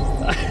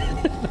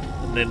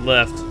 And then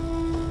left.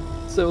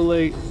 So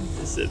late.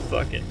 It said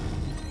fucking.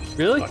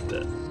 Really? Fuck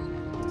that.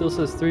 Still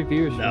says 3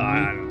 viewers. No,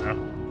 I don't know.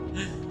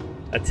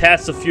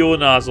 Attach the fuel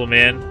nozzle,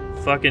 man.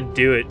 Fucking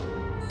do it.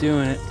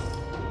 Doing it.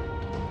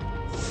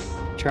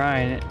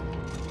 Trying it.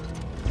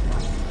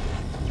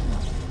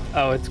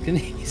 Oh, it's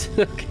Kenny's.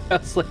 Okay, I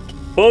was like...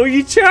 What were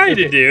you trying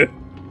to do?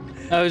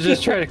 I was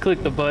just trying to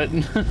click the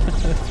button.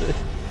 That's it.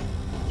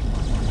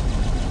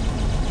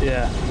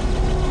 Yeah.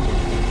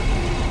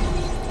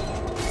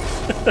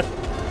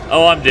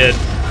 Oh, I'm dead.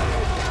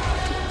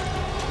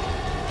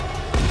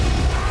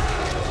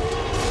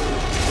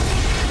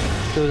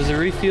 So is it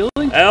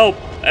refueling? Help!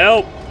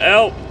 Help!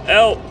 Help!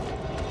 Help!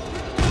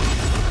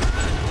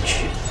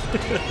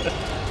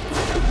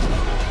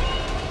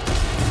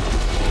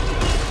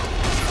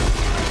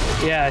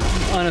 Yeah,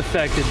 it's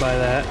unaffected by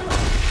that,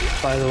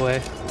 by the way.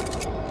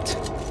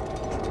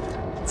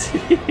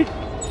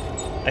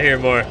 I hear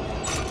more.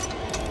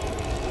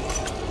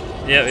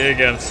 Yep, here it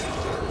comes.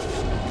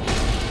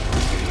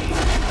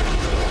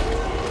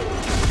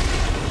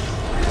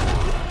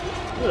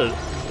 The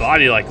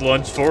body like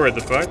lunged forward.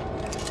 The fuck?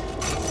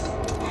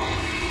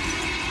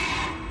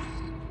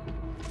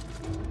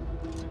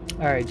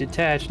 All right,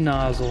 detach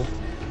nozzle.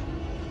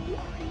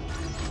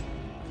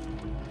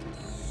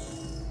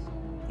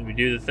 Did we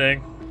do the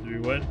thing?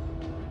 Did we win?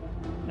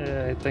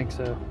 I think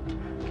so.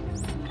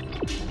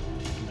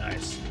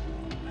 Nice.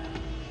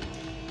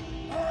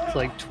 It's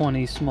like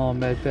 20 small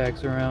med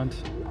packs around.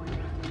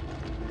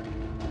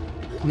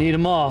 Need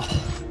them all.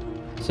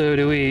 So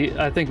do we?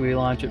 I think we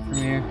launch it from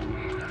here.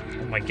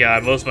 Oh my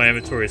god, most of my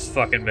inventory is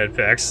fucking med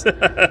packs.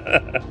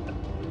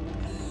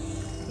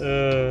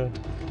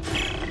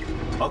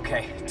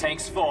 Okay,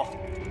 tank's full.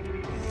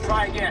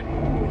 Try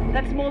again.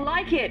 That's more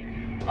like it.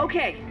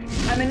 Okay,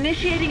 I'm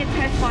initiating a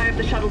test fire of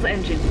the shuttle's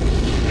engine.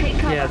 Take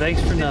cover. Yeah,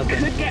 thanks for nothing.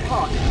 Could get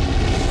hot.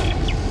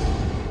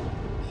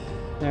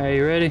 All right,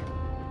 you ready?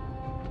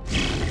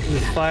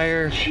 With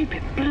fire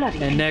Stupid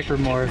bloody. and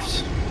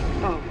necromorphs.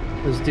 Oh.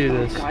 Let's do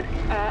this. God.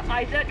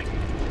 Isaac,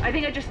 I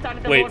think I just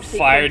started the Wait, launch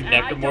fire sequence,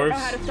 and I don't know necromorphs?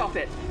 how to stop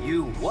it.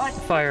 You what?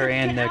 Fire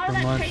and Get out of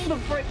that necromorphs. chamber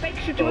before it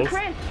bakes you to a Both?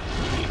 crisp.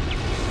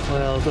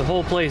 Well, the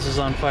whole place is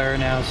on fire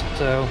now,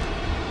 so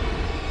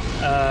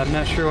I'm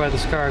not sure why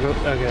this car go.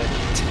 Okay.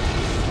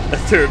 A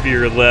third of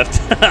your left.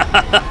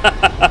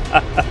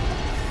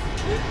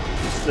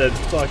 Said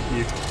fuck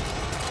you.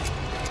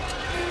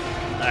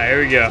 Alright, here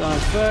we It's go. on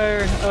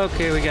fire.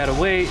 Okay, we gotta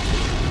wait.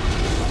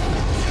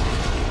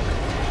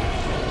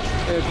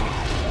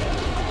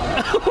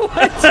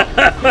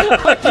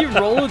 What? Are you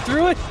rolling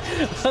through it?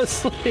 I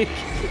was like,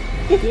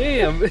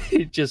 damn,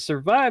 he just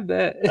survived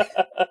that.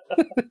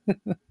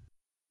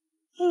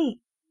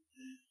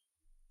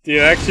 Dude,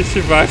 I actually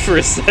survived for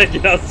a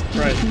second. I was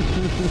surprised.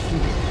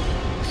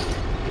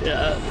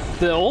 Yeah,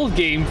 the old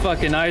game,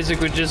 fucking Isaac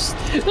would just,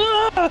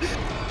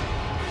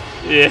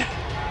 Yeah.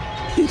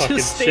 he'd Fucking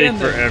just shake stand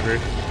there. forever.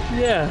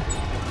 Yeah.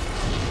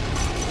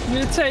 I'm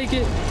gonna take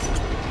it.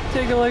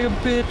 Take it like a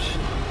bitch.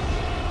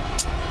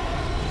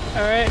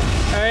 Alright,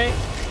 alright.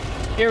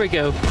 Here we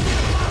go.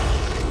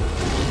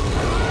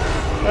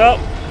 Well,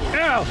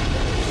 Ow!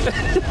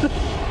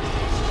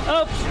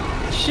 Oh,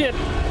 shit.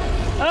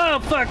 Oh,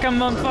 fuck,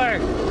 I'm on fire.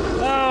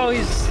 Oh,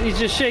 he's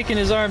just shaking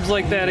his arms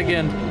like that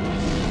again.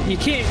 You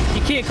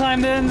can't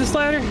climb down this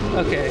ladder?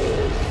 Okay.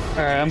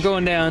 Alright, I'm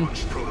going down.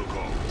 Launch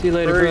protocol. See you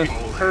later, hurry, bro.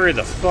 hurry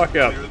the fuck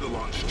up. Clear the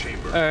launch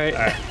chamber. Alright.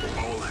 Alright.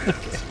 All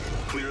hands.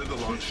 Clear the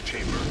launch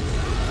chamber.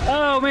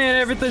 Oh man,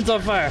 everything's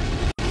on fire.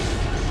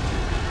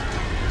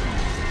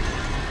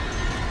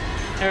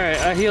 Alright,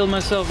 I healed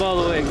myself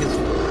all the way because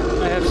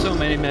I have so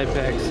many med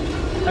packs.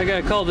 I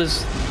gotta call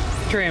this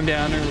tram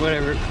down or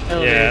whatever.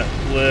 Elevator. Yeah,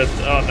 lift.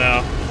 Oh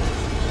no.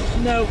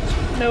 Nope.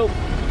 Nope.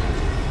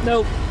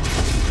 Nope.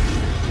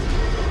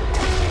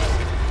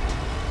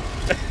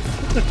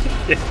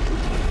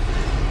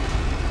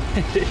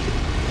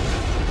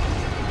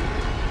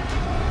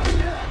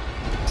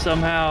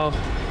 Somehow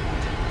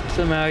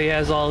he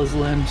has all his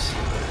limbs.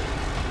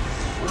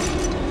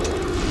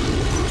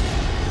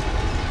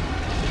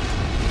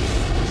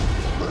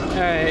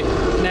 Alright,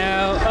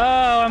 now,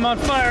 oh, I'm on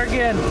fire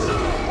again.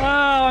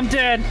 Oh, I'm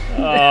dead.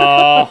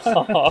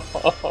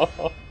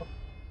 Oh.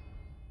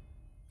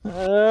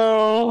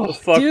 Oh, What the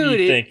fuck dude, are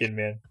you it- thinking,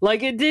 man?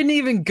 Like, it didn't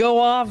even go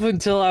off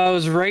until I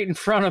was right in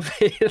front of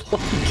it.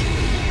 Like,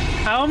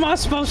 how am I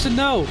supposed to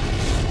know?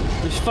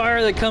 There's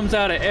fire that comes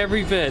out of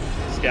every vid.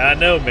 Just gotta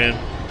know, man.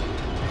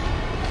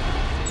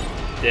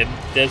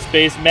 Dead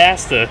Space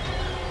Master.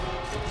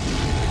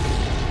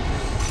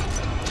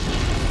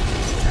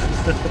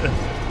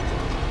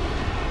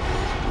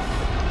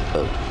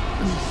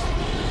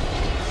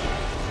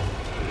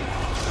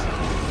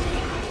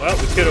 Well,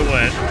 we could have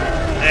went.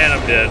 And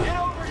I'm dead.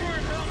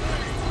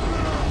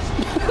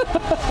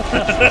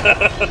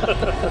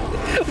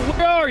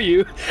 Where are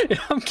you?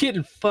 I'm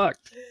getting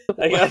fucked.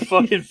 I got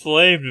fucking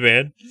flamed,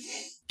 man.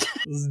 I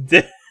was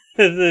dead.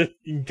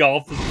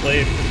 Engulfed in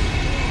flames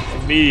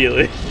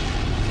immediately.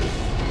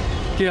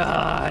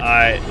 God.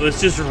 Alright,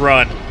 let's just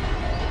run.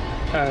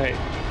 Alright,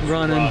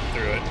 running Run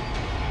through it.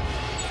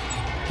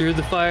 through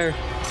the fire.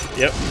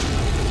 Yep.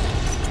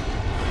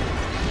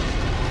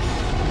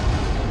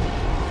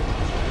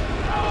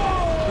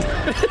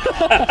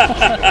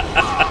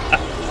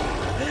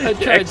 I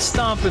tried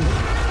stomping.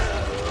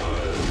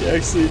 You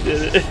actually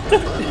did it.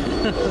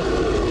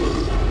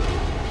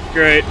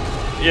 Great.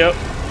 Yep.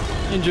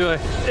 Enjoy.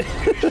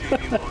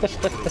 Initiating launch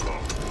protocol. All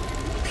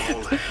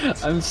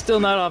hands. I'm still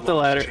not off the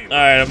ladder.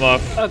 Alright, I'm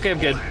off. Okay, I'm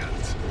good. All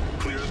hands.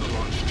 Clear the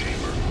launch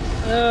chamber.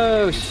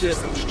 Oh shit.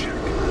 Systems check.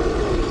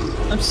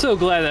 I'm so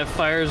glad that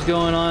fire's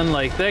going on.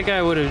 Like, that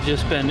guy would have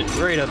just been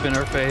right up in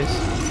our face.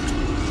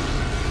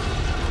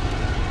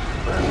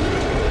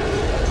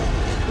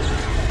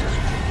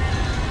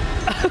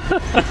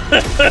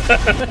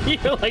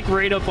 You're like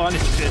right up on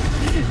his shit.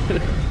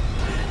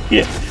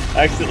 Yeah,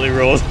 accidentally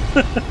rolled.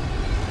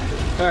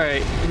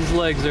 Alright, his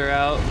legs are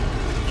out.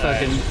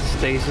 Fucking Alright.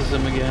 stasis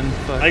him again.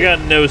 Fuck. I got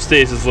no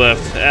stasis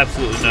left.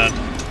 Absolutely none.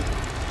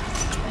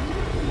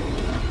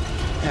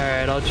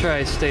 Alright, I'll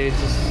try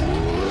stasis.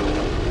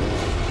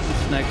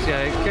 This next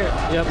guy.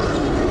 Yep.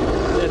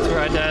 That's where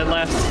I died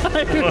last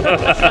time.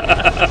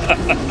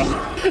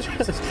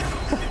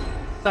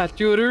 Thought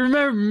you would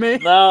remember me.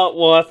 No,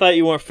 well, I thought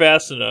you weren't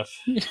fast enough.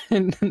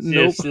 Nope.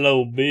 You're a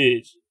slow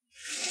bitch.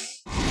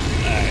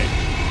 Alright.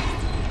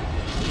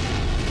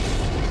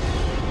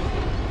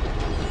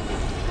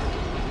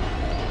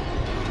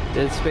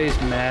 Dead Space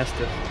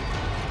Mastiff.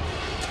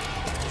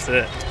 That's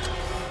it.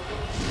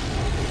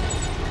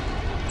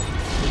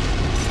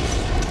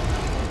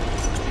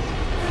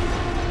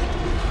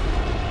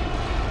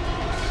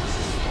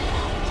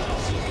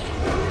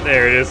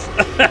 There it is.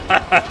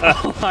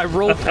 I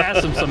rolled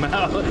past him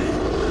somehow.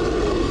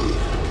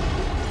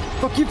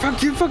 Fuck you,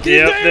 fuck you, fuck you.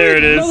 Yep, there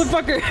it is.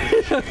 Motherfucker.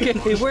 Okay,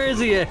 where is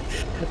he at?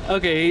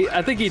 Okay,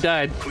 I think he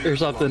died or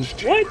something.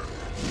 What?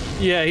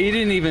 Yeah, he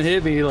didn't even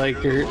hit me,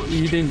 like, or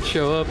he didn't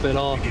show up at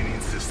all.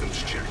 Beginning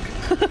systems check.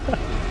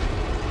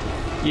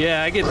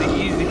 Yeah, I get the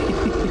easy.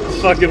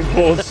 Fucking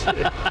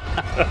bullshit.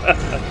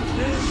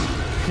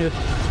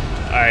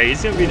 Alright,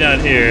 he's gonna be down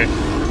here.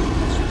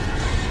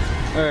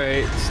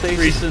 Alright,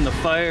 Stacy's in the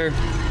fire.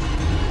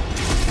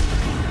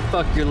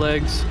 Fuck your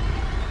legs.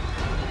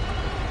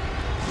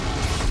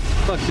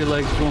 Fuck your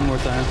legs one more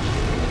time.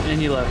 And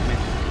you left me.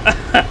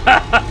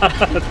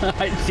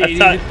 I didn't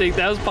even think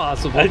that was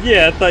possible.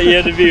 Yeah, I thought you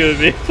had to be with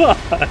me. Fuck.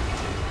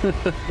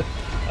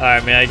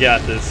 Alright, man, I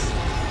got this.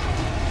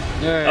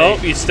 Alright. Oh,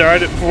 you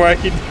started before I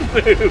could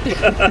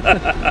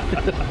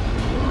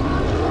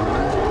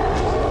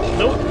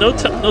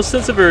move. No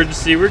sense of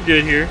urgency. We're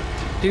good here.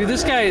 Dude,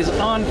 this guy is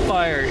on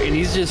fire, and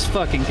he's just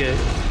fucking good.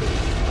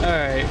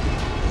 Alright.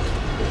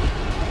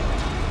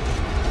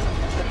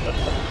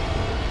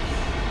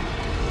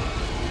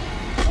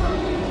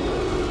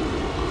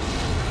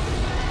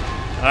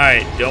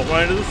 Alright, don't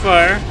run into the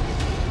fire.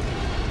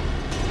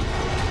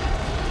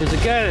 There's a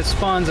guy that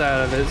spawns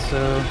out of it,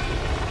 so...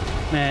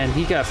 Man,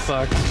 he got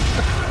fucked.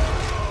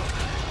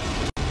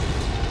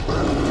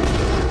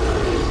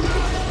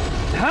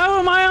 How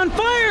am I on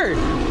fire?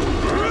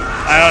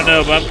 I don't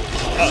know, but I'm...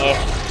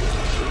 Uh-oh.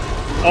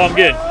 Oh, I'm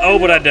good. Oh,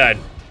 but I died.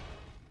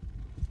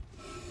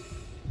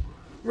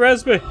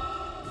 Res me.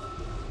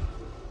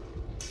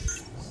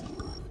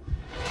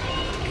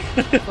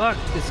 Fuck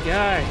this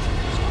guy.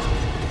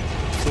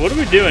 So what are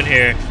we doing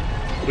here?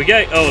 We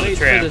got... Oh, Wait the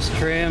tram. for this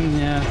tram,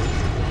 yeah.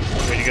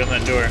 Wait to go in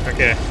that door.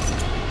 Okay.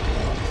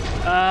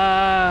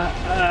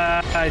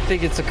 I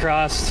think it's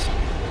across.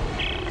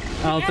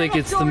 I don't think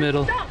it's the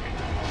middle.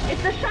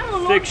 It's the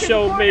shuttle. Fix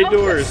show May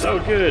doors. Oh,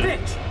 good.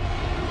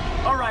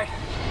 All right,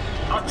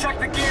 I'll check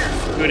the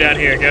gears. Go down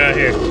here. Go down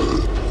here.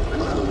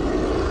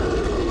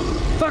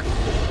 Fuck.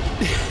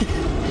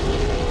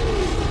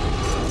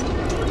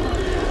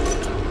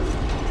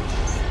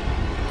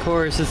 Of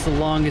course, it's the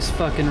longest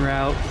fucking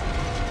route.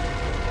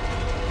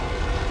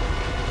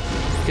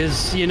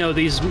 Because, you know,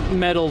 these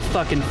metal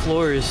fucking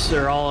floors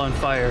are all on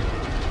fire.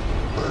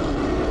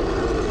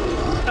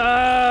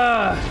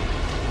 Ah!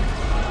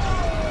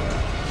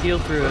 Heal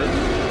through it.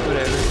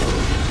 Whatever.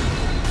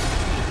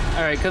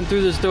 Alright, come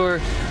through this door.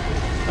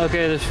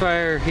 Okay, there's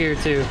fire here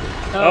too.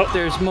 Oh,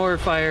 there's more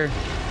fire.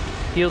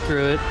 Heal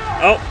through it.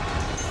 Oh!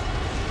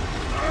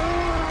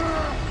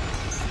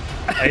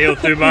 I healed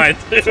through mine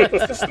too.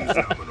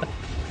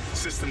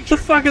 The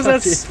fuck is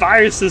that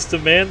fire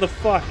system, man? The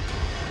fuck?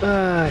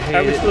 I hate How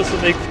are we it. supposed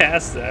to make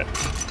past that?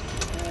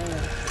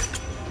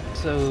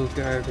 So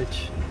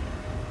garbage.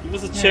 Give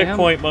us a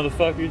checkpoint,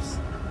 motherfuckers.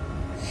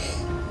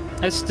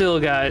 I still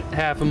got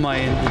half of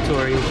my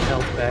inventory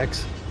health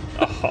packs.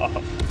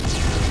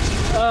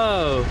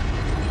 Oh.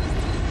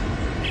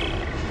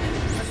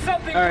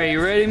 Alright,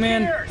 you ready,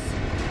 man?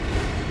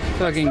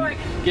 Fucking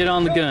get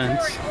on the guns.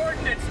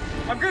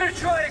 I'm gonna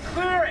try to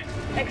clear it.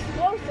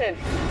 Explosives.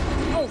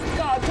 Oh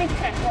God, be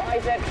careful,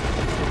 Isaac.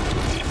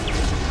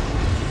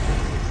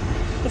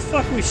 What the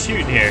fuck are we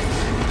shooting here?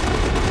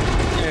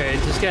 Alright,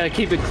 just gotta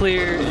keep it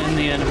clear and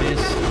the enemies.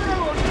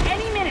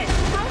 Any minute.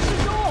 How's the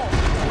door?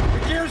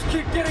 The gears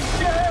keep getting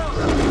jammed.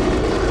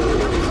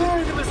 I'm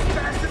clearing them as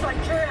fast as I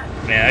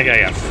can. Man, that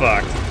guy got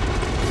fucked.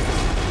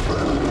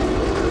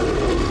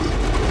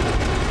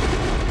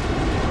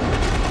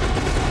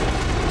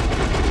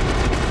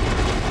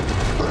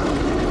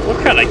 What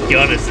kind of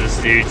gun is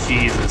this, dude?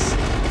 Jesus.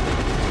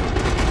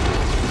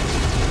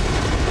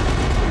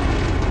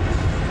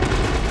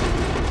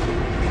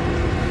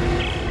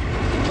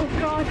 Oh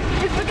God,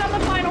 it's begun the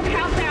final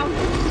countdown.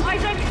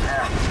 Isaac.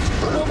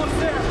 I'm almost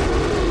there.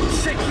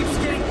 Shit keeps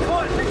getting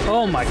caught.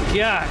 Oh my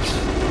gosh.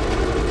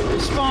 They're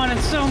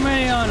spawning so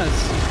many on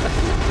us.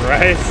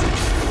 Right?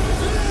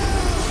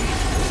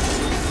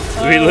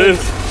 Do we live?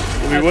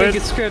 Do we I win? think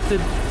it's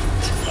scripted.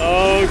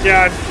 Oh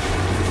god.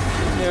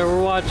 Yeah,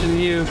 we're watching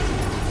you.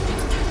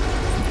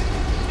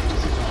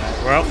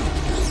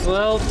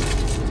 Well,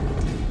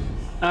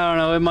 I don't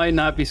know. It might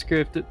not be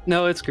scripted.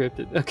 No, it's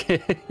scripted.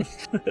 Okay.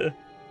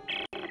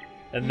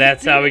 and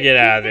that's how we get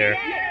out of there.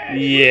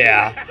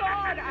 Yeah.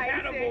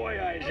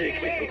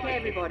 Okay,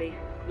 everybody.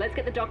 Let's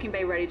get the docking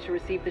bay ready to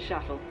receive the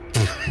shuttle.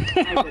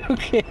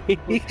 Okay.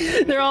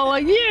 They're all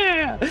like,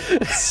 yeah.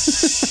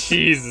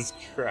 Jesus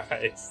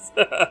Christ.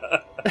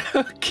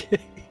 Okay.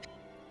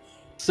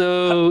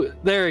 So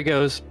there it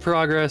goes.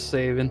 Progress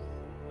saving.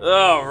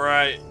 All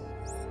right.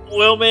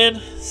 Well, man,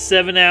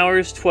 7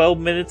 hours, 12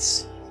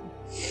 minutes.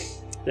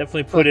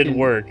 Definitely put in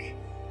work.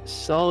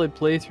 Solid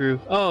playthrough.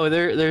 Oh,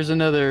 there's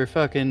another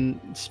fucking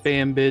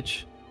spam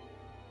bitch.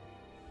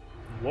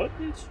 What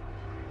bitch?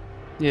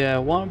 Yeah,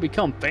 want to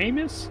become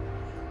famous?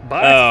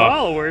 Buy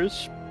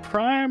followers,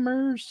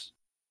 primers.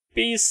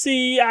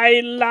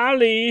 BCI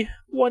Lolly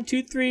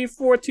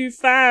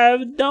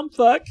 123425 dumb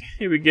fuck.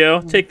 Here we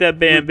go. Take that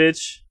ban,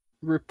 bitch.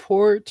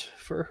 Report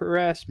for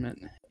harassment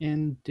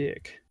and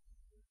dick.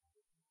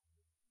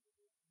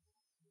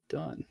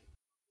 Done.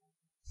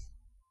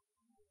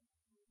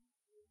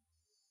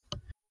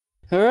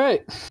 All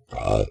right.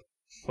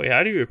 Wait,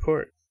 how do you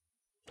report?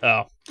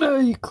 Oh.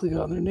 You click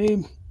on their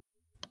name.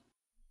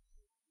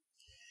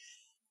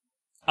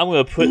 I'm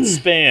gonna put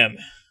spam.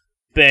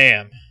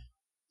 Bam.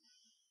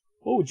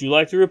 What would you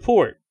like to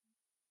report?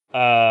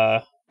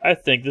 I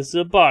think this is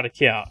a bot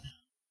account.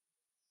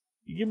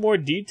 You get more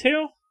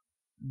detail?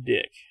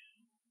 Dick.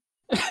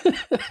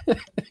 It's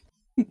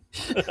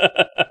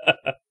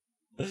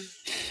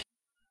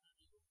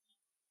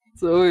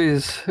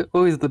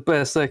always the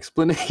best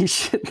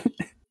explanation.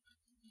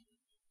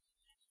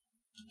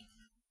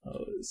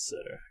 Oh,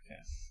 center.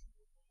 Okay.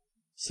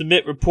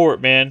 Submit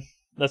report, man.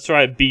 That's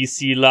right,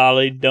 BC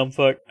Lolly, dumb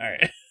fuck. All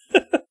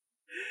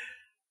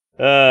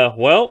right.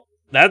 Well,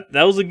 that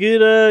was a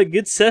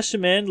good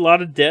session, man. A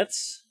lot of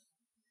deaths.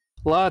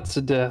 Lots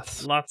of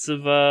deaths. Lots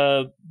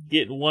of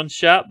getting one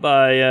shot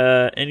by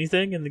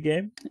anything in the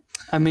game.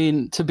 I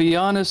mean, to be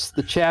honest,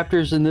 the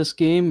chapters in this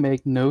game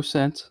make no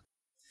sense.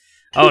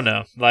 Oh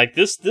no, like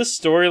this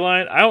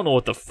storyline, I don't know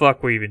what the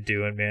fuck we're even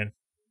doing, man.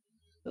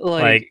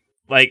 Like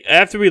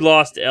after we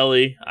lost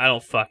Ellie, I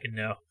don't fucking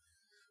know.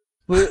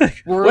 We're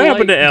what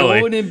happened to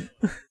Ellie?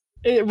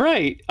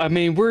 Right. I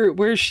mean,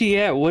 where's she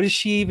at? What is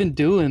she even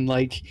doing?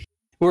 Like,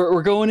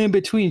 we're going in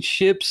between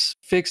ships,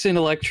 fixing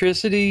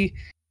electricity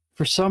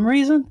for some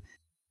reason.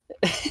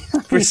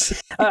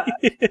 I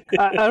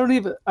don't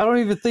even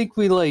think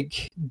we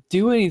like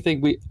do anything.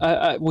 We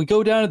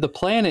go down to the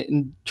planet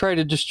and try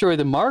to destroy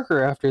the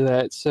marker after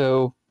that.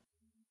 So.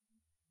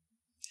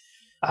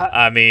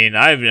 I mean,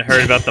 I haven't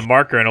heard about the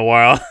marker in a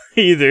while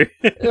either.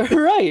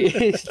 Right.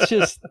 It's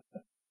just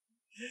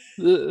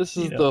this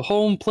is the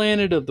home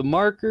planet of the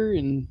marker,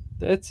 and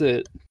that's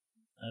it.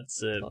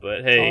 That's it.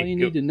 But hey, all you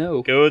need to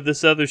know. Go with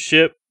this other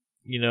ship.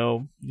 You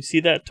know, you see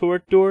that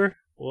torque door?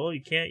 Well,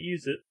 you can't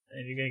use it,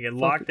 and you're gonna get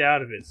locked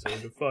out of it. So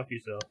go fuck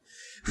yourself.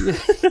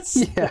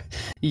 Yeah,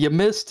 you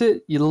missed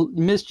it. You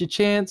missed your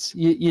chance.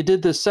 You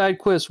did the side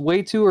quest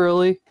way too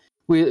early.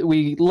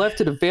 We left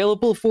it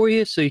available for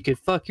you so you could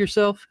fuck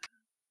yourself.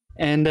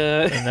 And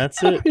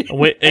that's it.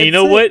 Wait, and you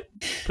know what?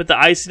 Put the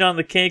icing on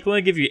the cake. We'll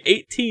give you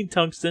 18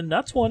 tungsten,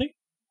 not 20.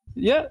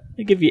 Yeah.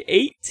 They give you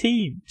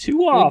 18.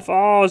 2 off.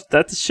 Oh,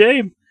 that's a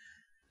shame.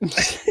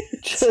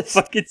 It's a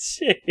fucking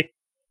shame.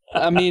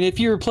 I mean, if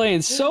you were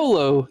playing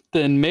solo,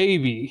 then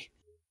maybe.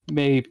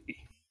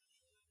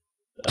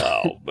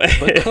 Oh, man.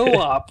 But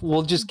co-op,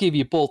 we'll just give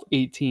you both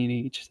 18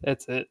 each.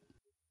 That's it.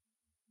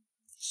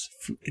 It's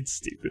fucking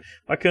stupid.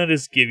 Why can't I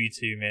just give you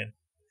 2, man?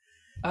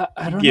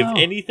 I don't give know.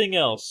 anything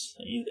else.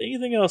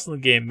 Anything else in the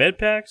game. Med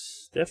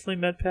packs. Definitely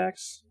med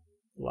packs.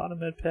 A lot of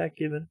med pack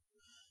given.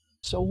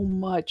 So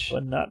much.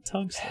 But not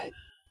tungsten.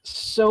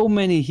 So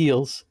many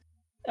heals.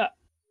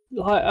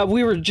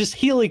 We were just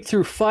healing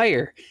through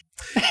fire.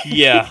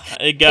 Yeah,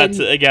 it got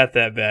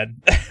that bad.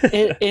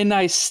 and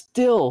I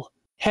still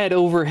had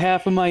over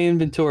half of my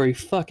inventory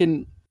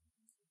fucking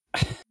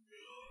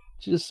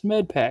just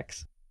med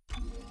packs.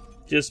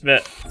 Yeah,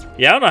 I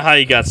don't know how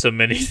you got so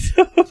many.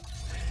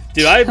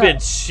 Dude, I've been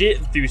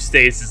shitting through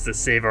stasis to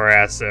save our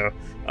ass, though.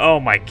 Oh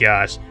my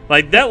gosh.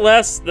 Like, that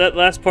last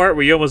part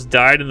where you almost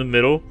died in the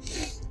middle,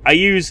 I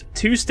used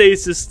 2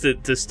 stasis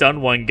to stun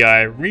one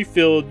guy,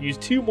 refilled,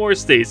 used 2 more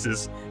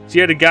stasis, so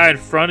you had a guy in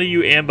front of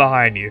you and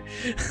behind you.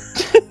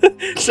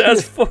 So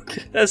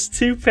that's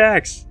 2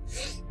 packs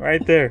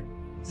right there.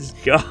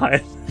 Just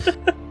gone.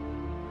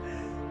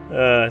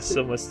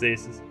 So much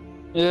stasis.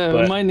 Yeah,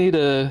 we might need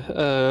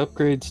a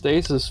upgrade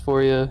stasis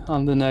for you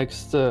on the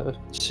next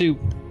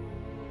soup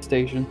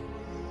station.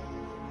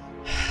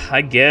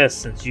 I guess,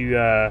 since you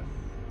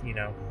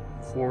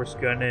force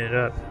gunning it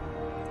up.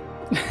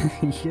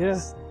 Yeah.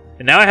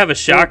 And now I have a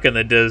shotgun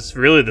that does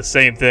really the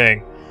same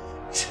thing.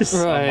 Just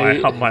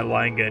right. on my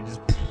line gun,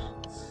 just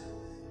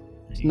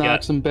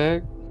knocks them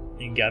back.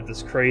 You got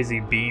this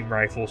crazy beam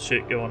rifle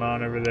shit going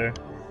on over there.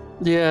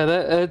 Yeah,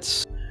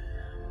 that's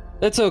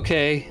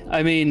okay.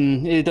 I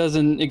mean, it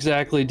doesn't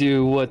exactly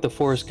do what the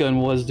force gun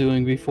was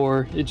doing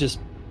before. It just,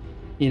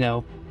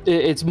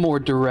 it's more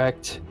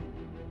direct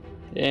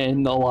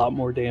and a lot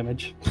more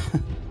damage.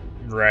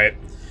 Right.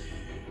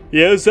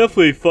 Yeah, it's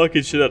definitely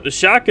fucking shit up. The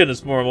shotgun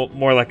is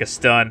more like a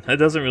stun. It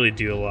doesn't really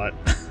do a lot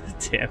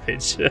of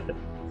damage.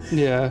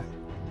 Yeah.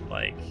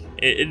 Like,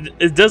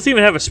 it doesn't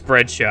even have a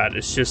spread shot.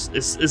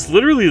 It's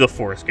literally the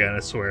force gun, I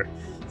swear.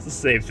 It's the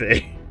same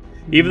thing.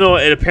 Even though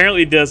it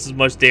apparently does as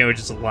much damage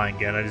as a line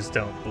gun, I just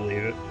don't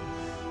believe it.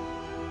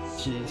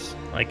 Jeez.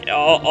 Like,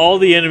 all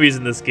the enemies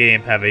in this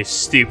game have a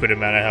stupid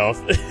amount of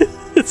health.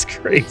 It's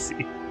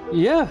crazy.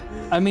 Yeah,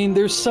 I mean,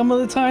 there's some of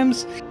the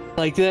times,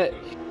 like that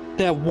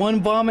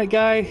one vomit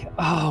guy,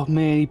 oh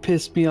man, he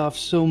pissed me off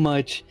so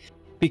much.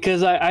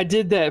 Because I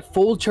did that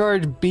full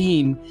charge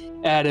beam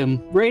at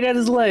him, right at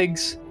his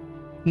legs,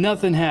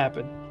 nothing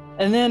happened.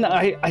 And then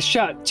I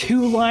shot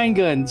 2 line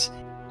guns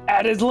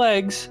at his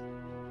legs,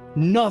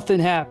 nothing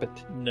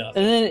happened.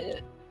 Nothing.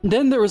 And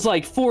then there was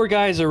like 4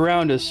 guys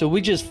around us, so we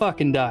just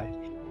fucking died.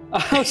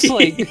 I was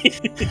like,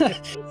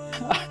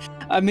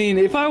 I mean,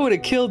 if I would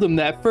have killed him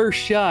that first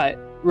shot,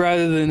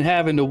 rather than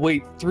having to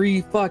wait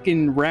 3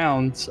 fucking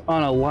rounds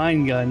on a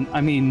line gun,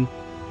 I mean,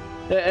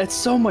 that's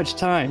so much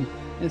time.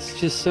 It's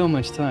just so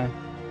much time.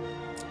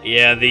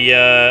 Yeah,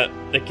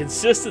 the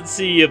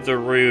consistency of the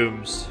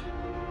rooms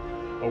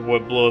are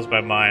what blows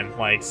my mind.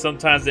 Like,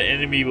 sometimes the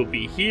enemy will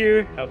be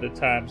here, other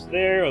times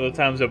there, other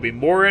times there'll be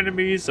more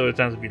enemies, other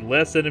times there'll be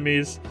less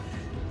enemies.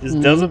 This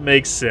doesn't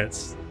make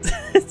sense.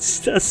 It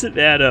just doesn't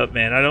add up,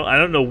 man. I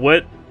don't know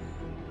what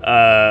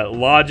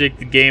logic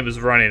the game is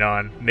running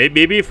on.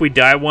 Maybe if we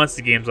die once,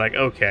 the game's like,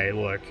 okay,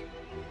 look,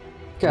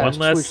 Gosh,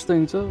 switch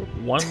things up.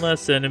 One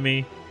less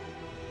enemy,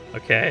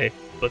 okay,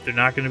 but they're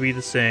not going to be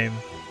the same.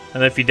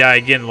 And then if you die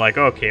again, like,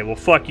 okay, well,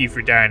 fuck you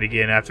for dying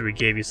again after we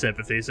gave you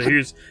sympathy. So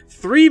here's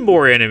 3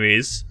 more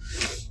enemies.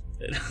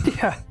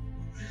 Yeah.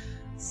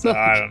 So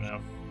I don't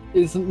know.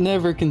 It's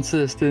never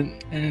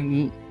consistent,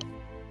 and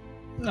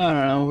I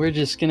don't know. We're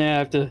just gonna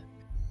have to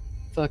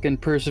fucking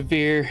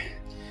persevere,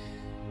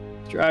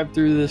 drive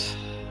through this.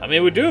 I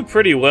mean, we're doing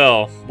pretty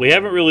well. We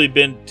haven't really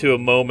been to a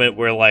moment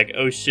where, like,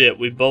 oh shit,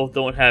 we both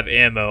don't have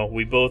ammo.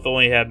 We both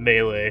only have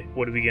melee.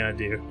 What are we gonna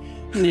do?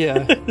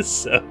 Yeah.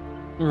 So.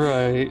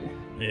 Right.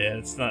 Yeah,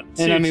 it's not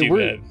too, and I mean, too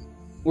bad.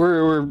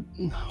 We're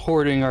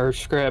hoarding our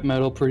scrap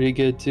metal pretty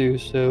good too.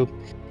 So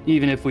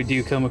even if we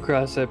do come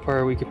across that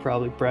part, we could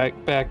probably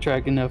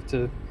backtrack enough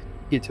to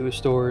get to a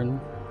store and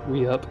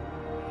re-up.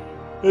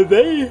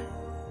 They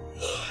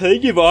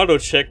give auto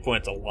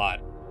checkpoints a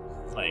lot.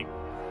 Like,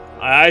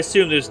 I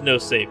assume there's no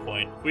save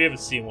point. We haven't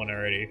seen one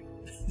already.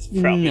 It's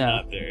probably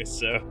not there.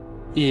 So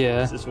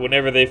yeah, it's just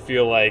whenever they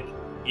feel like,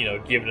 you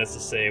know, giving us a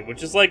save,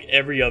 which is like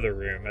every other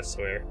room, I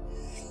swear.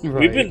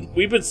 Right.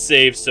 We've been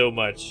saved so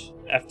much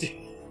after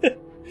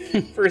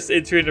first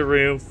entering the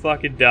room,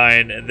 fucking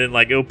dying, and then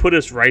like it'll put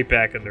us right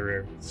back in the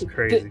room. It's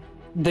crazy.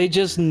 They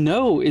just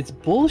know it's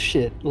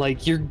bullshit.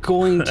 Like, you're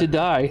going to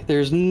die.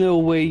 There's no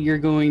way you're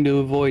going to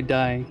avoid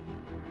dying.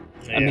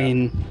 Yeah. I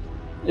mean,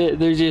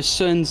 they're just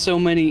sending so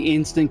many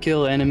instant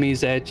kill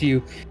enemies at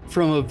you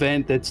from a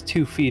vent that's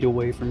 2 feet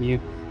away from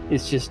you.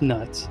 It's just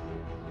nuts.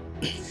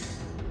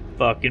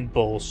 Fucking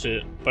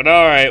bullshit. But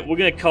alright, we're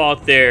gonna call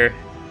it there.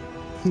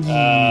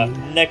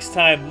 Next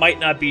time might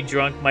not be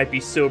drunk, might be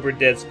sober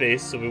Dead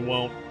Space, so we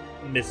won't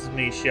miss as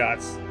many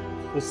shots.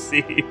 We'll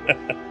see.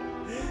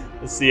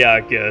 We'll see how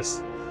it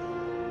goes.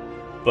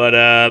 But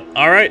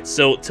alright,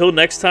 so till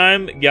next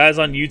time, guys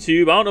on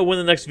YouTube. I don't know when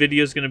the next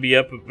video is gonna be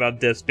up about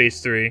Dead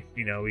Space 3.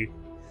 You know, we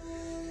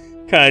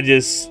kind of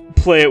just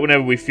play it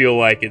whenever we feel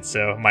like it,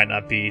 so it might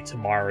not be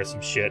tomorrow or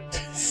some shit.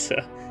 So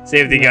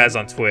save the guys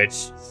on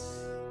Twitch.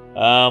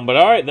 But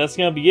alright, that's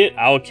gonna be it.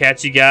 I will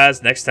catch you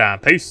guys next time.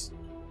 Peace.